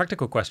on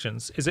practical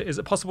questions, is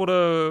it possible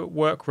to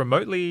work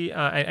remotely,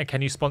 and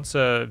can you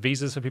sponsor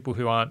visas for people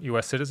who aren't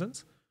US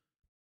citizens?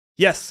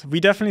 Yes, we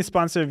definitely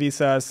sponsor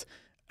visas.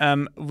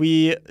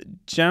 We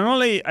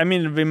generally, I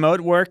mean,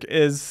 remote work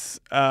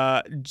is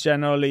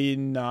generally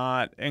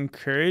not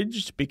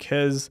encouraged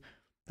because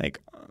like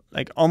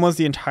almost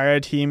the entire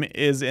team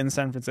is in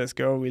San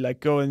Francisco. We like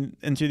go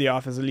into the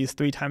office at least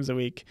 3 times a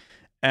week.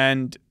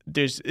 And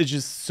it's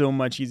just so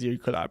much easier to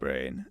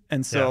collaborate.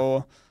 And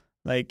so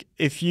like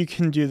if you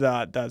can do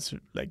that, that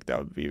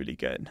would be really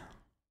good.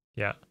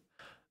 Yeah.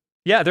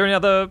 Yeah, are there any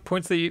other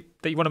points that you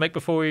want to make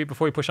before we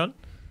push on?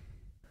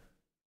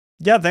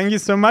 Yeah, thank you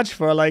so much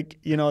for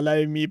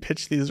letting me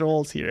pitch these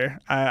roles here.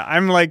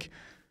 I'm really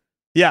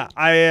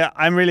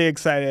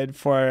excited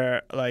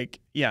for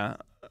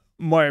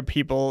more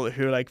people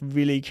who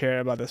really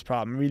care about this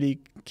problem, really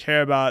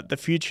care about the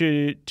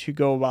future to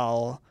go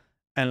well,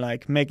 and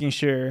making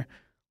sure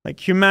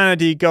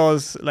humanity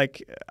goes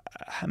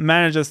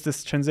manages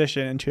this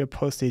transition into a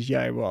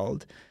post-AGI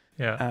world.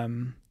 Yeah.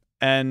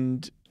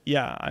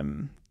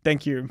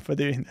 Thank you for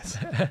doing this.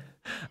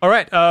 All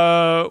right,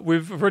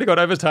 we've already got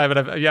overtime,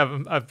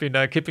 and I've been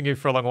keeping you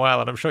for a long while,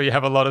 and I'm sure you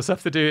have a lot of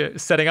stuff to do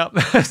setting up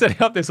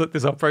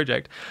this whole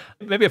project.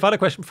 Maybe a final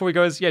question before we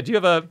go is, do you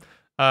have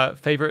a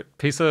favorite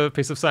piece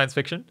of science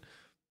fiction?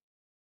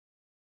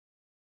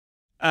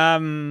 I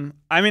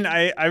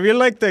really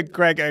like the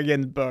Greg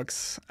Egan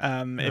books.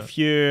 If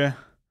you,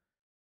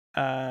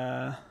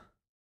 a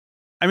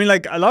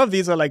lot of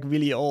these are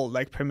really old.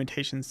 Like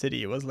Permutation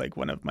City was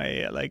one of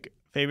my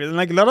favorites,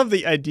 and a lot of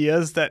the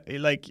ideas that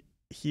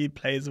he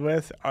plays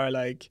with are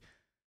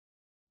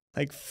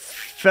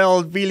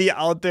felt really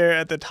out there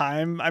at the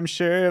time, I'm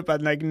sure,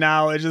 but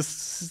now it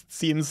just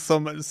seems so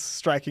much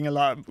striking a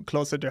lot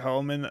closer to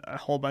home in a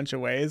whole bunch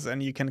of ways,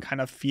 and you can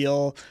kind of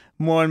feel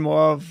more and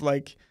more of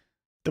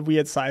the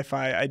weird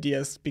sci-fi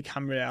ideas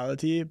become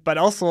reality. But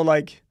also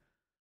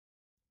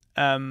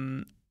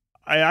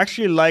I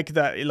actually like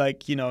that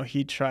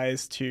he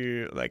tries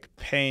to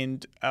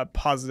paint a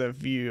positive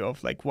view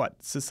of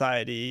what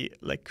society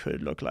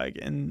could look like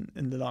in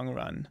the long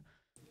run.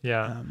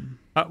 Yeah.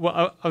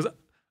 Well, I was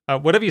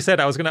whatever you said,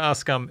 I was going to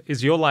ask,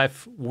 is your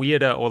life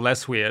weirder or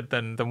less weird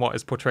than what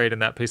is portrayed in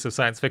that piece of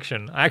science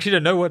fiction? I actually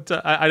don't know what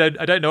I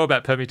don't know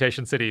about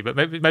Permutation City, but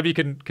maybe you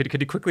could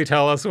you quickly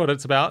tell us what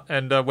it's about,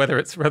 and whether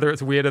it's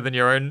weirder than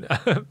your own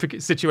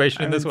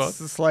situation in this world?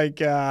 It's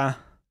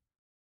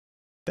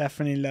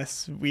definitely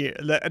less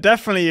weird.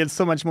 Definitely, it's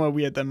so much more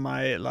weird than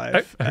my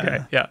life.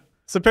 Okay, yeah.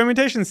 So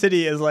Permutation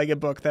City is a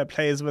book that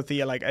plays with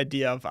the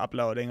idea of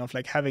uploading, of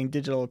having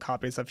digital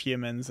copies of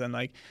humans, and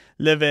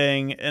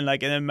living in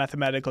in a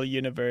mathematical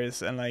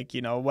universe, and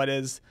what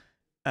is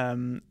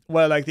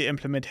what are the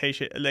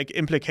implementation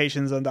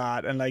implications on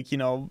that, and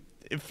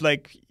if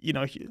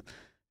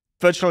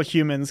virtual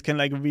humans can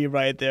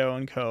rewrite their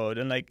own code,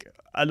 and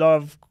a lot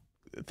of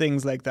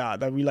things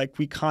that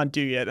we can't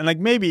do yet, and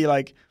maybe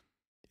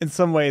in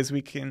some ways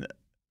we can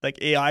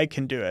AI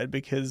can do it,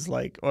 because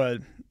or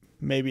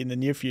maybe in the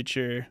near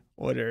future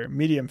or the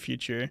medium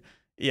future,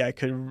 AI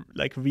could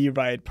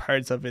rewrite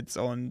parts of its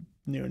own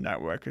neural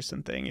network or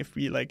something if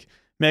we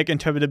make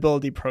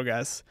interpretability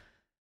progress.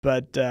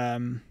 But I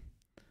don't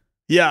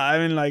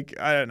know.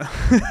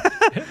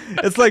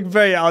 It's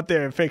very out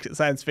there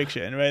science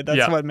fiction, right?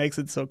 That's what makes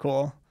it so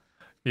cool.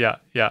 Yeah.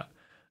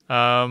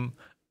 I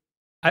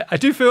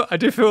do feel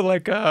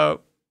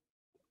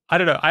I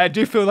don't know. I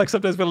do feel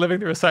sometimes we're living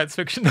through a science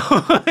fiction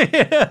novel.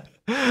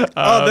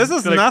 This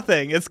is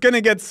nothing. It's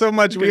gonna get so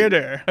much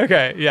weirder.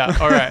 Okay, yeah,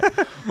 all right.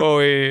 Well,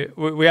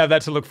 we have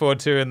that to look forward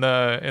to in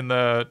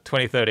the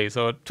 2030s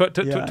or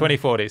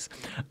 2040s.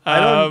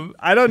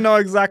 I don't know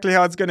exactly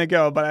how it's gonna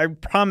go, but I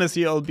promise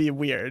you it'll be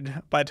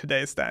weird by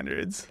today's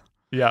standards.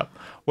 Yeah.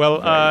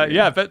 Well,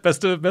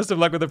 best of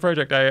luck with the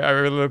project. I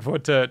really look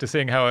forward to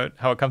seeing how it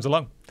comes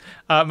along.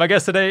 My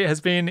guest today has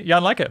been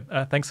Jan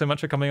Leike. Thanks so much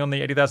for coming on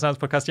the 80,000 Hours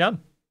podcast, Jan.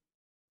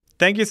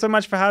 Thank you so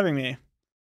much for having me.